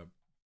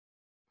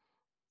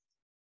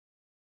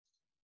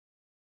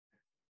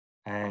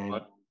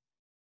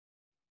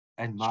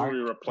 And Mark, we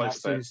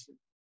replace that?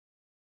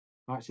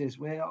 Mark says,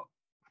 "Well,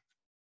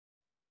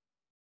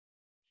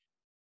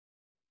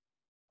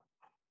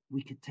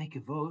 we could take a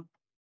vote.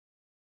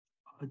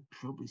 I'd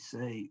probably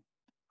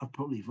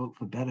vote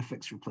for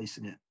Bannofix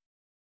replacing it."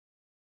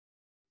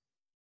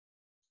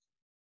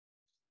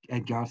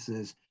 And Garth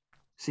says,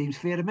 "Seems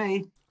fair to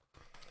me."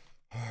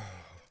 All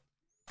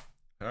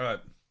right.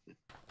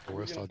 The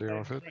worst idea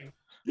I've heard.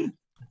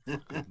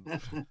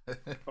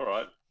 All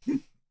right.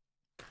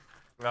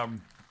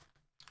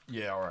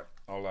 Yeah,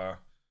 all right.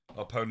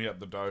 I'll pony up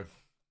the dough.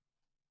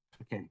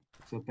 Okay,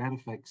 so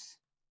Bannofix,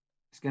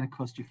 it's going to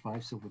cost you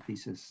 5 silver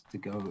pieces to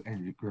go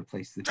and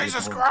replace the.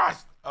 Jesus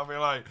Christ! I'll be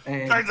like,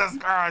 Jesus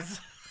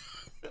Christ!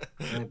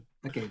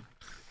 Okay,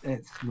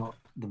 it's not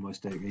the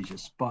most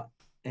outrageous, but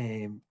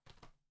do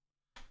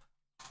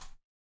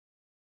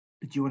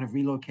you want to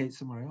relocate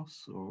somewhere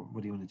else, or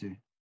what do you want to do?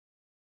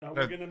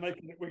 We're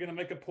gonna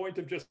make a point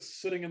of just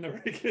sitting in the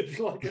wreckage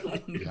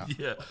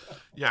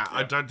yeah.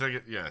 I don't think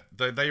it. Yeah,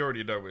 they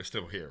already know we're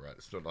still here, right?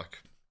 It's not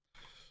like,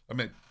 I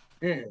mean,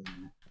 this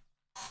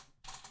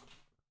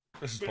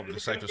is probably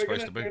the safest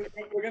place to be.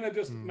 We're gonna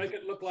just make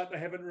it look like they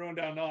haven't ruined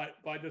our night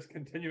by just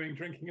continuing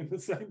drinking in the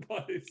same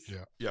place.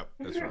 Yeah,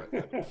 that's right.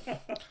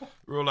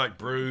 We're all like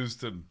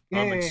bruised and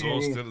I'm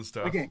exhausted and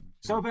stuff. Okay,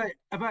 so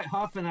about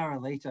half an hour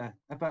later,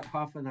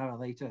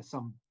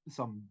 some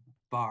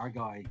bar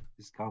guy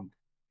has come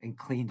and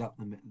cleaned up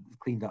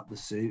the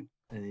suit,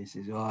 and he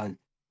says, "Oh,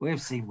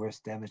 we've seen worse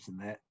damage than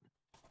that.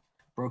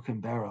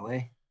 Broken barrel,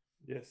 eh?"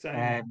 Yeah,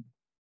 same.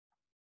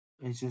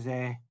 He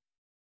says,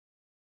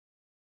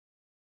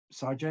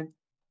 "Sergeant,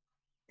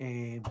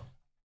 the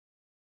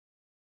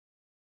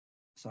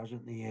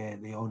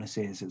owner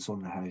says it's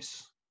on the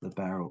house, the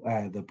barrel,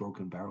 the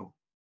broken barrel,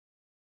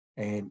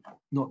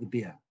 not the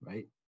beer,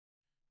 right?"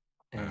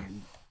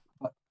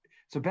 But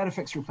so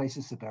Bannofix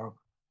replaces the barrel,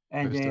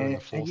 and you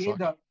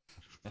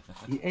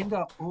end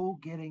up all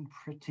getting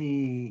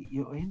pretty.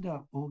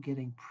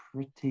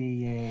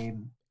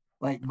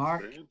 Like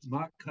Mark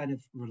kind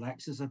of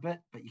relaxes a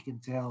bit, but you can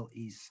tell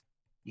he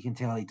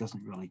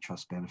doesn't really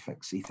trust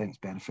Bannofix. He thinks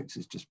Bannofix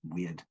is just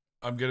weird.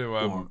 I'm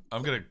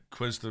gonna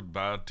quiz the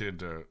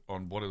bartender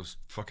on what his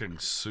fucking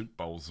soup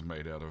bowls are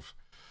made out of.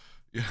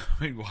 Yeah,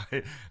 I mean, why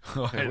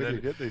where do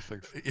you get these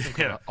things?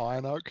 Yeah,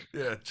 iron oak.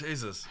 Yeah,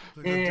 Jesus.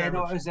 Yeah,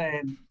 no, it's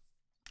an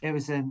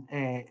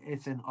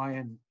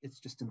iron. It's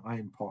just an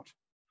iron pot.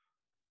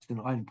 It's an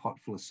iron pot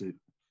full of soup.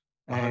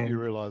 I hope you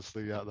realise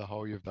the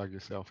hole you've dug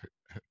yourself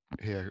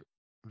here,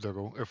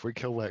 Dougal. If we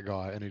kill that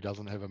guy and he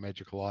doesn't have a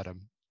magical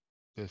item,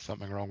 there's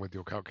something wrong with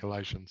your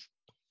calculations.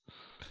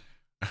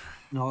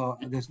 No,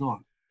 there's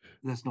not.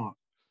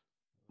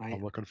 Right?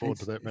 I'm looking forward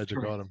to that magic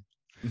item.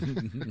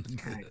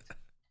 Correct.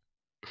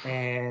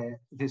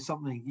 There's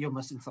something you're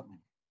missing. Something.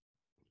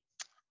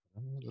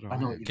 I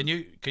know. Can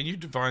you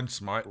divine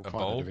smite a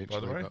bowl?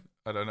 By the way, but...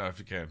 I don't know if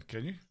you can.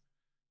 Can you?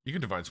 You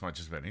can divine smite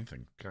just about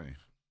anything, can't you?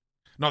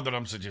 Not that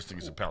I'm suggesting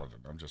it's a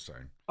paladin. I'm just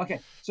saying. Okay,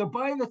 so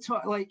by the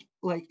time,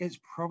 like it's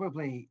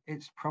probably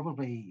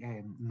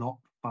not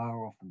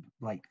far off.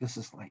 Like this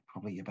is like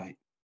probably about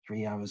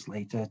 3 hours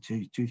later,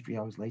 3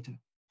 hours later.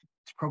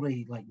 It's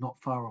probably like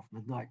not far off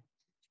midnight,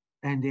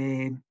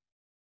 and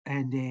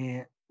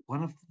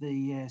one of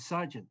the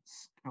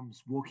sergeants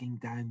comes walking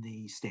down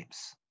the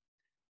steps.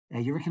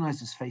 You recognise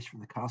his face from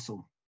the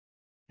castle.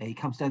 He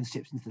comes down the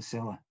steps into the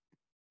cellar,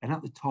 and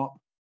at the top,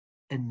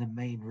 in the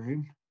main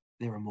room,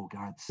 there are more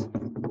guards.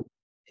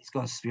 He's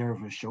got a spear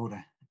over his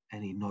shoulder,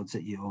 and he nods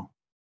at you all.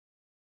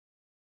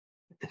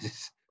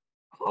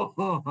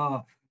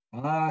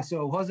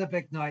 So it was a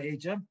big night, eh,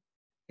 Jim?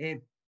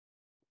 I've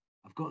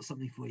got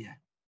something for you.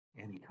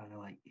 And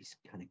he's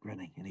kind of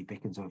grinning, and he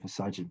beckons over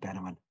Sergeant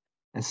Bannerman.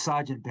 And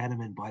Sergeant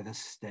Bannerman, by this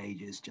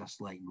stage, is just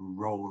like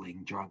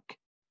rolling drunk.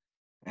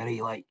 And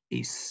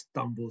he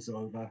stumbles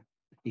over.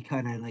 He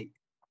kind of like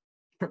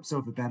trips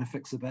over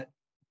Bannofix a bit.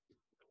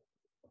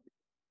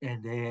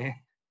 And they're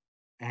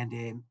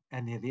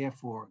there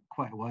for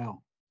quite a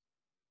while.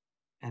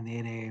 And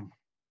then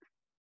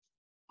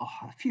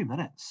a few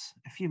minutes.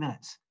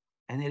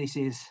 And then he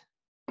says,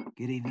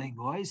 "Good evening,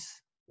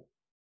 boys."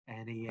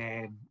 And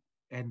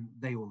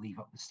they all leave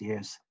up the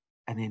stairs.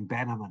 And then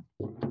Bannerman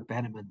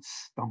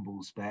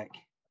stumbles back.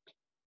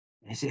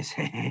 And he says,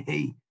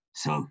 "Hey,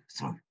 so,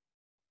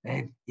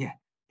 about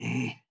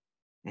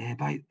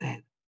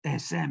that,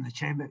 Sam, the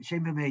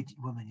chambermaid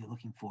woman you're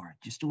looking for.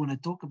 Just want to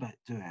talk about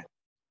it."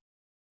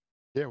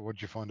 Yeah,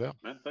 what'd you find out?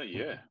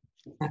 Yeah.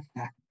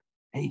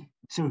 Hey,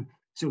 so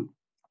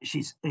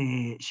she's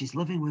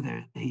living with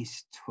her.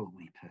 He's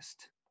totally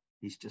pissed.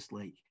 He's just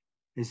like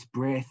his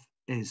breath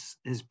is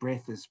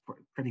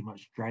pretty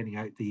much drowning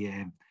out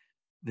the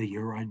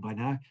urine by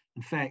now.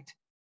 In fact,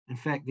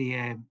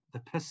 the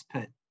piss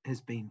pit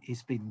has been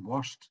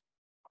washed.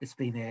 It's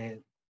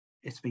been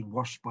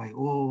washed by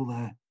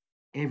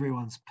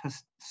everyone's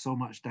pissed so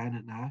much down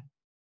it now.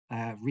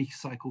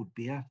 Recycled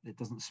beer. It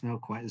doesn't smell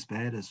quite as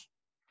bad as.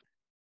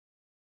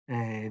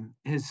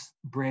 His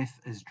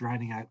breath is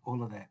drowning out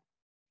all of that.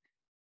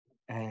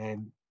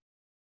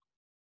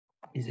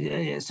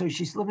 So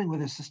she's living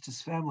with her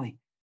sister's family.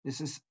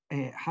 This is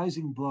a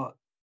housing block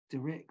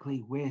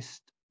directly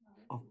west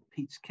of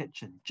Pete's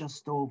kitchen,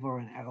 just over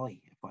an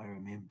alley, if I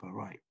remember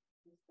right.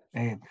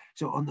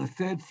 So on the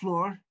third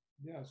floor,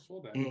 yeah, I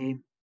saw that.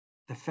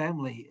 The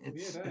family,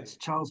 it's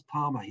Charles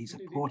Palmer. He's a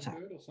porter.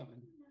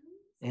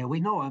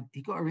 We know him.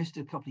 He got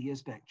arrested a couple of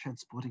years back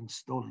transporting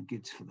stolen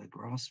goods for the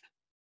grasp.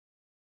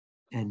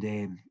 And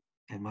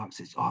Mark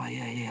says, "Oh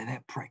yeah,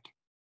 that prick."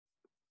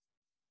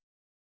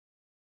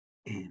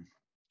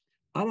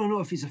 I don't know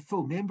if he's a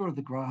full member of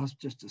the grasp,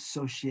 just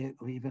associate,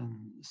 or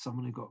even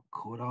someone who got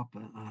caught up.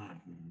 I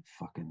don't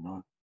fucking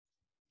know.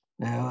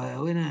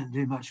 We didn't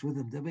do much with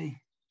him, did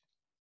we?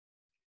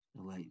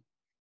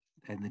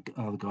 And the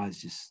other guy's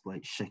just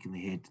like shaking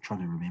their head, trying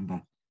to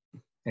remember.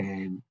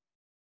 And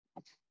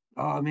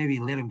maybe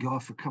let him go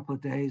off for a couple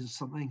of days or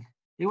something.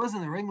 He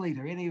wasn't the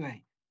ringleader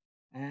anyway.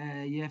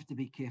 You have to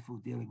be careful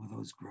dealing with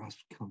those grasp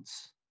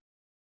cunts.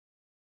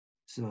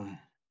 So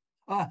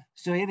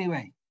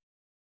anyway,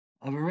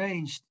 I've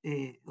arranged,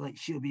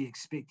 she'll be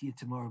expecting you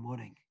tomorrow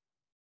morning,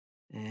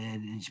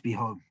 and she'll be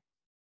home.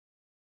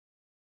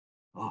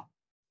 Oh,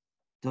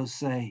 don't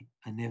say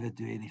I never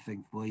do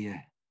anything for you.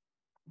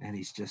 And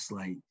he's just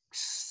like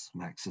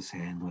smacks his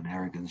hand on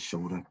Arrogant's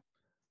shoulder.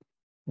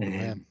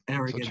 Arrogant,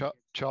 so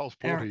Charles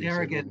Porter,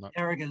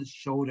 Arrogant's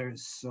shoulder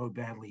is so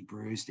badly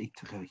bruised. He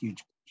took a huge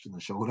punch in the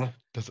shoulder.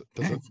 Does it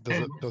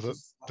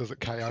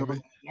KO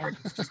me?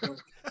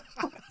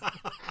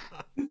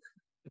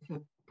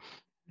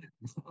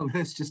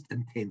 It's just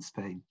intense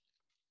pain.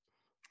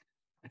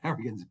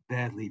 Arrogant's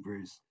badly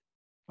bruised.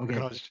 Okay.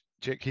 Can I just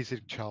check? He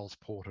said Charles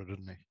Porter,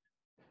 didn't he?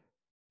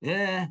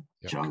 Yeah,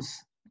 yep.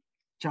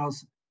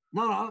 Charles.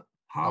 No,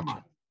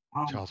 Palmer.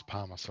 Charles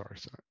Palmer. Sorry.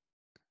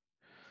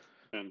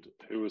 And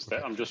who was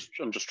that? I'm just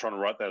trying to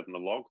write that in the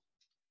log.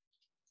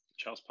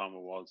 Charles Palmer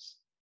was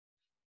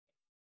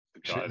the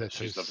guy that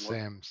she's living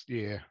Sam's. with.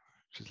 Yeah,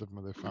 she's living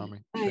with her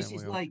family.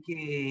 She's like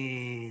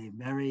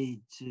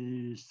married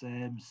to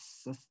Sam's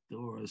sister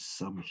or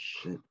some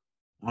shit.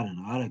 I don't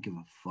know. I don't give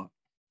a fuck.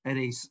 And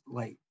he's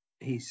like,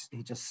 he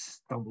just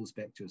stumbles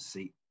back to his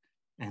seat,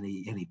 and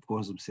he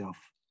pours himself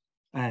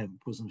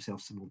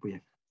some more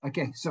beer.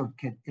 Okay, so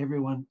can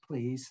everyone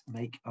please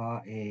make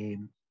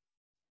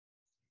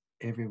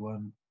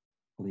everyone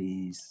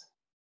please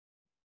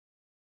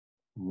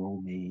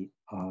roll me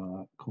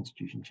a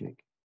Constitution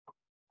check.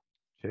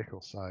 Check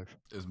or save?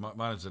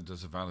 Mine is a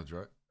disadvantage,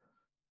 right?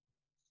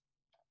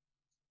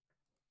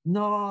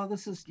 No,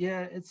 this is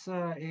it's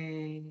a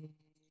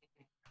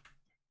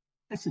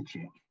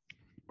check.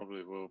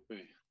 Probably will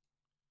be.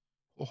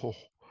 Oh,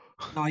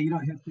 No, you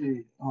don't have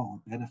to.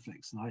 Oh,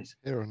 Bannofix, nice.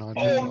 Here, 19.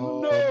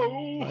 Oh,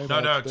 no!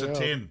 No, it's a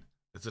 10.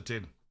 It's a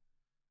 10.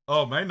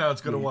 Oh,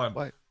 Maynard's got a 1.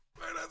 Wait.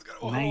 Maynard's got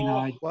a 1.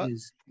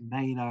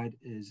 Maynard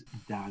is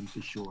down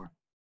for sure.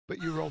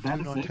 But you rolled 2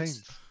 Bannofix.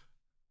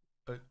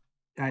 19s.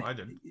 I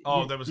didn't.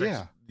 Oh, that was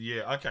yeah.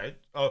 Yeah. Okay.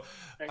 Oh,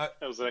 That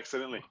was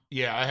accidentally.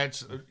 Yeah, I had.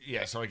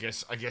 Yeah, so I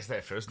guess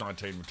that first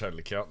 19 would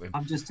totally count then.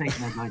 I'm just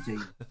taking that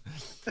 19.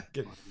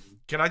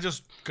 Can I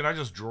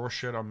just draw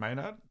shit on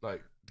Maynard?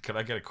 Like, can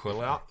I get a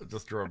quill out?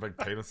 Just draw a big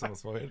penis on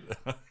his forehead?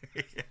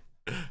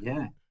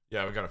 Yeah.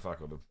 Yeah, we gotta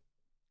fuck with him.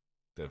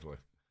 Definitely.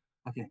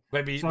 Okay.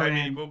 Maybe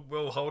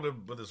we'll hold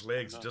him with his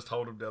legs. Just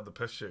hold him down the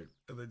piss chute,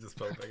 and then just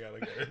fall back out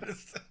again.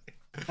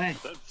 Hey,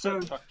 so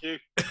fuck you.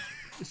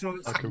 So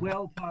it's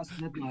well past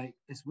midnight.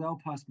 It's well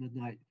past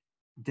midnight.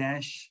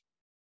 Dash,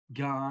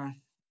 Garth,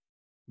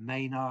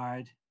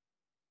 Maynard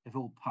have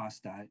all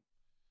passed out.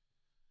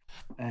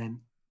 And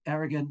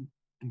Aragon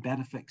and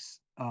Bannofix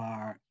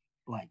are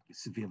like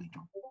severely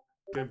drunk.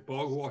 They're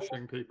bog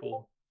washing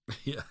people.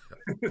 Yeah.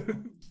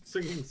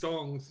 Singing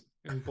songs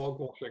and bog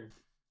washing.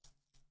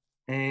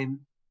 And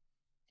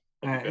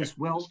it's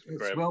well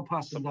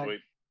past midnight.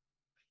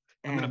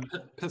 I'm gonna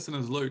piss in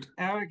his loot.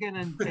 Aragon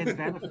and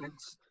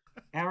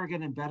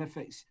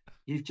Bannofix,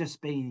 you've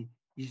just been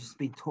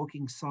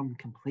talking some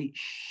complete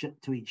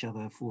shit to each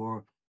other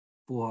for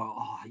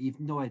you've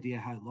no idea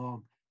how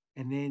long,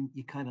 and then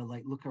you kind of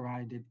like look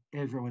around and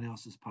everyone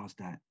else has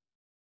passed out.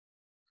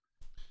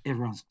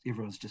 Everyone's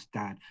just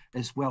dead.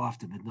 It's well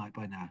after midnight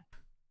by now.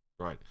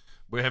 Right,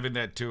 we're having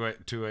that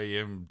 2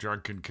 a.m.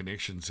 drunken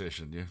connection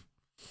session, yeah.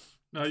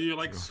 No, you're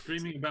like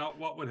screaming about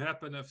what would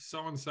happen if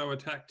so-and-so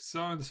attacked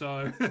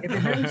so-and-so. You've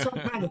been having some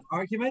kind of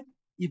argument.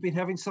 You've been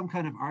having some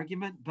kind of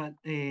argument, but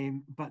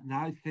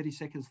now 30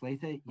 seconds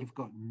later, you've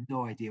got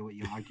no idea what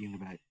you're arguing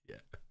about.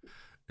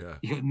 Yeah.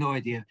 You got no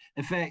idea.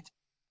 In fact,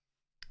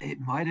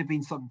 it might have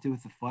been something to do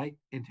with the fight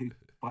and who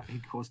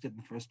caused it in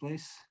the first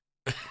place.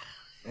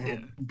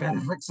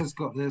 Bannofix has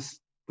got this,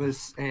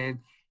 and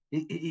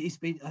he's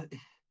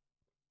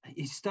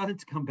starting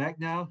to come back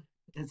now.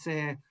 It's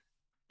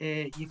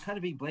you kind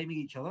of been blaming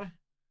each other.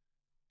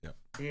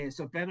 Yeah.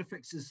 So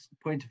Bannofix's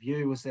point of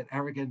view was that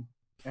Aragon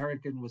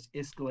was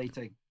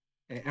escalating.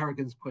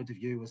 Aragon's point of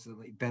view was that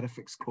like,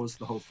 Bannofix caused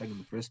the whole thing in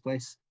the first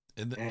place.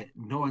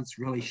 No one's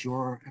really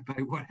sure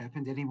about what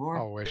happened anymore.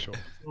 Oh, we're sure.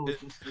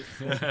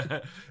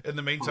 In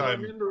the meantime, all I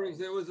remember is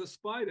there was a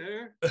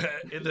spider.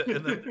 in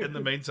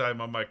the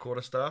meantime, on my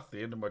quarterstaff,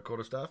 the end of my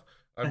quarterstaff,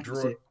 I'm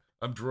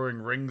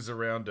drawing rings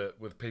around it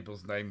with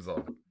people's names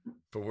on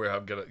for where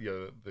I'm gonna,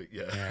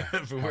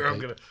 for where I'm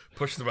gonna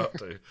push them up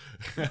to.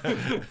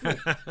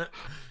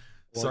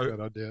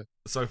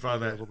 So far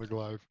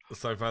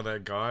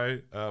that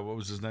guy, what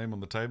was his name on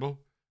the table?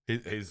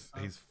 He's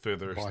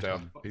further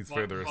down. He's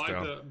further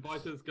down.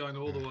 Biter's going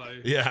all the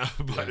way. Yeah,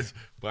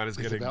 Biter's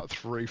getting about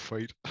 3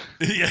 feet.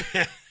 Yeah,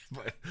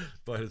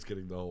 Biter's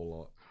getting the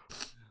whole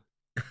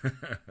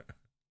lot.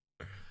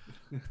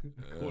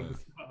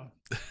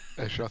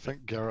 Actually, I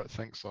think Garrett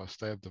thinks I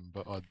stabbed him,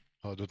 but I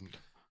didn't.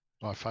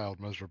 I failed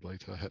miserably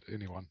to hit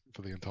anyone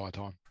for the entire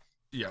time.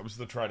 Yeah, it was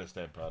the try to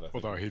stab part.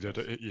 Although he did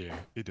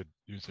he did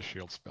use a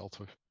shield spell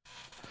too.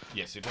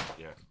 Yes, he did.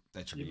 Yeah,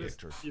 that should be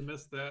true. You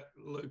missed that,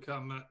 Luke.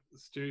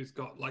 Stu's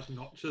got like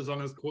notches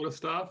on his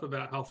quarterstaff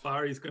about how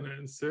far he's going to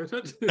insert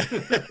it.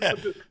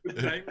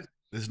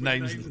 His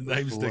names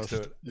stick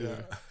to it.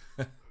 Yeah.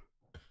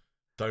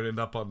 Don't end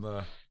up on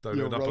the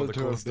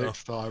quarterstaff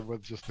next time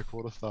with just the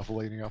quarterstaff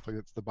leaning up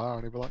against the bar,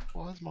 and he'll be like,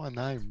 "Why is my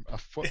name a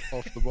foot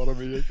off the bottom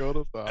of your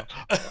quarterstaff?"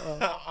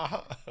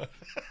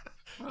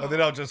 And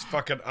then I'll just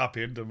fucking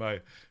upend him,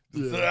 mate.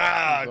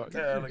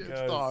 Down it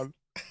goes.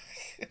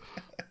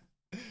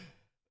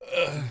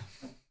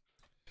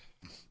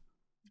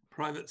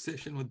 Private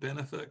session with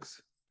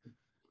Bannofix.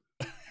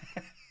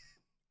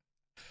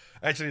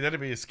 Actually, that'd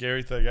be a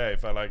scary thing, eh?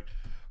 If I like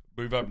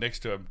move up next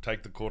to him,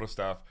 take the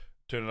quarterstaff,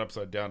 turn it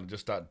upside down, and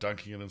just start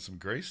dunking it in some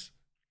grease.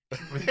 So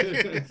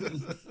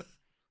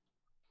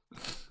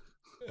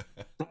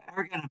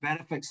Aragon and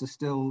Bannofix are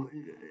still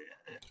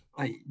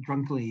like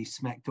drunkenly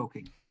smack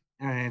talking.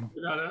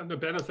 The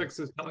Bannofix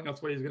is telling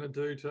us what he's going to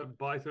do to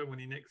Biter when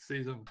he next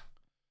sees him.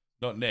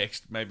 Not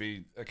next,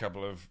 maybe a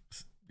couple of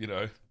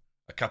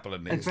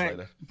next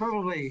later.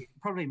 Probably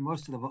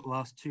most of the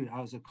last 2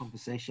 hours of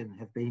conversation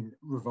have been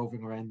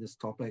revolving around this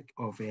topic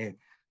of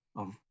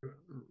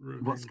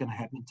what's going to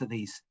happen to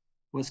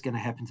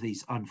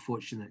these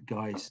unfortunate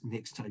guys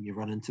next time you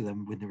run into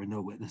them when there are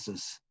no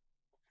witnesses.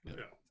 Yeah.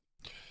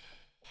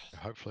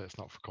 Hopefully it's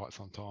not for quite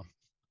some time.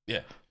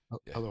 Yeah.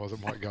 Otherwise it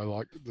might go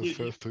like the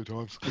first 2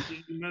 times.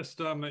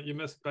 You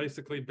missed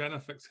basically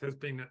Bannofix has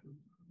been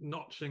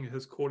notching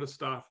his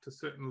quarterstaff to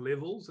certain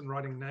levels and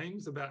writing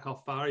names about how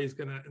far he's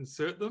going to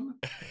insert them.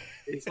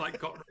 It's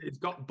like he's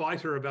got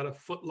Biter about a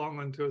foot long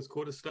into his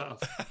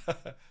quarterstaff.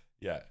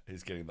 Yeah,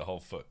 he's getting the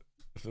whole foot.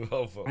 The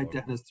whole foot. Right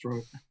down his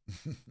throat.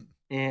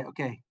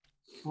 Okay.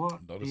 What?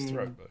 Not his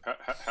throat. But...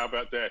 How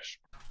about Dash?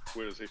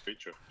 Where does he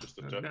feature? Just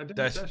a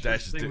Dash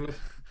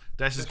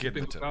is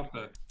getting the tip.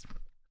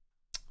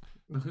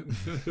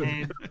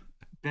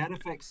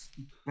 Bannofix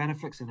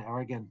and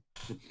Aragon,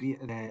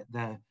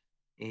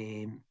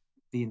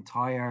 the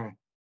entire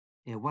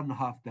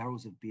 1.5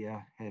 barrels of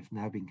beer have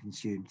now been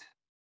consumed.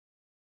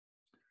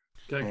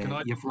 Okay, can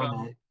I? You've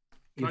run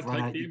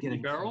out. You're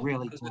getting barrel?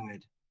 really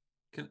tired.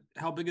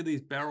 How big are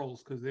these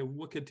barrels? Because they're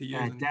wicked to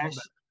use.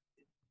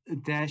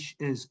 Dash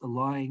is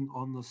lying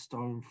on the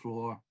stone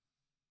floor,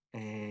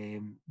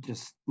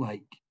 just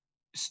like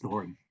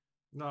snoring.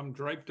 No, I'm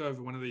draped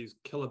over one of these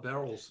killer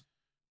barrels.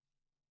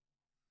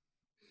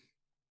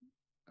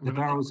 The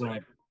barrels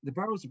are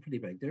pretty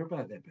big. They're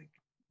about that big.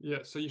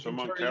 Yeah, so you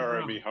Someone can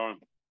carry me home.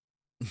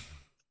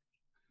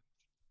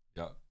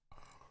 Yeah.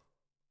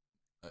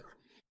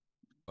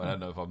 I don't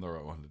know if I'm the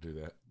right one to do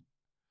that.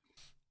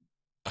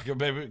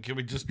 Maybe can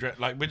we just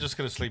we're just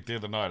gonna sleep there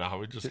the night? Are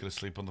we just gonna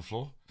sleep on the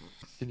floor?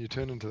 Can you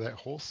turn into that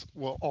horse?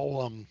 Well,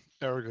 I'll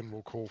Aragon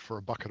will call for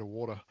a bucket of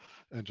water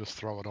and just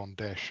throw it on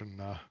Dash and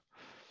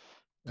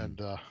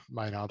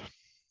Maynard.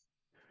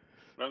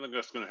 I don't think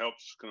that's going to help.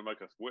 It's going to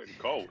make us wet and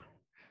cold.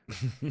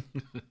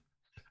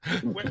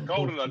 Wet,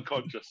 cold, and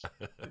unconscious.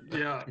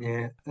 Yeah.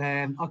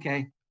 Yeah.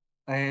 Okay.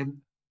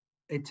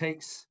 It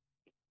takes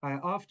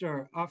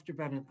after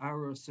about an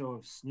hour or so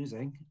of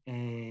snoozing,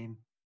 the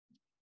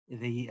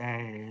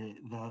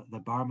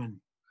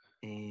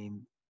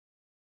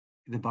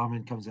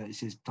barman comes out. He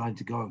says, "Time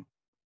to go,"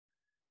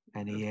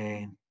 and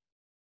he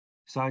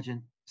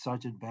Sergeant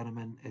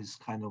Bannerman is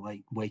kind of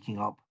like waking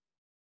up.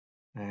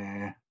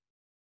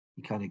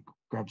 He kind of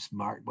grabs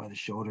Mark by the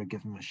shoulder,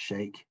 gives him a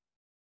shake.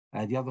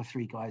 The other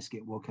three guys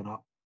get woken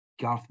up.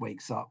 Garth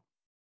wakes up.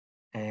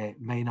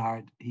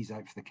 Maynard, he's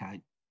out for the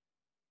count.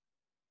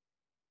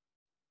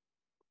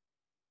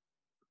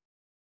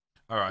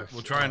 All right,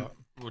 we'll try and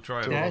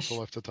Dash, we'll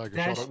have to take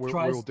a shot.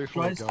 We'll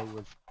definitely go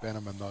with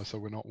Bannerman though, so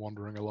we're not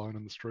wandering alone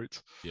in the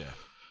streets. Yeah.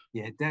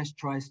 Yeah, Dash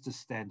tries to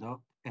stand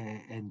up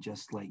and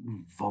just like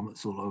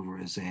vomits all over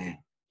his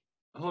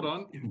Hold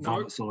on.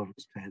 Vomits all over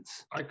his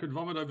pants. I could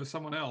vomit over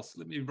someone else.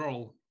 Let me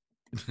roll.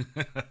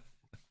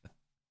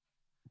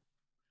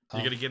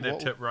 You're gonna get that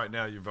tip right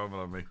now. You vomit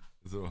on me.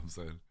 That's what I'm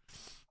saying.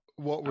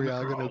 What we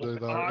are going to do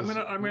though, I'm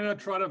gonna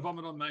try to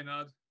vomit on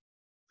Maynard.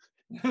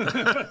 You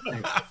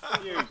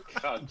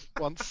cunt.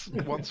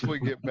 Once we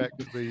get back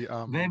to the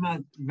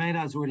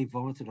Maynard's already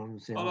vomited on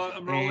himself. Hold on,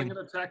 I'm rolling an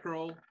attack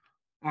roll.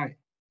 All right.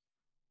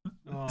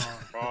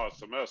 Oh,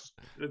 it's a miss.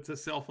 It's a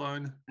cell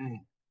phone.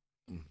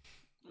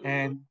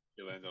 And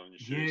you landed on your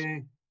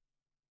shoes.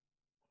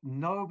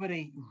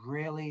 Nobody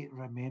really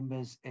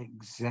remembers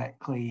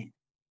exactly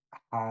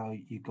how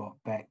you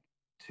got back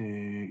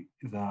to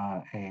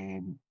the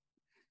inn,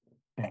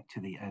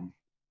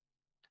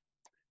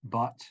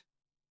 but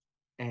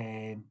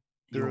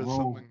there is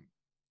something.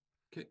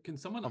 Can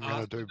someone? I'm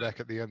going to do back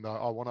at the end though.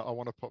 I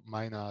want to put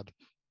Maynard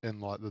in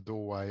like the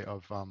doorway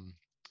of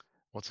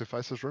what's her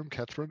face's room,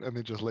 Catherine, and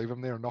then just leave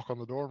him there and knock on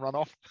the door and run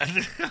off.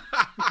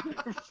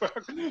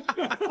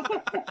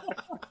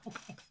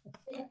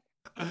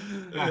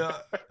 Yeah,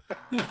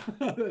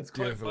 that's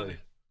quite funny.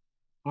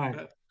 Right.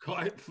 That's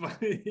quite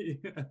funny.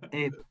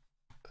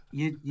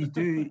 You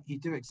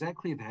do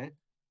exactly that.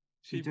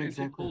 You do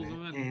exactly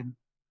that. And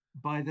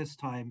by this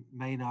time,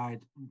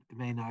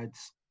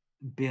 Maynard's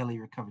barely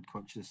recovered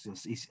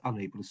consciousness. He's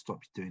unable to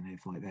stop doing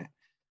anything like that.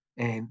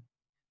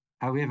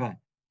 However,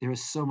 there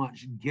is so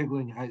much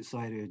giggling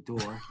outside her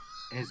door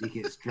as he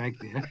gets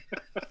dragged there.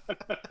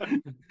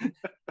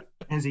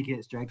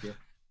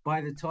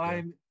 By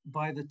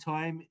the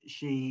time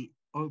she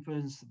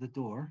opens the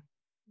door,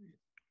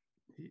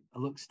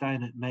 looks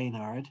down at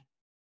Maynard.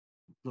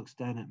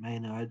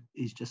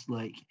 He's just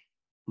like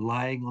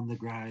lying on the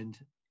ground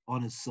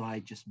on his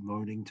side, just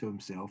moaning to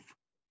himself.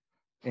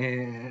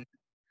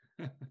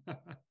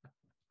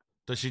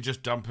 Does she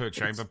just dump her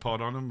chamber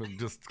pod on him and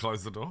just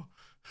close the door?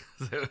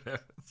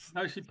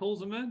 No, she pulls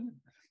him in.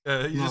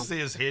 You just see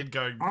his head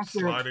going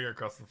sliding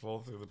across the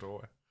floor through the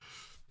doorway.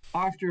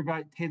 After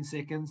about 10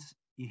 seconds,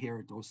 you hear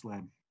a door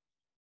slam.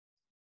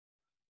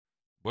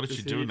 What did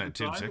she do in that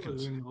 10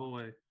 seconds?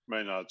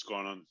 Maynard's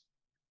gone in.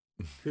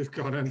 He's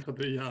gone into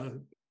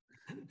the.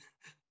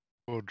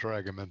 We'll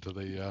drag him into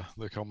the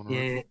common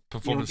room.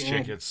 Performance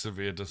check at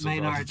severe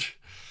disadvantage.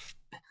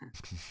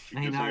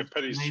 Maynard, a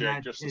pity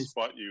check just to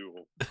spot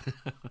you.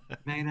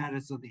 Maynard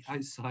is on the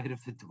outside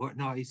of the door.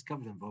 No, he's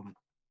covered in vomit.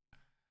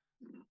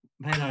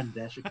 Maynard and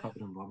Dash are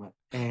covered in vomit.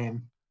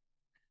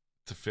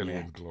 It's a fairly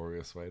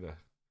inglorious way to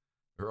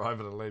arrive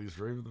at a lady's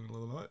room in the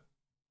middle of the night.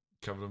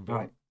 Covered in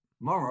vomit. Right.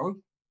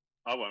 Morrow.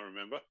 I won't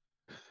remember.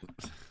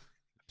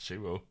 She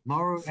will.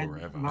 Morrow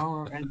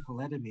and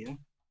Paladimir.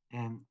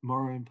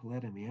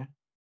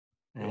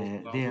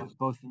 They're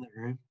both in the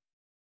room.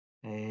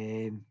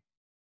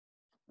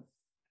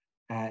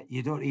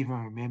 You don't even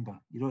remember.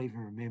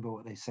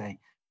 What they say.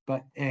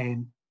 But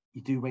you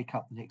do wake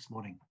up the next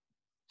morning.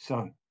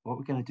 So what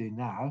we're going to do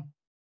now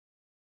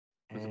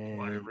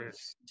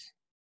is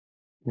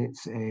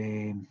let's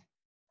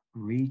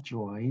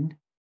rejoin.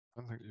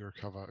 I think you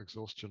recover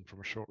exhaustion from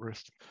a short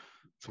rest.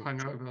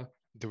 Hangover.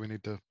 Do we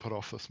need to put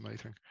off this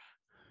meeting?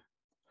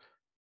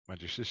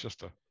 She's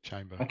just a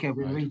chamber. Okay,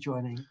 we're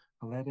rejoining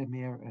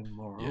Vladimir and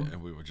Morrow. Yeah,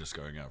 and we were just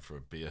going out for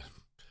a beer.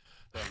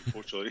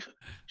 Unfortunately,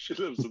 she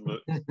lives in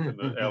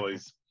the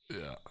alleys.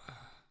 Yeah.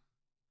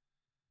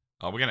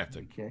 Oh, we're gonna have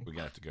to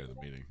go to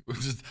the meeting.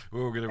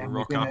 We're gonna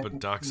rock up in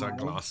dark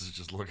sunglasses,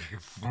 just looking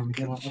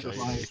fucking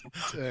shady.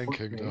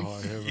 Tanking to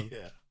high heaven.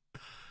 Yeah.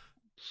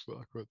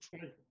 Backwards.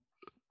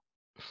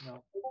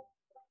 No.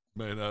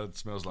 Maynard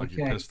smells like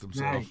he pissed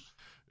himself. Nice.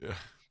 Yeah.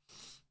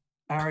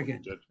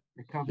 Arrogant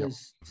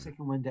recovers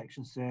second wind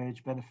action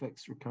surge.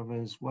 Bannofix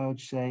recovers wild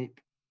shape.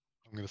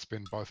 I'm going to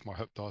spend both my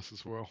hit dice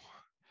as well.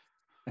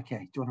 Okay,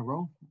 do you want to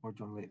roll, or do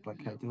you want to let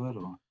Black Cat do it,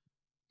 or?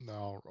 No,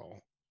 I'll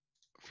roll.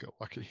 I feel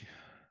lucky.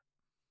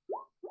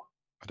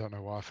 I don't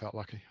know why I felt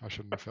lucky. I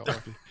shouldn't have felt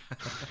lucky.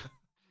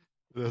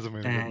 It doesn't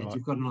mean. And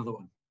you've got another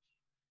one.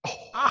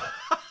 Oh.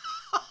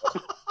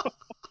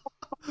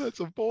 That's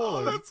a ball.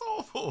 Oh, that's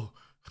awful.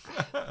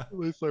 At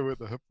least they went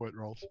the hit point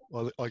rolls.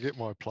 I get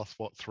my plus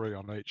 3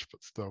 on each,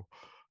 but still,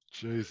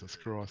 Jesus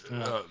Christ.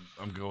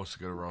 I'm also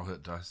going to roll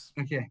hit dice.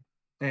 Okay,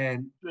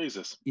 and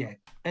Jesus. Yeah,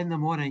 in the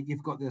morning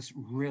you've got this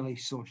really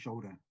sore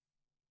shoulder.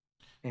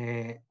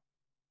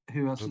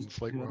 Who else is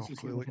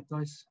hit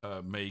dice?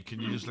 Me. Can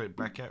you just let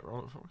Black Cat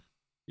roll it for me?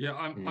 Yeah,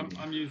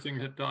 I'm using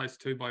hit dice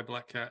too by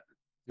Black Cat.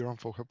 You're on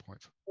full hit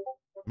points.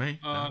 Me?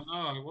 No,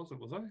 I wasn't.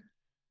 Was I?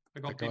 I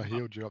got that guy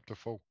healed you up to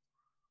full.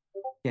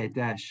 Yeah,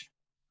 Dash.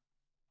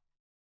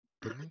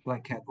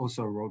 Black Cat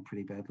also rolled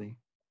pretty badly.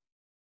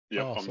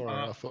 Yep. Oh,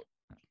 sorry. I thought.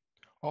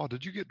 Oh,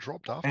 did you get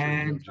dropped after?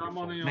 And I'm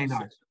only on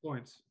 6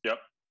 points. Yep.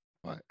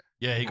 Right.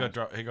 Yeah, he got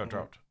dropped. He got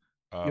dropped.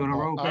 You want to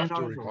roll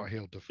after he got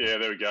healed to full? Yeah,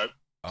 there we go.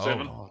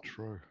 7. Oh,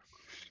 true.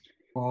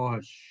 Oh,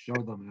 show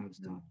them how it's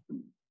done.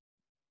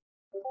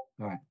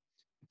 All right.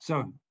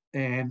 So,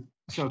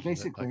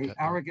 basically,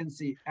 arrogance,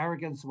 the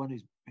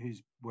one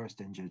who's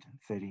worst injured,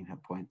 13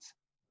 hit points.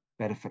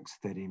 Bannofix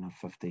 13 of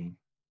 15.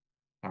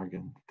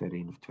 Arrogant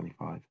 13 of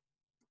 25.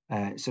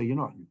 So you're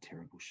not in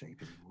terrible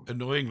shape anymore.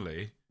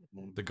 Annoyingly,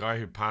 the guy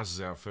who passes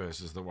out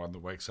first is the one that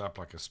wakes up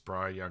like a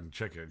spry young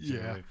chicken.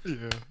 Yeah.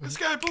 Let's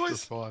go,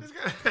 boys. Fine.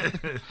 Let's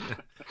go.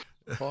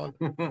 Fine.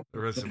 The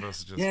rest of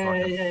us are just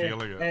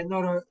feeling it.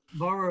 No,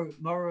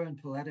 Morrow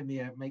and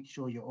Vladimir, make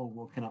sure you're all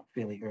woken up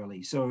fairly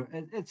early. So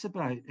it's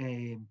about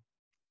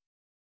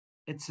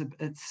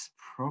it's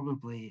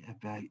probably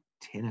about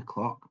 10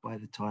 o'clock by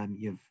the time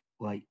you've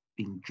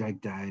been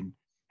dragged down,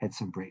 had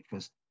some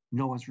breakfast.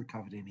 No one's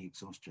recovered any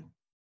exhaustion.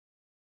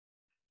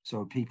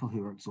 So people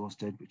who are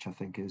exhausted, which I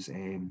think is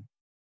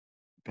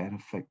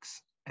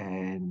Bannofix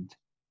and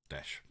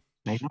Dash.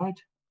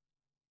 Maynard?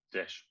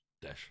 Dash.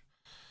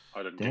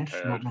 I didn't Dash,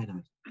 get not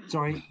Maynard.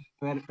 Sorry,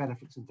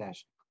 Bannofix and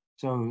Dash.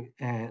 So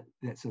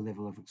that's a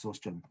level of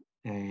exhaustion.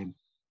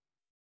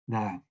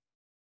 Now,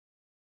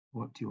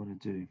 what do you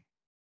want to do?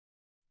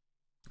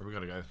 We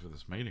got to go for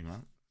this meeting,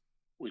 right?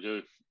 We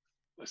do.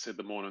 They said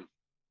the morning.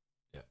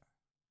 Yeah.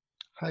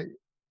 Hey,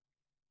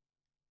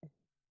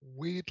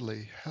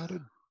 weirdly, how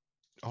did...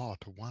 Oh,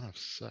 to 1 of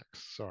 6.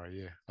 Sorry,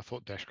 yeah. I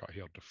thought Dash got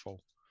healed to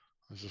full.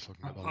 I was just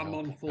looking at the I'm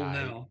on full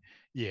now.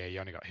 Yeah, you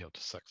only got healed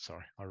to 6.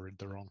 Sorry, I read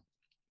the wrong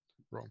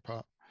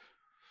part.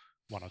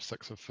 1 of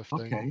 6 of 15.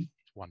 Okay.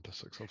 1 to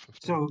 6 of 15.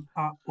 So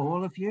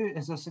all of you,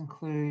 does this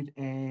include...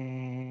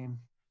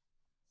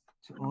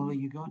 so all of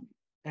you got...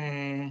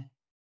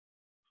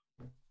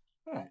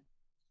 Right.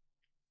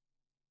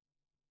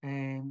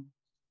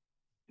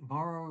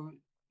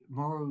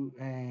 Morrow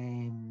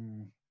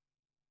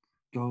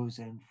goes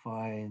and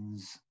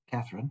finds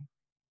Catherine.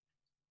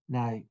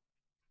 Now,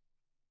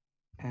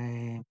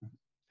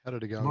 how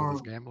did it go with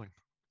his gambling?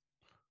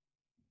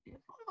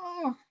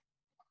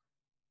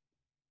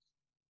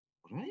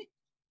 Right.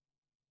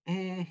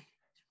 Ran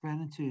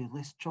into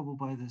less trouble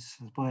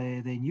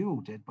than you all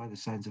did, by the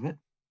sounds of it.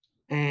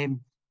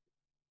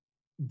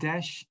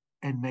 Dash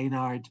and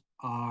Maynard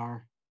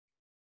are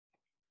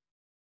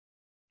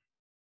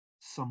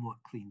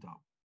somewhat cleaned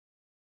up.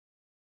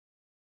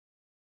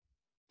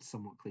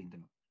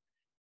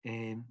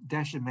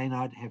 Dash and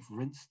Maynard have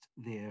rinsed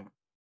their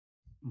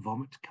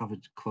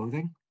vomit-covered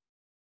clothing.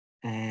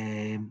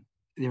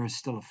 There is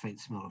still a faint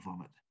smell of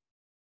vomit.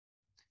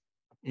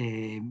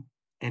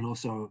 And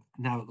also,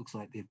 now it looks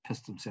like they've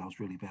pissed themselves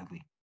really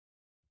badly.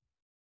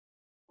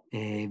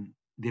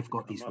 They've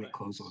got these wet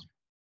clothes on.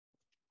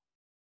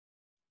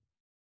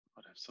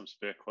 I'd have some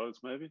spare clothes,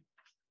 maybe.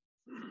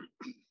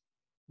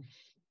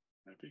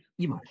 Maybe.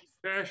 You might.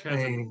 Dash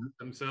hasn't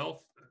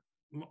himself.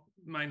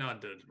 Maynard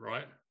did,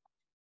 right?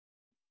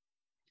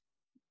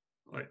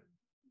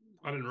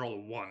 I didn't roll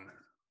a 1.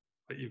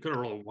 You've got to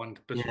roll a 1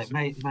 to piss yourself.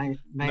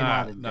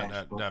 Maynard and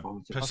Dash.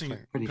 No.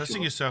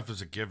 Pissing yourself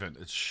is a given.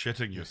 It's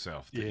shitting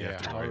yourself that you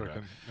have to worry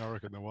about. I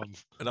reckon the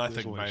ones. And I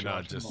think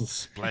Maynard just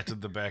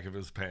splattered the back of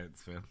his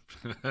pants, man.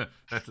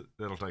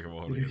 That'll take a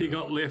while. He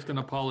got left in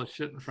a pile of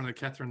shit in front of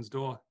Catherine's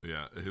door.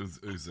 Yeah, he was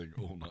oozing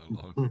all night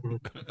long.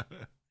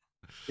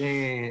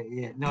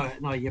 Yeah.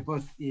 No, you're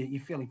both.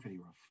 You're feeling pretty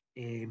rough.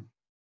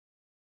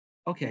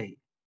 Okay,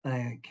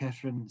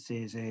 Catherine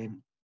says,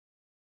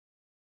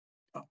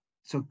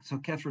 So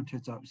Catherine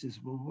turns up and says,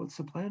 "Well, what's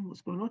the plan?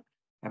 What's going on?"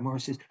 And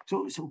Morris says,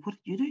 "So what did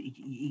you do?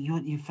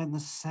 You found the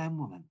Sam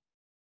woman.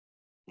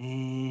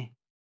 You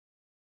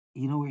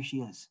know where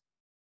she is."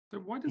 So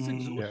why does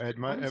it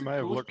may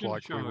have looked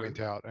like we went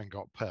out and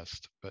got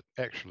pissed, but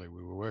actually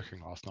we were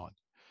working last night,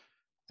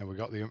 and we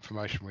got the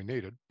information we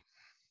needed.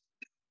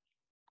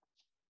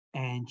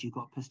 And you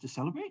got pissed to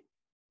celebrate?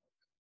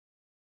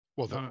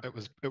 Well, it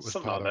was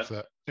part of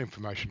the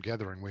information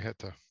gathering. We had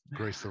to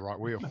grease the right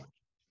wheel.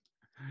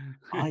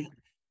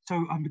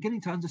 So I'm beginning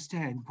to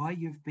understand why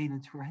you've been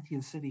in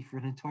Tarathian City for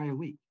an entire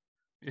week.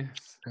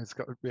 Yes. It's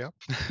got, yeah.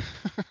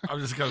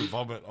 I'm just going to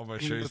vomit on my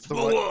shoes. That's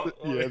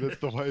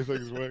the way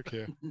things work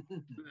here.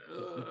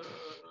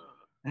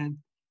 And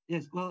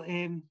yes, well,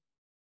 I'm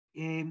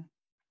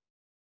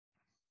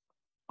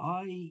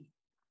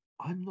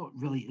not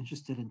really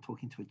interested in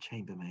talking to a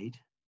chambermaid.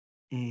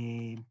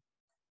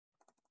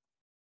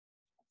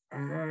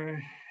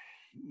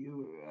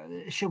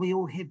 Shall we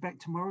all head back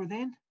tomorrow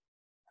then?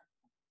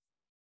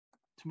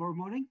 Tomorrow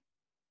morning?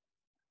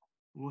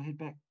 We'll head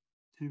back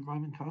to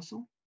Ryman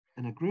Castle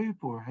in a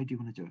group, or how do you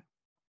want to do it?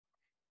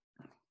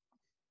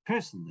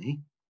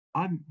 Personally,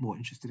 I'm more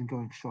interested in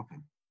going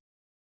shopping.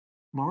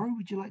 Morrow,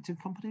 would you like to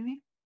accompany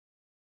me?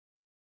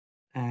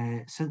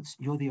 Since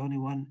you're the only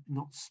one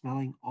not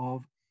smelling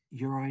of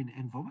urine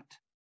and vomit.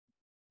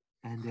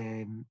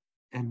 And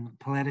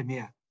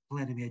Vladimir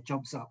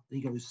jumps up.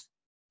 He goes,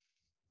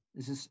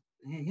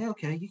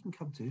 okay, you can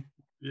come too.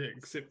 Yeah,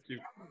 except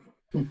you.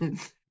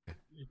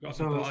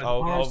 So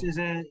Morris says,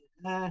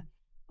 I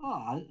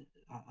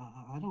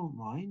don't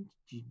mind.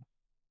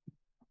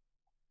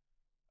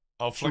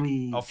 I'll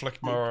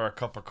flick Mara a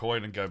copper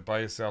coin and go, buy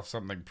yourself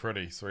something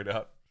pretty,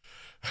 sweetheart.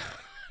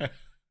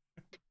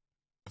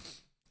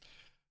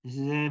 This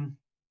is I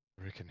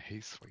reckon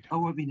he's sweet. I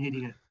won't be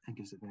needing it. And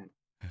gives it back.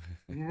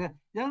 Yeah,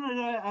 no.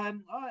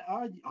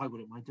 I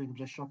wouldn't mind doing a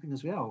bit of shopping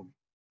as well.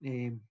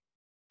 Bit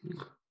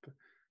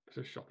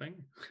of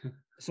shopping.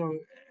 So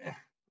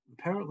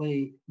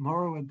apparently,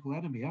 Morrow and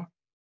Vladimir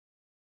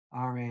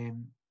are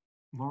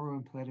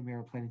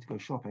planning to go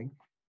shopping.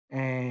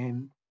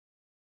 The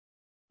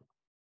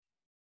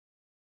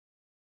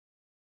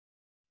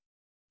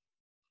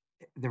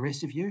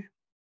rest of you,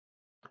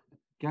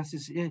 Garth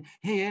says,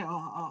 "Hey,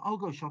 I'll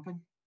go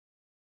shopping.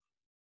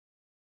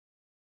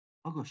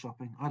 I'll go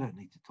shopping. I don't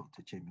need to talk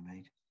to a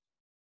chambermaid."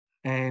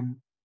 I'll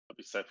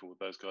be safer with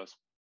those guys.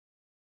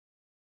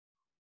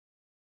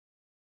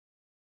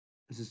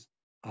 This is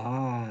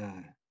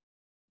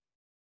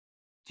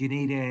do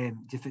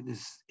you think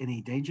there's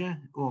any danger?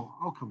 Or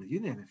I'll come with you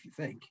then if you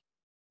think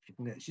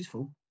that's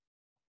useful.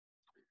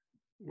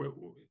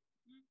 Well,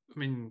 I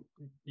mean,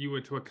 you were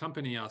to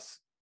accompany us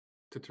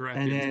to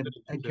Tarathian.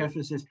 And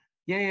Catherine says,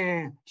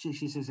 yeah. She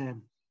says,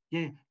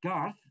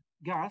 Garth,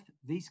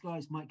 these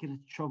guys might get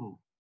into trouble.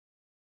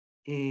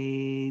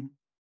 You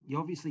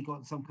obviously got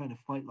in some kind of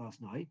fight last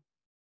night.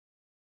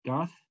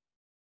 Garth,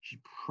 you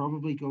should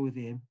probably go with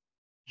them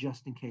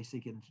just in case they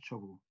get into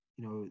trouble.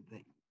 You know,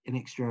 an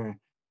extra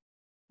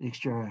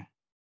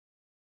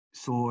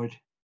sword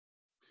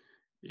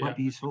might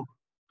be useful.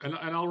 And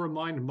I'll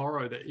remind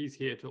Morrow that he's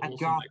here to also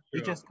Garth, make sure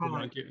he just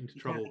kind of get into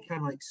trouble. He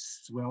kind of like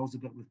swells a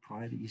bit with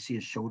pride. You see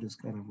his shoulders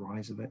kind of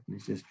rise a bit, and he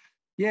says,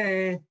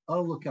 "Yeah,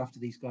 I'll look after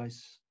these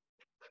guys."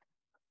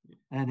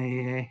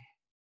 And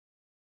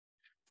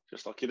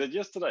just like you did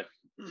yesterday.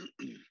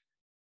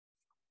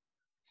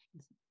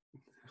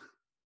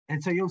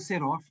 And so you'll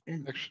set off.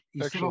 And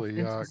actually,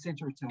 into the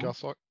center of town.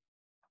 Gus, I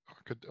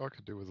could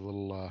do with a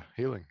little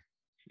healing.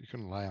 You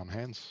can lay on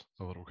hands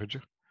a little, could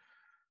you?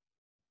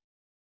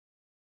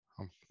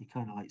 He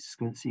kind of like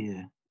squints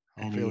here.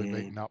 I'm fairly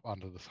beaten up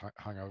under this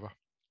hangover.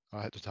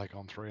 I had to take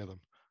on 3 of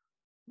them.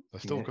 They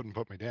still couldn't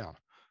put me down.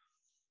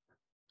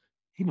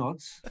 He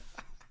nods.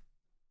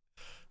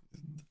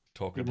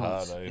 Talking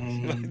hard, eh?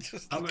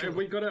 Have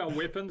we got our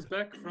weapons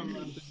back from...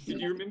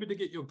 did you remember to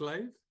get your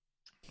glaive?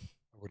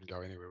 I wouldn't go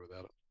anywhere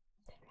without it.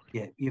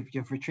 Yeah,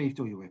 you've retrieved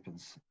all your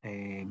weapons.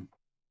 The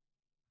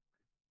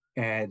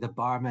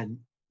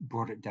barman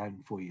brought it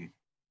down for you.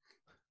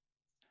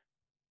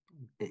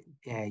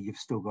 You've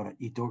still got it.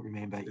 You don't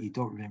remember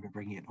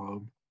bringing it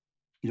home.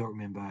 You don't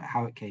remember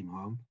how it came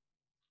home.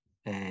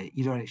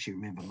 You don't actually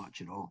remember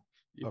much at all.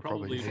 I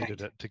probably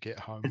needed it to get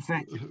home. In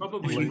fact, if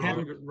you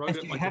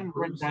hadn't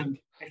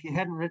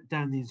written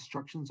down the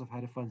instructions of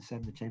how to find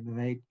Sam the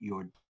chambermaid,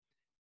 you're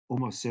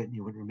almost certain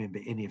you wouldn't remember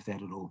any of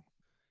that at all.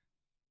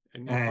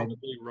 And you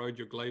probably rode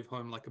your glaive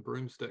home like a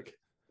broomstick.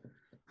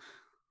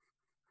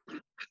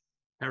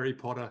 Harry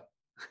Potter.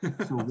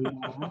 So we get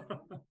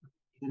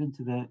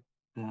into the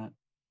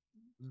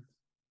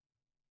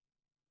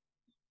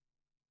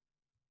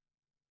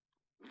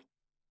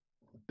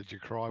Did you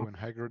cry when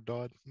Hagrid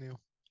died, Neil?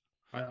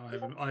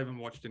 I haven't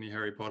watched any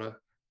Harry Potter.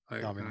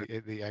 I mean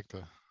the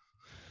actor.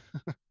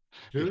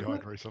 He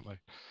died recently.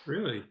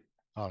 Really?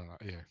 I don't know.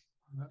 Yeah.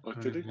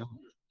 What did he?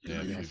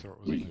 Yeah, I saw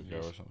it was in the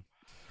news. Or something.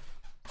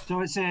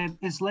 So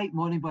it's late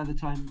morning by the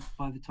time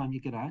you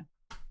get out,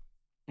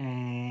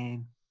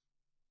 and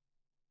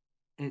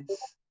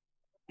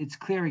it's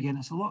clear again.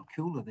 It's a lot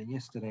cooler than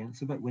yesterday, and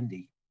it's a bit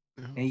windy.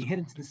 You head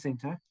into the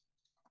centre.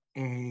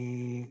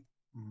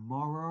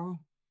 Morrow,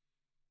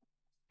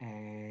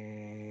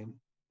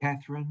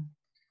 Catherine,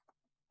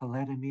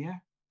 Vladimir,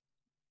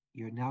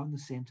 you're now in the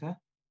centre,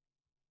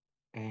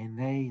 and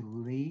they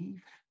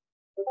leave.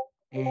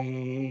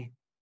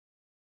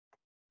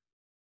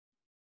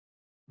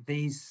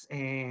 These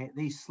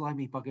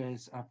slimy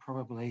buggers are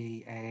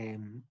probably,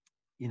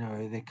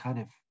 they're kind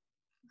of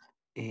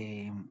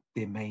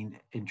their main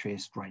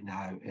interest right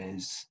now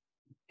is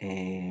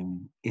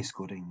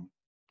escorting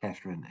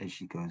Catherine as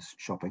she goes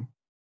shopping.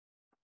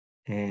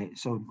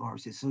 So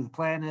Morris says, so the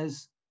plan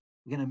is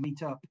we're going to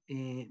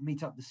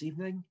meet up this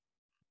evening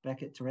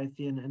back at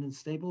Tarathian Inn and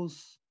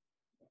Stables.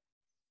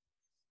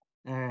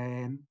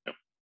 And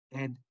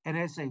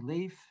as they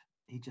leave,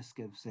 he just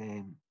gives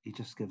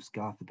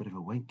Garth a bit of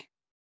a wink.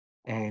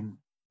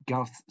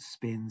 Garth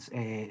spends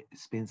the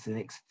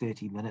next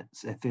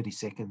 30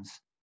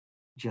 seconds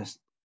just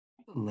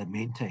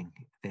lamenting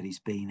that he's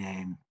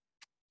been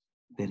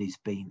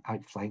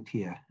outflanked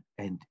here,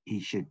 and he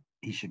should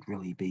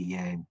really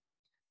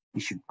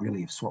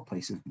have swapped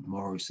places with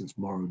Morrow, since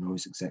Morrow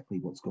knows exactly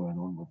what's going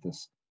on with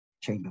this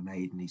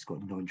chambermaid, and he's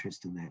got no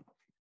interest in that.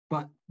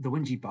 But the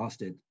whingy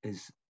bastard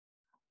is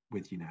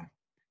with you now.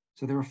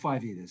 So there are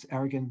 5 leaders: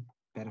 Aragon,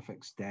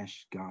 Bannofix,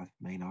 Dash, Garth,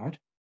 Maynard.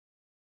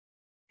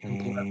 All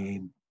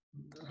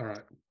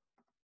right.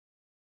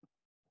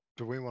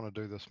 Do we want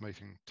to do this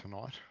meeting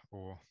tonight,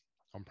 or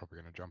I'm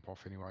probably going to jump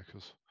off anyway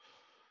because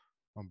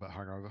I'm a bit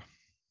hungover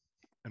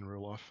in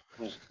real life.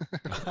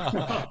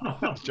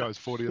 Joe's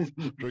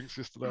 40th drinks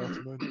yesterday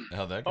afternoon.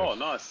 How'd that go? Oh,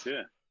 nice,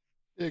 yeah.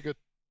 Yeah, good.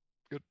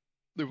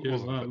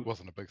 It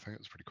wasn't a big thing. It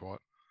was pretty quiet.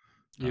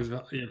 You've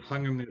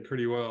hung him there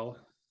pretty well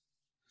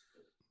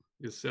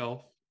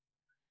yourself.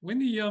 When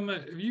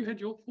have you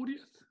had your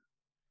 40th?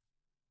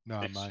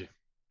 No, May.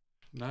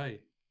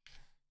 May.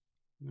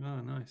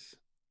 Oh, nice.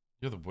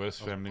 You're the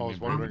worst family I was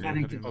member.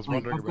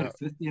 wondering about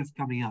 50th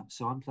coming up,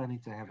 so I'm planning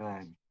to have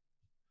we're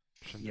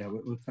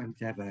planning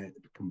to have a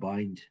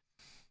combined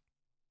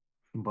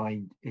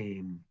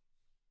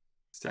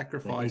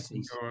sacrifice.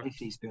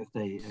 Acey's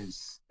birthday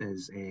is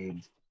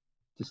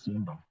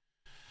December,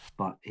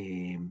 but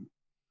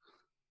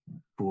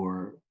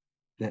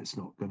that's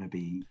not going to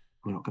be.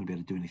 We're not going to be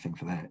able to do anything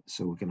for that,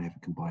 so we're going to have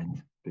a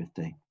combined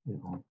birthday.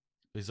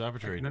 These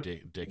arbitrary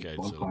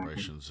decade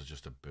celebrations are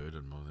just a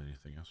burden more than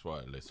anything else. Well,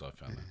 at least I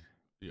found that.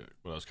 Yeah,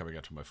 when I was coming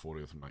up to my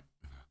 40th, I'm like,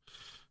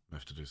 I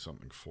have to do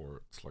something for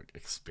it. It's like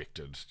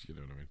expected. You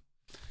know what I mean?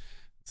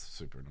 It's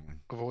super annoying.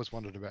 I've always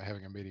wondered about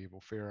having a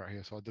medieval fair out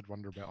here, so I did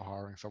wonder about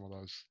hiring some of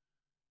those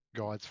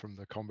guides from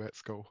the combat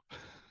school.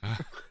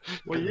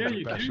 Well, yeah,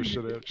 you can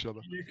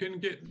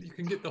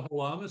get the whole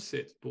armor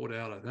sets bought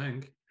out, I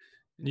think,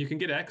 and you can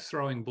get axe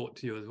throwing bought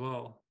to you as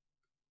well.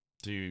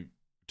 Do you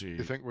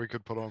think we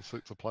could put on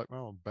suits of plate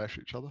mail and bash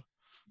each other?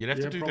 You'd have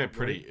to do that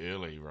pretty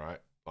early,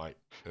 right? Like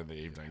in the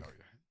evening.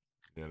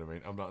 You know what I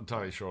mean? I'm not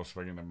entirely sure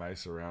swinging the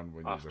mace around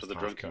when after you're just the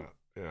drinking.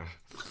 Yeah.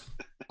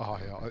 Oh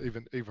yeah,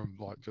 even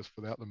like just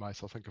without the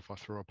mace, I think if I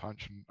threw a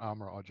punch in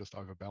armor, I'd just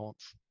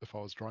overbalance if I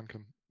was drunk,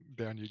 and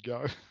down you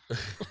go.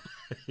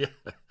 Yeah.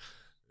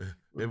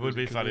 It would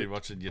be funny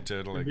watching you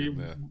turtling in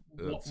there.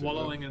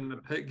 Wallowing in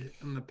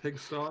the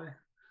pigsty.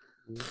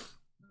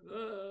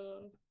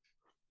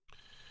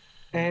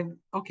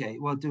 Okay.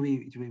 Well, do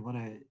we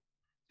want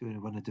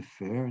to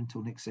defer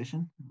until next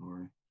session,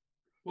 or?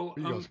 Well,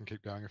 you guys can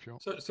keep going if you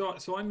want. So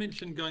I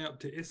mentioned going up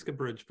to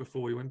Escabridge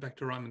before we went back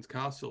to Ryman's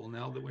Castle.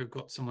 Now that we've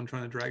got someone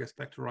trying to drag us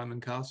back to Ryman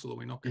Castle, are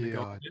we not going to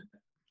go up there?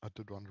 I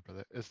did wonder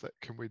about that.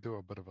 Can we do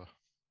a bit of a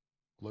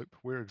loop?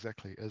 Where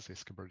exactly is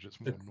Escabridge? It's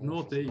more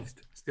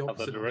northeast. It's the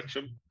opposite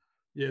direction.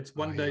 Yeah, it's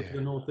one day to the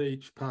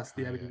northeast, past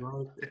the Abbey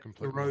Road,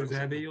 the Rose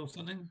Abbey or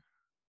something.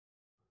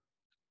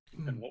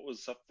 And what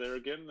was up there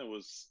again? There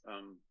was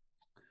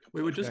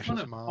we were just trying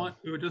to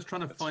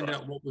find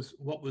out what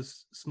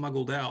was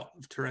smuggled out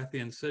of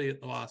Tarathian City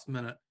at the last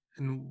minute,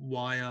 and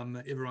why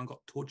everyone got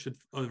tortured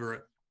over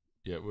it.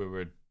 Yeah, we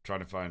were trying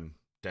to find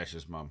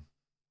Dash's mum,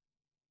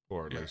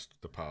 or at least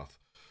the path.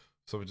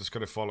 So we're just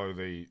going to follow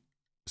the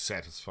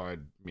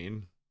satisfied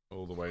men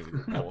all the way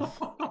north.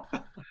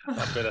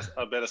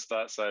 I better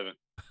start saving.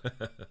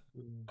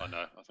 I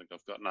know. I think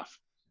I've got enough.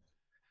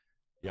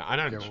 Yeah, I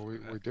don't. Yeah, well,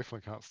 we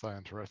definitely can't stay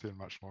in Tarathian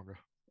much longer.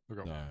 We've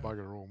got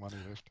bugger all money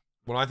left.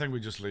 Well, I think we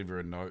just leave her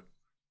a note.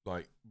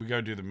 Like, we go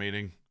do the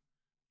meeting,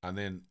 and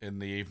then in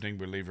the evening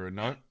we leave her a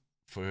note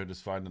for her to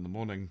find in the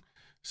morning,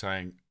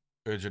 saying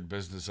urgent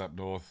business up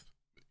north.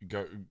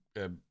 Go.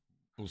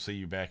 We'll see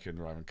you back in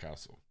Ryman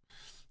Castle.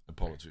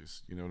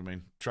 Apologies. You know what I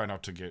mean? Try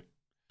not to get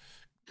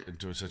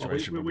into a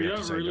situation where we have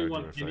to say really no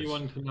want to her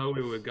anyone face. to know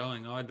where we're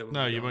going either.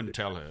 No, you wouldn't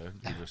tell her.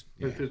 You just.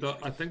 Yeah.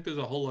 I think there's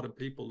a whole lot of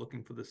people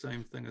looking for the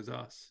same thing as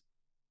us.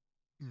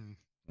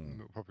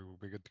 It probably will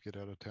be good to get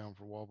out of town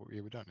for a while, but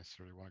yeah, we don't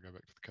necessarily want to go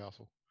back to the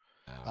castle.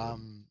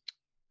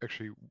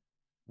 Actually,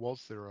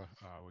 was there a?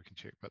 We can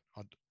check, but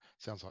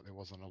sounds like there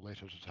wasn't a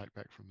letter to take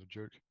back from the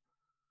Duke.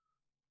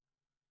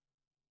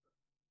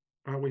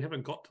 We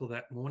haven't got till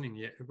that morning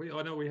yet, have we?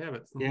 I know we have.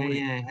 It's the yeah, morning.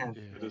 yeah,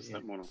 It is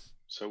that morning.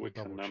 So we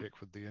can double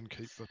check with the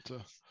innkeep, but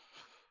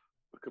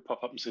we could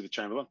pop up and see the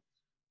Chamberlain.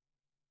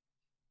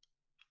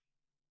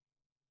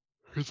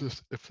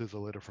 If there's a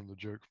letter from the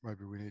Duke,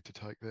 maybe we need to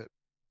take that.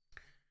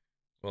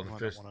 Well, I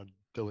don't want to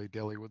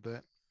dilly-dally with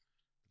that.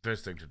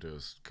 First thing to do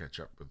is catch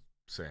up with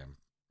Sam,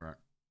 right?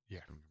 Yeah.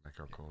 And make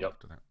our call Yep.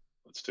 after that.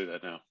 Let's do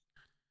that now.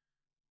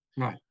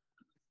 Right.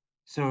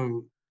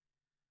 So,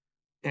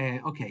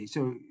 okay.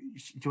 So, do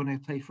you want to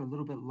play for a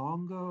little bit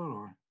longer,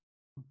 or?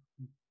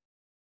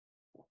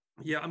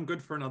 Yeah, I'm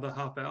good for another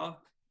half hour.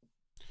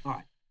 All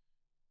right.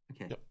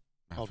 Okay. Yep.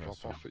 I'll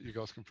drop off, but you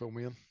guys can fill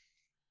me in.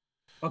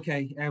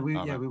 Okay. We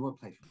won't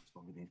play for much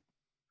longer then.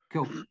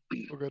 Cool.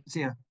 All good.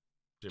 See ya.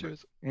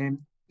 Cheers.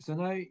 So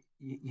now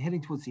you're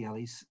heading towards the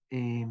alleys.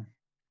 You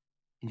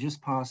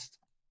just passed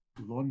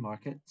Lawn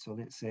Market. So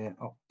let's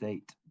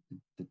update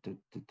the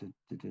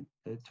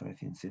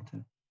Tarathian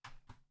Centre.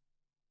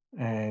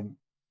 You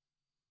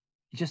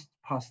just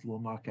passed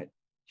Lawn Market.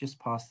 Just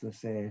past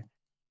this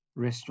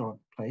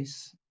restaurant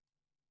place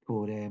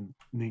called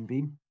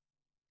Moonbeam.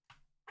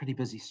 Pretty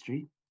busy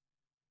street.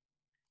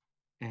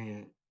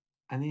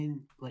 And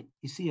then, like,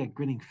 you see a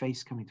grinning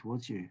face coming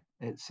towards you.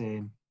 It's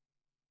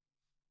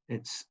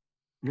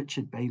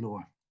Richard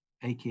Baylor,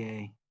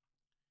 aka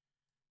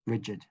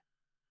Rigid,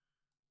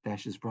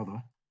 Dash's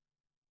brother.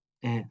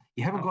 You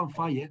haven't gone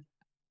far yet.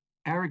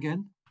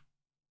 Aragon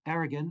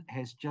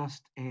has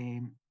just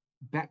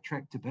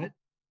backtracked a bit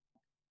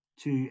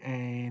to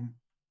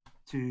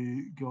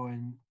go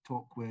and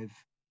talk with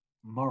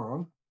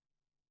Morrow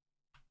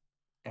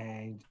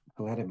and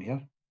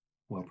Vladimir.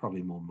 Well,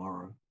 probably more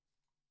Morrow.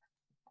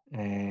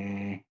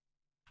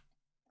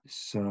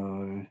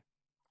 So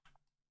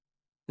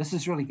this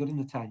is really good in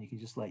the town. You can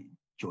just like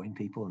join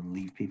people and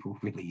leave people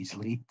really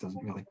easily. It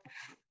doesn't really.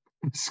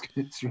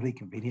 It's really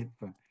convenient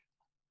for.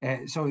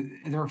 So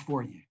there are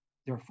four of you.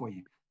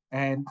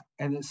 And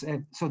it's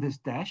so there's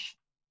Dash,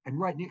 and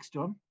right next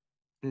to him,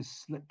 there's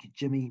Slick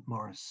Jimmy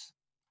Morris.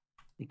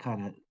 He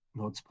kind of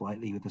nods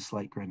politely with a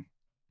slight grin,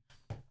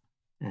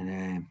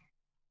 and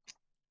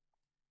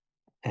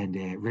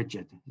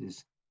Rigid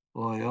is,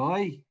 oi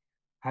oi,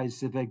 how's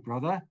the big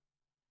brother?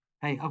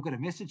 Hey, I've got a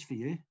message for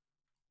you.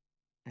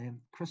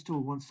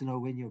 Crystal wants to know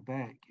when you're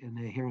back in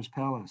the Hero's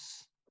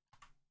Palace.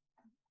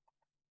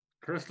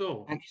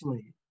 Crystal.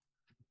 Actually,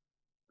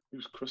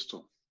 who's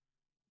Crystal?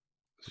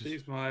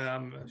 She's my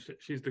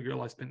she's the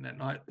girl I spent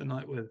the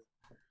night with.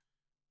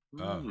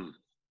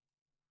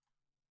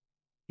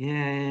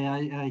 Yeah,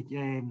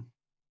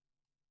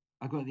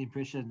 I got the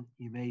impression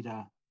you made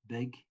a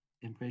big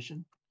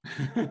impression.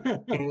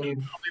 Probably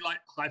like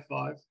high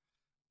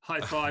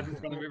five in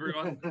front of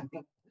everyone.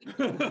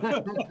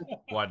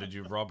 Why did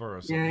you rob her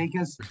or something? Yeah,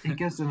 he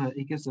gives you a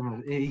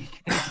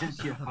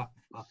high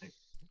five.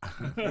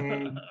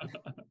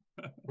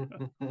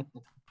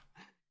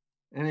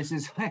 And this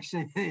is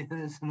actually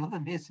there's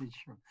another message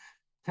from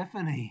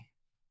Tiffany.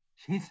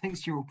 She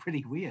thinks you're all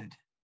pretty weird.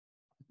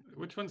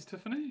 Which one's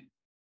Tiffany?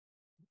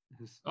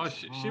 Oh,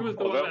 she was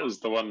the one. That was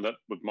the one that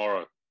with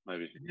Morrow,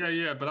 maybe.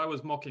 Yeah, but I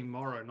was mocking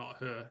Morrow,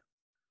 not her.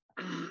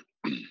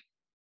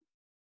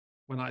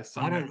 When I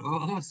sang. I don't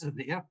know.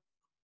 Yeah.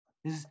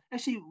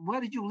 Actually, why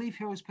did you leave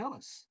Hero's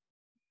Palace?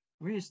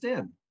 Where are you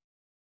staying?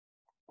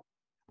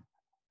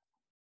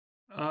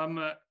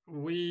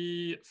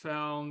 We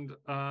found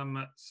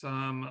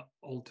some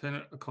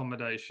alternate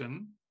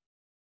accommodation.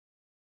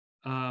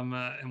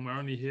 And we're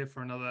only here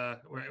for another.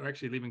 We're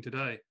actually leaving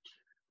today.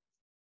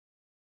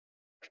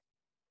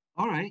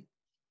 All right.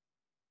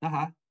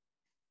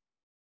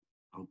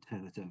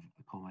 Alternative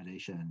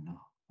accommodation.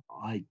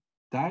 I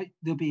doubt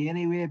there'll be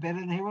anywhere better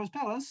than Hero's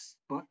Palace,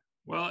 but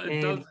well,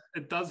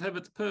 it does have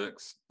its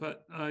perks.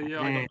 But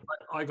I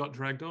got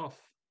dragged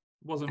off.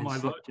 Wasn't my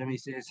vote. Jimmy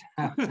says,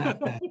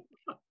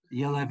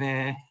 "You'll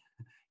run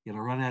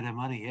out of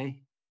money, eh?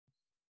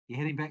 You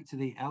heading back to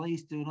the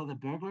alleys to do another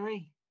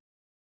burglary?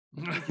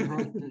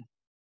 Did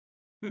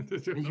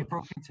you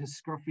broke into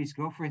Scruffy's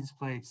girlfriend's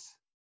place?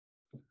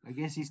 I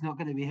guess he's not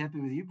going to be happy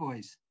with you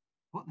boys.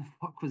 What the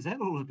fuck was that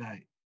all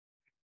about?"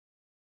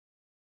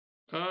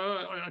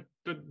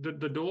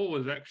 The door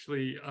was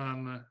actually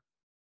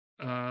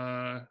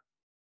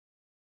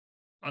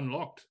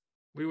unlocked.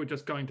 We were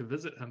just going to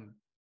visit him.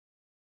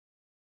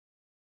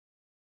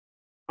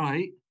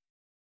 Right.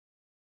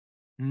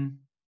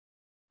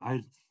 I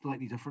was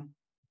slightly different.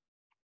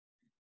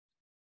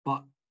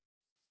 But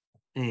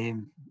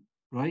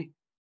right.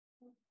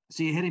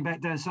 So you're heading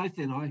back down south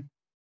then, are you?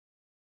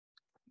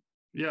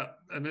 Yeah,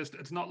 and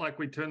it's not like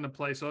we turned the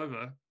place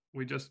over.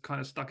 We just kind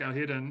of stuck our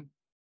head in.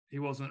 He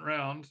wasn't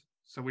around,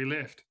 so we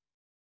left.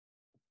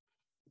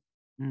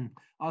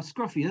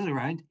 Scruffy is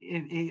around.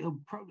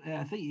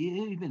 I think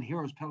he's in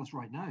Hero's Palace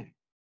right now.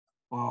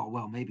 Oh,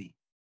 well, maybe.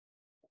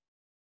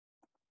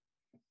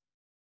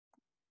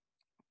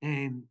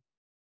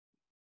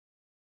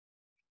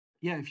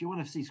 Yeah, if you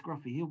want to see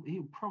Scruffy,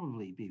 he'll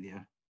probably be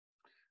there.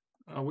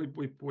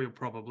 We'll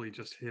probably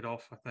just head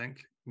off. I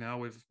think now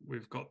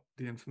we've got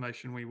the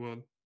information we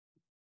would.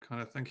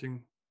 kind of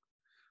thinking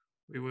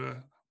we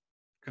were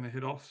going to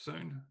head off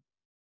soon.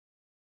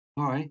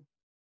 All right.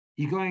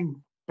 You're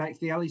going back to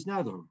the alleys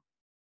now, though?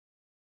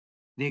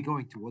 They're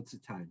going towards the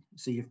town.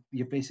 So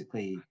you're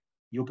basically,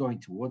 you're going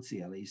towards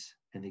the alleys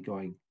and they're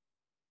going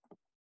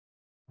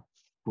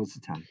towards the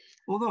town.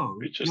 Although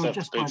you're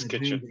just kind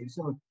of moving.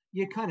 So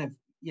you're kind of,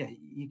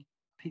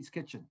 Pete's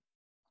Kitchen.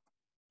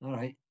 All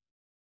right.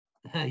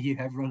 You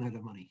have run out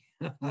of money.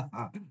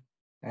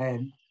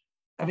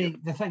 I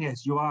mean, the thing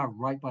is, you are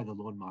right by the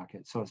lawn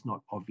market, so it's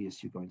not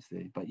obvious you're going to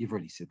there, but you've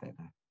already said that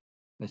now.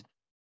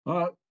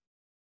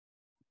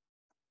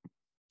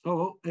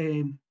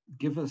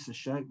 Give us a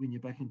shout when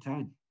you're back in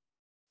town.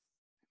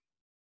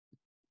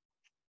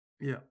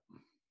 Yeah.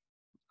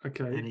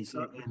 Okay.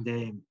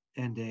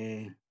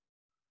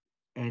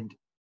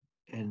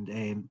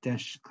 And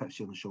Dash claps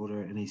you on the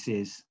shoulder, and he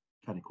says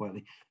kind of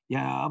quietly,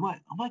 "Yeah, I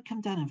might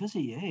come down and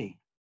visit you. Hey,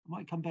 I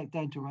might come back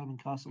down to Roman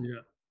Castle.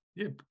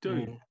 Yeah,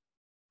 do.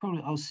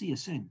 Probably I'll see you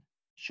soon.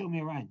 Show me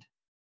around."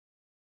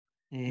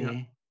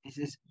 He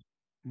says,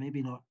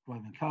 "Maybe not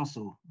Roman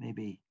Castle,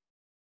 maybe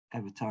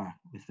Avatar,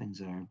 where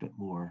things are a bit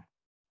more.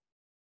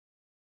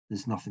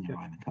 There's nothing in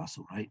Roman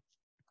Castle, right?"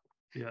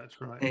 Yeah, that's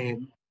right.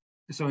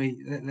 So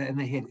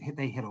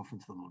they head off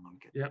into the lawn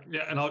market.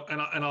 Yeah, and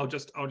I'll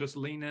just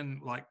lean in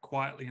like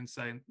quietly and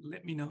say,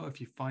 "Let me know if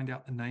you find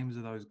out the names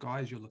of those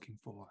guys you're looking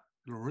for.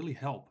 It'll really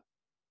help."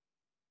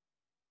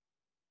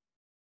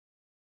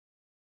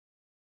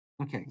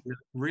 Okay. Yeah,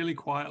 really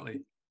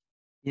quietly.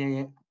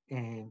 Yeah.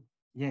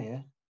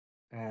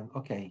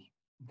 Okay.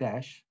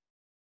 Dash,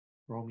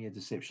 roll me a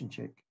deception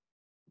check.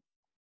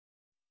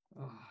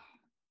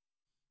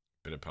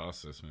 Better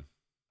pass this, man.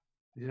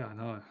 Yeah, I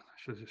know. I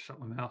should have just shut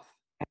my mouth.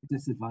 At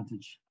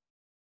disadvantage.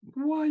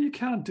 Why you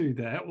can't do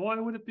that? Why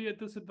would it be a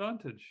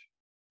disadvantage?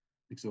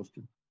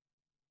 Exhausted.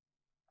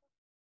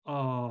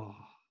 Oh.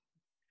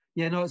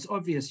 Yeah, no, it's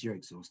obvious you're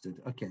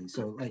exhausted. Okay,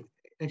 so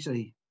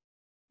actually,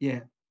 yeah.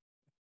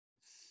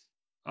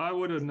 I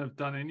wouldn't have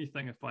done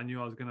anything if I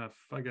knew I was going to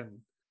friggin'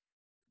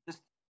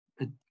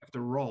 have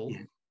to roll.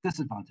 Yeah,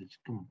 disadvantage.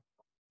 Come on.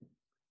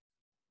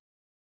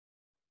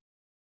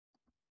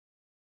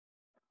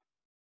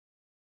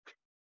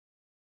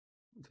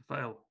 It's a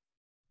fail.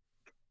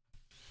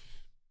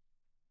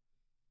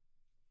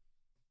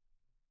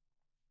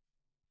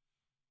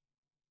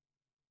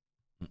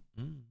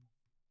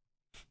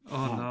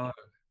 Oh no.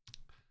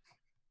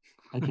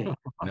 Okay.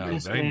 Now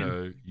they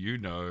know, you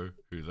know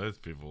who those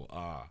people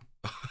are.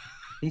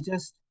 He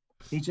just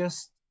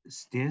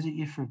stares at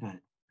you for a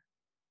bit.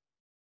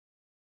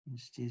 He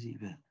stares at you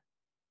a bit.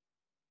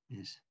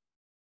 Yes.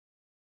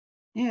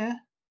 Yeah.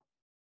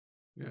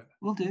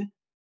 We'll do.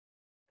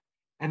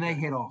 And they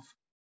head off.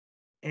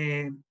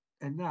 And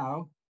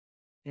now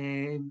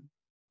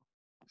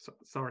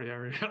sorry,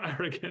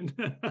 Arrogant.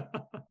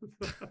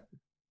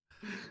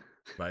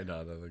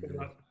 Maynard, I think.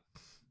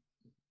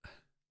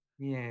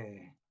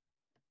 Yeah.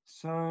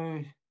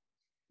 So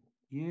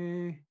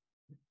you're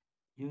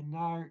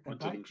now I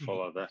didn't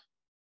follow that.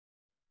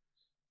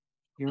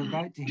 You're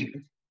about to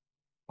hit,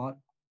 but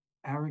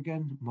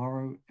Aragon,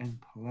 Morrow, and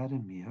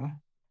Vladimir.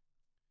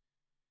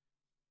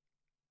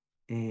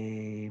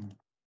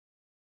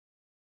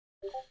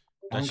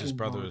 Dash's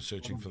brother is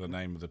searching for the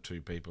name of the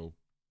two people,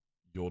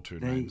 your two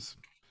names.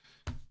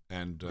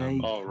 And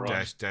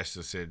Dash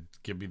just said,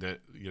 "Give me that.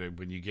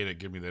 When you get it,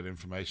 give me that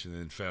information."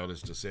 And then failed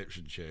his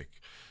deception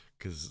check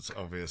because it's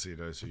obvious he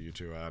knows who you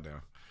two are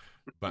now.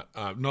 But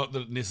not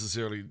that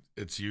necessarily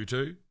it's you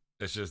two.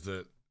 It's just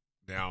that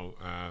now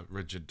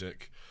Richard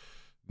Dick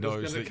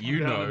knows that you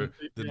know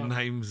the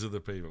names of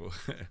the people.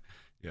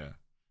 Yeah.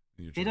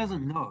 He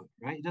doesn't know,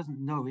 right? He doesn't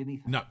know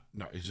anything. No,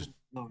 he just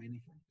doesn't know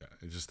anything. Yeah,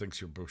 he just thinks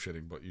you're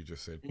bullshitting what you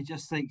just said. He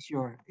just thinks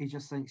you're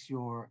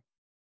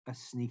a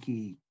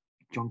sneaky,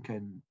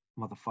 drunken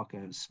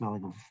motherfucker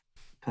smelling of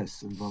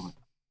piss and vomit.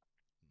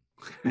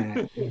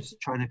 He's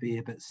trying to be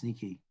a bit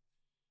sneaky.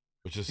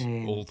 Which is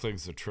all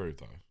things are true,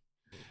 though.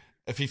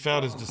 If he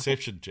failed his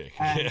deception check.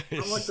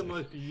 I'm like the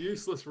most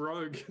useless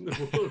rogue in the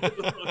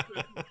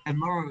world. And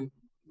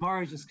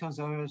Morrow just comes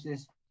over and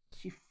says,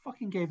 "She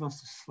fucking gave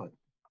us a slip."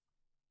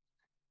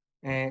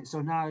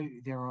 So now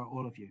there are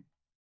all of you,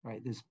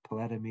 right? There's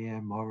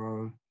Vladimir,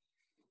 Morrow,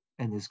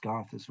 and there's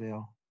Garth as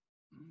well.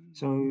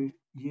 So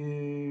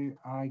you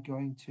are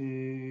going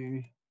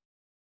to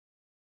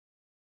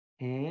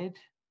head.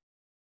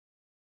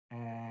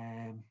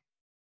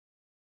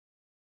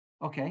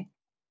 Okay.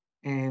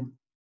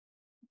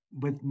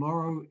 With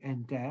Morrow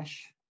and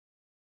Dash,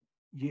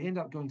 you end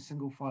up going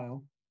single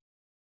file,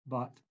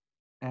 but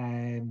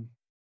heading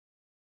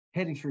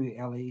through the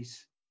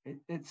alleys.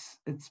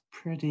 It's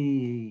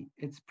pretty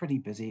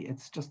busy.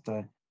 It's just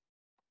a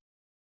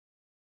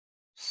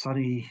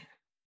sunny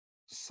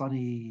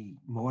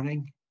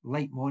morning,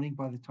 late morning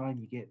by the time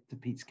you get to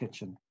Pete's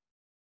Kitchen.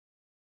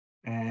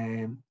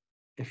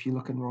 If you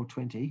look in roll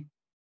 20.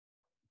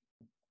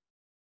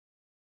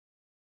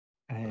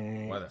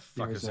 Why the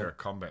fuck is there a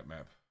combat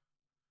map?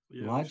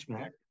 Large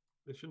map.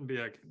 There shouldn't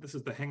be this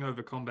is the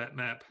Hangover combat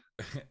map.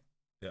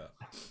 Yeah.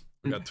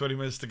 We got 20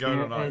 minutes to go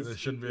tonight. There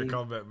shouldn't be a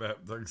combat map.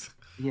 Thanks.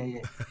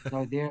 Yeah.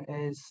 No, there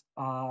is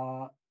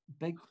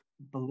big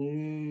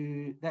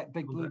blue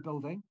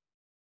building,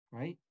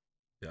 right?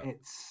 Yeah.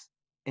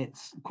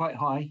 It's quite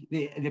high.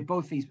 They're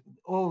both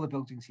all the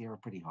buildings here are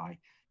pretty high.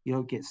 You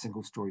don't get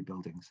single story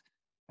buildings.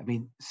 I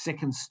mean,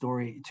 second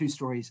story, 2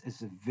 stories is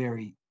the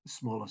very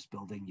smallest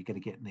building you're going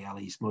to get in the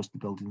alleys. Most of the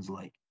buildings are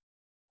like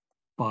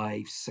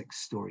 5, 6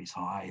 stories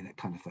high, that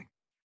kind of thing.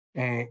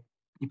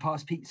 You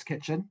pass Pete's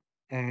Kitchen,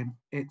 and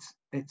it's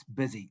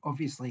busy.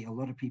 Obviously, a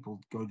lot of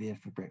people go there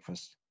for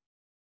breakfast.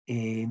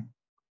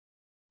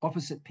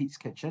 Opposite Pete's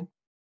Kitchen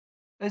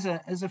is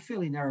a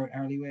fairly narrow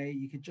alleyway.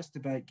 You could just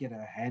about get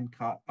a hand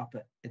cut up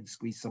it and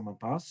squeeze someone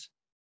past.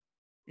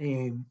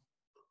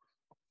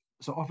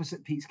 So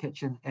opposite Pete's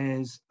Kitchen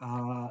is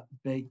a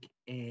big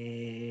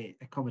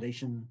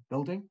accommodation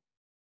building.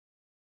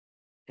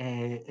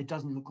 It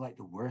doesn't look like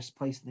the worst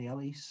place in the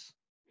alleys.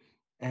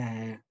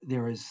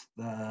 There is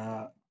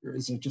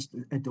just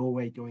a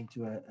doorway going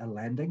to a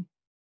landing.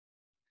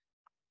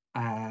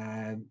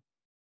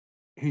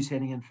 Who's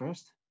heading in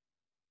first?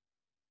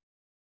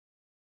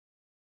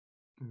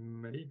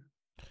 Me.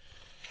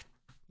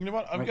 You know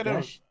what? I'm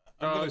gonna.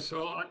 No,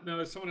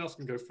 someone else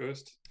can go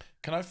first.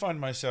 Can I find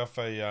myself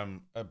a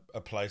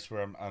place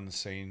where I'm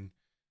unseen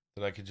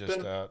that I could just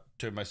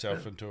turn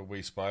myself into a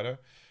wee spider?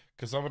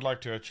 Because I would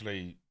like to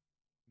actually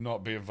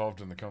not be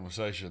involved in the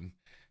conversation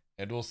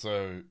and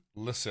also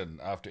listen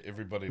after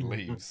everybody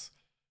leaves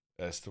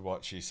as to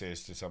what she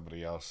says to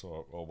somebody else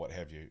or what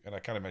have you. And I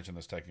can't imagine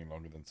this taking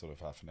longer than sort of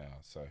half an hour.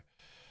 So,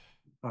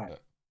 all right.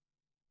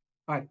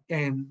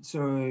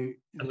 So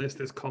unless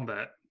there's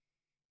combat,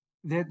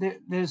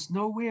 there's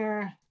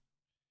nowhere.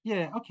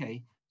 Yeah.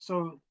 Okay.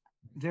 So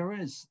there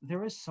is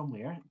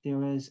somewhere.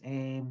 There is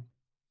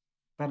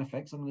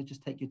Bannofix. I'm going to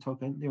just take your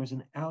token. There is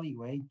an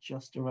alleyway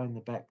just around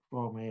the back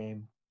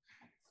from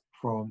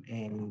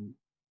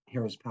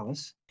Hero's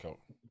Palace. Cool.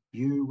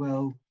 You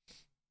will.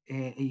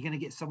 Are you going to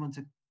get someone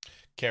to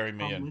carry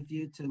me in with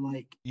you to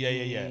like? Yeah.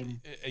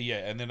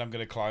 And then I'm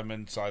going to climb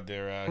inside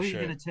their who are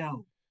shirt. you going to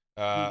tell?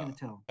 Who are you going to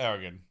tell?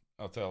 Aragon.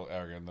 I'll tell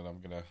Aragon that I'm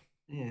going to.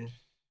 Yeah.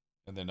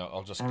 And then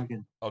I'll just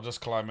Aragon. I'll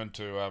just climb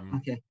into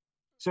Okay.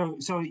 So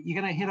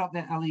you're going to head up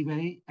that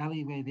alleyway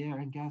there,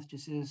 and Garth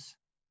just says,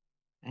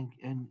 and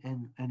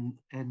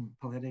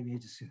Paladin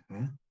just says,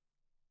 huh?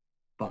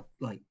 But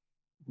like,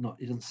 not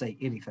he doesn't say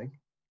anything.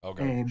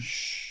 Okay.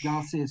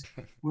 Garth says,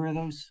 where are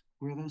those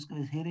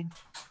guys heading?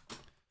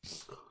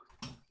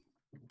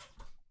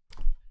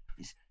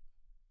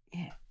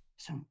 Yeah,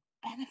 so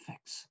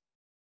Bannofix,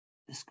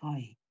 this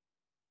guy,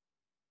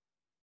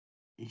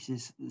 he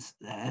says,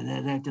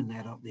 they didn't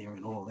add up there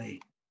at all. He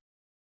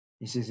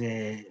says,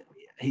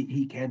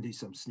 he can do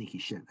some sneaky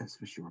shit, that's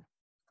for sure.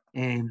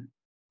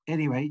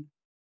 Anyway,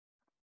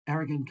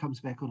 Aragon comes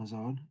back on his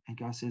own, and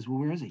Garth says, well,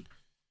 where is he?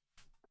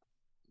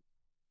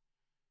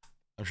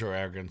 I'm sure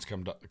Aragon's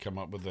come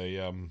up with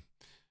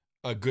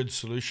a good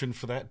solution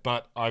for that,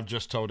 but I've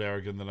just told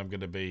Aragon that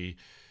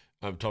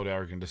I've told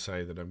Aragon to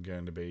say that I'm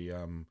going to be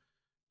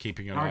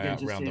keeping an eye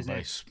out around the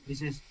base. He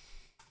says,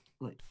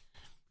 look,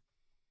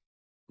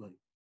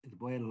 the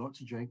boy had a lot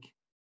to drink.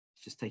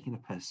 He's just taking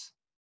a piss.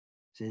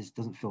 Says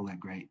doesn't feel that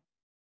great.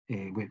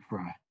 Went for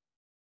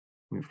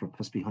a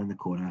piss behind the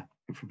corner.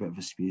 Went for a bit of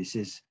a spew. He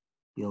says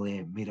he'll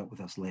meet up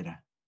with us later.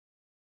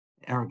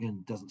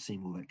 Aragon doesn't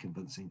seem all that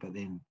convincing, but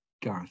then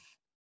Garth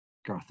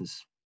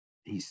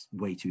he's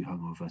way too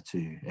hungover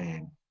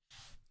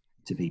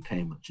to be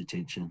paying much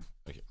attention.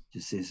 Okay.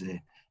 Just says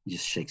he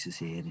just shakes his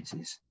head and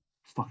says,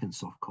 "Fucking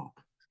soft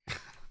cock."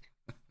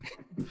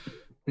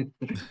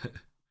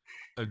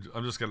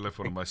 I'm just gonna lift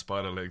one of my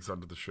spider legs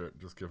under the shirt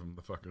and just give him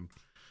the fucking,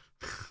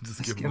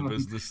 just give him the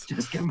business.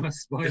 Just give him a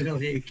spider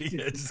leg.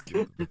 Yeah, just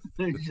give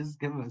him. Just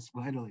give him a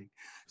spider leg.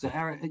 So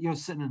you're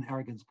sitting in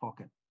Aragon's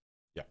pocket.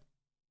 Yeah.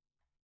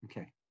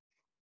 Okay.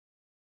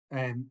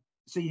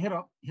 So you head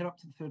up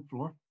to the 3rd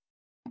floor.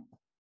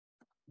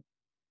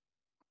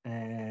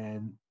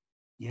 And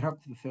you head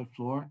up to the 3rd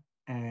floor,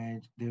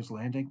 and there's a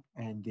landing,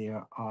 and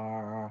there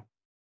are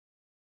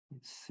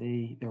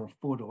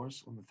 4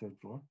 doors on the 3rd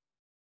floor.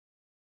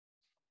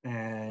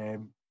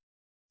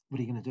 What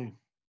are you going to do?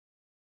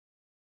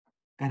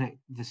 And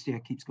the stair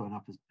keeps going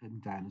up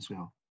and down as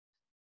well.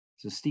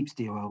 So steep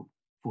stairwell,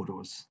 4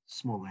 doors,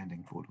 small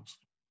landing, 4 doors.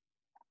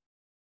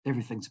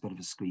 Everything's a bit of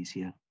a squeeze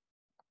here.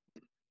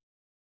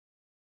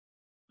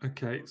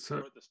 Okay, so I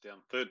wrote this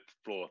down. 3rd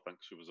floor, I think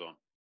she was on.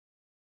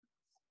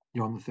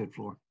 You're on the 3rd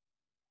floor.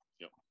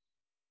 Yep.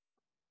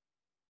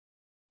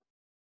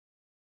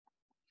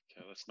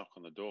 Okay, let's knock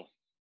on the door.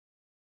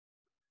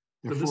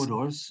 There are 4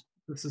 doors.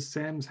 This is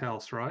Sam's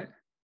house, right?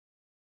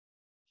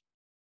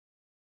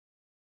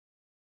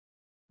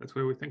 That's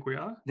where we think we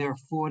are? There are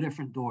 4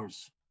 different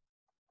doors.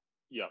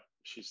 Yeah,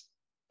 I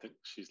think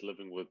she's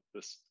living with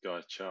this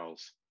guy,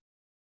 Charles.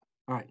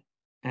 All right.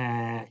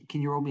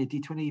 Can you roll me a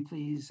d20,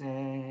 please,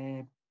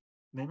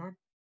 Maynard?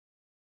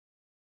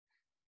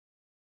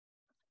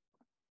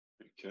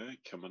 Okay,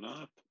 coming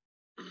up.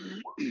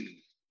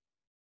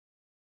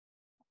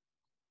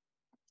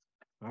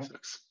 Right.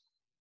 6.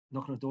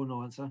 Knock on the door,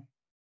 no answer.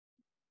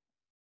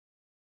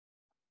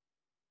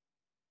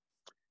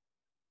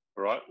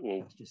 All right.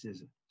 Well, just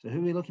says it. So who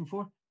are we looking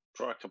for?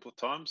 Try a couple of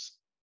times.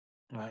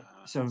 All right.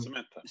 So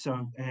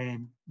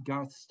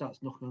Garth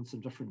starts knocking on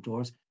some different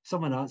doors.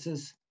 Someone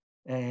answers,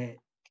 and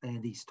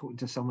he's talking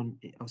to someone.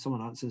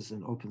 Someone answers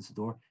and opens the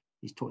door.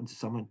 He's talking to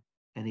someone,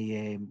 and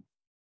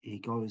he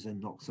goes and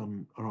knocks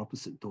on an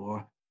opposite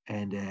door,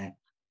 and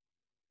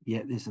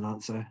yeah, there's an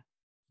answer.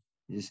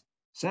 He's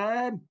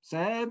Sam,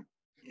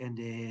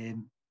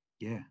 and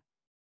yeah,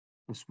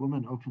 this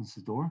woman opens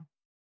the door.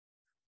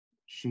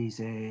 She's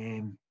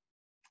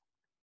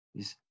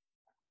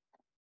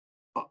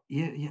oh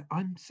yeah,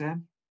 I'm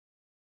Sam.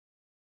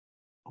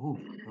 Oh,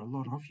 there are a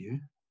lot of you.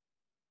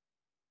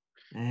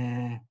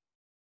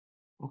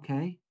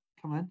 Okay,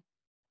 come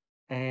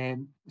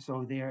in.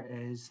 So there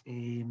is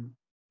a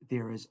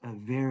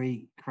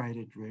very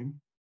crowded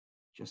room,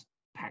 just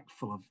packed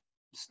full of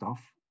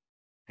stuff.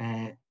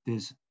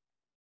 There's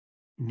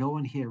no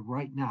one here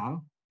right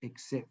now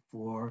except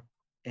for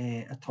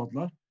a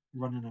toddler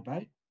running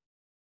about.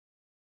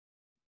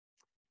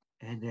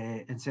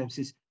 And Sam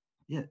says,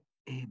 "Yeah,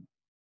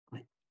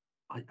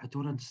 I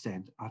don't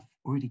understand. I've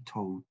already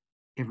told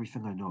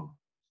everything I know.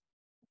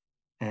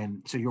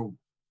 So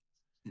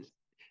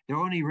there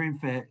only room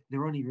for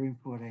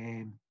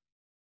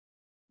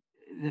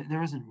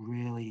there isn't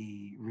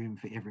really room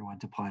for everyone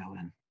to pile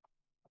in."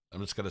 I'm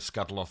just going to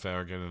scuttle off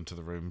again into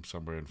the room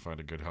somewhere and find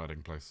a good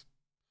hiding place.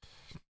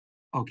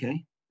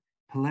 Okay.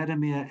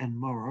 Vladimir and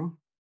Morrow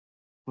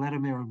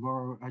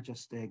are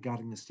just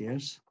guarding the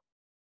stairs.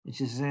 And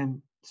she says,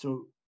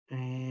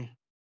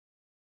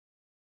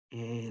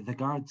 the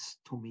guards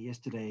told me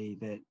yesterday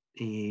that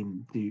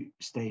to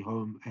stay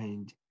home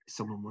and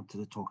someone wanted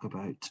to talk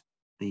about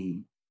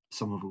the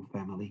Somerville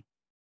family.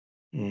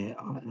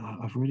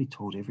 I've already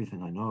told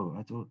everything I know.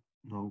 I don't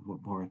know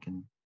what more I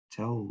can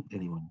tell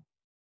anyone.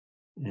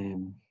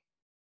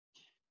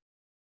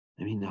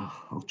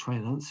 I'll try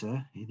and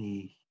answer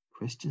any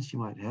questions you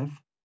might have.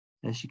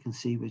 As you can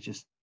see, we're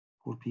just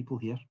 4 people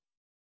here.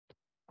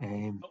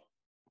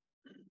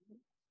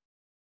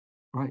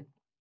 Right.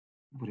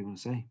 What do you want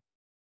to say?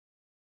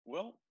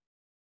 Well,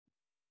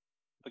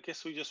 I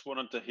guess we just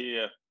wanted to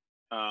hear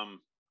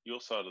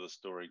your side of the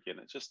story again.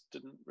 It just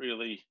didn't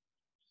really.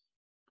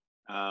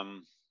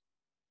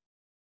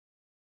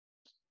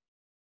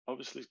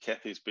 Obviously,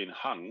 Kathy's been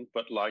hung,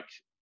 but like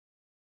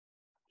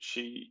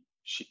she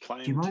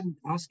claimed. Do you mind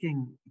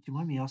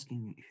me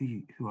asking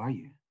who are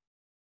you?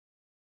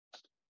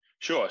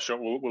 Sure.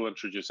 We'll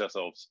introduce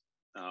ourselves.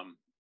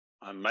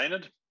 I'm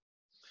Maynard.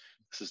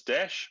 This is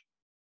Dash.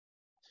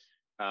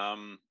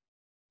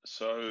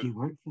 So. Do you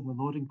work for the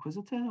Lord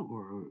Inquisitor,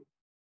 or?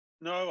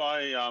 No,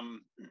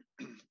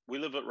 we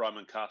live at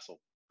Ryman Castle.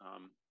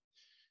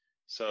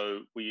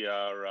 So we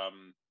are.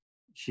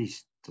 She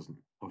doesn't.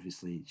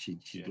 Obviously,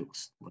 she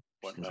looks like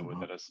won't know what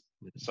that is.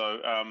 So,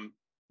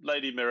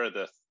 Lady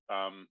Meredith,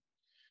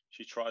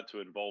 she tried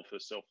to involve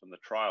herself in the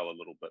trial a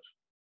little bit,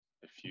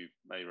 if you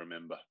may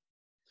remember.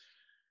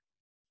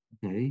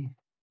 Okay,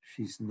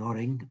 she's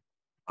nodding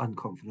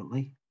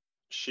unconfidently.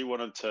 She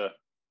wanted to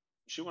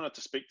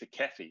speak to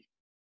Kathy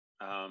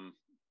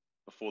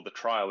before the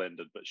trial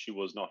ended, but she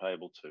was not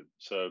able to.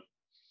 So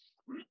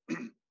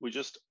we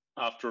just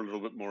after a little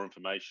bit more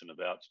information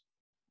about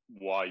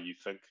why you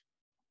think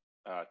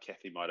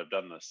Kathy might have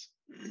done this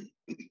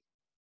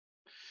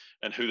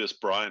and who this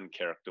Brian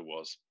character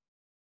was.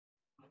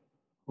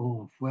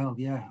 Oh, well,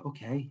 yeah,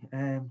 okay.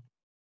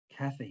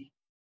 Kathy.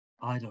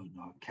 I don't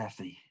know,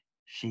 Kathy.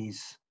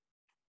 She's...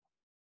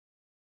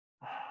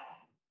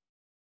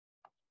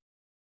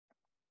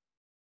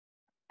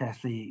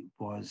 Kathy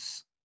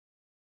was...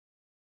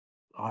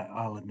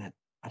 I'll admit,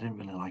 I didn't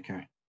really like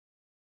her.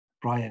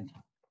 Brian,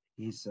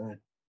 he's a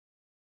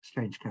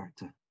strange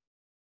character.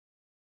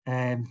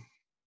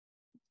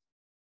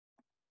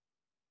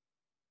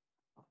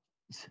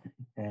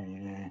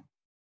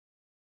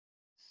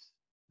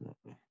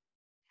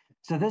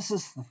 So this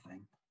is the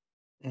thing.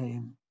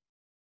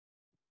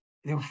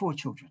 There were 4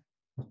 children.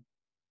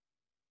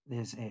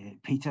 There's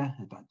Peter,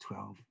 about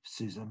 12,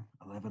 Susan,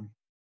 11,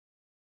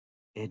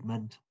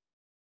 Edmund,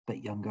 a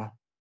bit younger,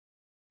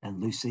 and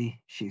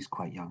Lucy, she's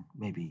quite young,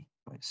 maybe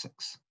about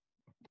 6.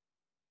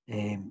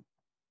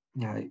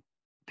 Now,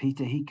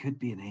 Peter, he could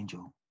be an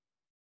angel.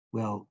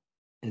 Well,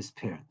 his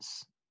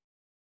parents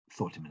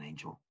thought him an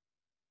angel,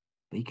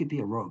 but he could be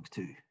a rogue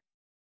too.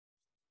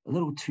 A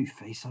little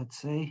two-faced, I'd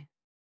say.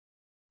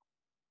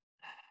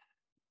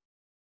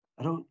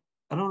 I don't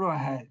know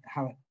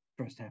how it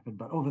first happened,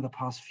 but over the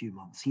past few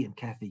months, he and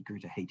Kathy grew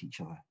to hate each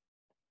other.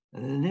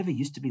 They never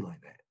used to be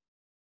like that.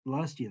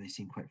 Last year, they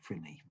seemed quite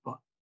friendly, but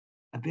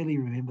I barely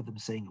remember them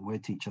saying a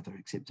word to each other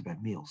except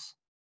about meals.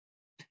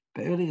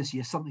 But earlier this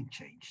year, something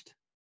changed.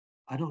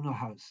 I don't know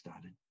how it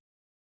started.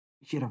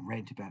 She had a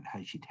rant about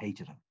how she'd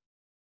hated him.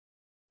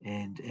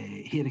 And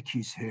he had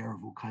accused her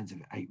of all kinds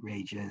of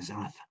outrages, and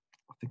I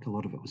think a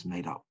lot of it was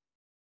made up.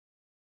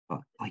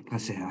 But like I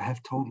say, I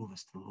have told all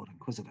this to the Lord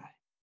Inquisitor.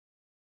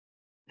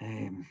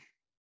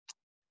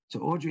 So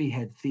Audrey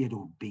had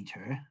Theodore beat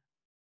her.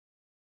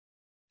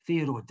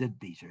 Theodore did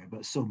beat her,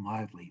 but so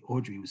mildly.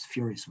 Audrey was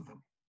furious with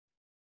him.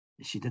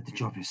 She did the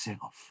job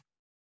herself.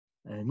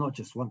 Not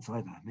just once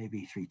either,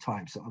 maybe 3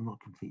 times, so I'm not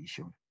completely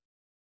sure.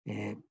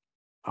 I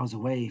was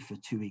away for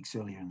 2 weeks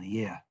earlier in the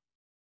year.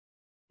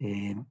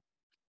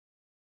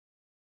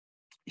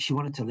 She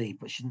wanted to leave,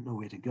 but she didn't know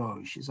where to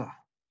go. She's a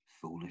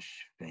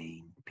foolish,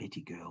 vain,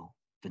 petty girl,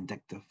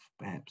 vindictive,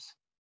 perhaps.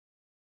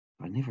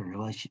 But I never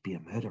realized she'd be a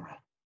murderer.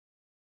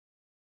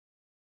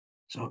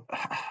 So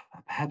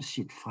perhaps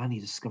she'd finally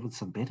discovered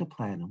some better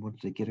plan and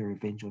wanted to get her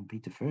revenge on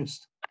Peter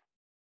first.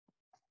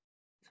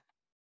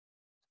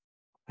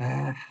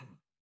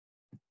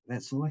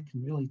 That's all I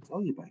can really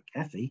tell you about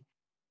Kathy.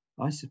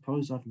 I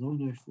suppose I've known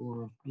her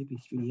for maybe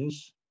 3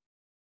 years.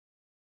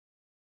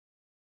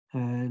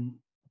 And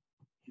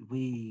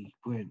we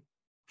weren't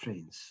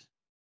friends.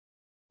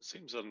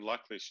 Seems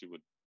unlikely she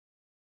would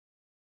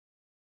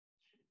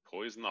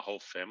poison the whole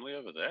family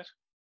over that.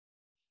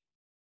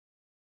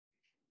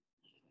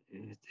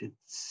 It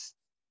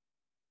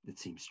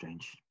seems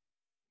strange.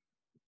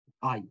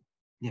 I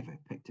never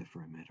picked her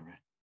for a murderer,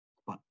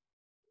 but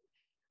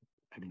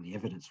I mean, the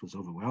evidence was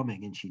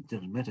overwhelming and she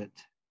did admit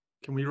it.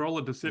 Can we roll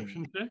a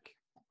deception check?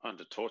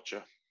 Under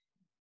torture.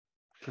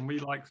 Can we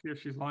see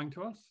if she's lying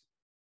to us?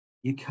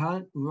 You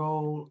can't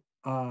roll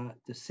a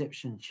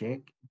deception check,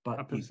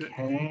 but you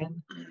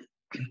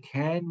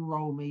can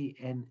roll me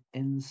an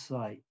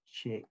insight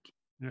check.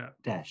 Yeah.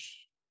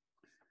 Dash.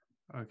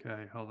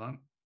 Okay, hold on.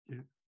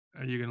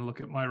 Are you going to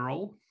look at my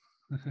roll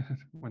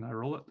when I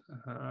roll it?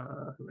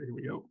 Here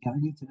we go. I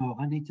need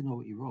to know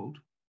what you rolled.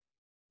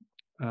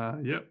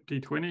 Yep,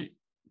 D20.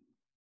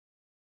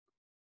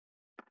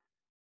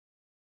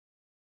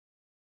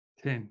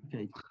 10.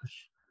 Okay.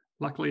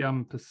 Luckily,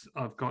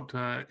 I've got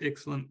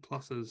excellent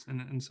pluses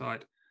in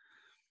insight.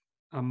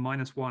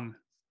 -1.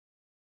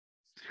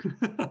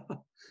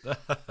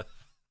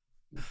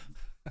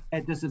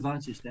 At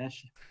disadvantage,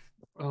 Dash.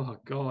 Oh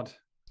God,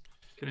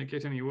 can it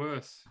get any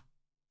worse?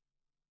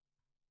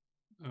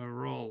 A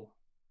roll.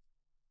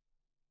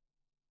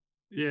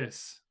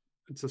 Yes,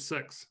 it's a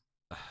 6.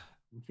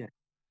 Okay.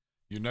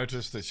 You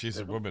notice that she's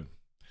a woman.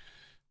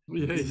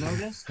 Yeah.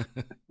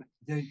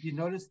 You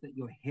notice that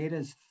your head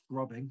is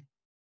throbbing,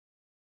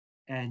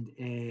 and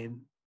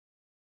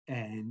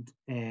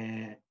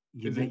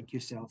you make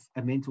yourself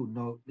a mental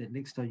note that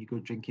next time you go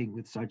drinking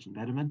with Sergeant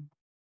Bannerman,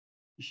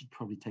 you should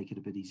probably take it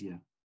a bit easier.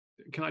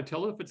 Can I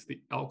tell if it's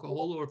the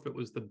alcohol or if it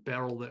was the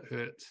barrel that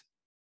hurts?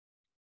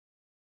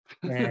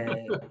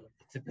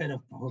 It's a bit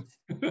of both.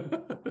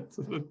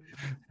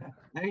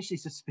 I actually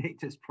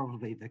suspect it's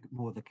probably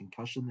more the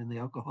concussion than the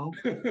alcohol.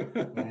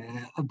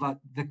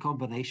 But the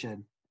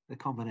combination,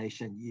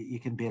 you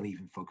can barely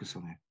even focus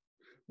on it.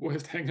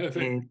 Worst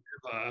hangover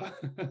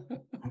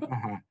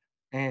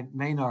And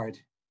Maynard.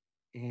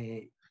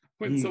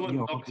 When someone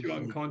knocks you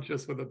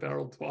unconscious with a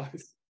barrel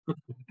twice.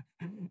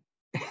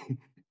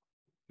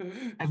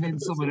 And then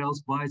someone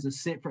else buys a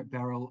separate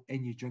barrel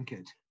and you drink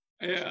it.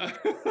 Yeah.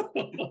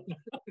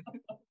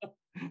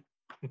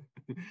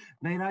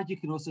 Maynard, you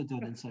can also do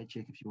an insight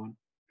check if you want.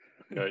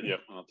 Yeah,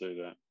 I'll do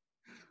that.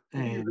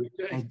 And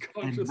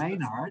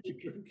Maynard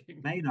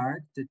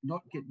did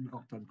not get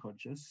knocked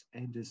unconscious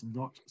and is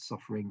not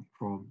suffering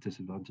from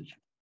disadvantage.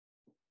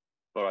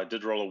 But I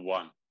did roll a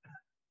 1.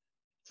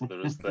 So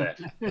there is that.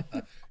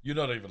 You're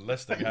not even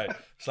listening, hey?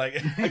 It's like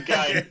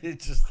again.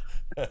 It's just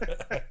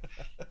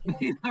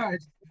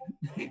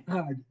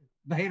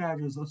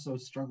Maynard is also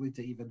struggling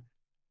to even.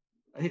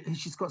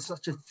 She's got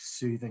such a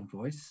soothing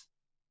voice.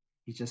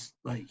 He just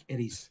and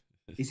he's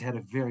had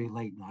a very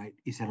late night.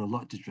 He's had a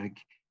lot to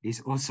drink.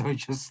 He's also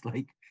just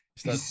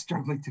he's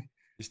struggling to.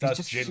 He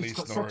starts gently he's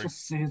got snoring. Such a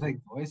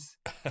soothing voice.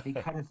 He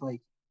kind of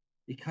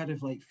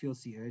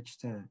feels the urge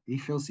to. He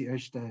feels the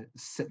urge to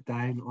sit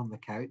down on the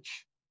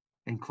couch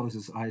and close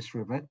his eyes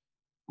for a bit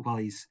while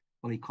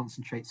he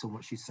concentrates on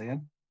what she's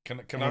saying.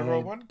 Can I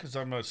roll one? Because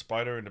I'm a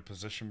spider in a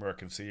position where I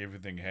can see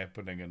everything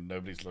happening and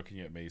nobody's looking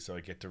at me, so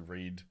I get to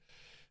read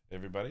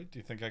everybody. Do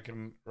you think I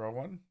can roll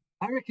one?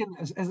 I reckon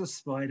as a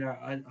spider,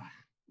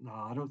 no,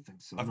 I don't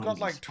think so. I've got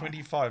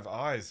 25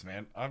 eyes,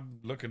 man. I'm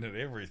looking at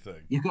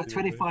everything. You've got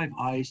 25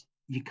 eyes.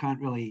 You can't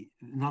really.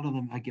 None of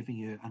them are giving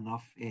you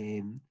enough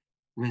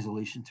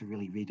resolution to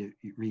really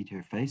read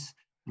her face.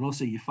 And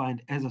also, you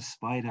find as a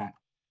spider,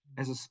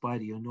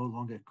 you're no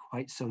longer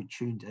quite so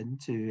tuned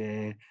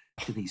into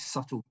to these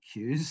subtle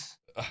cues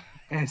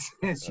as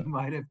you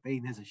might have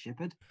been as a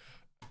shepherd.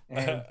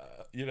 I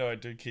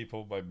do keep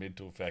all my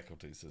mental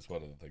faculties. That's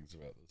one of the things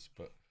about this.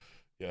 But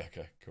yeah,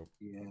 okay, cool.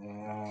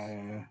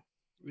 Yeah,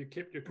 we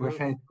kept your.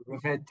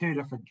 We've had 2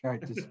 different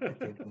characters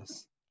attempt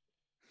this.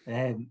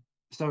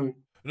 So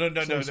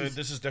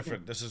this is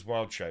different. This is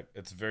wild shape.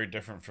 It's very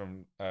different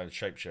from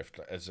shapeshift,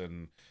 as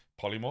in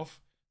polymorph.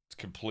 It's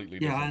completely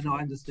different. Yeah, I know.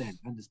 I understand.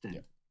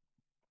 Yeah.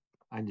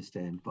 I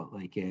understand, but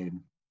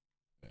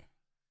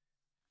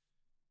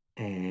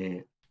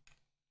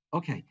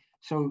okay.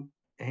 So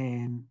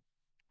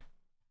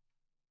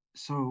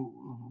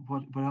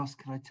what else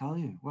can I tell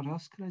you? What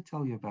else can I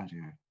tell you about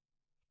her?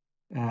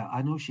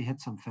 I know she had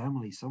some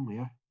family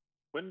somewhere.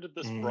 When did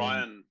this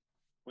Brian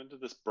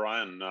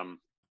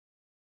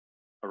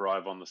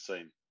arrive on the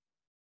scene?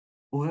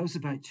 Oh, that was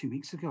about 2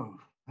 weeks ago.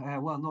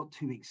 Well, not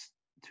 2 weeks.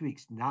 2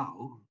 weeks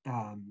now.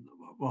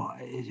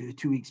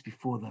 2 weeks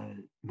before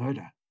the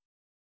murder,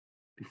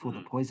 before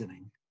the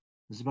poisoning.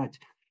 It was about.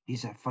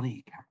 He's a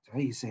funny character.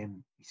 He's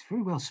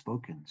very well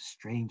spoken,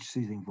 strange,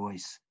 soothing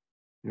voice,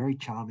 very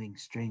charming,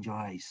 strange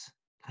eyes,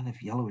 kind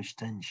of yellowish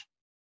tinge.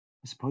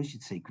 I suppose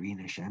you'd say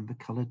greenish,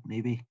 amber-coloured,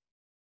 maybe.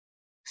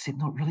 Except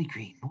not really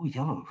green, more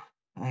yellow.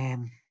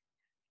 He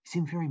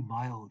seemed very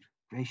mild,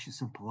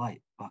 gracious, and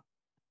polite, but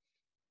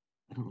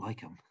I don't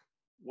like him.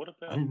 What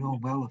about? I don't know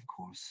him well, of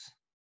course.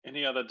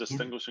 Any other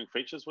distinguishing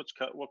features?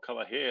 What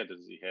colour hair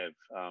does he have?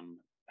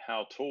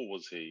 How tall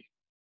was he?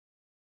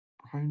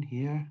 Brown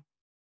hair.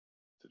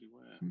 Did he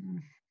wear?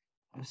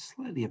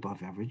 Slightly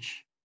above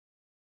average.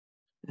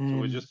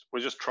 So we're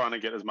just trying to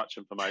get as much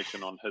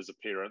information on his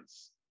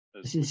appearance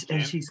as we can.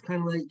 And she's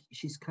kind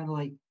of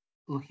like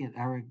looking at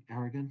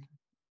Aragon,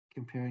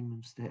 comparing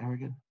them to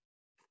Aragon.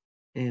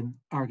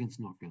 Aragon's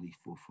not really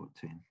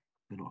 4'10".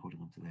 We're not holding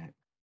on to that.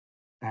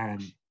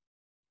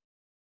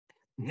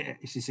 Yeah,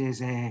 she says.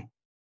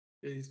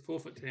 He's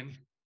 4'10".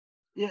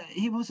 Yeah,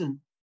 he wasn't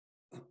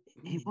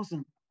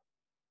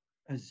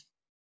as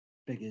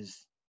big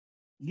as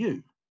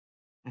you.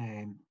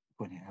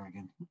 Pointing at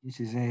Aragon, he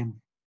says,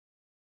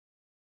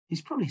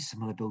 he's probably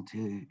similar build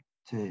to.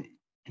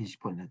 He's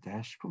pointing at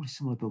Dash. Probably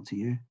similar build to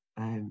you.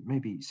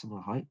 Maybe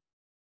similar height.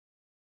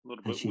 A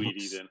little bit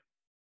weedy then.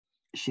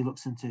 She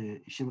looks into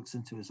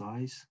his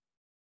eyes.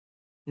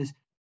 There's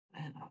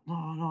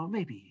no,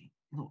 maybe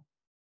not.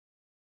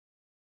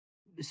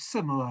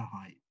 Similar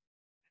height.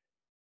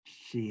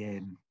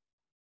 She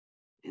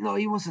no,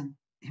 he wasn't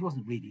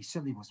weedy. He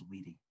certainly wasn't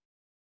weedy.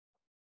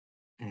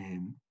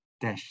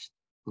 Dash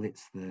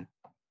lets the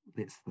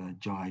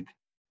jibe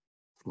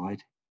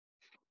slide.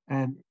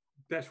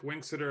 Dash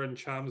winks at her and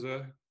charms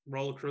her.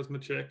 Roll a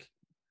charisma check.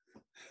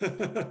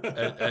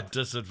 at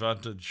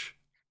disadvantage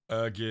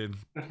again.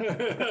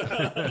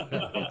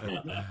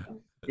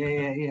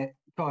 Yeah.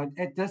 Go on.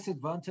 At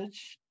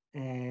disadvantage,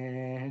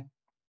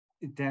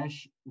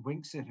 Dash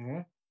winks at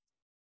her.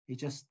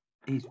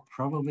 He's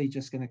probably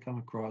just going to come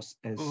across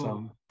as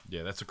some.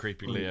 Yeah, that's a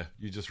creepy layer.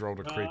 You just rolled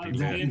a creepy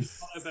layer.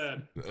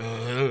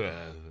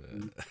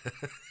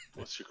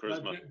 What's your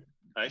charisma?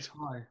 8?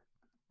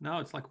 No,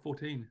 it's like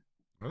 14.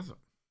 What is it?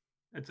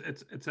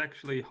 It's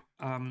actually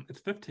it's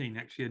 15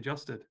 actually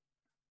adjusted.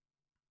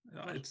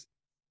 It's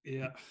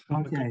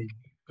okay.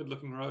 Good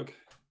looking rogue.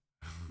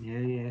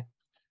 Yeah.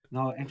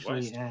 No,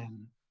 actually,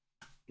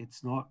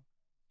 it's not.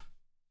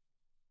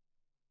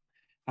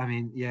 I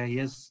mean, yeah, he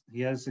has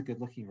a good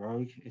looking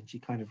rogue, and she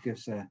kind of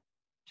gives a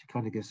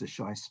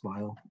shy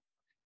smile.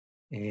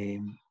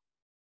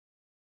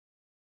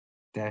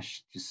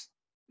 Dash just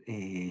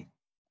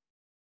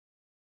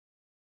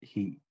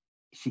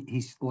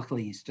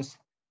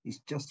he's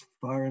just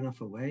far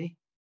enough away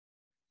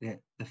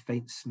that the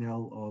faint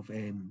smell of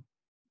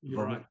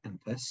vomit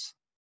and piss.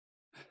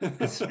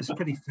 It's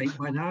pretty faint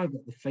by now,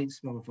 but the faint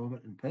smell of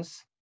vomit and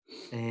piss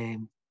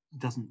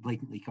doesn't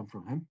blatantly come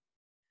from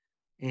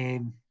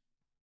him.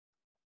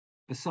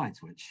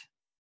 Besides which,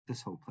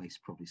 this whole place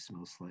probably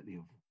smells slightly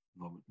of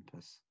vomit and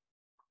piss.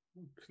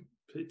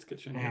 Pete's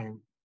kitchen.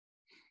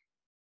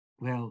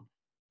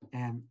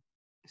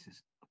 This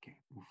is okay.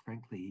 Well,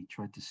 frankly, he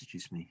tried to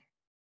seduce me.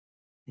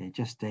 Yeah,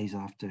 just days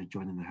after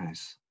joining the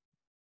house.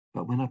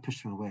 But when I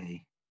pushed him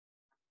away,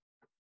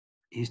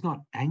 he's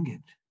not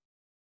angered.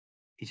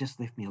 He just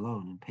left me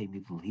alone and paid me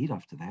little heed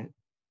after that.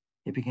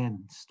 He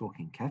began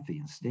stalking Kathy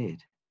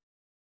instead.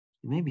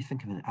 It made me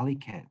think of an alley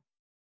cat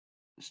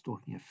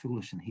stalking a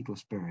foolish and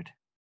heedless bird.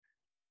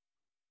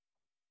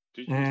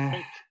 Do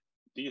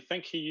you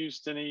think he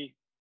used any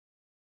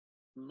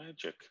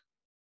magic?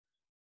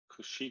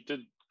 Because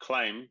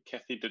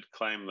Kathy did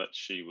claim that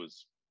she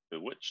was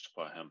bewitched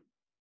by him.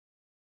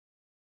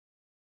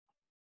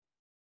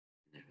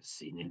 Never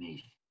seen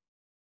any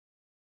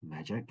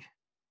magic.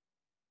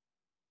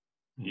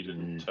 You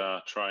didn't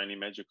try any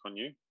magic on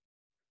you?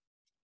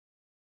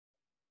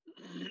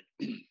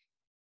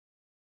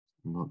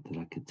 Not that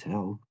I could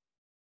tell.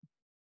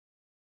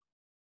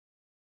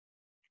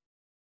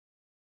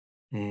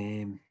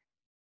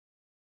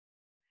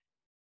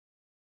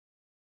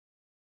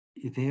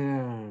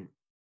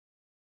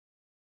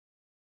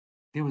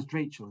 There was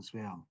Rachel as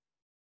well.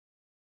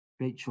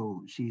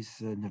 Rachel, she's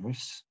a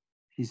nurse.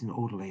 She's an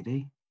older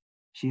lady.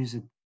 She was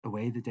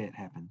away the day it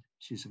happened.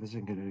 She was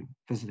visiting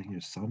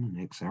her son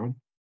in Exaron.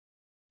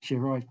 She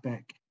arrived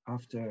back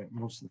after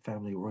most of the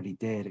family were already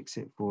dead,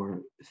 except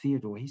for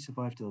Theodore. He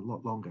survived a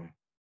lot longer.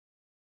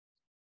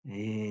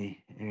 It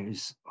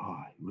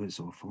was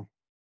awful.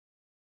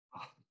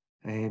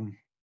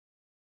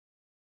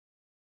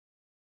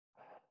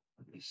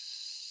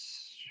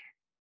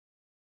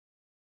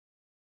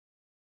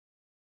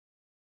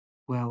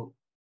 Well,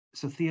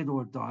 so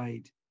Theodore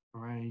died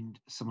around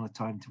a similar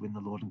time to when the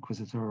Lord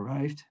Inquisitor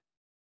arrived,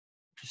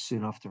 just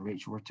soon after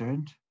Rachel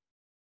returned.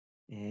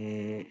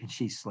 and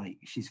she's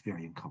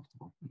very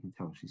uncomfortable. You can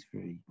tell she's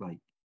very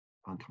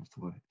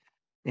uncomfortable.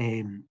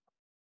 And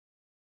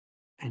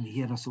he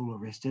had us all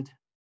arrested.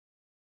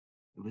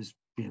 It was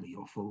really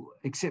awful,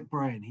 except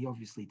Brian. He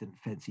obviously didn't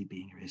fancy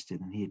being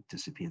arrested, and he had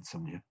disappeared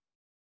somewhere.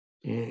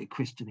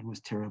 Questioning was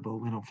terrible,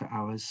 went on for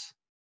hours.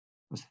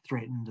 I was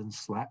threatened and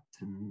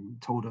slapped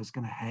and told I was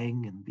going to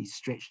hang and be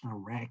stretched in a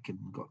rack, and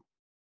got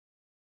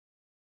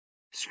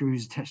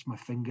screws attached to my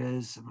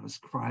fingers, and I was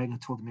crying. I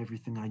told them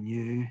everything I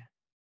knew.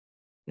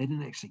 They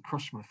didn't actually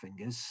crush my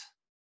fingers.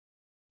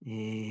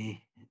 They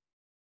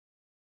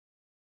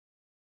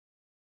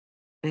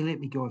let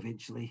me go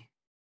eventually.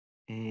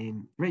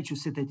 Rachel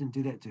said they didn't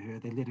do that to her.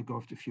 They let her go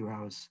after a few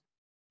hours.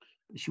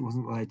 She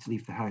wasn't allowed to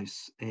leave the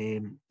house.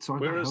 So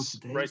where is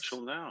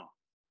Rachel now?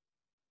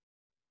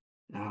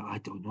 I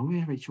don't know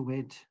where Rachel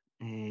went.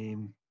 I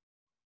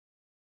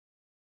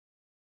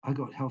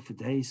got held for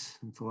days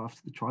until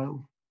after the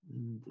trial.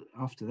 And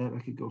after that, I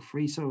could go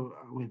free. So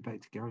I went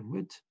back to Garrett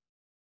Wood.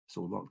 It's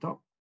all locked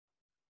up.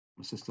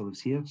 My sister lives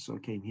here, so I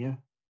came here.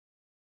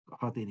 Got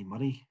hardly any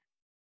money.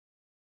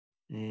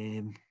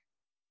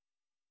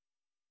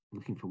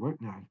 Looking for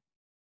work now.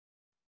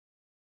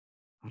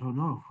 I don't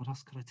know. What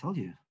else could I tell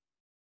you?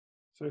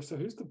 So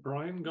who's the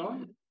Brian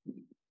guy?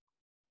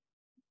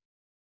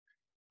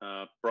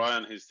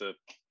 Brian, he's the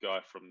guy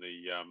from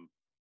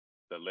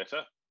the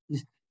letter.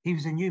 He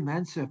was a new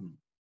manservant.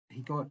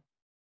 He got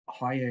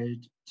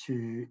hired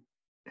to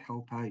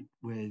help out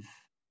with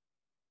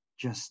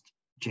just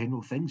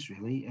general things,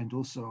 really, and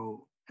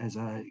also as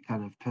a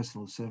kind of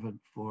personal servant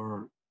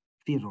for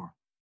Theodore.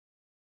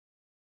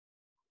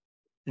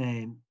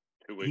 2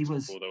 weeks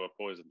before they were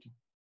poisoned.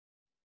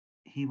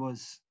 He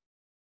was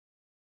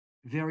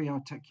very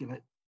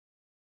articulate.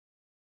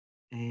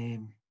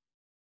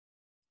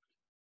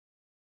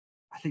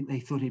 I think they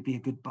thought he'd be a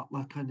good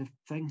butler kind of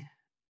thing.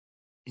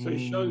 So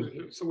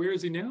where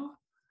is he now?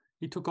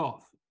 He took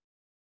off.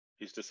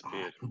 He's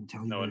disappeared. I couldn't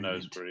tell you. No one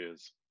knows where he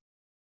is.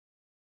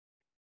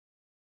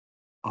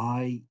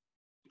 I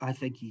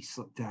think he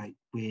slipped out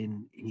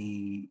when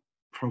he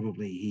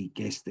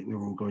guessed that we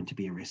were all going to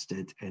be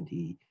arrested, and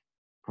he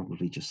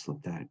probably just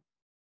slipped out.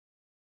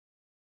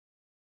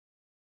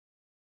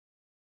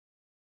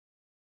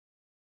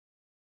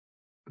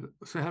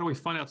 So how do we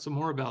find out some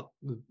more about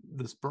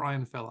this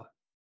Brian fella?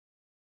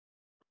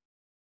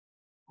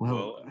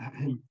 Well,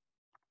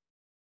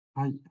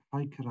 how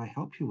could I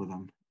help you with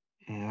him?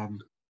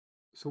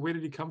 So where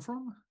did he come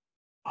from?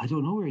 I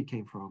don't know where he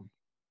came from.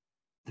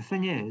 The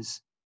thing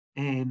is,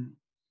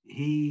 we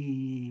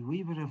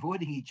were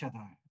avoiding each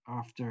other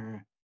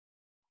after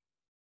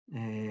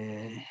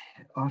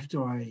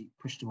I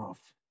pushed him off.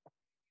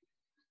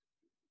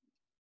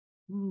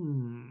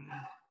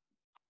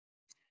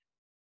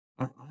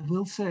 I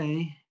will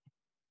say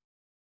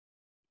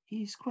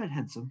he's quite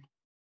handsome,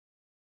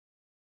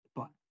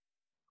 but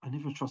I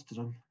never trusted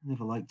him,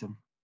 never liked him.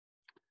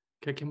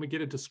 Okay, can we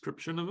get a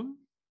description of him?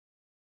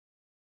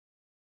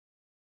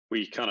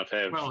 We kind of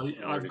have. Well,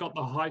 I've got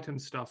the height and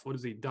stuff. What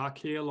is he? Dark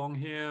hair, long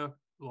hair?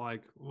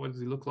 Like, what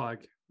does he look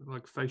like?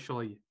 Like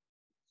facially?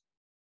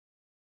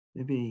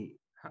 Maybe.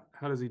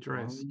 How does he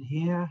dress?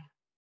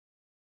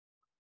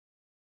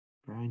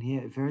 Brown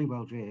hair, very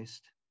well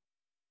dressed.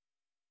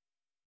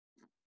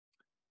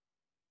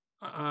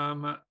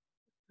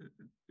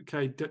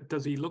 Okay,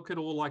 does he look at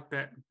all like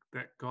that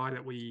guy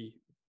that we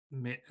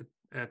met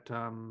at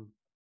the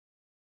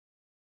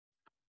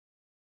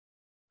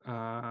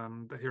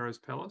Hero's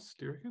Palace?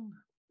 Do you reckon?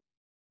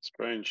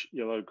 Strange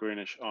yellow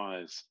greenish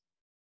eyes.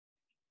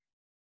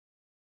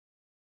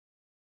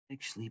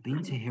 Actually,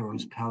 been to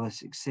Hero's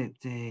Palace,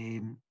 except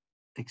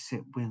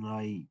when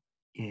I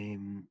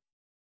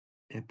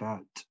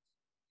about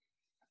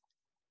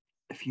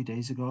a few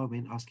days ago I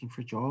went asking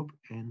for a job,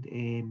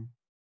 and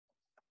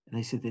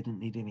they said they didn't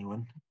need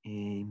anyone.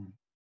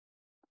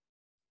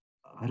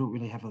 I don't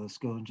really have other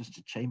skill. I'm just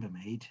a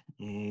chambermaid.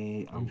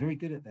 I'm very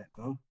good at that,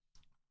 though.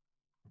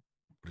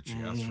 What did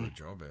she ask for a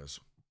job as?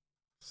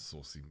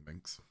 Saucy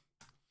minx.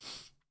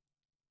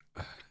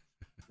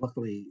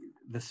 Luckily,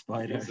 the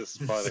spider. The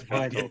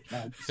spider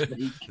can't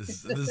speak.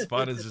 The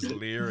spider's just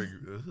leering.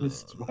 The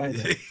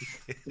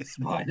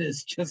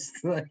spider's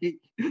just like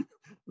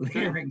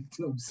leering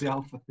to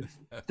himself.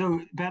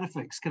 So,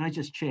 Bannofix, can I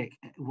just check?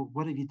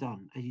 What have you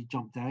done? Have you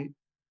jumped out?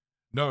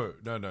 No,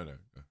 not at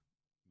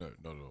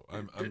all.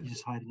 I'm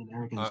just hiding in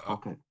Arrogant's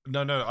pocket.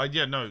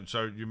 No.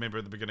 So you remember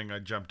at the beginning, I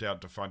jumped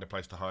out to find a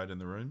place to hide in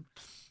the room,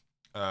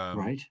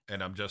 right?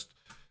 And I'm just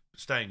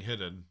staying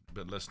hidden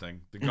but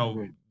listening. The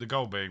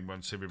goal being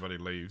once everybody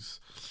leaves,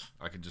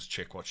 I can just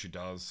check what she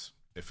does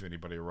if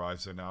anybody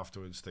arrives in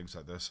afterwards, things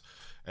like this.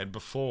 And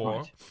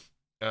before,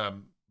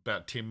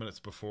 about 10 minutes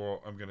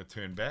before I'm going to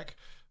turn back,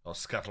 I'll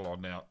scuttle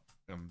on out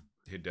and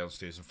head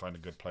downstairs and find a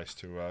good place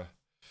to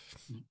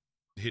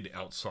head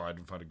outside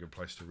and find a good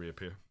place to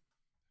reappear.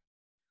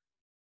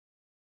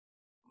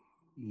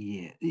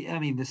 Yeah, I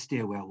mean, the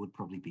stairwell would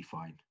probably be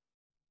fine.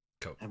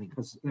 Cool. I mean,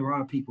 because there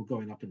are people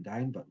going up and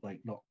down, but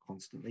like not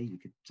constantly. You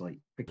could like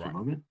pick your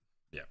moment.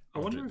 Yeah. I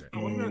wonder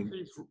if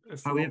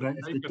he's. However,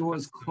 if the door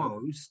is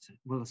closed,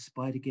 will a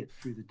spider get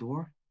through the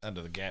door?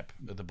 Under the gap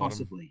at the bottom,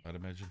 Possibly. I'd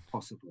imagine.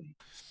 Possibly.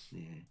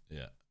 Yeah.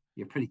 Yeah.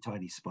 You're a pretty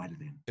tiny spider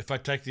then. If I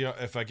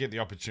get the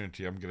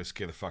opportunity, I'm going to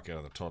scare the fuck out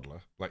of the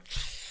toddler, like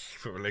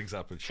put my legs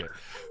up and shit.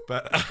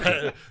 But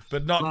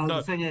not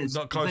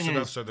not close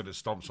enough so that it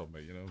stomps on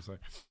me. You know what I'm saying?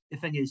 The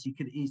thing is, you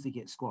can easily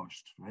get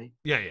squashed, right?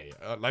 Yeah.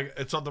 Like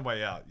it's on the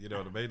way out. You know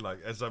what I mean?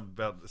 Like as I'm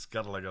about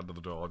scuttling under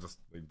the door, I'll just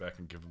lean back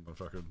and give him a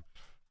fucking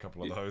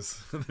couple of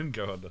those, and then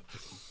go under.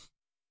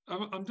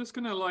 I'm just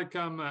gonna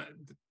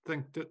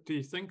think. Do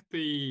you think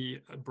the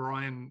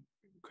Brian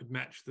could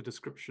match the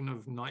description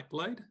of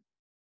Nightblade?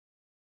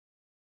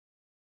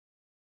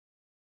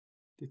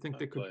 Do you think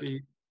there could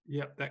be,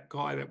 that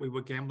guy that we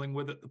were gambling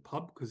with at the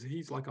pub? Because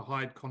he's like a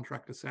hired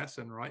contract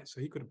assassin, right? So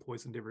he could have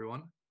poisoned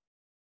everyone.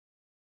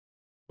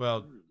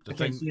 Well, the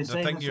thing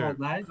out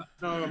loud?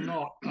 No,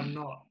 I'm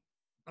not.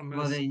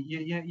 Well, then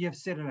you've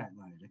said it out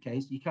loud, okay?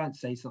 So you can't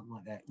say something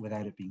like that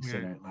without it being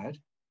said out loud.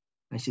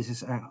 And she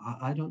says,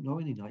 I don't know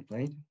any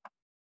Nightblade.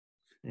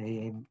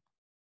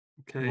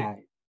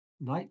 Okay.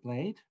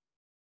 Nightblade.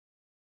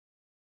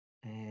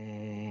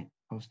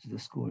 Post to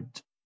Discord.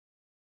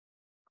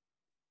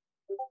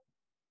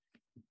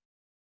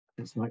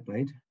 It's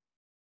Nightblade.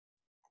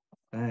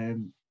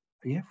 From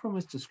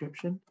a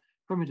description,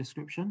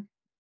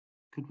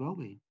 could well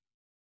be.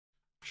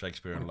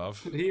 Shakespeare in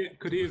Love.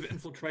 Could he have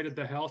infiltrated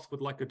the house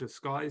with like a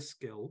disguise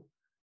skill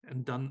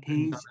and done?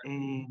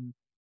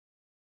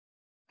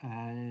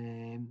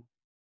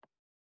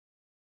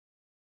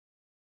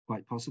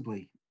 Quite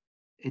possibly.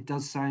 It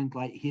does sound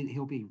like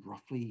he'll be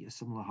roughly a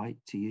similar height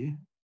to you.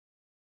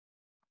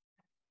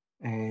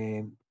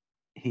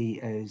 He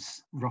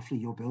is roughly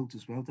your build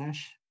as well,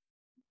 Dash.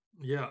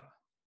 Yeah.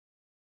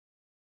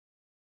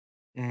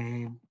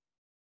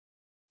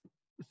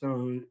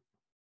 So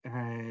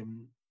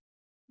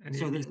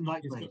there's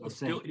Nightblade. I'll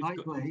say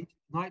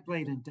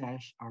Nightblade and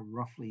Dash are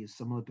roughly a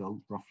similar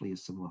build, roughly a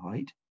similar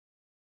height.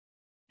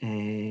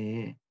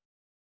 And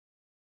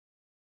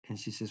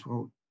she says,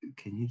 "Well,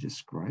 can you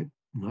describe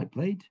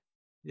Nightblade?"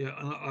 Yeah,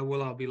 and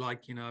I'll be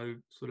like,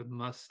 sort of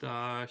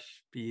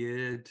mustache,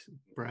 beard,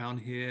 brown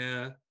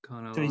hair,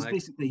 kind of. So he's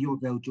basically your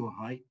build, your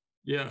height.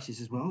 Yeah. And she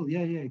says, "Well,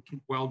 yeah,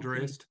 well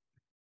dressed.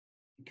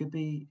 It could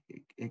be.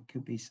 It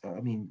could be. I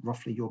mean,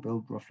 roughly your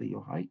build, roughly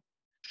your height.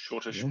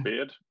 Shortish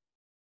beard.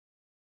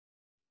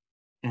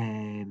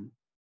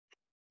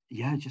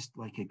 Just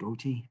like a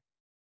goatee.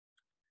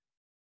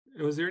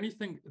 Was there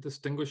anything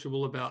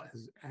distinguishable about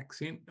his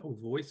accent or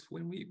voice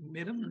when we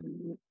met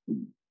him?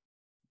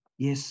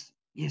 Yes,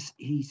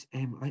 he's.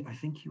 I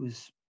think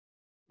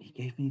he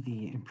gave me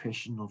the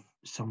impression of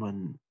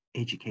someone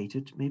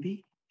educated,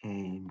 maybe,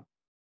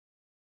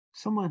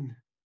 someone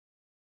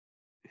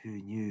who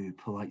knew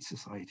polite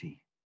society.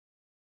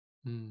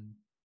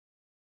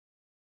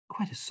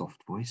 Quite a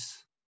soft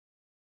voice.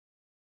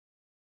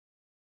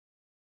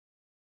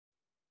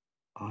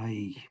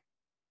 I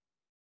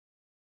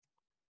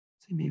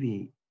say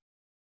maybe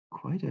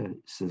quite a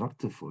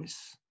seductive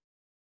voice.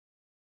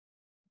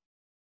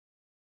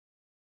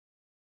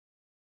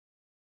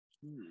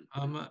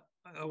 I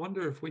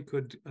wonder if we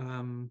could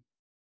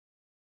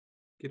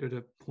get at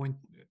a point,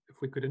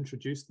 if we could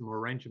introduce them or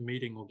arrange a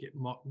meeting or get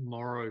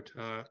Morrow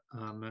to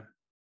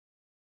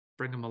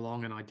bring him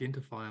along and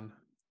identify him.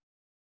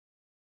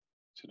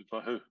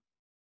 Identify who?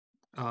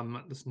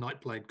 This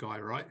Nightblade guy,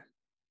 right?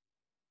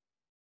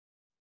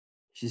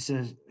 She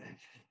says,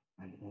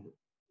 to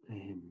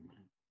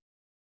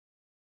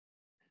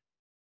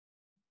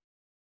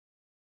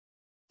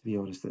be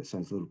honest, that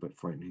sounds a little bit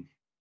frightening.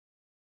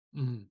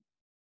 Maybe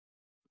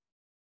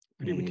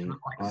we can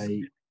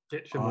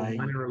sketch him a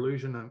minor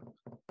illusion.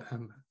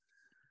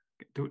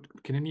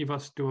 Can any of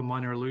us do a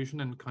minor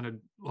illusion and kind of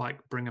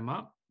like bring him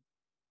up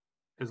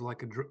as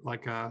like a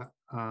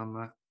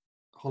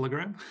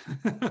hologram?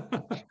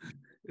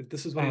 If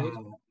this is what he is.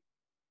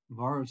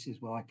 Morrow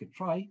says, "Well, I could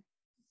try."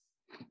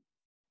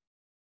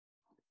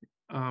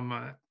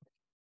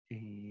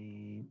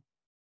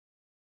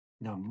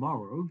 Now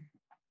Morrow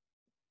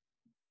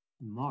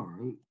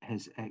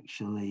has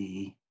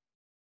actually.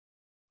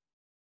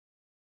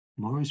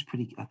 Morrow's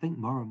pretty. I think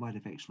Morrow might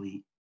have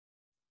actually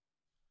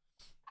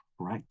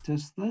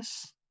practiced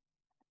this.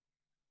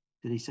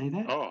 Did he say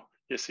that? Oh,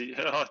 yes,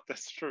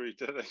 that's true. He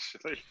did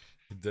actually.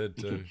 He did.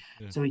 Okay.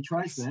 Yeah. So he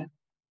tries that.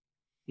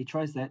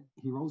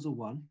 He rolls a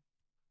 1.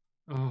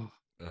 Oh,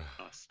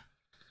 nice.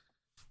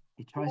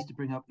 He tries to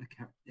bring up the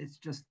character.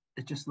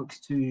 It just looks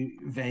too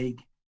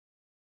vague.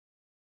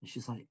 And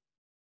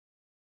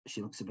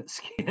she looks a bit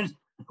scared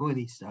when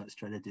he starts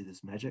trying to do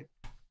this magic.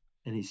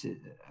 And he said,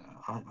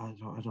 I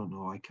don't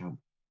know. I can't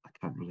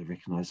really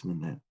recognize him in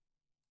that.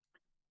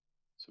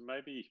 So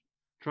maybe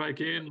try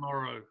again,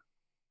 Morrow.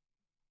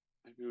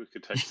 Maybe we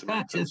could take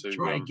some just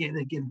try again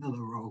and get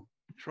another roll.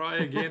 Try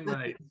again,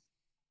 mate.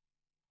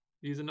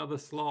 Use another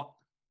slot.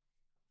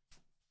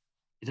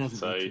 It doesn't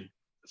say need to.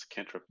 It's a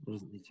cantrip. It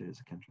doesn't need to.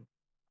 It's a cantrip.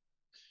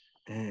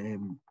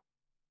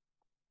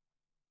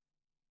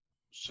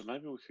 So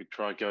maybe we could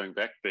try going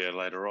back there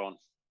later on.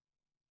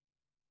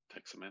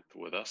 Take Samantha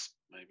with us.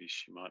 Maybe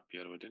she might be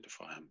able to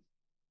identify him.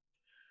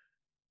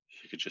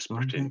 She could just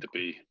pretend to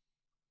be.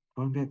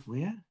 Going back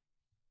where?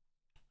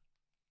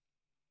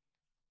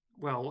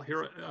 Well,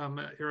 here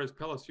at Heroes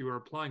Palace, you were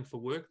applying for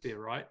work there,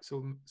 right?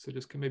 So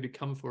just can maybe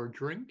come for a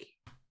drink.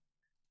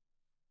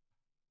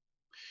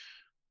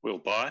 We'll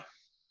buy.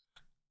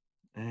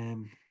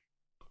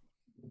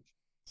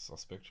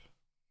 Suspect.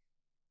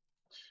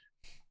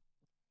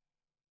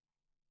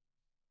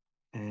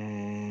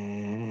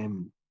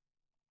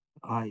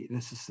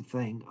 This is the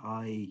thing.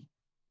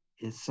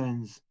 It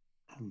sounds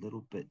a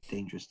little bit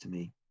dangerous to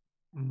me.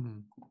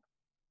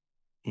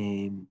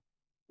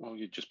 Well,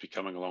 you'd just be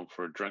coming along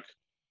for a drink.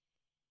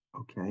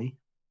 Okay.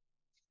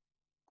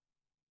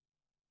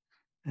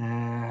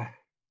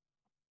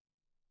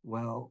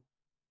 Well,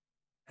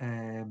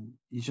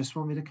 you just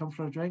want me to come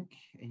for a drink,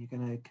 and you're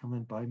gonna come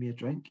and buy me a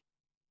drink,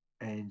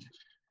 and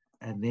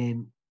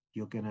then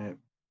you're gonna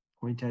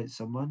point out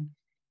someone,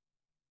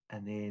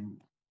 and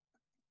then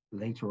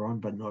later on,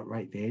 but not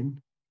right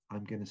then,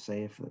 I'm gonna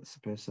say if it's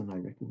the person I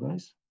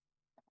recognize.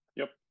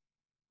 Yep.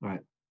 All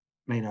right,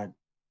 Maynard,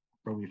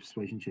 roll me a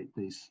persuasion check,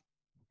 please.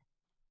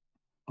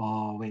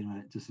 Oh, wait a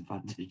minute,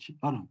 disadvantage.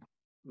 Oh no.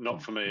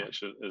 Not for me, it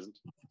isn't.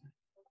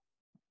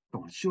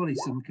 Come on, surely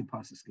someone can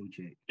pass a skill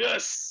check.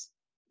 Yes!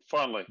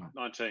 Finally, right.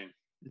 19.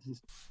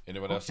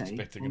 Anyone else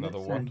expecting another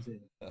one?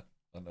 I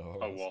know.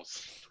 I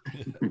was.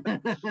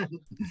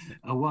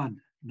 A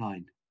 1,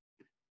 9.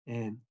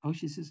 And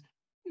she says,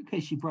 okay,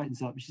 she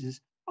brightens up. She says,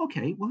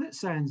 okay, well, that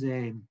sounds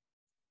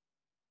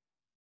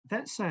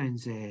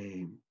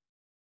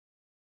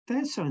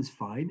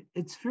fine.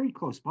 It's very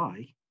close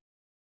by.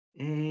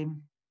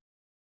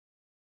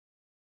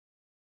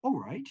 All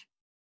right.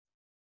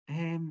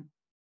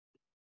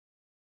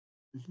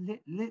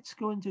 Let's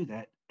go and do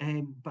that.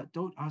 But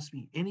don't ask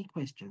me any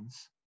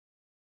questions.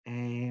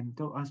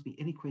 Don't ask me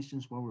any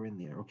questions while we're in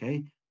there,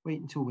 okay? Wait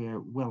until we're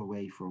well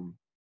away from.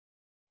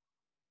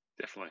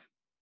 Definitely.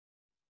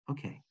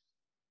 Okay.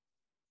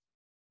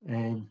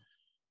 No.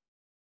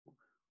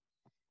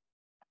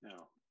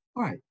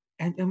 All right.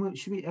 And are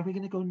we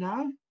going to go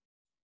now?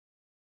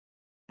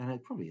 And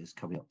it probably is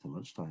coming up to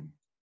lunchtime.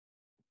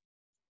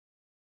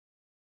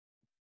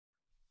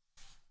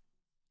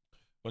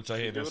 Once I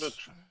hear this.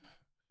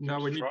 No,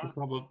 we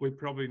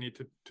probably need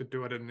to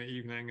do it in the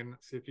evening and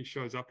see if he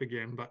shows up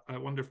again. But I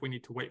wonder if we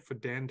need to wait for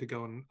Dan to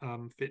go and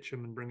fetch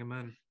him and bring him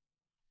in.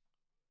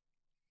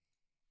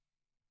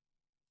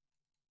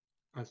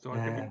 So I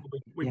think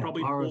we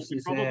probably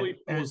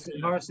as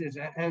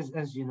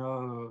you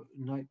know,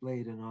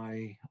 Nightblade and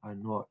I are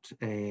not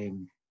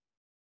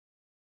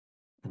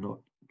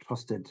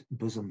trusted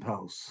bosom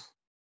pals.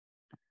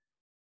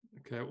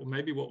 Okay, well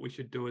maybe what we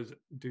should do is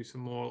do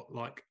some more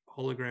like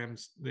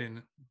holograms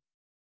then.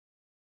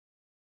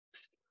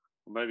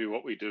 Maybe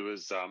what we do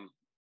is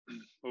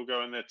we'll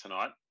go in there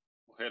tonight.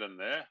 We'll head in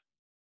there,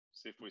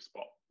 see if we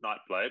spot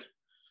Nightblade.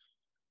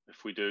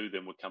 If we do,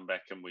 then we'll come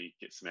back and we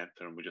get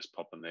Samantha and we just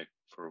pop in there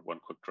for one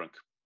quick drink.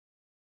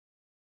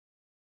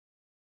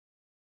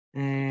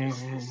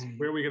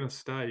 Where are we going to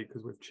stay?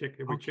 Because we've checked.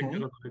 Have we checked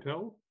out of the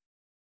hotel?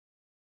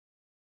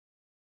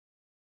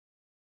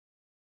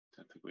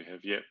 Don't think we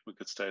have yet. We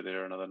could stay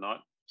there another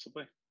night,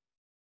 possibly.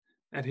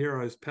 At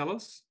Heroes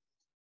Palace?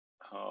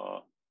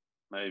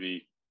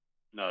 Maybe.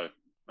 No,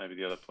 maybe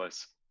the other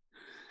place.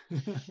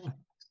 I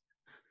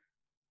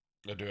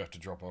do have to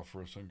drop off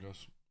for a second,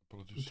 guys.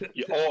 Apologies.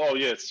 Yeah. Oh,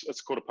 yeah. It's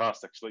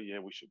 1:15 actually. Yeah,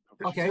 we should.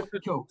 Okay,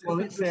 cool. Well,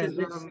 let's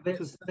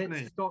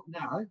stop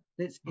now.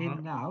 Let's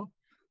end now.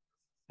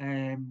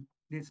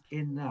 Let's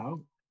end now,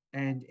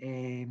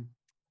 and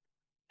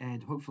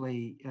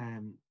hopefully,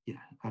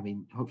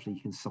 hopefully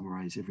you can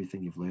summarize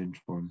everything you've learned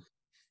from,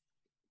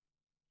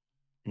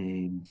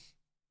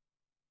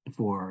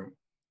 for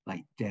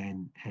like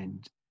Dan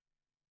and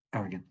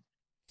Arrogant.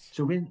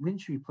 So when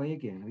should we play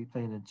again? Are we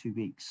playing in 2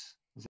 weeks?